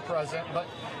former president, but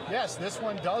yes, this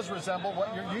one does resemble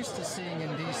what you're used to seeing in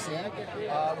D.C.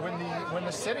 When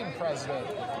the sitting president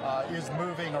is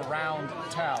moving around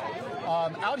town.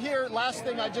 Out here, last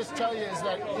thing I just tell you is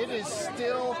that it is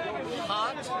still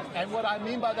hot, and what I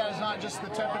mean by that is not just the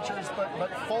temperatures, but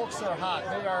folks are hot.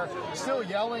 They are still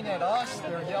yelling at us.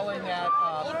 They're yelling at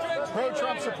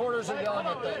pro-Trump supporters are yelling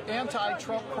at the anti-Trump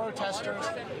Trump protesters,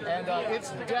 and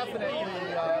it's definitely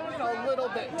a little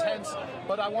bit tense.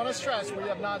 But I want to stress we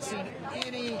have not seen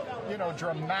any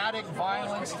dramatic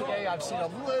violence today. I've seen a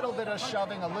little bit of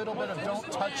shoving, a little bit of "don't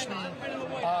touch me,"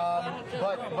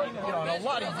 but and a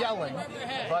lot of yelling,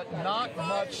 but not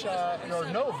much or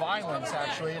no violence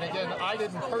actually. And again, I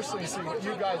didn't personally see what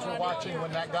you guys were watching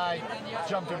when that guy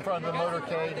jumped in front of the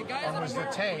motorcade and was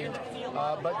detained.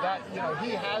 But that,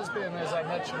 he has been, as I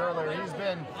mentioned earlier, he's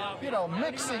been,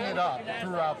 mixing it up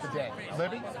throughout the day.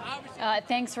 Libby?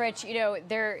 Thanks, Rich.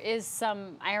 There is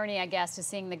some irony, I guess, to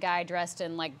seeing the guy dressed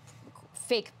in like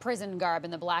fake prison garb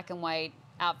in the black and white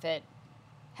outfit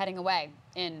heading away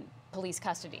in police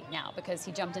custody now because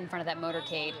he jumped in front of that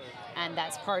motorcade, and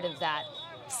that's part of that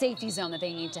safety zone that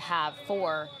they need to have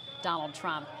for Donald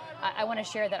Trump. I want to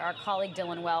share that our colleague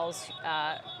Dylan Wells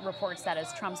reports that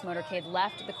as Trump's motorcade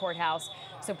left the courthouse,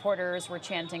 supporters were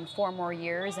chanting 4 more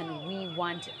years and "We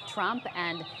want Trump."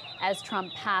 And as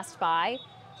Trump passed by,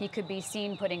 he could be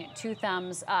seen putting 2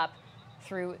 thumbs up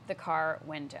through the car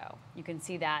window. You can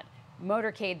see that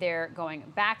motorcade there going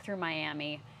back through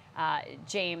Miami.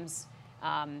 James,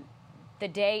 the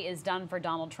day is done for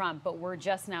Donald Trump, but we're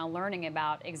just now learning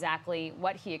about exactly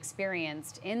what he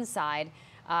experienced inside.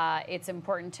 It's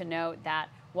important to note that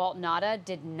Walt Nauta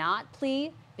did not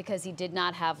plea because he did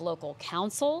not have local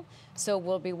counsel. So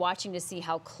we'll be watching to see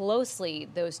how closely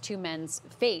those 2 men's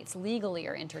fates legally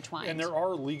are intertwined. And there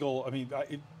are legal,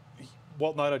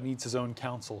 Walt Nauta needs his own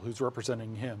counsel who's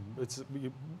representing him. It's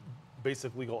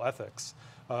basic legal ethics.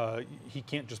 He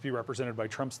can't just be represented by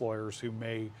Trump's lawyers who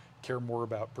may care more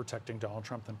about protecting Donald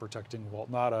Trump than protecting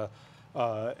Walt Nauta.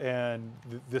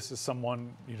 This is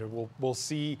someone, we'll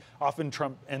see. Often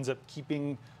Trump ends up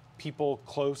keeping people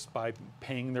close by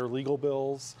paying their legal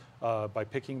bills, by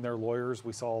picking their lawyers.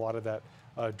 We saw a lot of that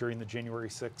during the January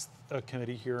 6th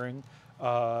committee hearing.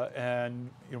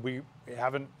 We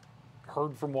haven't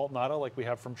heard from Walt Nauta like we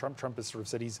have from Trump. Trump has sort of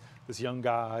said he's this young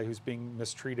guy who's being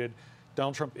mistreated.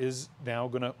 Donald Trump is now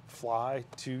going to fly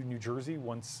to New Jersey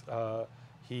once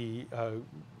he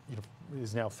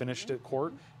is now finished at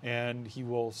court, and he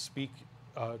will speak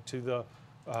to the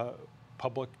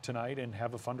public tonight and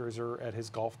have a fundraiser at his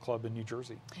golf club in New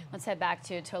Jersey. Let's head back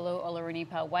to Tolu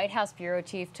Olorunipa, White House Bureau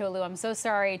Chief. Tolu, I'm so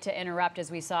sorry to interrupt as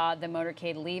we saw the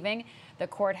motorcade leaving the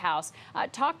courthouse.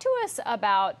 Talk to us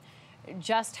about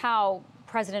just how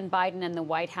President Biden and the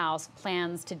White House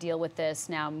plans to deal with this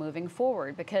now moving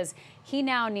forward, because he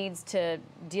now needs to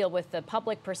deal with the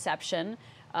public perception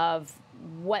of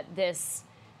what this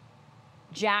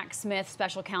Jack Smith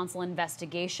special counsel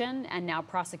investigation and now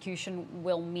prosecution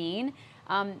will mean.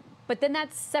 But then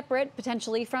that's separate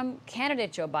potentially from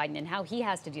candidate Joe Biden and how he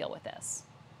has to deal with this.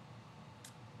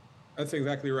 That's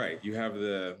exactly right. You have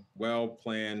the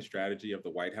well-planned strategy of the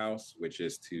White House, which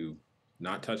is to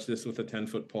not touch this with a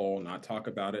 10-foot pole, not talk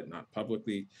about it, not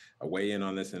publicly weigh in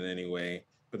on this in any way.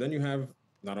 But then you have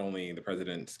not only the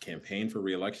president's campaign for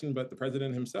re-election, but the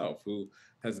president himself, who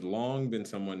has long been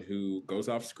someone who goes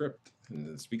off script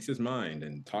and speaks his mind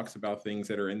and talks about things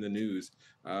that are in the news,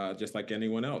 just like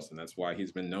anyone else. And that's why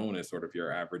he's been known as sort of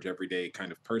your average, everyday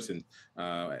kind of person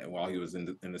while he was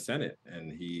in the Senate.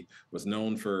 And he was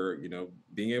known for,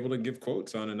 being able to give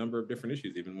quotes on a number of different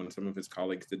issues, even when some of his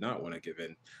colleagues did not want to give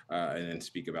in and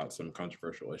speak about some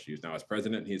controversial issues. Now, as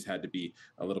president, he's had to be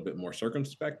a little bit more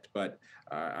circumspect, but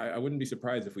I wouldn't be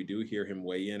surprised if we do hear him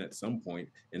weigh in at some point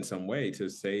in some way to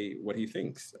say what he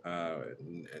thinks.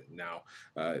 Now,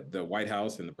 the White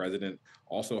House and the president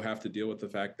also have to deal with the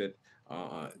fact that,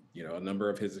 a number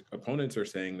of his opponents are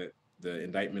saying that the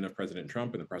indictment of President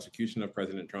Trump and the prosecution of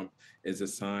President Trump is a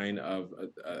sign of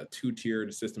a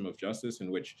 2-tiered system of justice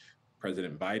in which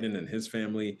President Biden and his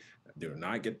family do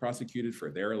not get prosecuted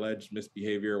for their alleged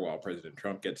misbehavior, while President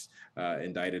Trump gets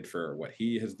indicted for what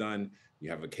he has done. You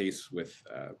have a case with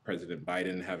President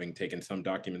Biden having taken some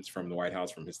documents from the White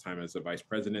House from his time as the vice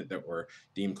president that were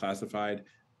deemed classified.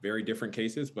 Very different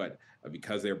cases, but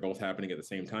because they're both happening at the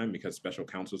same time, because special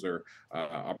counsels are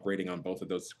operating on both of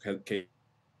those cases,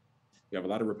 you have a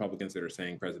lot of Republicans that are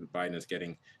saying President Biden is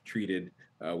getting treated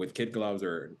with kid gloves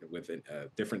or with a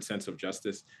different sense of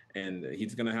justice. And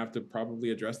he's going to have to probably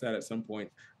address that at some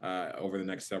point over the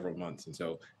next several months. And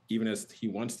so even as he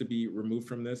wants to be removed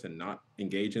from this and not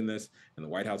engage in this, and the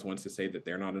White House wants to say that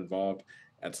they're not involved,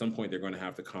 at some point they're going to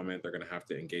have to comment, they're going to have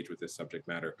to engage with this subject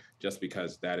matter, just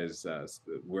because that is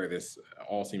where this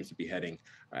all seems to be heading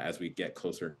as we get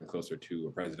closer and closer to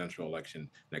a presidential election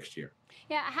next year.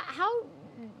 Yeah, how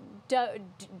do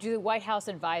the White House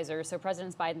advisors, so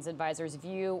President Biden's advisors,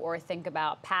 view or think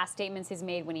about past statements he's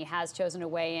made when he has chosen to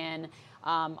weigh in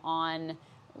on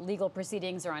legal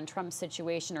proceedings or on Trump's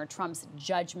situation or Trump's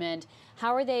judgment.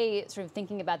 How are they sort of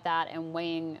thinking about that and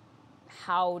weighing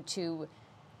how to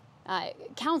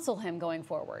counsel him going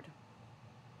forward?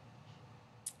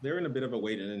 They're in a bit of a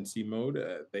wait and see mode.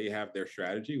 They have their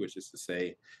strategy, which is to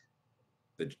say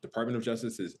the Department of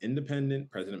Justice is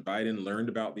independent. President Biden learned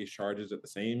about these charges at the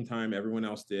same time everyone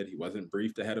else did. He wasn't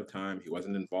briefed ahead of time. He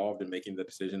wasn't involved in making the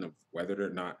decision of whether or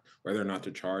not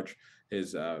to charge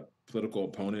his political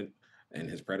opponent and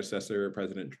his predecessor,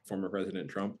 former President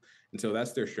Trump. And so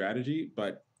that's their strategy.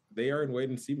 But they are in wait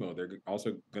and see mode. They're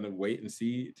also going to wait and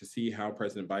see how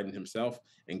President Biden himself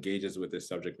engages with this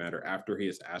subject matter after he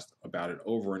has asked about it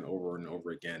over and over and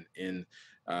over again in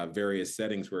various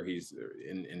settings where he's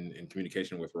in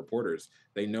communication with reporters.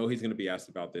 They know he's going to be asked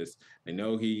about this. They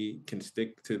know he can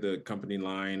stick to the company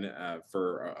line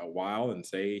for a while and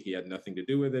say he had nothing to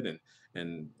do with it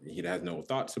and he has no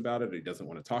thoughts about it. He doesn't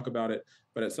want to talk about it.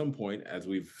 But at some point, as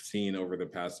we've seen over the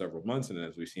past several months and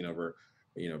as we've seen over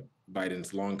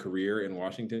Biden's long career in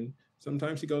Washington,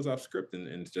 sometimes he goes off script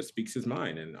and just speaks his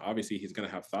mind. And obviously he's going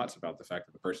to have thoughts about the fact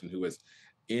that the person who was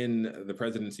in the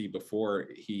presidency before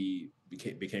he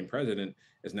became president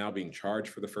is now being charged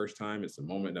for the first time. It's a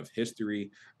moment of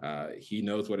history. He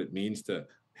knows what it means to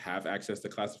have access to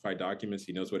classified documents.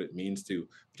 He knows what it means to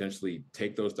potentially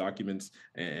take those documents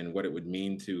and what it would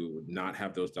mean to not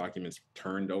have those documents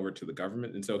turned over to the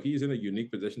government. And so he's in a unique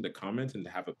position to comment and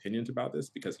to have opinions about this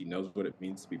because he knows what it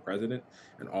means to be president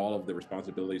and all of the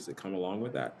responsibilities that come along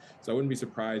with that. So I wouldn't be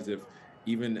surprised if,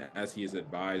 even as he is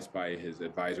advised by his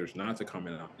advisors not to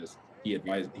comment on this,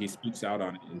 he speaks out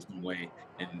on it in some way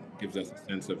and gives us a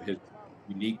sense of his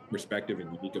unique perspective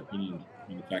and unique opinion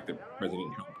on the fact that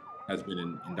President Trump has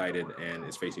been indicted and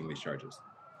is facing these charges.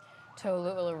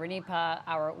 Tolu Olorunipa,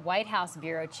 our White House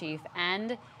bureau chief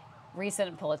and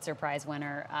recent Pulitzer Prize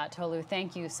winner. Tolu,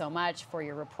 thank you so much for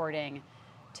your reporting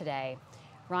today.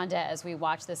 Rhonda, as we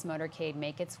watch this motorcade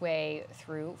make its way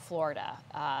through Florida,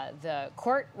 the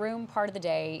courtroom part of the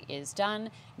day is done.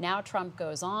 Now Trump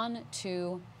goes on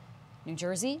to New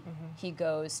Jersey. He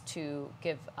goes to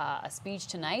give a speech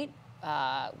tonight.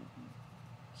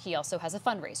 He also has a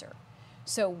fundraiser.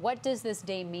 So what does this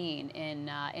day mean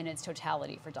in its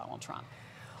totality for Donald Trump?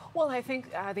 Well, I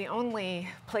think the only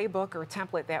playbook or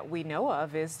template that we know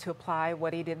of is to apply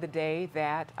what he did the day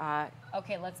that...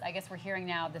 Okay, I guess we're hearing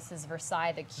now, this is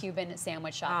Versailles, the Cuban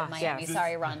sandwich shop in Miami. Yes.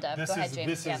 Sorry, Rhonda. Go ahead, James.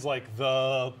 This is like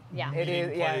the meeting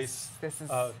place. Yes,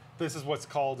 this is what's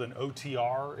called an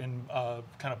OTR in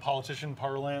kind of politician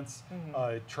parlance.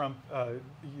 Trump,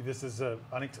 this is an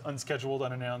unscheduled,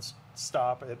 unannounced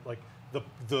stop at like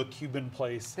the Cuban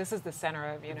place. This is the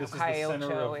center of, This is the Calle center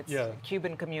Ocho. of- It's yeah. a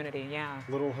Cuban community, yeah.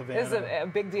 Little Havana. This is a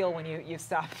big deal when you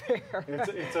stop there.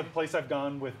 It's a place I've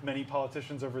gone with many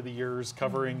politicians over the years,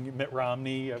 covering Mitt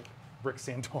Romney, Rick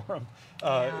Santorum.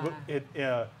 But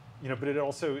it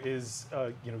also is,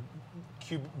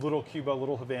 little Cuba,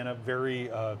 little Havana, very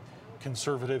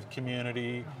conservative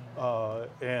community,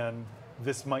 and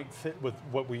this might fit with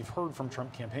what we've heard from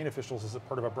Trump campaign officials as a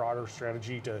part of a broader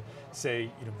strategy to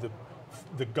say,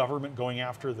 the government going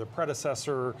after the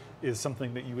predecessor is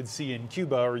something that you would see in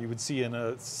Cuba or you would see in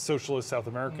a socialist South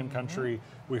American country.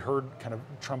 We heard kind of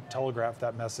Trump telegraph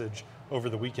that message over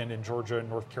the weekend in Georgia and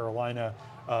North Carolina.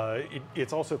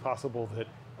 It's also possible that,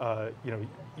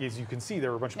 as you can see,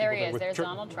 there were a bunch of people there with There's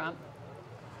Donald Trump.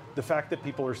 The fact that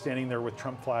people are standing there with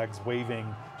Trump flags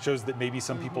waving shows that maybe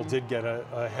some people did get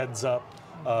a heads up,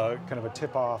 kind of a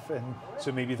tip off, and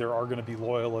so maybe there are going to be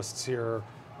loyalists here.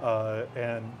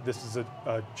 And this is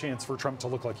a chance for Trump to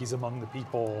look like he's among the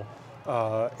people,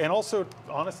 and also,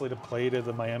 honestly, to play to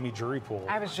the Miami jury pool.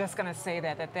 I was just going to say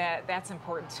that's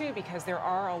important too, because there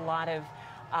are a lot of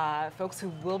folks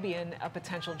who will be in a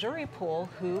potential jury pool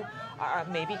who are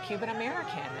maybe Cuban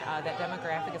American. That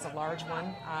demographic is a large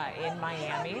one in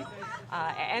Miami.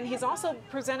 And he's also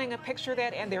presenting a picture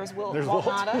that, and there's Walt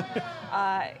Nada,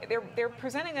 they're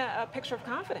presenting a picture of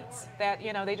confidence that,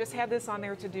 they just had this on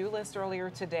their to-do list earlier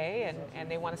today,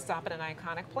 and they want to stop at an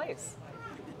iconic place.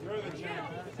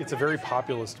 It's a very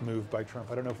populist move by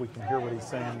Trump. I don't know if we can hear what he's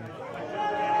saying.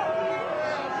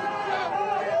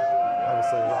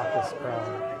 Obviously, a raucous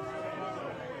crowd.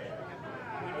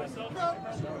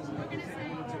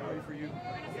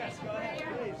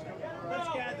 Let's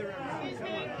gather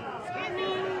everyone. Come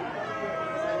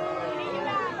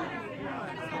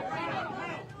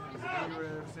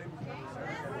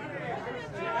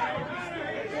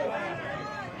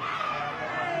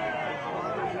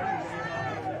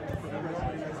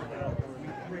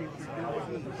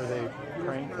Are they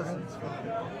praying for him?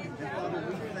 Father,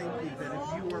 we thank you that if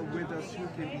you are with us, who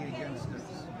can be against us?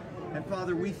 And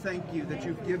Father, we thank you that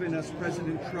you've given us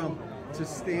President Trump to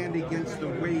stand against the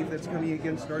wave that's coming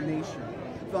against our nation.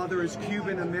 Father, as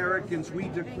Cuban Americans, we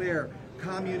declare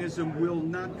communism will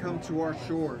not come to our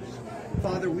shores.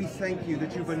 Father, we thank you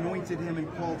that you've anointed him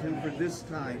and called him for this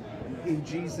time. In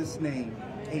Jesus' name,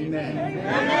 amen.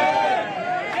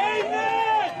 Amen.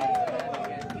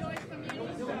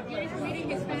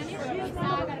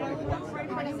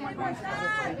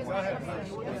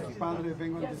 Padre,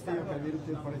 vengo ante ti a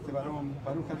pedirte por este varón,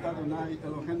 Baruch atah Adonai,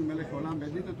 Eloheinu melech haolam,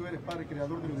 bendito tú eres, Padre,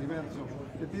 creador del universo.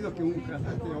 Te pido que unjas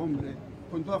a este hombre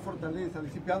con toda fortaleza,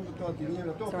 disipando toda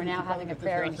tiniebla. So we're now having a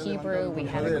prayer in Hebrew. We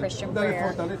had a Christian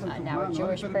prayer, now a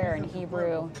Jewish prayer in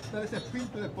Hebrew.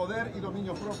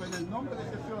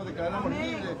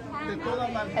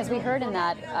 As we heard in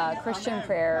that Christian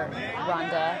prayer,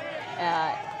 Rhonda,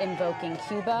 invoking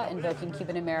Cuba, invoking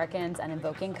Cuban Americans, and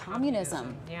invoking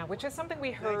communism. Yeah, which is something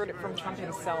we heard from Trump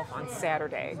himself on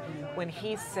Saturday when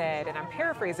he said, and I'm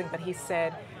paraphrasing, but he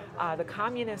said, the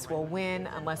communists will win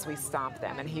unless we stop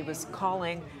them. And he was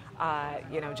calling,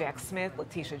 Jack Smith,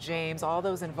 Letitia James, all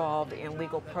those involved in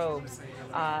legal probes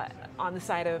on the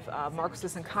side of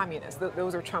Marxists and communists.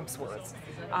 Those are Trump's words.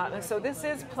 So this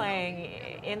is playing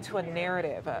into a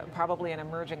narrative, probably an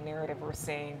emerging narrative we're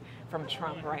seeing from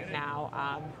Trump right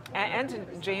now. And to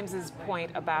James's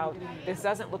point about this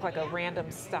doesn't look like a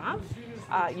random stop.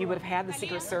 You would have had the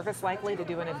Secret Service likely to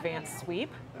do an advanced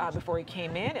sweep before he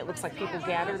came in. It looks like people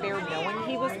gathered there knowing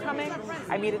he was coming.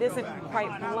 I mean, it isn't quite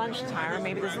lunchtime, or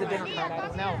maybe this is the dinner crowd, I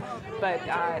don't know. But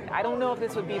I don't know if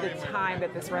this would be the time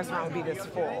that this restaurant would be this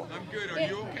full.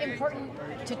 Important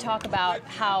to talk about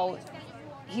how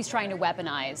he's trying to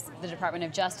weaponize the Department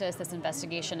of Justice, this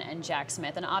investigation, and Jack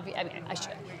Smith. And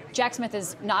Jack Smith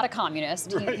is not a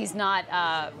communist. Right. He's not.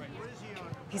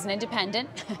 He's an independent.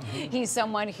 He's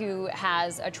someone who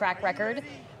has a track record,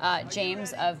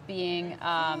 James, of being.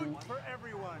 All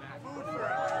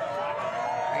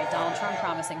right, Donald Trump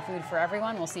promising food for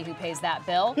everyone. We'll see who pays that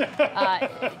bill.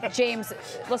 James,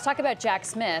 let's talk about Jack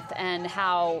Smith and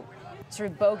how sort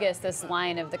of bogus this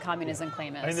line of the communism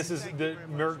claim is. I mean, this is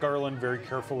Merrick Garland very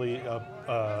carefully,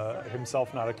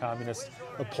 himself not a communist,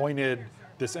 appointed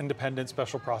this independent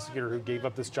special prosecutor who gave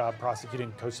up this job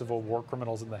prosecuting Kosovo war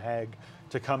criminals in The Hague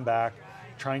to come back,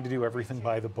 trying to do everything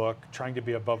by the book, trying to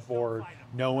be above board,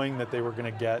 knowing that they were going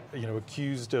to get,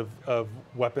 accused of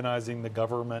weaponizing the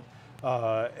government,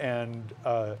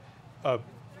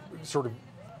 sort of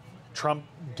Trump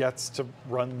gets to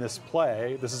run this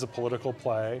play. This is a political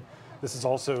play. This is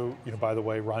also, by the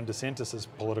way, Ron DeSantis'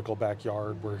 political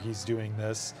backyard where he's doing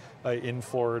this in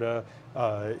Florida.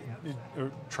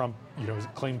 Trump,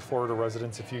 claimed Florida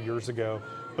residence a few years ago,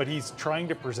 but he's trying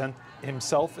to present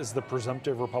himself as the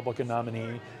presumptive Republican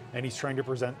nominee, and he's trying to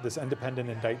present this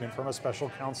independent indictment from a special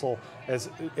counsel as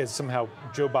somehow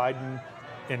Joe Biden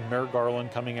and Merrick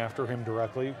Garland coming after him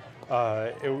directly.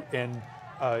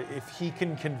 If he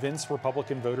can convince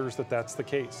Republican voters that that's the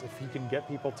case, if he can get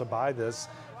people to buy this,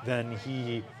 then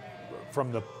he,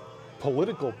 from the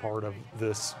political part of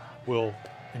this, will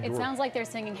endure. It sounds like they're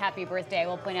singing happy birthday. I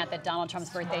will point out that Donald Trump's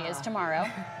birthday is tomorrow,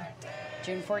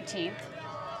 June 14th.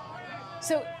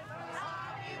 So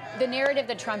the narrative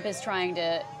that Trump is trying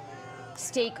to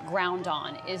stake ground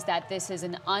on is that this is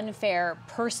an unfair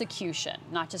persecution,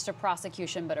 not just a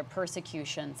prosecution, but a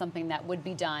persecution, something that would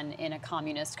be done in a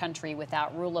communist country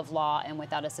without rule of law and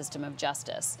without a system of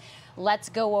justice. Let's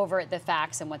go over the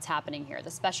facts and what's happening here.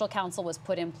 The special counsel was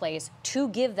put in place to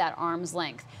give that arm's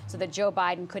length so that Joe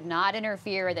Biden could not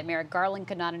interfere, that Merrick Garland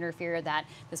could not interfere, that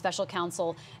the special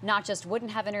counsel not just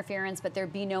wouldn't have interference, but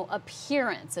there'd be no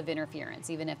appearance of interference,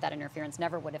 even if that interference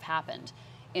never would have happened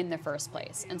in the first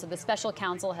place. And so the special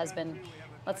counsel has been,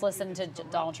 let's listen to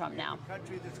Donald Trump now. A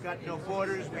country that's got no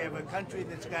borders. We have a country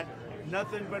that's got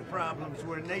nothing but problems.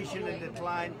 We're a nation in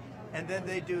decline. And then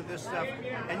they do this stuff.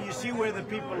 And you see where the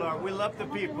people are. We love the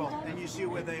people. And you see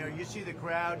where they are. You see the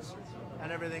crowds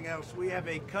and everything else. We have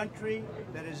a country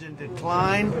that is in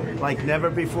decline like never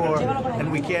before.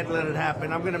 And we can't let it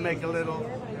happen. I'm going to make a little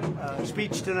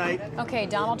speech tonight. Okay,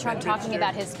 Donald Trump talking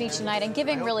about his speech tonight and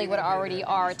giving really what already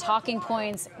are talking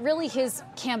points, really his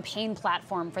campaign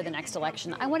platform for the next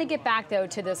election. I want to get back, though,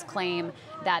 to this claim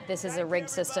that this is a rigged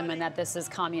system and that this is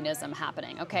communism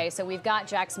happening. Okay, so we've got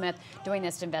Jack Smith doing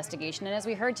this investigation. And as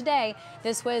we heard today,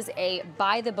 this was a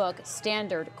by-the-book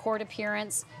standard court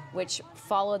appearance which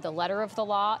followed the letter of the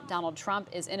law. Donald Trump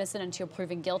is innocent until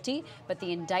proven guilty, but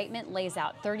the indictment lays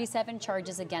out 37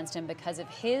 charges against him because of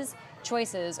his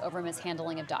choices over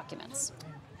mishandling of documents.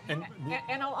 And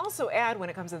I'll also add, when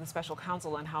it comes to the special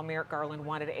counsel and how Merrick Garland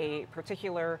wanted a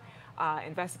particular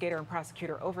investigator and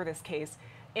prosecutor over this case,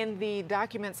 In the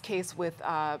documents case with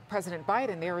President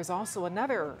Biden, there is also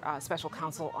another special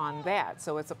counsel on that.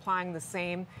 So it's applying the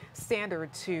same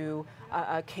standard to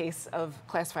a case of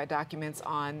classified documents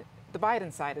on the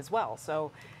Biden side as well.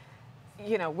 So,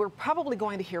 you know, we're probably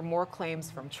going to hear more claims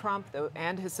from Trump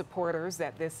and his supporters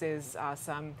that this is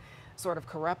some sort of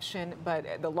corruption, but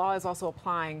the law is also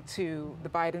applying to the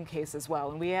Biden case as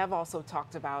well. And we have also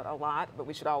talked about a lot, but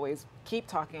we should always keep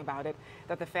talking about it,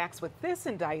 that the facts with this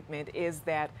indictment is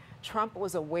that Trump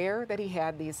was aware that he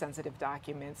had these sensitive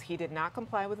documents. He did not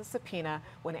comply with a subpoena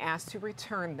when asked to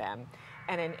return them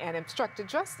and obstructed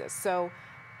justice. So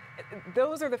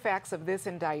those are the facts of this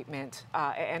indictment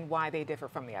and why they differ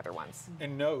from the other ones.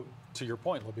 And no, to your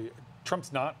point, Libby,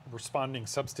 Trump's not responding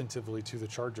substantively to the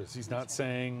charges. He's not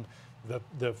saying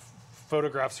the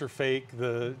photographs are fake,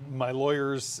 my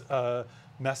lawyer's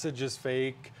message is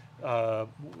fake.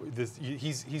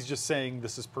 He's just saying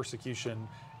this is persecution,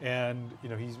 and you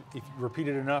know, if you repeat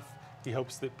it enough, he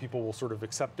hopes that people will sort of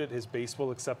accept it. His base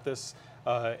will accept this.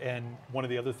 And one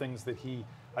of the other things that he,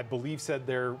 I believe, said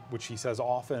there, which he says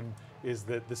often, is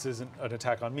that this isn't an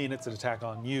attack on me, and it's an attack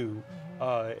on you.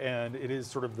 And it is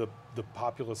sort of the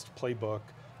populist playbook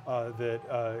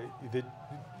that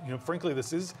you know, frankly,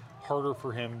 this is harder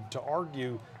for him to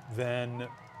argue than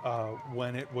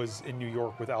when it was in New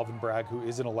York with Alvin Bragg, who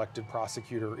is an elected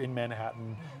prosecutor in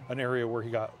Manhattan, an area where he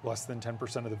got less than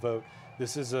 10% of the vote.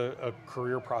 This is a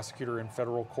career prosecutor in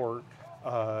federal court,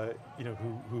 you know,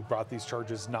 who brought these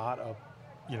charges, not a,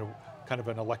 you know, kind of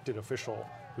an elected official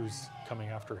who's coming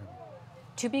after him.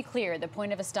 To be clear, the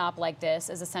point of a stop like this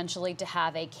is essentially to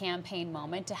have a campaign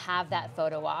moment, to have that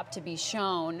photo op, to be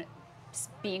shown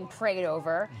being prayed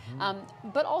over,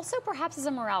 but also perhaps as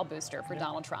a morale booster for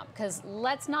Donald Trump, because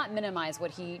let's not minimize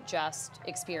what he just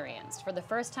experienced. For the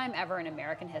first time ever in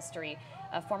American history,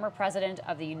 a former president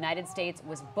of the United States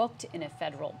was booked in a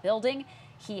federal building.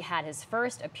 He had his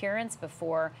first appearance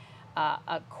before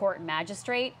a court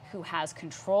magistrate who has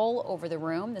control over the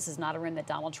room. This is not a room that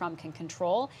Donald Trump can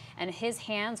control, and his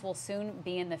hands will soon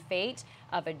be in the fate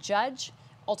of a judge,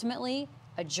 ultimately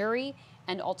a jury,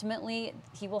 and ultimately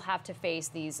he will have to face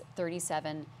these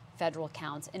 37 federal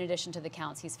counts in addition to the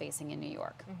counts he's facing in New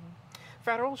York.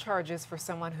 Federal charges for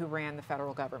someone who ran the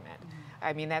federal government.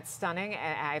 I mean, that's stunning.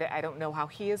 I don't know how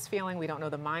he is feeling. We don't know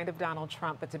the mind of Donald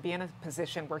Trump, but to be in a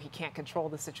position where he can't control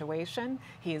the situation,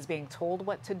 he is being told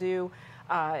what to do,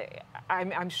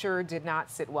 I'm sure did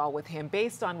not sit well with him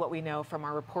based on what we know from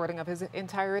our reporting of his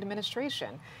entire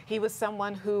administration. He was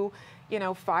someone who, you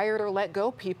know, fired or let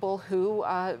go people who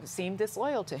seemed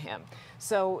disloyal to him.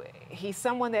 So he's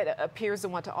someone that appears to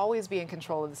want to always be in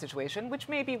control of the situation, which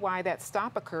may be why that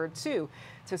stop occurred too,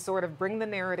 to sort of bring the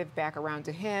narrative back around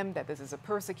to him that this is a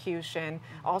persecution,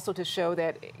 also to show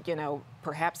that, you know,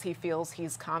 perhaps he feels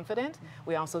he's confident.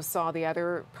 We also saw the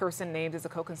other person named as a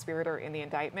co-conspirator in the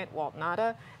indictment, Walt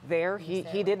Nauta, there.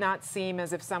 He did not seem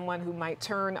as if someone who might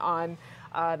turn on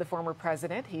the former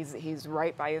president. He's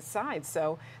right by his side.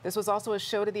 So this was also a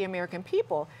show to the American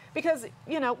people because,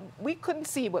 you know, we couldn't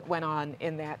see what went on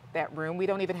in that room. We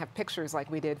don't even have pictures like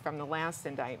we did from the last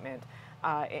indictment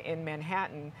in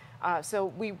Manhattan.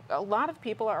 So a lot of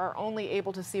people are only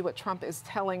able to see what Trump is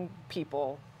telling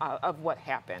people of what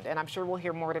happened. And I'm sure we'll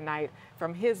hear more tonight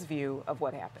from his view of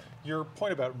what happened. Your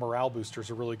point about morale boosters is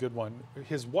a really good one.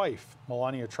 His wife,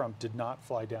 Melania Trump, did not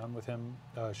fly down with him.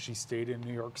 She stayed in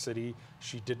New York City.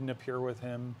 She didn't appear with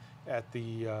him at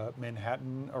the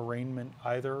Manhattan arraignment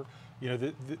either. You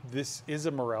know, this is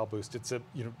a morale boost. It's a,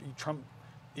 you know, Trump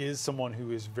is someone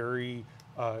who is very,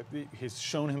 has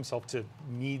shown himself to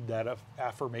need that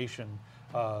affirmation,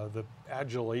 the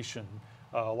adulation.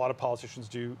 A lot of politicians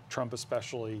do, Trump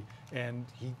especially, and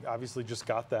he obviously just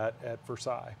got that at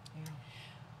Versailles.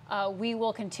 We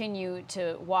will continue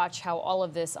to watch how all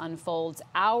of this unfolds.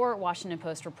 Our Washington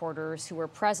Post reporters who were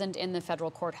present in the federal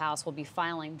courthouse will be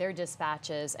filing their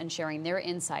dispatches and sharing their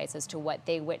insights as to what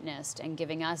they witnessed and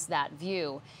giving us that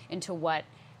view into what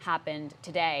happened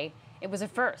today. It was a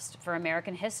first for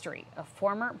American history. A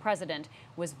former president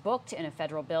was booked in a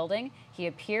federal building. He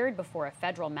appeared before a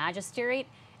federal magistrate,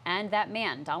 and that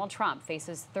man, Donald Trump,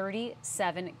 faces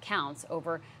 37 counts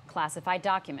over classified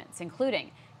documents, including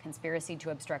conspiracy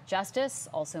to obstruct justice,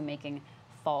 also making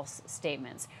false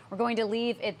statements. We're going to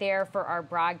leave it there for our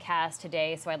broadcast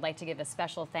today, so I'd like to give a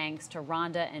special thanks to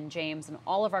Rhonda and James and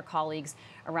all of our colleagues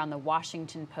around the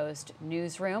Washington Post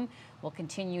newsroom. We'll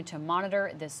continue to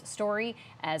monitor this story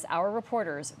as our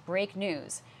reporters break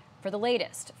news. For the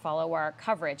latest, follow our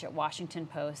coverage at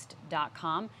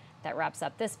WashingtonPost.com. That wraps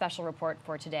up this special report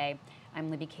for today. I'm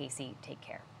Libby Casey. Take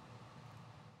care.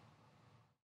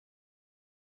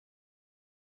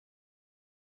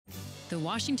 The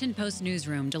Washington Post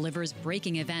newsroom delivers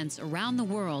breaking events around the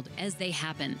world as they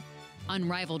happen.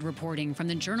 Unrivaled reporting from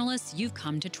the journalists you've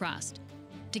come to trust.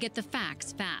 To get the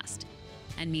facts fast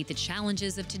and meet the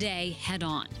challenges of today head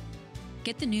on.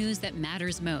 Get the news that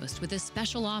matters most with a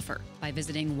special offer by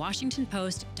visiting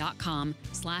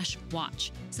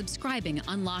WashingtonPost.com/watch. Subscribing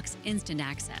unlocks instant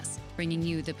access, bringing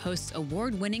you the Post's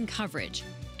award-winning coverage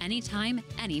anytime,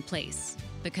 any place.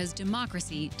 Because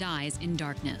democracy dies in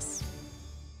darkness.